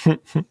the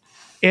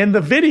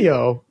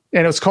video,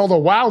 and it's called a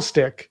Wow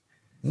Stick.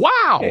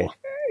 Wow.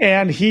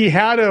 And he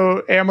had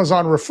a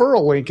Amazon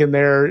referral link in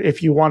there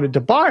if you wanted to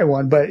buy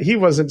one, but he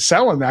wasn't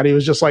selling that. He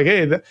was just like,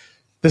 hey,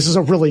 this is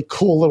a really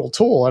cool little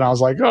tool. And I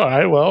was like, all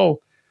right, well,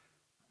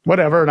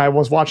 whatever. And I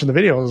was watching the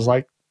video. I was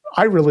like,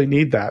 I really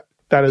need that.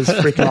 That is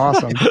freaking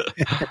awesome.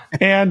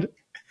 And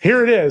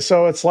here it is.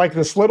 So it's like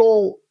this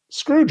little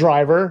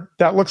screwdriver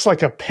that looks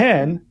like a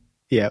pen.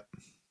 Yep.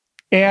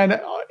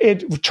 and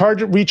it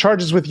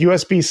recharges with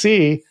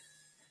USB-C.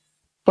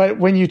 But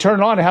when you turn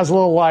it on, it has a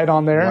little light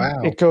on there.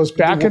 Wow. It goes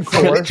back and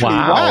forth.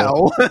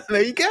 Wow.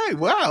 There you go.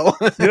 Wow.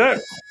 Yeah,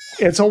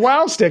 it's a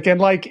WoW stick, and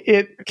like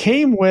it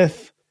came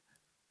with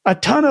a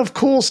ton of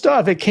cool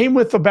stuff. It came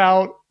with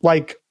about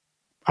like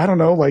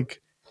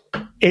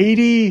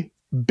 80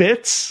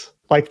 bits,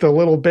 like the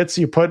little bits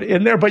you put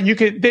in there. But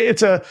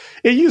it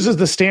uses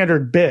the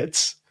standard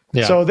bits,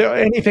 so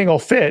anything will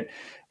fit.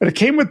 But it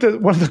came with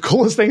one of the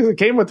coolest things it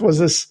came with was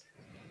this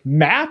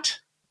mat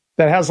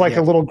that has like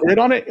a little grid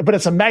on it, but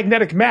it's a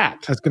magnetic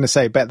mat. I was going to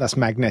say, bet that's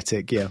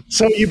magnetic. Yeah.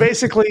 So you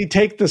basically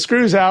take the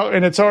screws out,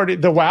 and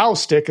the WoW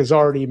stick is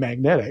already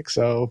magnetic.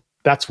 So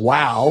that's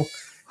WoW.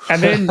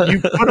 And then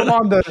you put them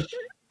on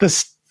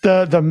this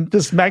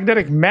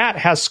magnetic mat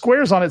has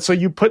squares on it. So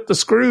you put the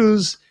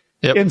screws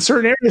in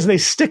certain areas, and they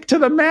stick to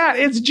the mat.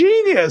 It's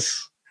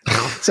genius.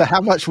 So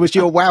how much was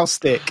your WoW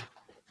stick?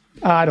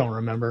 I don't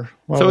remember.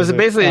 So is it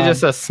basically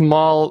just a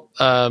small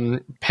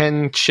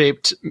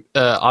pen-shaped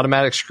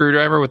automatic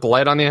screwdriver with the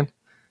light on the end?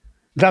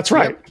 That's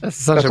right. Yep. That's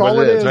essentially all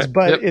what it is. right?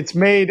 But it's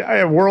made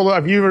a world.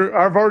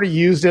 I've already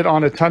used it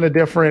on a ton of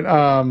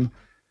different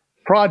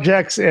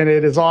projects, and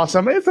it is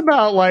awesome. It's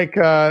about like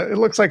it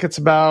looks like it's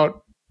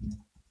about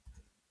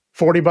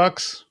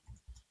 $40.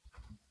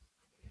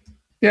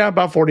 Yeah,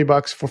 about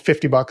 $40 for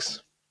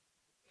 $50.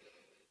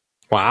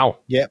 Wow.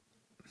 Yep.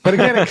 But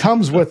again, it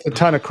comes with a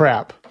ton of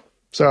crap.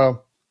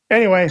 So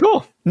anyway,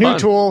 cool. New Fun.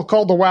 tool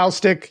called the WoW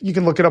Stick. You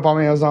can look it up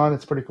on Amazon.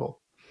 It's pretty cool.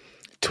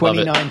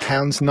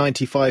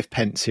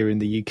 £29.95 here in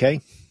the UK.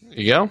 There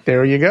you go.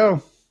 There you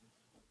go.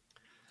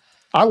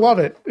 I love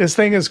it. This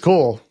thing is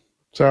cool.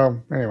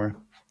 So anyway,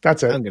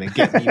 that's it. I'm going to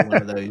get me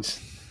one of those.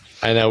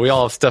 I know. We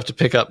all have stuff to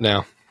pick up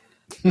now.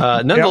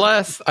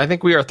 Nonetheless, I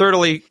think we are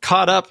thoroughly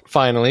caught up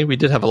finally. We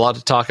did have a lot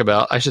to talk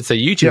about. I should say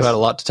you two had a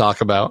lot to talk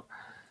about.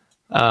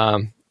 I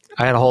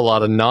had a whole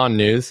lot of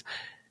non-news.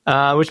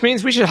 Which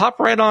means we should hop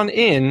right on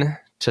in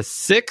to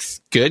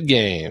 6 good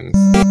games.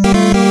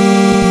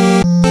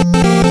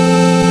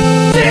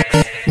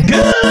 6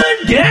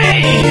 good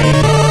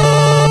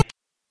games!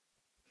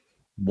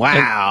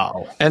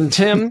 Wow. And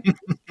Tim,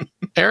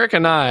 Eric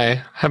and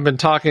I have been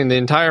talking the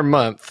entire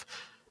month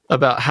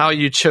about how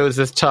you chose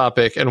this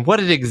topic and what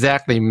it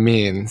exactly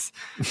means.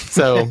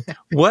 So,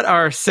 what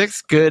are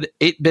 6 good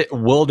 8-bit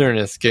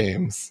wilderness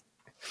games?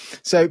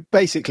 So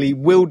basically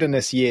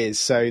wilderness years.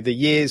 So the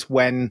years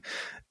when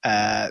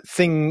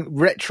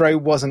retro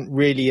wasn't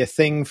really a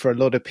thing for a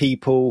lot of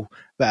people.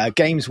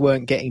 Games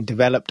weren't getting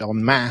developed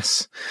en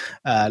masse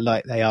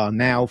like they are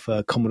now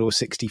for Commodore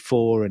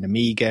 64 and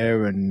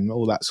Amiga and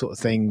all that sort of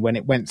thing. When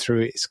it went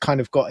through, it's kind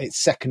of got its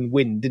second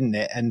wind, didn't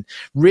it? And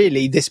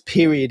really, this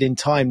period in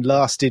time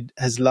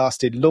has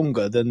lasted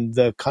longer than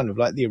the kind of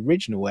like the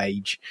original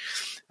age.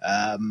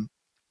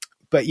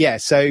 But yeah,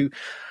 so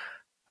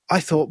I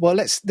thought, well,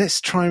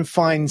 let's try and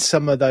find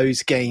some of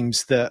those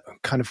games that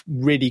kind of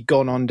really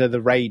gone under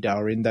the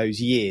radar in those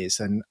years.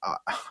 And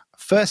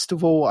first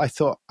of all, I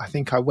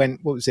think I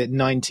went,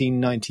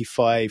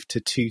 1995 to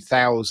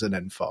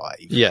 2005.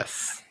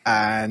 Yes.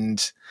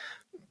 And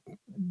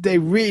they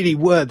really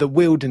were the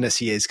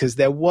wilderness years because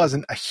there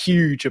wasn't a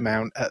huge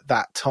amount at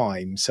that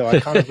time. So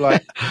I kind of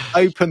like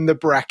opened the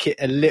bracket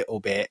a little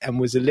bit and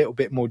was a little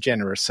bit more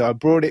generous. So I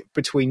brought it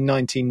between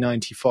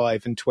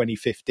 1995 and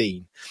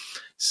 2015.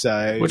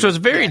 So, which was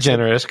very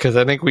generous because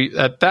I think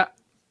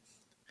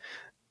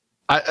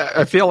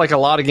I feel like a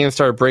lot of games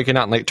started breaking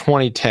out in like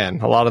 2010,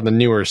 a lot of the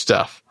newer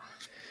stuff.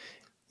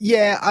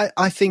 Yeah,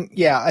 I think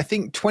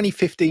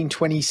 2015,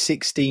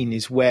 2016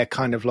 is where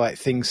kind of like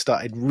things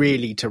started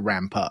really to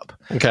ramp up.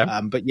 Okay.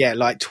 But yeah,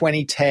 like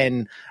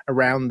 2010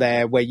 around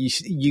there where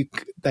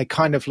they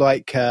kind of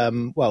like, a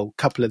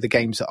couple of the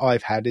games that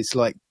I've had is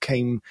like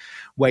came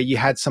where you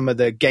had some of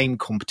the game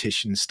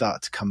competitions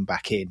start to come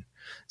back in.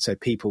 So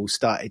people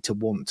started to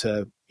want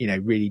to,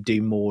 really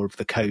do more of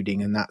the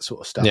coding and that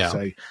sort of stuff. Yeah.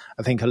 So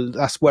I think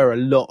that's where a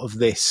lot of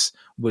this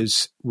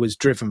was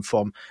driven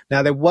from.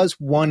 Now, there was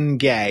one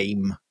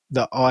game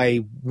that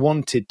I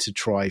wanted to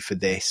try for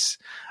this.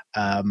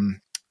 I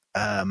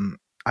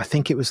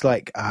think it was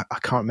like, I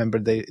can't remember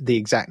the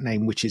exact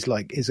name, which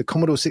is a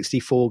Commodore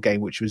 64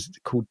 game, which was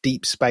called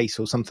Deep Space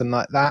or something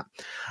like that.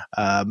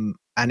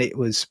 And it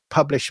was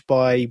published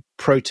by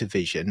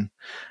Protovision.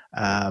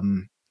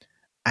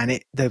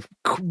 And the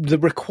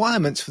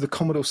requirements for the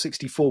Commodore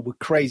 64 were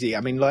crazy.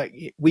 I mean,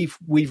 like we've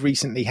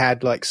recently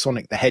had like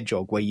Sonic the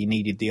Hedgehog where you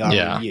needed the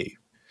REU,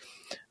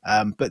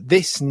 but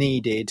this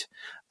needed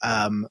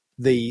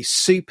the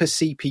super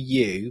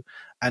CPU,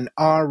 an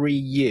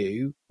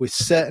REU with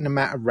certain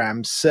amount of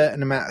RAM,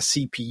 certain amount of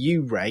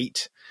CPU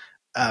rate.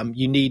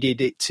 You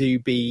needed it to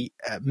be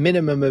a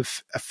minimum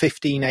of a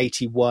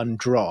 1581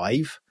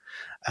 drive.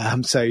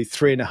 So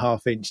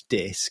 3.5-inch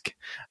disc,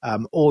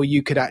 or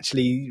you could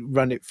actually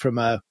run it from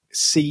a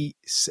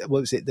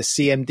what was it, the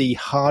CMD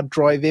hard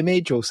drive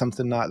image or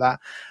something like that,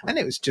 and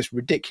it was just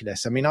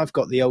ridiculous. I mean, I've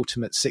got the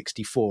Ultimate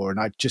 64, and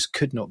I just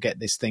could not get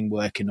this thing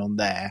working on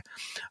there.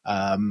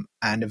 And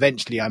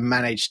eventually, I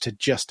managed to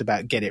just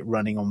about get it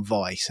running on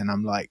Vice, and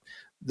I'm like,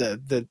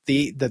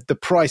 the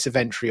price of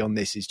entry on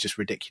this is just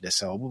ridiculous.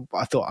 So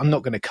I thought, I'm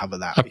not going to cover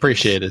that.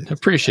 Appreciated.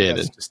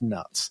 That's just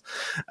nuts.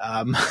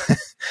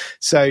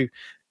 So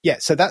yeah,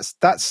 so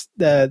that's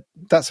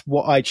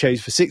what I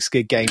chose for 6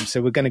 gig games.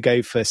 So we're going to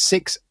go for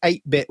 6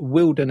 8-bit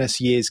wilderness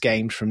years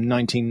games from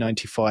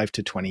 1995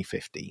 to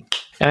 2015.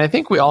 And I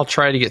think we all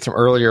try to get some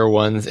earlier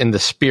ones in the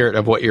spirit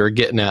of what you were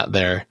getting at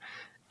there.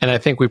 And I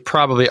think we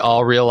probably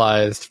all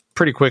realized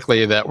pretty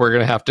quickly that we're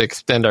going to have to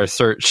extend our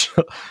search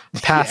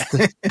past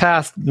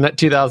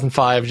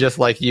 2005, just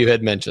like you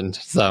had mentioned.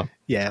 So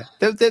yeah,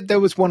 there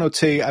was one or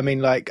two. I mean,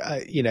 like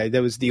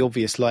there was the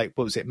obvious, like,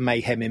 what was it,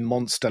 Mayhem in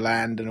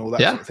Monsterland and all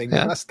that sort of thing.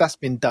 Yeah. That's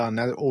been done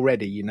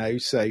already,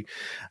 So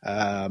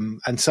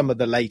and some of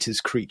the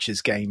latest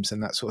Creatures games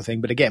and that sort of thing.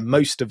 But again,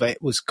 most of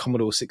it was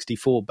Commodore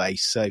 64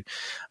 based. So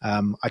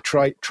I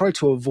try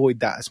to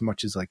avoid that as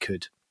much as I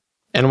could.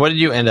 And what did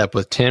you end up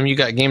with, Tim? You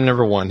got game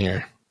number 1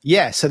 here.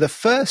 Yeah, so the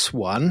first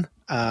one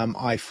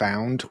I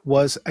found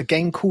was a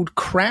game called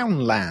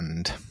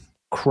Crownland.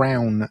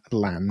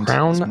 Crownland.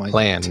 That's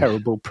my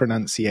terrible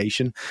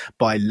pronunciation,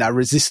 by La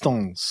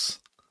Resistance.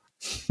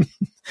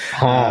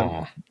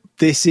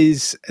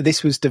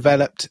 This was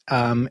developed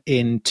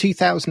in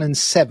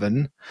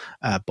 2007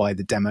 by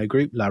the demo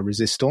group La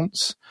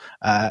Resistance,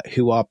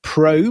 who are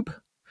Probe,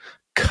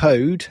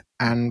 Code,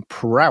 and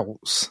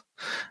Prowls.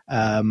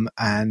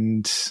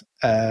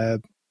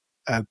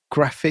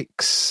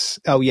 Graphics.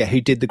 Oh yeah,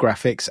 who did the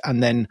graphics,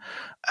 and then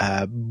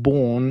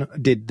Bourne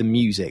did the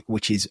music,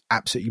 which is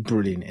absolutely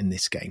brilliant in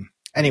this game.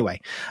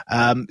 Anyway,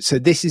 so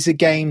this is a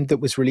game that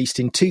was released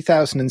in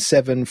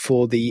 2007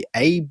 for the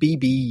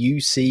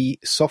ABBUC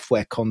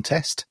software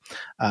contest,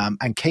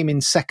 and came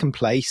in second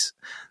place.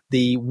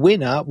 The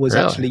winner was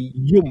actually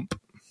Yump.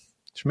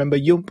 Do you remember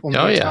Yump on the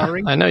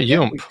Atari? I know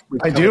Yump.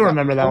 I do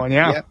remember that one.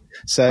 Yeah.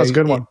 So that was a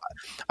good one.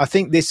 I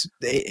think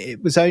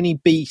it was only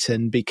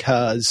beaten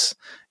because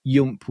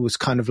Yump was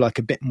kind of like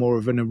a bit more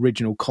of an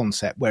original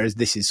concept, whereas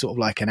this is sort of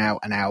like an out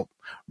and out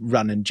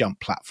run and jump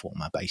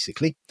platformer,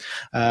 basically.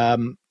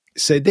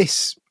 So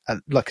this,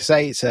 like I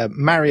say, it's a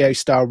Mario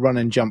style run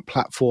and jump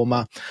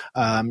platformer.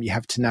 You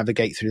have to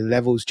navigate through the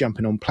levels,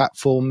 jumping on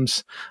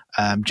platforms,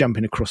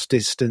 jumping across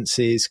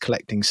distances,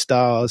 collecting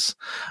stars.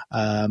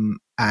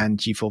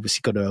 And you've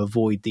obviously got to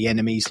avoid the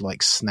enemies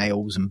like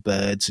snails and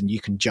birds, and you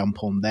can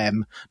jump on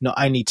them, not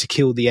only to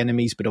kill the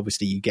enemies, but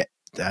obviously you get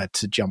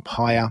to jump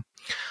higher.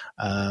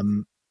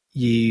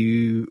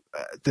 The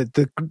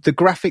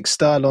graphic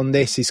style on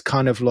this is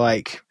kind of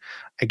like,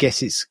 I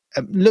guess it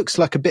looks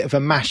like a bit of a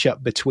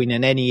mashup between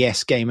an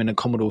NES game and a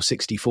Commodore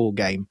 64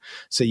 game.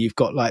 So you've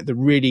got like the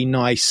really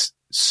nice,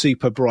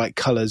 super bright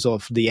colors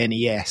of the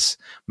NES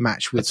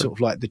matched with sort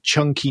of like the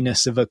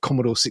chunkiness of a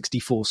Commodore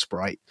 64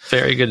 sprite.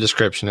 Very good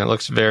description. It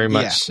looks very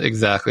much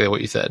exactly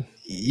what you said.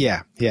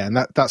 Yeah. And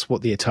that's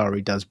what the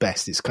Atari does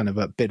best. It's kind of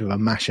a bit of a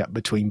mashup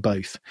between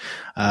both.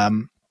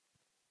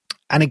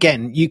 And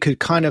again, you could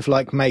kind of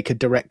like make a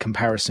direct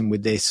comparison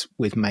with this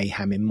with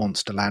Mayhem in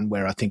Monsterland,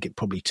 where I think it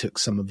probably took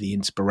some of the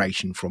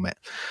inspiration from it.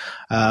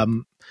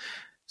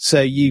 So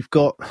you've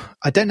got,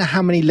 I don't know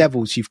how many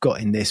levels you've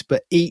got in this,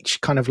 but each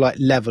kind of like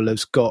level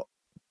has got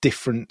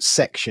different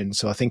sections.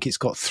 So I think it's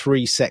got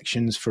 3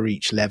 sections for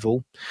each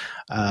level.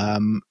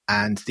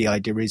 And the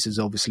idea is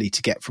obviously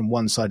to get from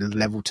one side of the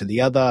level to the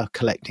other,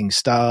 collecting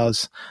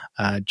stars,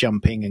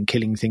 jumping and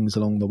killing things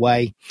along the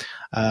way.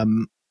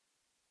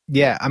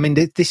 Yeah, I mean,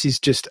 this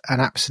is just an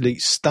absolute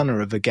stunner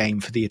of a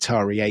game for the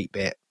Atari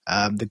 8-bit.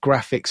 The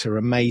graphics are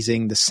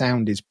amazing. The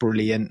sound is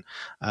brilliant.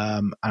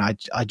 And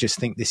I just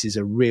think this is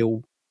a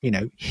real,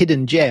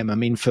 hidden gem. I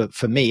mean,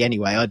 for me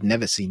anyway, I'd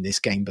never seen this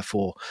game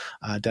before.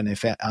 I don't know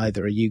if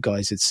either of you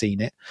guys had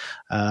seen it.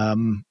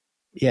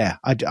 Yeah,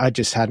 I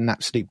just had an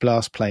absolute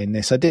blast playing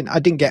this. I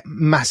didn't get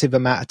massive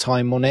amount of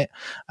time on it.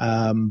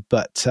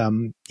 But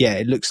yeah,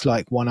 it looks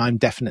like one I'm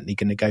definitely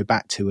going to go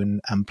back to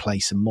and play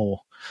some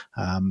more.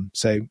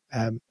 So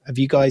have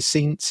you guys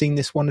seen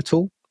this one at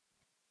all?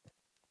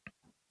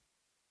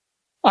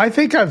 I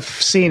think I've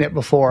seen it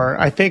before.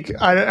 I think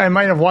I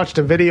might have watched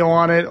a video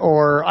on it,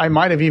 or I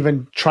might have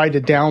even tried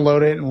to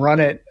download it and run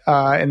it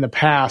in the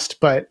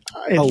past, but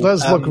it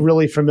does look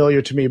really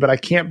familiar to me, but I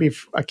can't be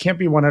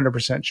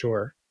 100%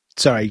 sure.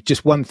 Sorry,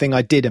 just one thing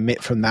I did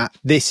omit from that.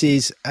 This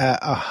is a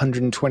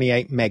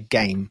 128 meg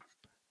game.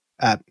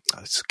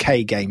 It's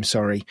K game,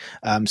 sorry.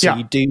 So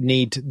you do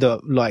need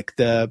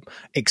the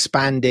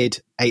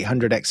expanded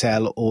 800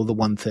 XL or the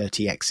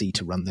 130 XE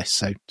to run this.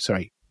 So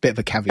sorry, bit of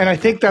a caveat. And I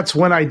think that's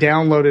when I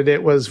downloaded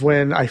it, was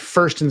when I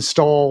first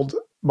installed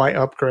my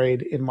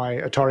upgrade in my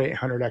Atari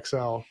 800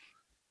 XL.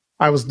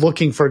 I was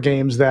looking for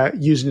games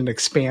that used an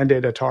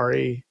expanded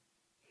Atari,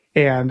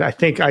 and I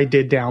think I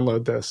did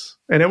download this,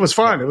 and it was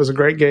fun. It was a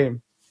great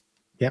game.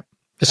 Yep.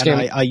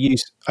 I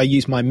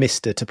use my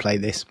Mister to play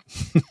this.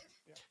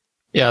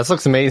 Yeah, this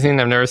looks amazing.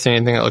 I've never seen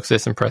anything that looks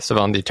this impressive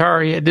on the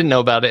Atari. I didn't know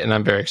about it, and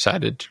I'm very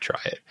excited to try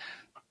it.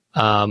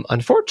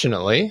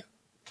 Unfortunately,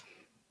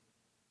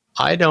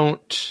 I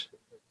don't...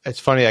 It's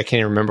funny, I can't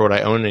even remember what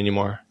I own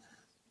anymore.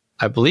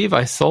 I believe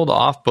I sold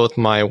off both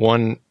my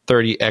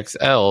 130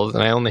 XLs,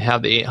 and I only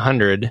have the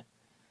 800.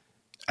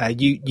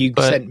 You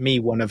sent me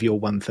one of your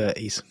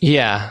 130s.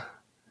 Yeah.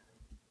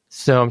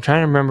 So I'm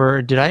trying to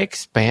remember, did I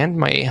expand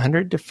my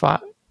 800 to 5?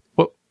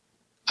 Well,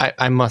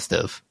 I must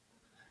have.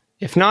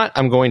 If not,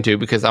 I'm going to,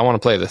 because I want to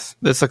play this.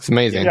 This looks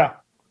amazing. Yeah.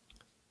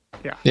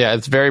 Yeah,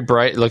 it's very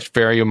bright. It looks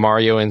very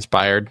Mario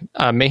inspired.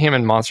 Mayhem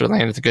and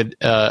Monsterland is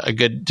a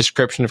good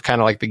description of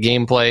kind of like the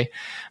gameplay,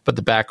 but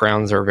the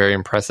backgrounds are very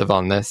impressive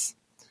on this.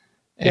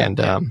 And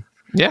I'm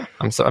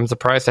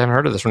surprised I haven't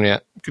heard of this one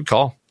yet. Good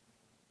call.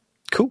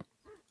 Cool.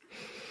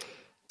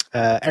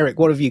 Eric,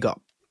 what have you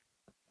got?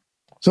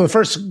 So the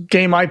first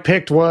game I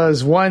picked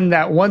was one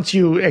that once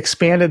you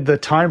expanded the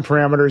time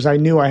parameters, I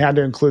knew I had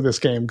to include this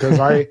game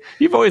because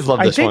You've always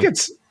loved this one.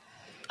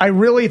 I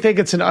really think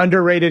it's an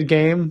underrated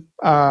game.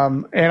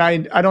 And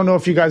I don't know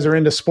if you guys are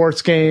into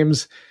sports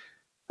games,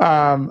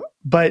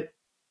 but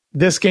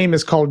this game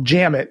is called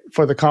Jam It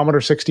for the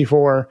Commodore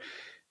 64.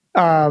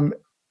 I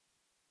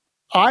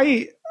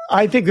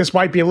think this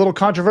might be a little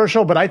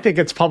controversial, but I think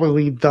it's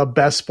probably the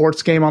best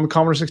sports game on the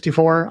Commodore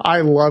 64.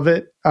 I love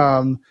it.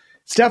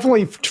 It's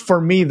definitely,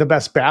 for me, the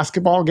best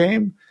basketball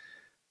game.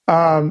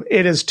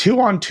 It is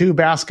 2-on-2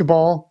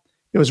 basketball.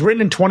 It was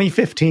written in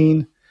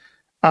 2015.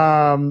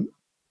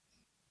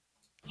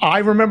 I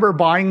remember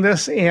buying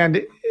this,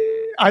 and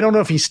I don't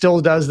know if he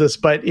still does this,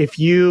 but if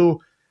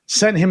you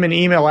sent him an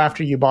email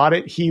after you bought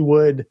it, he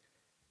would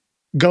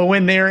go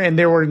in there, and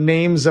there were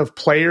names of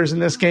players in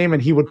this game,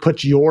 and he would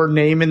put your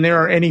name in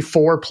there or any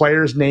 4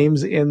 players'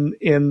 names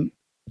in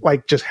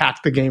like just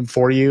hack the game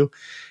for you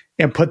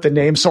and put the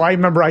name. So I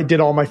remember I did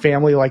all my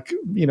family, like,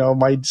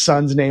 my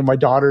son's name, my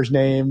daughter's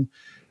name.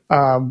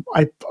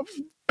 I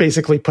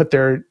basically put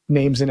their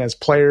names in as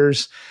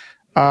players.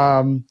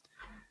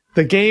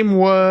 The game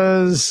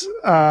is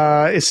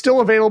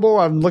still available.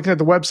 I'm looking at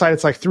the website.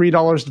 It's like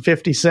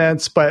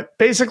 $3.50. But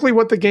basically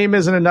what the game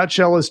is in a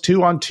nutshell is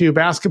 2-on-2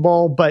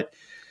 basketball. But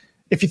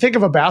if you think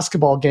of a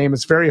basketball game,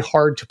 it's very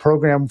hard to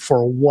program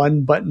for a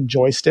 1-button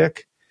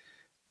joystick.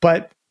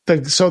 But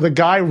so the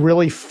guy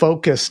really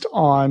focused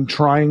on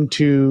trying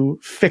to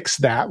fix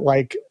that.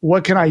 Like,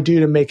 what can I do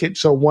to make it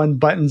so 1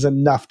 button's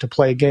enough to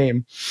play a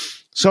game?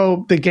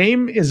 So the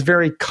game is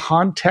very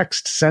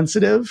context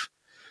sensitive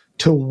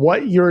to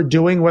what you're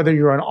doing, whether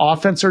you're on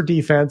offense or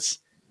defense,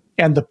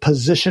 and the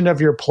position of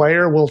your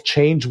player will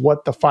change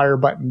what the fire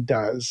button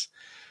does.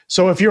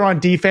 So if you're on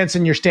defense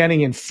and you're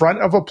standing in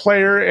front of a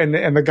player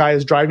and the guy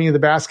is driving to the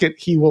basket,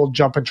 he will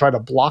jump and try to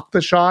block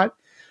the shot.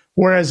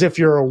 Whereas if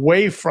you're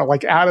away from,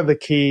 like out of the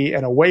key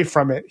and away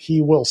from it,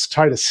 he will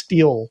try to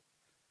steal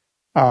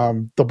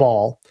the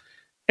ball.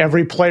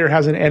 Every player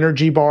has an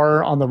energy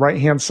bar on the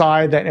right-hand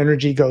side. That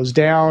energy goes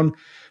down.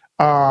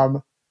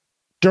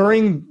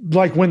 During,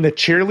 like, when the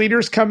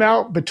cheerleaders come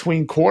out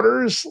between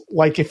quarters,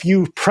 like if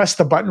you press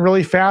the button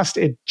really fast,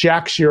 it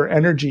jacks your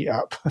energy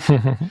up.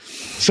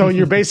 So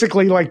you're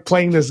basically like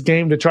playing this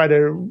game to try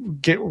to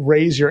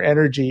raise your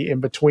energy in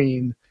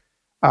between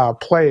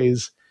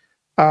plays.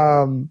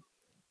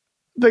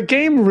 The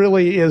game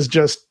really is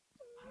just,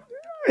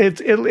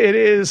 it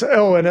is.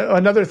 Oh, and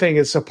another thing,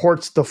 it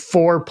supports the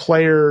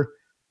 4-player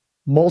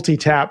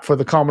multi-tap for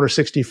the Commodore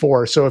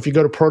 64. So if you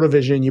go to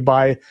Protovision, you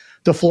buy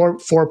the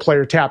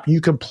 4-player tap,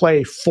 you can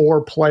play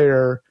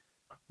 4-player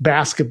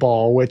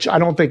basketball, which I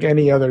don't think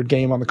any other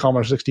game on the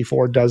Commodore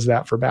 64 does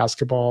that for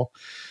basketball.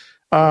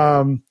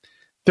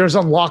 There's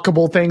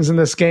unlockable things in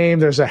this game.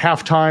 There's a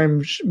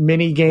halftime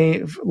mini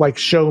game, like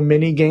show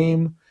mini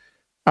game.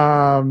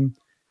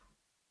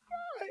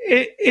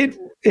 It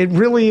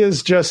really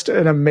is just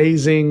an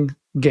amazing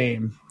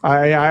game.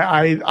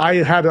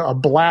 I had a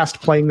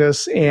blast playing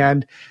this,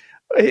 and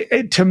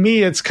to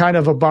me, it's kind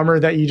of a bummer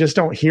that you just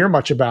don't hear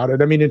much about it.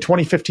 I mean, in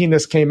 2015,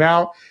 this came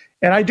out,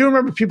 and I do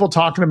remember people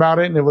talking about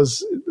it, and it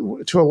was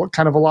to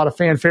kind of a lot of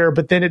fanfare,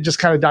 but then it just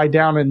kind of died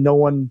down, and no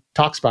one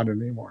talks about it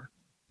anymore.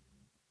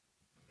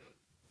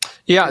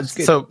 Yeah,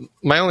 so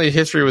my only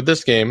history with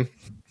this game,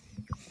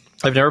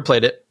 I've never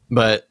played it,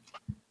 but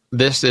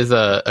this is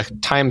a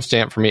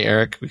timestamp for me,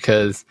 Eric,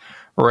 because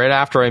right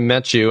after I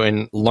met you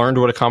and learned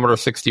what a Commodore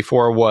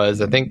 64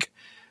 was, I think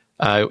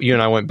you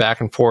and I went back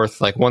and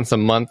forth like once a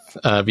month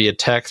via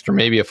text or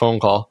maybe a phone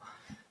call.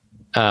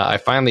 I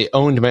finally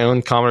owned my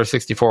own Commodore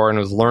 64 and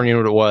was learning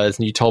what it was,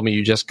 and you told me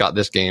you just got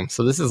this game.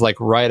 So this is like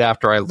right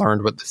after I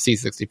learned what the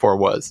C64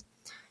 was.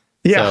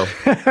 Yeah.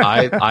 So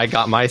I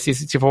got my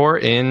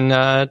C64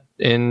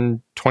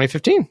 in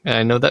 2015, and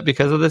I know that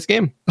because of this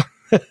game.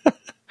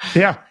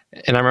 Yeah.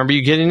 And I remember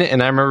you getting it,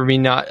 and I remember me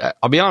not,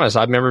 I'll be honest,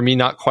 I remember me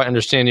not quite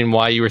understanding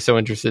why you were so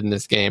interested in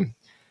this game.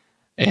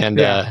 And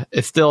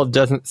it still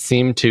doesn't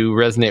seem to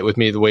resonate with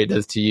me the way it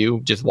does to you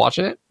just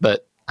watching it,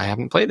 but I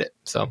haven't played it.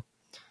 So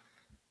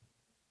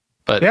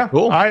But Yeah,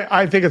 cool.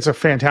 I think it's a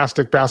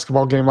fantastic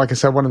basketball game. Like I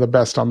said, one of the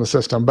best on the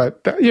system.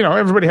 But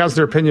everybody has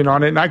their opinion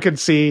on it, and I could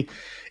see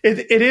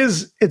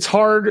it's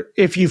hard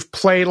if you've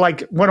played.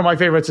 Like one of my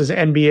favorites is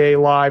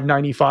NBA Live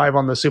 '95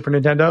 on the Super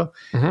Nintendo.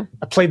 Mm-hmm.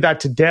 I played that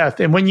to death,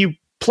 and when you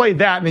play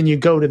that and then you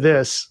go to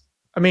this,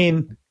 I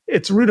mean,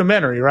 it's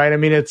rudimentary, right? I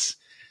mean,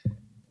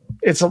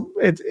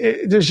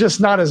 there's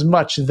just not as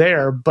much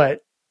there,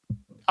 but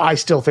I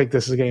still think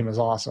this game is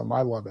awesome.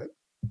 I love it.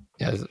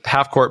 Yeah,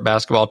 half-court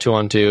basketball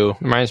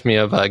 2-on-2 reminds me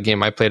of a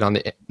game I played on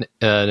the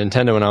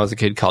Nintendo when I was a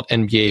kid called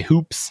NBA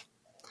Hoops.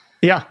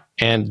 Yeah.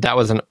 And that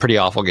was a pretty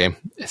awful game.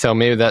 So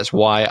maybe that's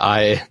why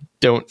I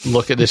don't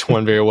look at this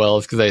one very well,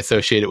 is because I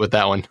associate it with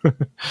that one.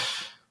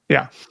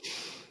 Yeah.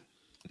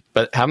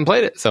 But haven't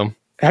played it, so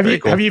have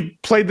cool. you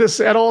played this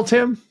at all,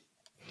 Tim?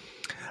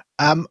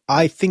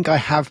 I think I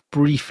have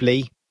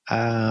briefly,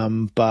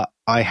 but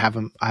I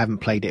haven't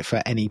played it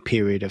for any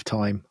period of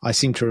time. I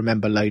seem to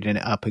remember loading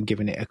it up and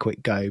giving it a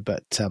quick go,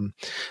 but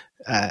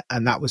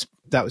and that was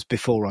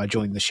before I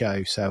joined the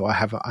show, so I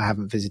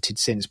haven't visited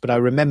since. But I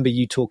remember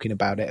you talking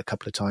about it a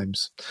couple of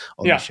times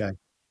on the show.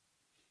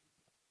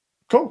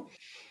 Cool.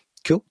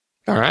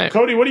 All right.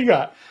 Cody, what do you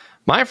got?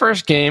 My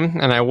first game,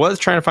 and I was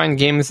trying to find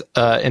games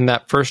in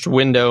that first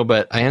window,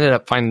 but I ended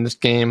up finding this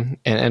game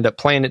and ended up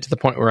playing it to the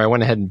point where I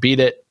went ahead and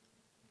beat it.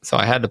 So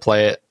I had to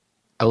play it.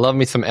 I love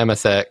me some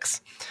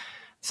MSX.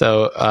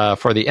 So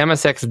for the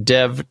MSX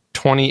Dev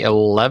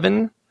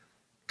 2011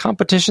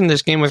 competition,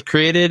 this game was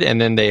created,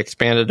 and then they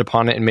expanded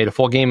upon it and made a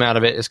full game out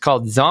of it. It's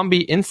called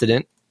Zombie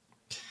Incident.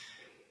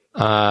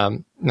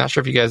 Not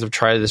sure if you guys have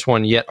tried this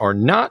one yet or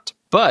not,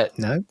 but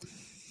no.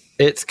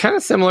 It's kind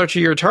of similar to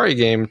your Atari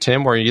game,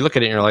 Tim, where you look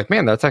at it and you're like,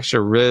 man, that's actually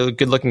a really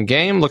good-looking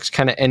game. Looks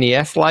kind of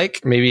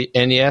NES-like. Maybe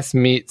NES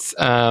meets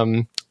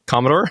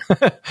Commodore.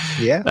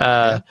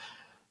 Yeah.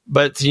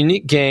 But it's a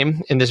unique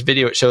game. In this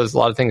video, it shows a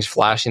lot of things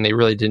flashing. They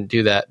really didn't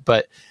do that.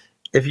 But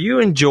if you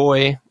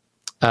enjoy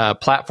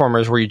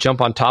platformers where you jump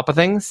on top of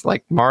things,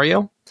 like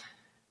Mario,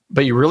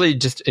 but you really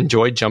just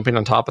enjoy jumping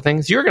on top of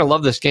things, you're going to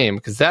love this game,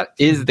 because that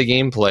is the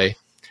gameplay.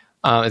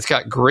 It's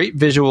got great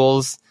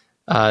visuals.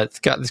 It's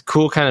got this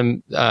cool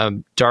kind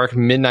of dark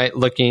midnight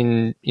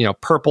looking,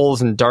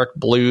 purples and dark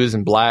blues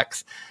and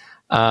blacks.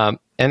 And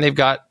they've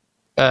got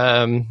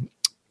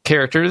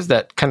characters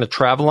that kind of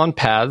travel on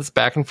paths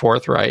back and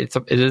forth, right?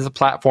 It is a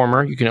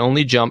platformer. You can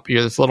only jump.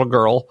 You're this little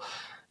girl.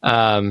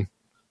 And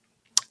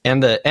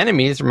the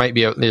enemies,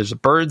 there's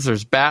birds,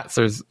 there's bats,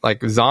 there's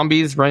like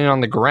zombies running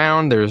on the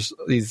ground. There's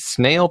these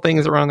snail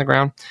things that run on the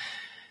ground.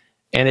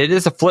 And it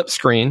is a flip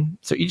screen.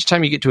 So each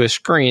time you get to a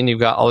screen,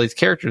 you've got all these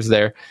characters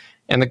there.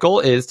 And the goal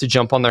is to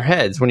jump on their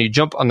heads. When you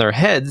jump on their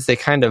heads, they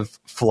kind of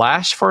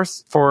flash for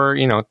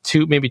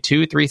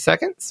 2-3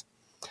 seconds.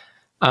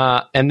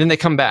 And then they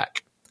come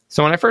back.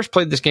 So when I first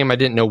played this game, I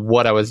didn't know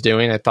what I was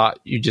doing. I thought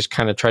you just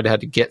kind of had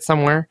to get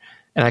somewhere,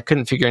 and I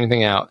couldn't figure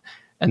anything out.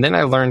 And then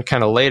I learned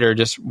kind of later,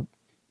 just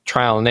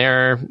trial and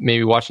error,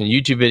 maybe watching a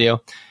YouTube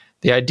video.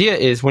 The idea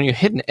is when you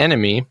hit an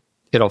enemy,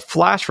 it'll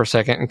flash for a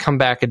second and come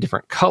back a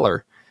different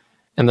color.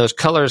 And those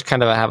colors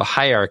kind of have a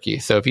hierarchy.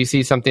 So if you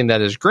see something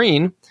that is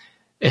green,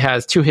 it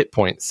has 2 hit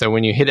points. So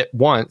when you hit it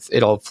once,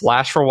 it'll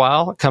flash for a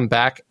while, come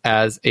back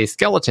as a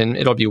skeleton,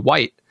 it'll be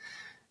white.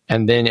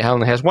 And then it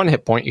only has 1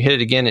 hit point. You hit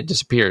it again, it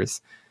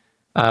disappears.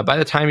 By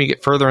the time you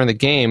get further in the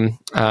game,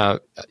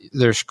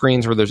 there's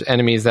screens where there's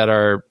enemies that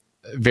are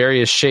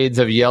various shades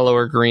of yellow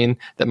or green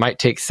that might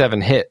take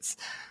 7 hits.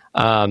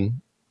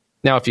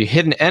 Now, if you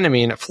hit an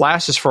enemy and it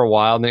flashes for a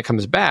while, and then it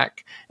comes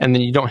back, and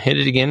then you don't hit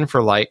it again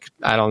for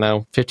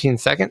 15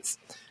 seconds,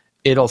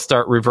 it'll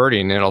start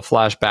reverting, and it'll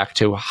flash back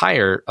to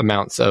higher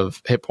amounts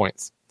of hit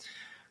points.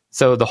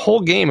 So the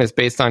whole game is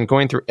based on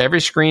going through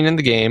every screen in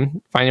the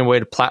game, finding a way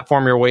to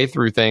platform your way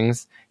through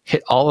things,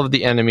 hit all of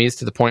the enemies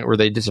to the point where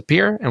they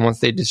disappear, and once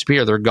they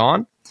disappear, they're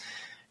gone.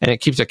 And it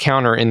keeps a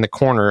counter in the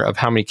corner of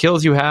how many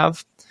kills you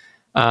have.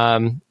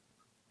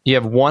 You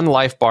have 1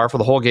 life bar for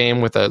the whole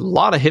game with a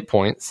lot of hit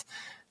points.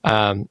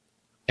 And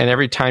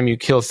every time you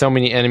kill so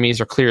many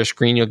enemies or clear a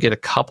screen, you'll get a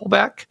couple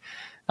back.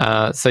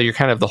 So you're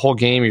kind of the whole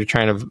game, you're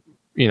trying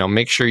to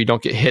make sure you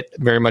don't get hit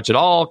very much at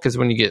all, because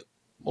when you get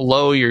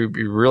low, you're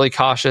really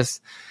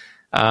cautious.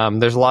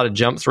 There's a lot of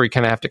jumps where you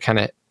kind of have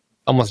to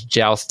almost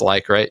joust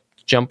right?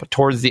 Jump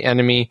towards the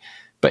enemy,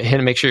 but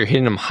make sure you're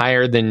hitting them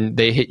higher than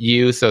they hit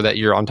you so that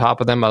you're on top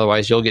of them.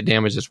 Otherwise, you'll get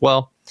damaged as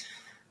well.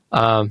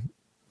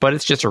 But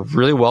it's just a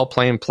really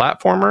well-playing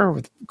platformer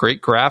with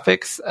great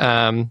graphics.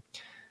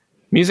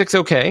 Music's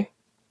okay.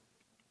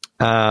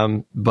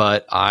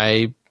 But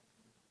I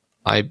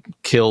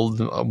killed,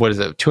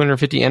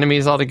 250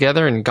 enemies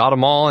altogether and got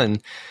them all.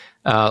 And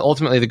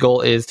ultimately, the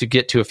goal is to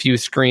get to a few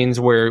screens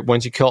where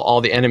once you kill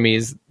all the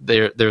enemies,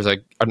 there's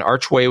an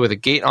archway with a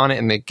gate on it,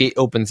 and the gate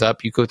opens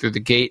up. You go through the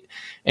gate,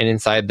 and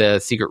inside the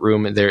secret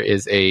room, there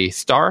is a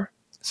star.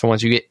 So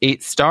once you get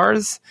 8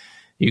 stars,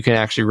 you can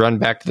actually run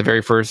back to the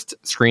very first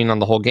screen on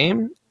the whole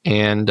game,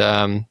 and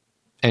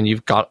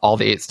you've got all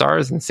the 8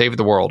 stars and save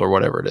the world or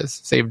whatever it is.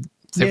 Save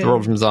the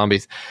world from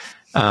zombies.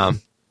 But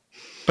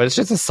it's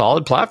just a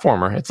solid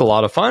platformer. It's a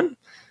lot of fun.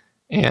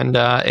 and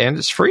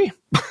it's free.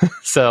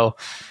 So,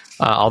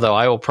 although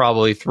I will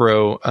probably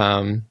throw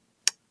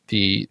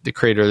the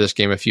creator of this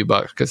game a few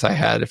bucks because I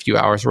had a few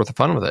hours worth of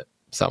fun with it.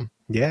 So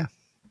Yeah.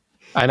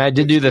 and I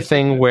did do the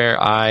thing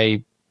where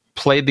I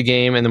played the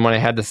game, and then when I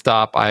had to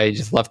stop, I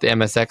just left the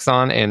MSX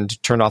on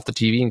and turned off the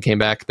TV and came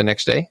back the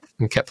next day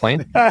and kept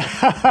playing.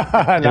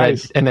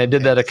 Nice. And I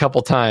did that a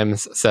couple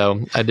times.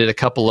 So I did a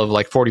couple of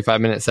like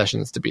 45-minute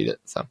sessions to beat it.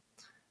 So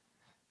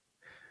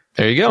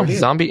there you go. Brilliant.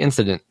 Zombie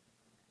Incident.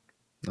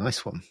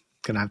 Nice one.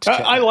 Gonna have to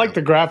check I that like out.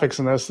 the graphics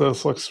in this. The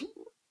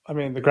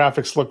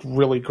graphics look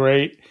really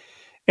great.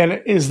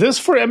 And is this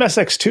for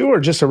MSX2 or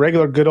just a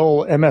regular good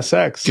old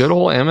MSX? Good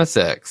old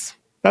MSX.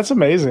 That's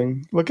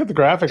amazing. Look at the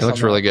graphics. It looks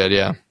on really that. good.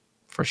 Yeah,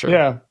 for sure.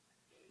 Yeah.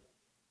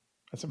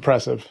 That's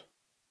impressive.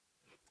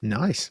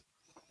 Nice.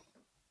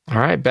 All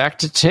right. Back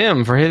to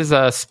Tim for his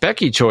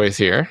specky choice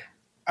here.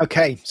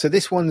 Okay, so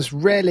this one's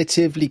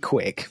relatively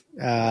quick.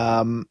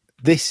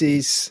 This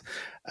is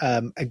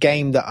a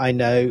game that I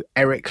know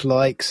Eric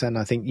likes, and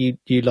I think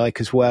you like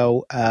as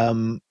well,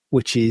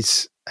 which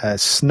is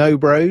Snow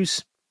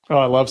Bros. Oh,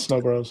 I love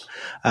Snow Bros.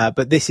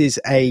 But this is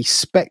a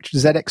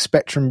ZX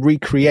Spectrum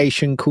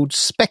recreation called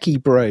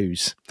Specky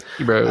Bros.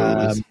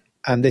 Bros.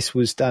 And this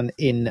was done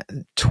in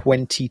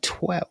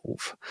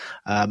 2012.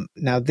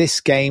 Now, this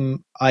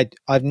game,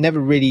 I've never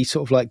really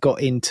sort of like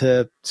got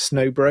into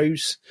Snow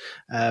Bros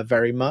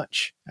very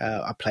much.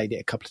 I played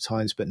it a couple of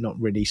times, but not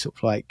really sort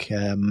of like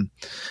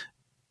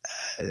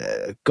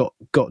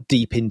got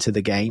deep into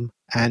the game.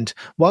 And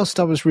whilst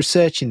I was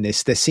researching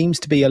this, there seems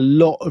to be a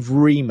lot of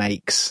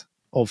remakes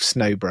of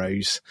Snow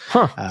Bros.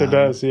 It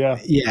does, yeah.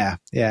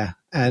 Yeah.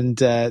 And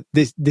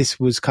this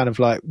was kind of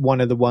like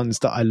one of the ones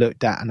that I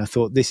looked at, and I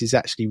thought this is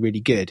actually really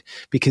good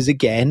because,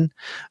 again,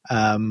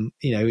 we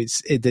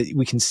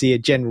can see a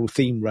general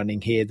theme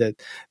running here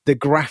that the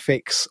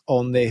graphics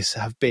on this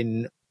have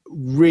been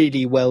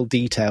really well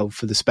detailed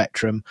for the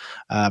Spectrum,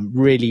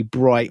 really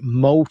bright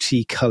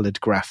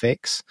multicolored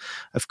graphics.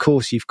 Of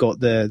course, you've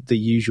got the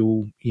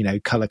usual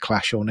color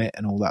clash on it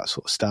and all that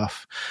sort of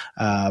stuff,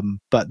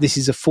 but this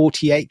is a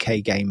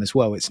 48k game as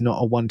well. It's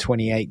not a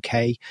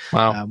 128k.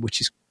 Wow. Which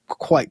is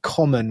quite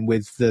common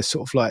with the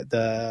sort of like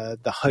the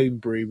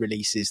homebrew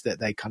releases that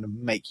they kind of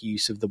make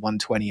use of the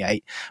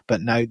 128, but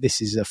no,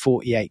 this is a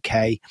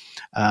 48k.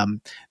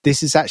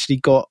 This has actually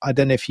got, I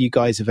don't know if you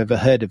guys have ever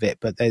heard of it,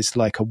 but there's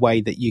like a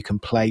way that you can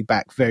play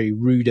back very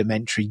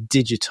rudimentary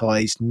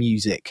digitized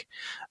music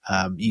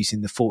using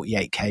the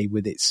 48k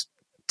with its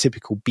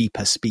typical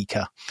beeper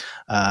speaker,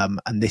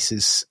 and this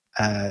is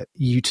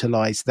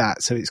utilized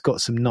that, so it's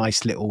got some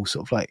nice little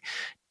sort of like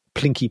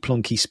plinky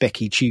plonky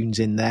specky tunes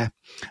in there.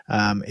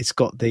 It's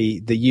got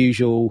the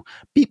usual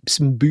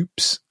beeps and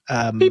boops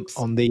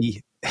on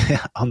the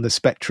on the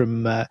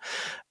Spectrum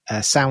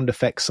sound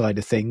effects side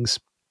of things.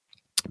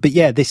 But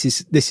yeah, this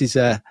is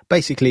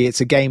basically it's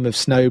a game of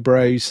Snow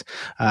Bros.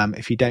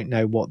 If you don't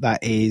know what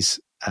that is,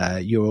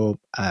 you're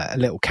a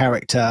little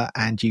character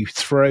and you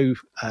throw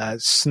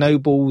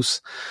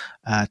snowballs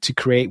to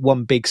create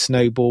one big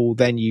snowball.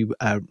 Then you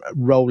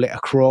roll it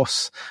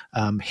across,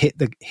 hit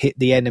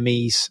the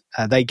enemies.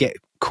 They get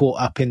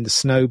caught up in the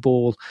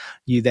snowball.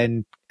 You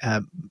then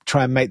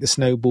try and make the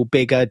snowball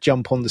bigger,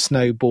 jump on the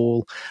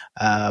snowball,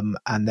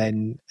 and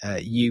then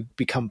you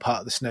become part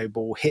of the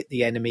snowball, hit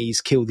the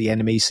enemies, kill the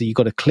enemies. So you've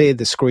got to clear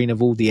the screen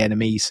of all the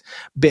enemies,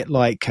 bit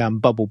like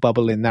Bubble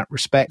Bubble in that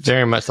respect.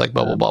 Very much like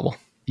Bubble Bubble.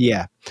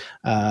 Yeah.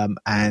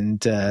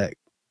 And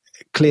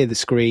clear the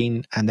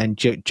screen and then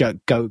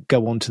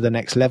go on to the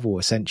next level,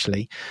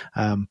 essentially.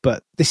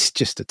 But this is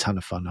just a ton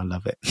of fun. I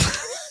love it.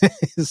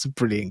 It's a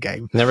brilliant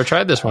game. Never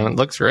tried this one. It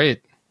looks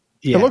great.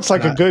 Yeah, it looks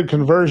like a good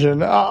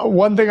conversion.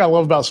 One thing I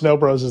love about Snow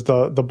Bros is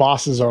the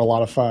bosses are a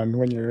lot of fun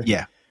when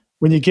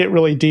you get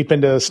really deep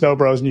into Snow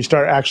Bros and you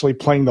start actually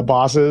playing the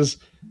bosses.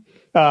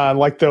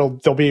 Like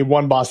there'll be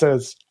one boss that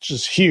is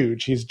just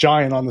huge. He's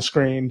giant on the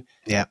screen.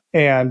 Yeah.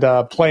 And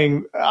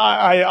playing,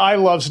 I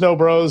love Snow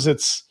Bros.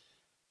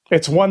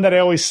 It's one that I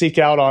always seek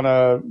out on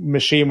a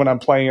machine when I'm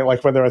playing it,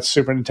 like whether it's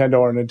Super Nintendo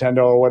or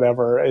Nintendo or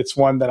whatever. It's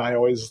one that I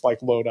always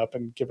like load up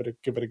and give it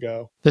a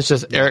go. It's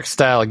just Eric's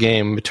style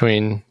game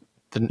between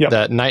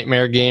that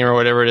Nightmare game or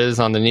whatever it is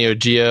on the Neo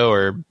Geo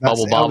or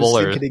Bubble Bobble.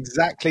 I was thinking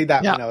exactly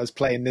that when I was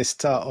playing this,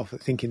 start off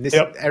thinking this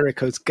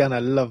Erica's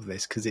gonna love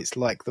this because it's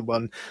like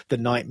the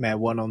Nightmare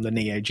one on the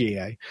Neo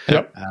Geo.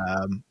 Yep.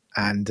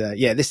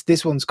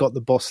 This one's got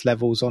the boss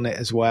levels on it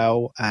as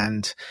well.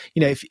 And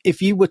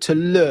if you were to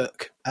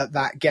look at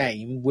that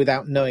game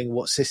without knowing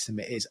what system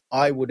it is,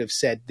 I would have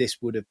said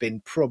this would have been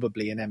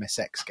probably an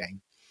MSX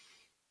game.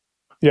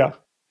 Yeah.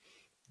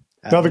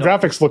 No, the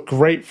graphics look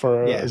great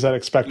for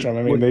ZX Spectrum.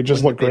 I mean, they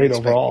just look great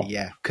overall.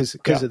 Yeah,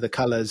 because of the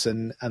colors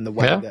and the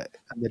way that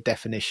and the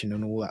definition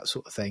and all that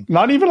sort of thing.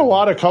 Not even a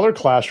lot of color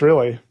clash,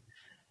 really.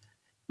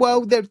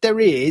 Well, there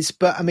is,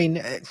 but I mean,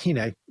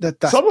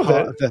 that's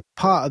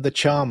part of the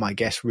charm, I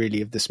guess,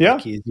 really, of the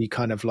Specky is you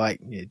kind of like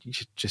you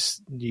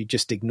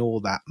just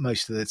ignore that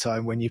most of the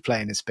time when you're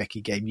playing a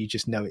Specky game. You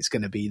just know it's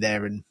going to be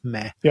there and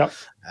meh. Yeah.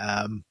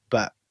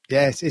 But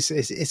yeah,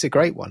 it's a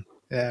great one.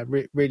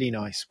 Really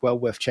nice. Well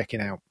worth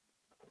checking out.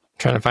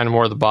 Trying to find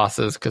more of the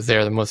bosses because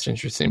they're the most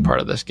interesting part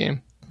of this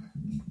game.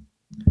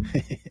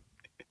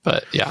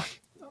 But yeah,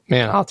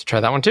 man, I'll have to try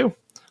that one too.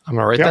 I'm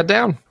going to write that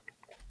down.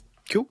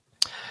 Cool.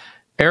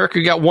 Eric,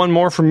 we got one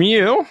more from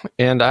you.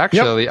 And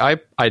actually,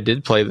 I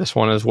did play this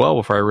one as well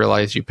before I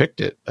realized you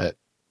picked it. But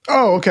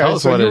okay. Tell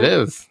us what it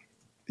is.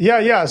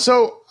 Yeah.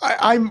 So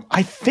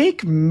I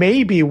think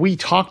maybe we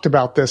talked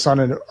about this on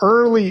an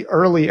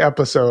early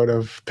episode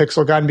of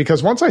Pixel Guide,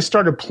 because once I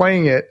started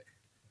playing it,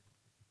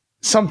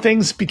 some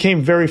things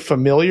became very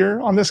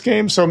familiar on this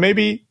game. So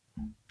maybe,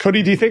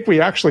 Cody, do you think we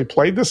actually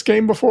played this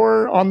game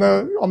before on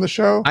the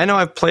show? I know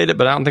I've played it,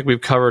 but I don't think we've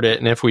covered it.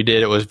 And if we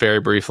did, it was very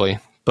briefly.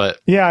 But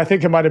yeah, I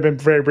think it might have been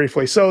very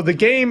briefly. So the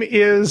game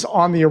is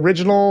on the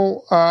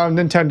original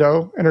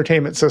Nintendo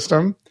Entertainment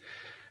System.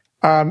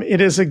 It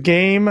is a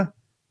game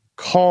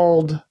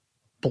called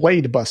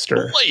Blade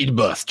Buster. Blade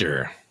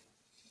Buster.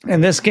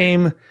 And this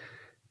game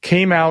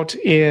came out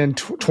in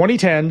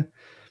 2010.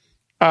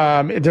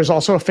 There's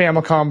also a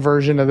Famicom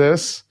version of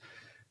this.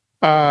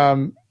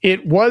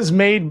 It was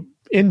made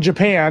in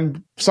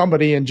Japan,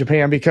 somebody in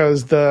Japan,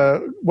 because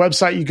the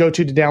website you go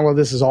to download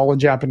this is all in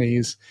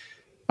Japanese.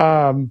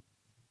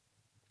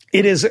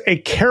 It is a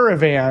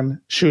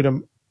caravan shoot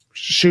 'em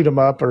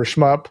up or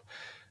shmup.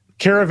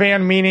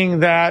 Caravan meaning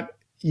that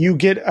you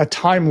get a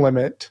time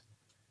limit.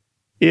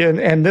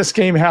 And this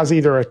game has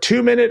either a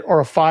 2-minute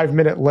or a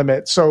 5-minute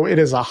limit. So it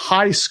is a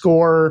high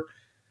score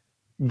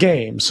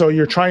game. So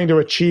you're trying to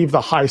achieve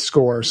the high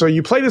score. So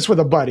you play this with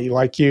a buddy,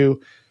 like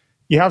you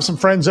have some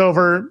friends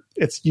over.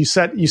 You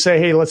say,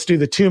 hey, let's do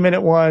the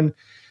 2-minute one.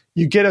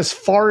 You get as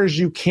far as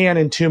you can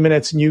in 2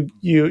 minutes, and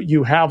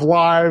you have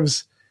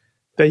lives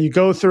that you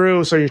go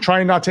through. So you're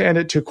trying not to end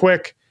it too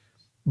quick,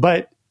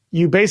 but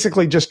you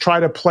basically just try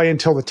to play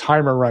until the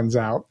timer runs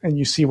out and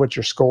you see what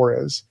your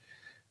score is.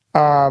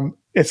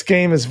 Its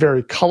game is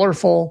very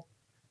colorful.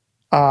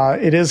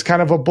 It is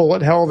kind of a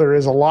bullet hell. There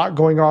is a lot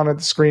going on at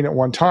the screen at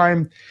one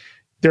time.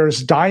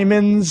 There's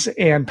diamonds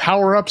and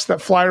power-ups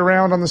that fly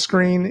around on the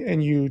screen,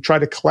 and you try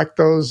to collect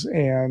those,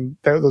 and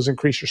those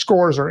increase your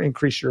scores or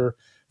increase your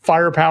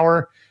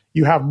firepower.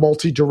 You have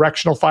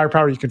multi-directional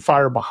firepower. You can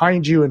fire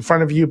behind you, in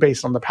front of you,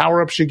 based on the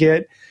power-ups you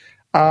get.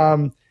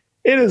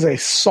 It is a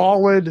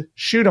solid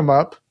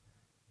shoot-'em-up,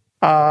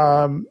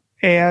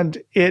 and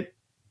it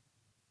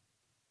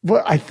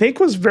I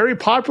think was very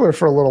popular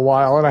for a little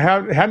while, and I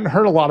hadn't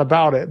heard a lot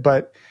about it.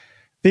 But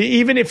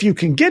even if you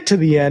can get to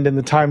the end in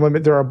the time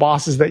limit, there are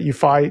bosses that you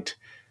fight.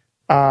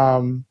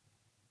 Again,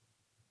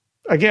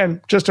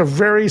 just a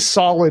very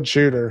solid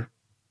shooter.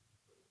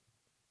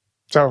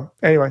 So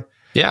anyway,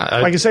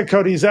 yeah, like you said,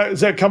 Cody, is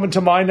that coming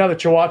to mind now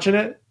that you're watching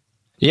it?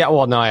 Yeah,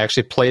 well, no, I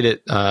actually played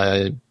it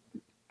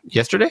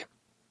yesterday.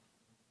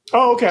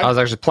 Oh, okay. I was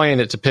actually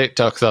playing it to pick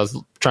because I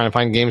was trying to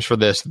find games for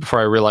this before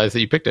I realized that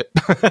you picked it.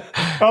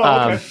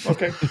 Oh,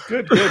 okay. Okay,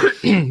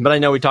 good. But I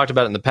know we talked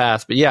about it in the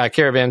past. But yeah,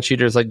 caravan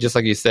shooters, just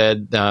like you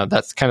said,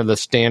 that's kind of the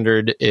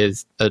standard,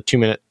 is a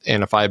 2-minute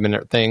and a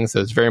 5-minute thing. So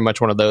it's very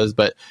much one of those.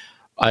 But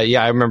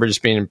yeah, I remember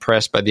just being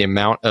impressed by the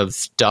amount of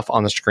stuff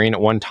on the screen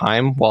at one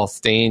time while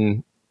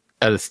staying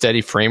at a steady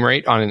frame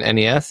rate on an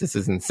NES. This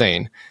is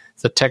insane.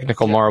 It's a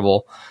technical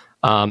marvel.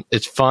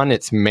 It's fun.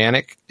 It's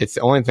manic. It's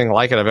the only thing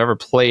like it I've ever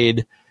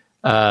played.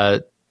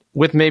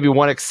 With maybe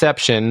one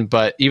exception,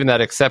 but even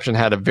that exception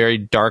had a very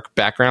dark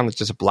background. It's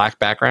just a black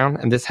background,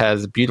 and this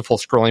has beautiful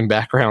scrolling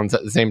backgrounds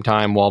at the same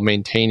time while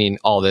maintaining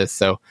all this.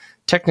 So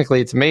technically,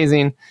 it's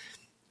amazing.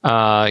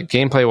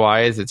 Gameplay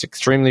wise, it's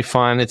extremely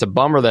fun. It's a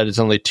bummer that it's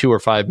only 2 or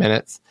 5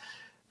 minutes.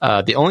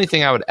 The only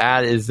thing I would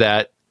add is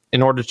that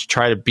in order to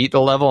try to beat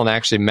the level and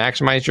actually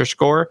maximize your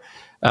score,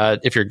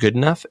 if you're good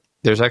enough,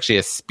 there's actually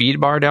a speed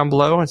bar down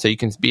below, and so you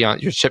can be on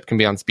your ship can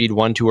be on speed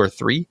 1, 2, or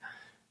 3.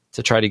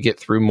 To try to get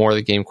through more of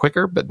the game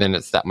quicker, but then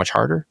it's that much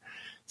harder.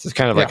 So it's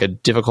kind of like a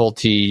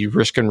difficulty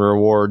risk and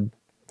reward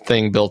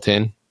thing built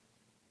in.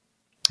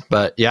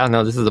 But yeah,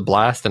 no, this is a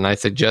blast, and I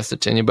suggest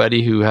it to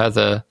anybody who has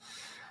a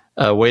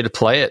way to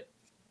play it.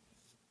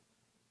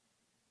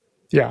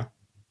 Yeah.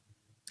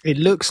 It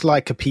looks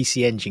like a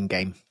PC Engine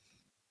game,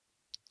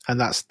 and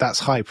that's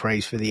high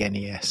praise for the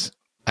NES.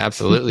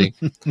 Absolutely.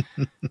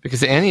 Because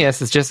the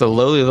NES is just a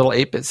lowly little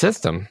 8-bit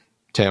system,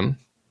 Tim.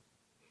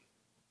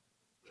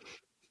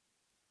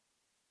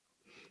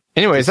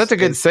 Anyways, that's a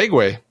good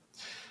segue.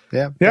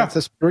 Yeah,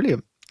 that's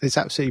brilliant. It's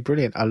absolutely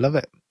brilliant. I love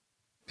it.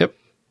 Yep.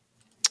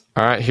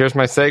 All right, here's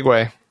my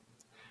segue.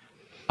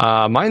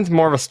 Mine's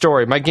more of a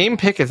story. My game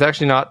pick is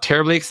actually not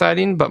terribly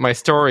exciting, but my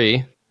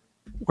story...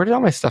 Where did all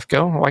my stuff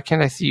go? Why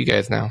can't I see you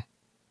guys now?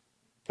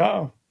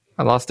 Oh,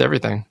 I lost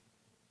everything.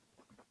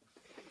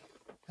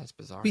 That's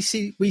bizarre. We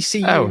see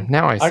you. Oh,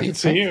 now I see. I can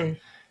see you.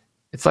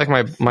 It's like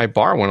my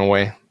bar went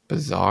away.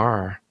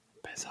 Bizarre.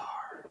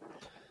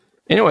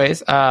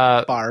 Anyways,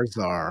 Bars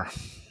are.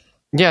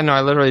 Yeah, no, I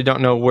literally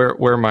don't know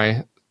where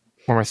my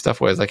stuff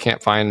was. I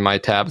can't find my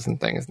tabs and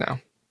things now.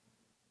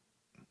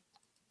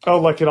 Oh,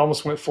 like it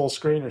almost went full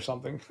screen or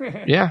something.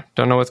 Yeah,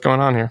 don't know what's going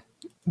on here.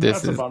 This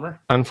That's is a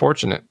bummer.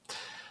 Unfortunate.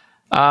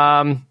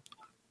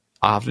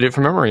 I'll have to do it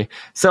from memory.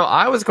 So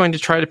I was going to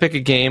try to pick a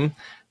game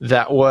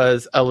that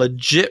was a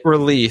legit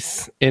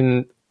release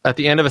at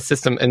the end of an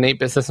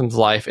 8-bit system's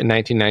life in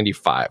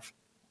 1995.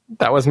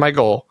 That was my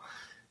goal.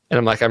 And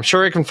I'm like, I'm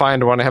sure I can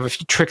find one. I have a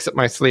few tricks up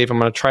my sleeve I'm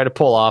going to try to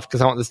pull off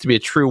because I want this to be a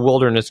true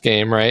wilderness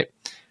game, right?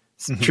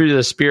 It's true to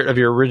the spirit of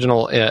your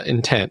original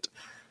intent.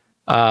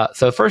 So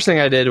the first thing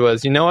I did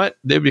was, you know what?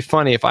 It would be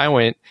funny if I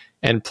went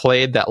and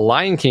played that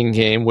Lion King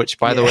game, which,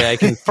 by the way, I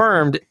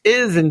confirmed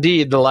is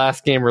indeed the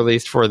last game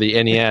released for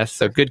the NES.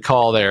 So good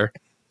call there.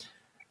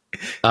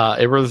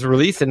 It was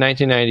released in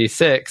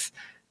 1996,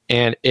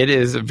 and it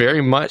is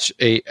very much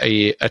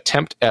a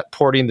attempt at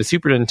porting the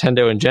Super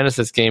Nintendo and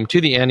Genesis game to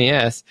the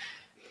NES,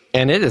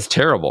 and it is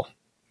terrible.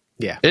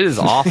 Yeah. It is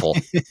awful,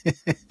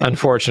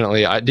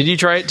 unfortunately. Did you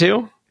try it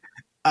too?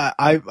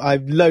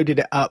 I've loaded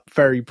it up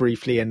very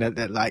briefly, and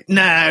they're like,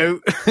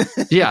 no.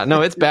 Yeah,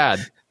 no, it's bad.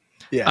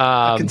 Yeah,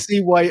 I can see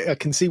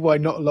why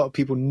not a lot of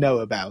people know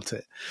about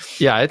it.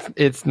 Yeah,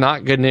 it's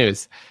not good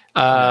news.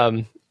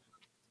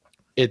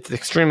 It's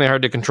extremely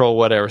hard to control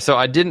whatever. So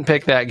I didn't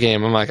pick that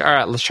game. I'm like, all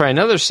right, let's try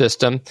another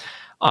system.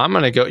 I'm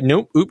going to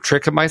go,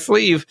 trick up my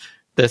sleeve.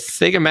 The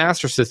Sega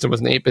Master System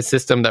was an 8-bit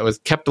system that was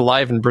kept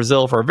alive in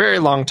Brazil for a very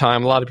long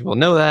time. A lot of people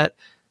know that.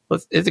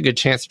 It's a good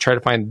chance to try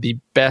to find the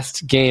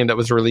best game that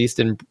was released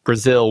in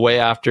Brazil way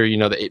after, the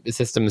 8-bit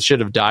systems should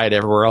have died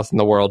everywhere else in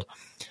the world.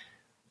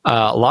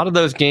 A lot of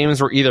those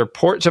games were either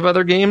ports of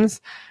other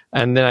games,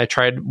 and then I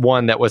tried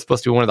one that was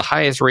supposed to be one of the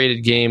highest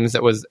rated games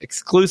that was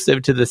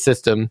exclusive to the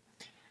system,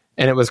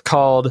 and it was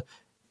called,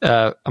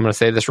 I'm going to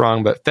say this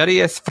wrong, but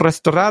Férias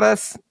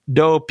Frustradas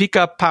do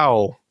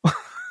Pica-Pau.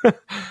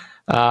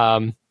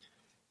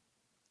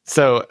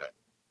 So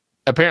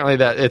apparently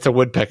that it's a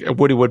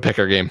Woody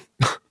Woodpecker game.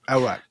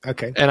 Oh, right.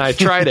 Okay. And I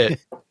tried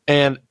it,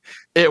 and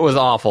it was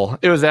awful.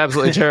 It was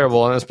absolutely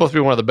terrible, and it's supposed to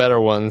be one of the better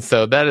ones.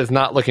 So that is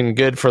not looking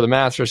good for the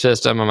Master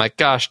System. I'm like,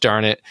 gosh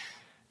darn it.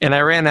 And I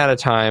ran out of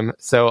time,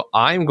 so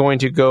I'm going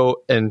to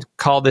go and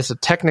call this a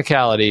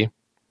technicality.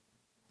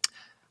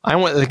 I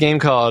went with a game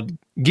called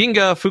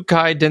Ginga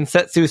Fukai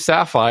Densetsu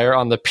Sapphire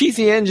on the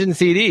PC Engine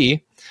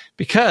CD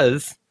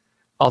because,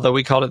 although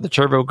we called it the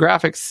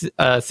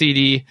TurboGrafx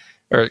CD,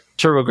 or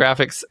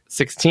TurboGrafx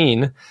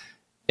 16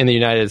 in the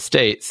United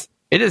States,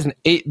 it is an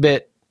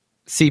 8-bit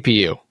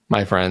CPU,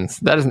 my friends.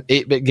 That is an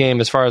 8-bit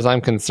game as far as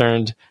I'm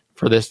concerned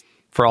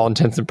for all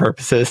intents and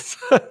purposes.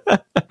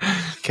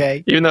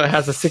 Okay. Even though it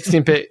has a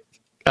 16-bit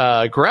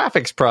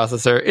graphics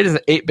processor, it is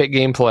an 8-bit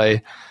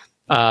gameplay.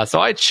 So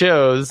I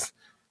chose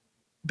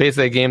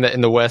basically a game that in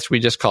the West we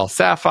just call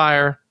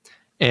Sapphire.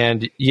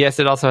 And yes,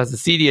 it also has a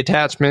CD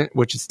attachment,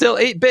 which is still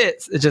 8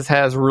 bits. It just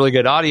has really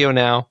good audio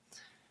now.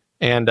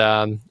 And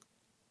I'm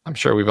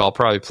sure we've all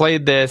probably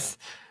played this.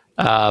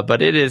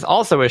 But it is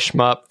also a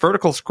shmup,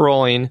 vertical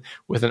scrolling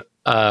with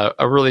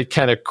a really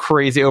kind of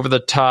crazy,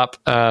 over-the-top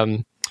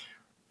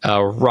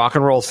rock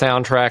and roll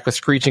soundtrack with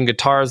screeching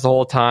guitars the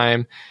whole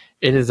time.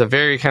 It is a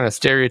very kind of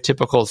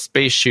stereotypical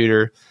space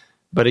shooter.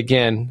 But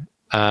again,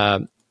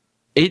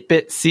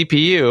 8-bit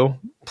CPU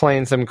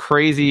playing some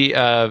crazy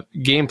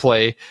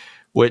gameplay,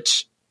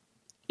 which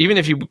even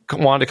if you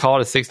wanted to call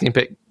it a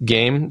 16-bit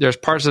game, there's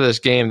parts of this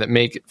game that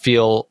make it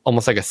feel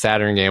almost like a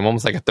Saturn game,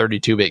 almost like a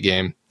 32-bit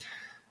game.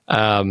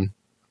 But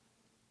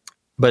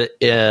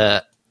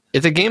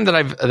it's a game that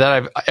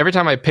I've every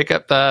time I pick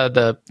up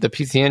the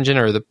PC Engine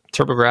or the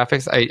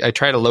TurboGrafx, I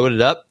try to load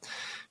it up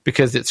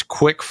because it's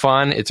quick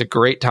fun. It's a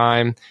great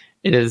time.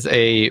 It is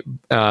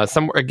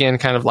somewhere again,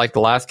 kind of like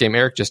the last game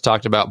Eric just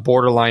talked about,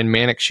 borderline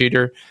manic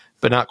shooter,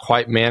 but not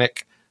quite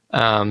manic.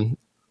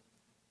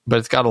 But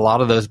it's got a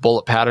lot of those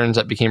bullet patterns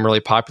that became really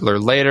popular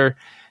later.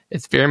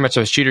 It's very much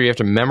a shooter you have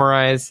to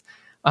memorize.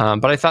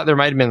 But I thought there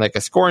might have been like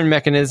a scoring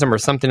mechanism or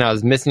something I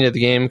was missing to the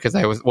game because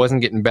I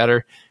wasn't getting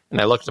better.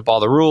 And I looked up all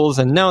the rules,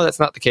 and no, that's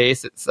not the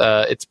case.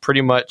 It's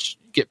pretty much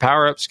get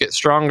power-ups, get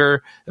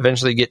stronger,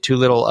 eventually get 2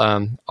 little,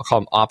 I'll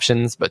call them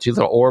options, but 2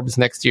 little orbs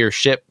next to your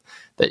ship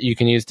that you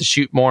can use to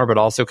shoot more, but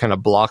also kind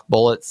of block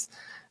bullets.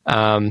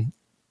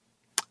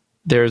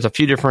 There's a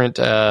few different,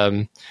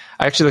 I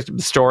actually looked at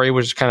the story,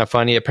 which is kind of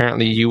funny.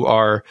 Apparently you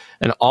are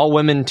an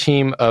all-women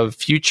team of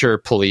future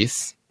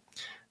police.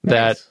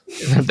 Nice.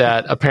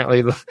 that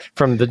apparently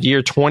from the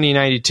year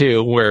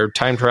 2092, where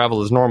time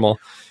travel is normal,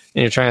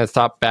 and you're trying to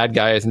stop bad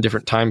guys in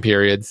different time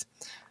periods.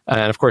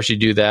 And of course you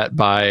do that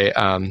by,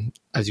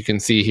 as you can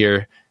see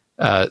here,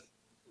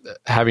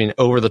 having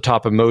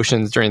over-the-top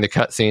emotions during the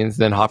cutscenes,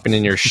 then hopping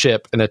in your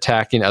ship and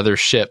attacking other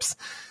ships.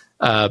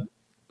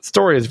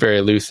 Story is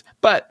very loose,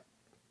 but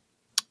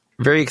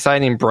very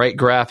exciting, bright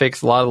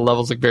graphics. A lot of the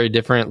levels look very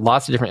different.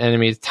 Lots of different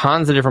enemies.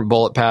 Tons of different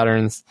bullet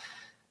patterns.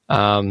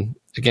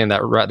 Again,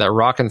 that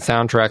rockin'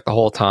 soundtrack the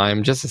whole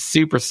time. Just a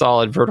super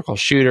solid vertical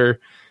shooter.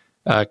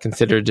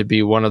 Considered to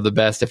be one of the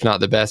best, if not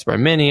the best, by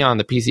many on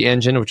the PC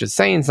Engine, which is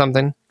saying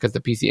something because the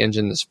PC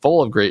Engine is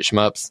full of great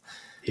shmups.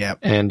 Yeah,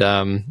 and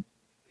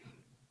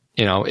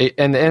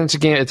it's a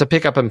game. It's a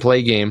pick up and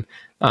play game.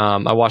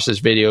 I watched this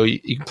video.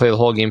 You can play the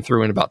whole game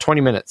through in about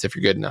 20 minutes if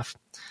you're good enough.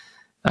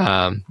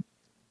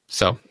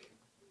 So,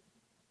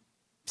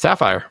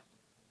 Sapphire.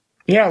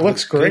 Yeah, it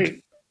looks Good.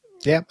 great.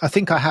 Yeah, I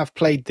think I have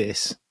played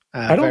this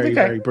I don't think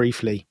very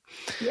briefly.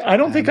 I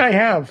don't think I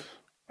have.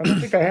 I don't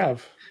think I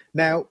have.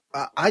 Now,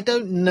 I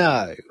don't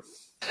know,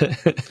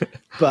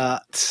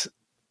 but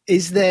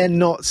is there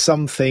not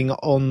something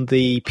on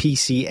the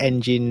PC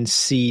Engine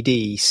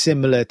CD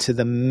similar to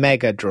the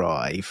Mega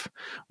Drive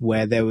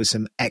where there was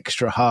some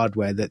extra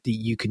hardware that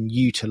you can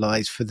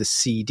utilize for the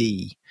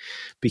CD?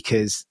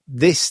 Because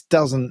this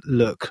doesn't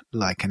look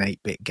like an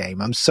 8-bit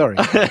game. I'm sorry.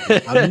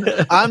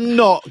 I'm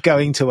not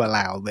going to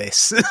allow this.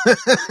 So,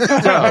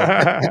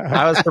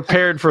 I was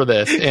prepared for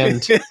this.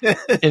 And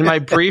in my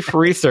brief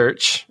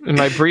research,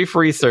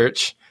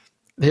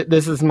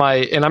 this is my,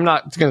 and I'm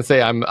not going to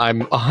say I'm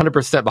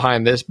 100%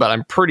 behind this, but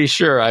I'm pretty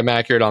sure I'm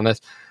accurate on this.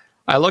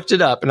 I looked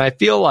it up, and I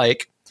feel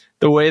like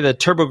the way the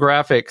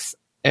TurboGrafx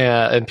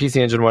and PC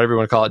Engine, whatever you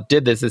want to call it,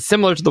 did this is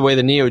similar to the way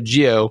the Neo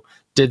Geo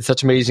did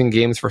such amazing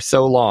games for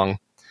so long.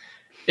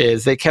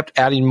 Is they kept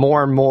adding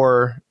more and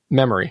more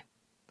memory.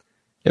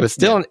 It was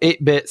still an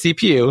 8-bit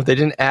CPU. They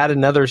didn't add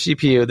another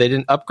CPU. They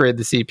didn't upgrade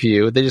the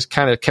CPU. They just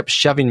kind of kept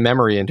shoving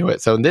memory into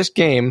it. So this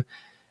game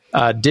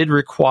did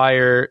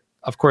require,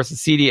 of course, a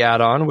CD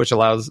add-on, which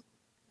allows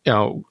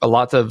a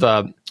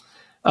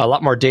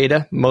lot more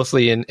data,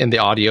 mostly in the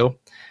audio,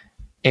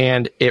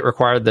 and it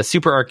required the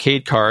Super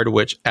Arcade card,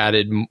 which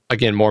added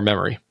again more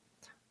memory.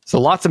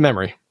 So lots of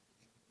memory,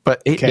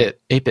 but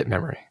 8-bit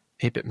memory.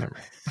 It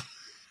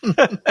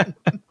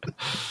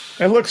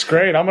looks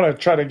great. I'm going to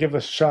try to give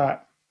this a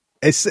shot.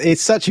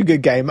 It's such a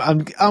good game.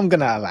 I'm going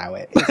to allow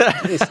it.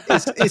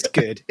 It's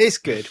good. It's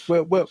good.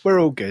 We're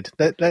all good.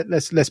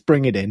 Let's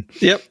bring it in.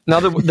 Yep. Now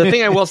the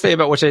thing I will say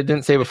about which I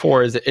didn't say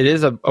before is it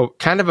is a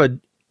kind of a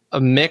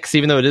mix,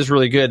 even though it is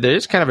really good. There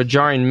is kind of a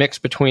jarring mix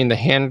between the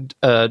hand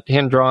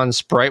drawn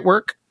sprite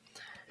work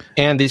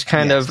and these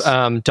kind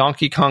of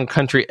Donkey Kong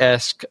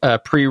Country-esque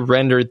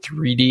pre-rendered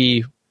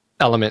 3D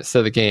elements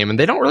to the game, and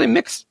they don't really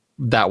mix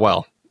that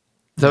well.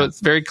 So it's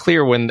very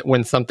clear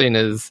when something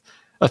is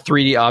a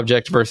 3D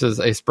object versus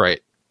a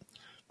sprite.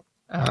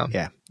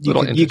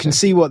 You can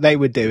see what they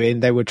were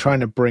doing. They were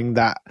trying to bring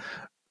that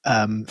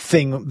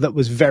thing that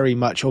was very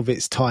much of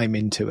its time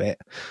into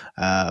it,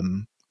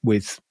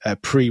 with a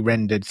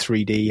pre-rendered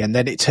 3D, and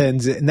then it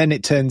turns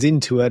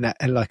into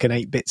like an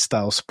 8-bit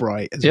style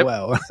sprite as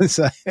well.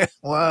 So,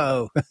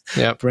 whoa,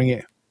 bring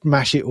it.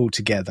 Mash it all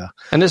together.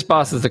 And this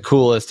boss is the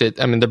coolest.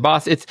 The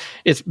boss,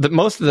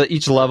 most of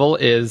each level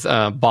is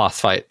boss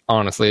fight,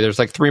 honestly. There's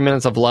like 3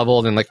 minutes of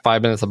level and like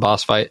 5 minutes of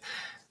boss fight.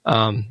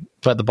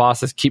 But the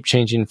bosses keep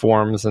changing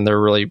forms, and they're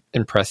really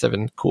impressive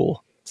and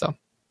cool. So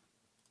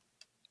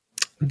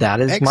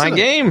that is my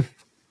game.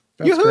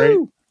 That's great.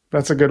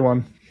 That's a good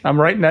one. I'm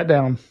writing that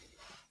down.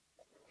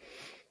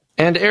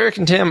 And Eric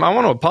and Tim, I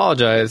want to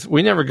apologize.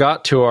 We never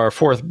got to our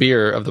 4th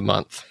beer of the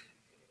month.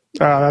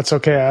 That's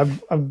okay.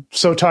 I'm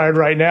so tired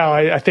right now.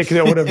 I think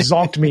that would have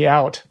zonked me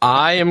out.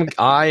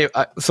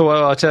 So what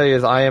I'll tell you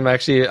is I am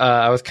actually,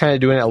 I was kind of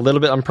doing it a little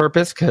bit on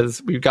purpose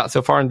because we've got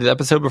so far into the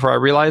episode before I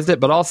realized it.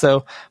 But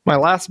also, my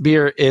last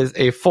beer is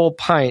a full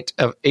pint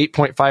of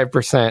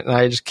 8.5%, and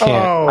I just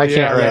can't. I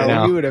can't right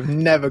now. You would have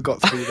never got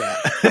through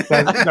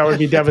that. that would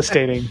be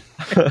devastating.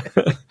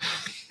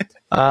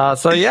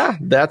 So yeah,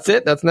 that's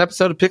it. That's an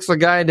episode of Pixel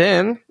Guide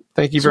In.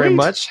 Thank you very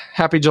much.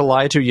 Happy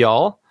July to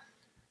y'all.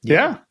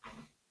 Yeah.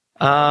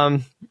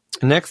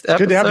 Next episode.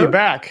 Good to have you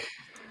back.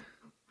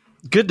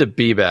 Good to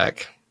be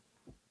back.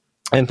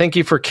 And thank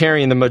you for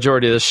carrying the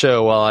majority of the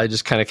show while I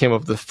just kind of came up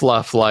with the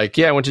fluff like,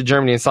 I went to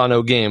Germany and saw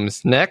no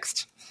games.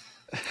 Next.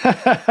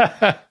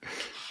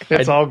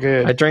 It's all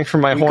good. I drank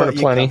from my horn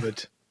aplenty.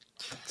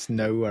 It's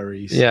no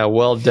worries. Yeah,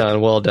 well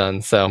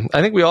done. So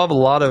I think we all have a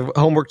lot of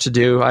homework to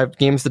do. I have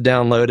games to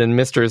download and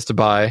misters to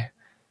buy.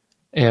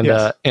 And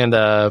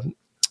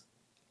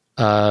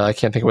I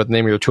can't think of what the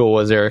name of your tool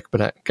was, Eric,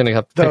 but I'm going to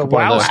have to pick up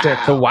Wow Stick.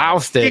 The Wow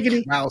Stick.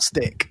 Giggity. Wow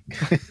Stick.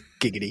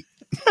 Giggity.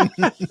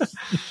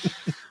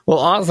 Well,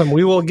 awesome.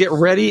 We will get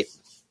ready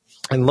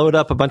and load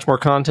up a bunch more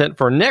content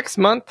for next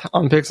month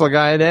on Pixel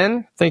Guide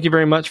In. Thank you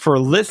very much for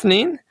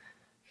listening.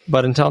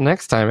 But until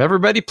next time,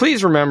 everybody,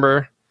 please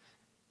remember,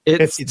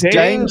 it's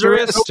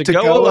dangerous to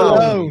go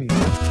alone.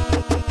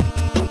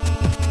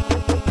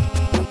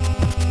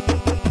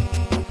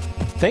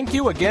 Thank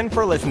you again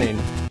for listening.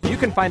 You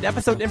can find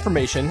episode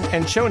information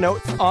and show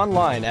notes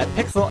online at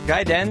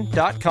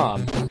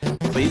pixelguiden.com.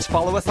 Please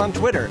follow us on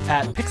Twitter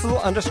at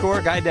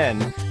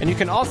pixel_guiden. And you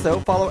can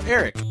also follow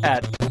Eric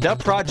at The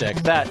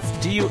Project. That's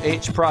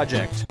DUH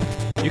Project.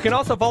 You can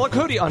also follow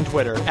Cody on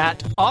Twitter at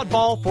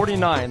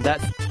Oddball49.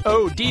 That's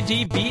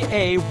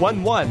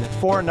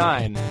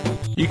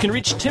ODDBA1149. You can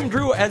reach Tim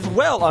Drew as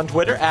well on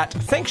Twitter at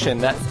Sanction.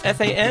 That's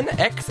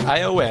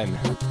SANXION.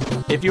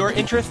 If you are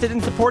interested in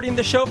supporting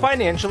the show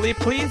financially,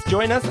 please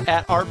join us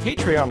at our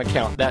Patreon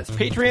account. That's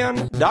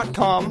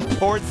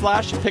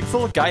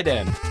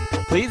patreon.com/pixelguiden.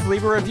 Please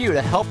leave a review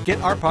to help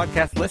get our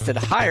podcast listed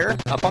higher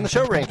up on the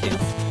show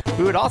rankings.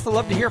 We would also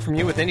love to hear from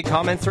you with any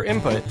comments or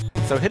input.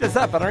 So hit us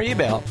up on our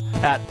email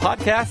at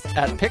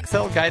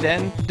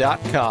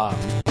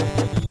podcast@pixelguiden.com.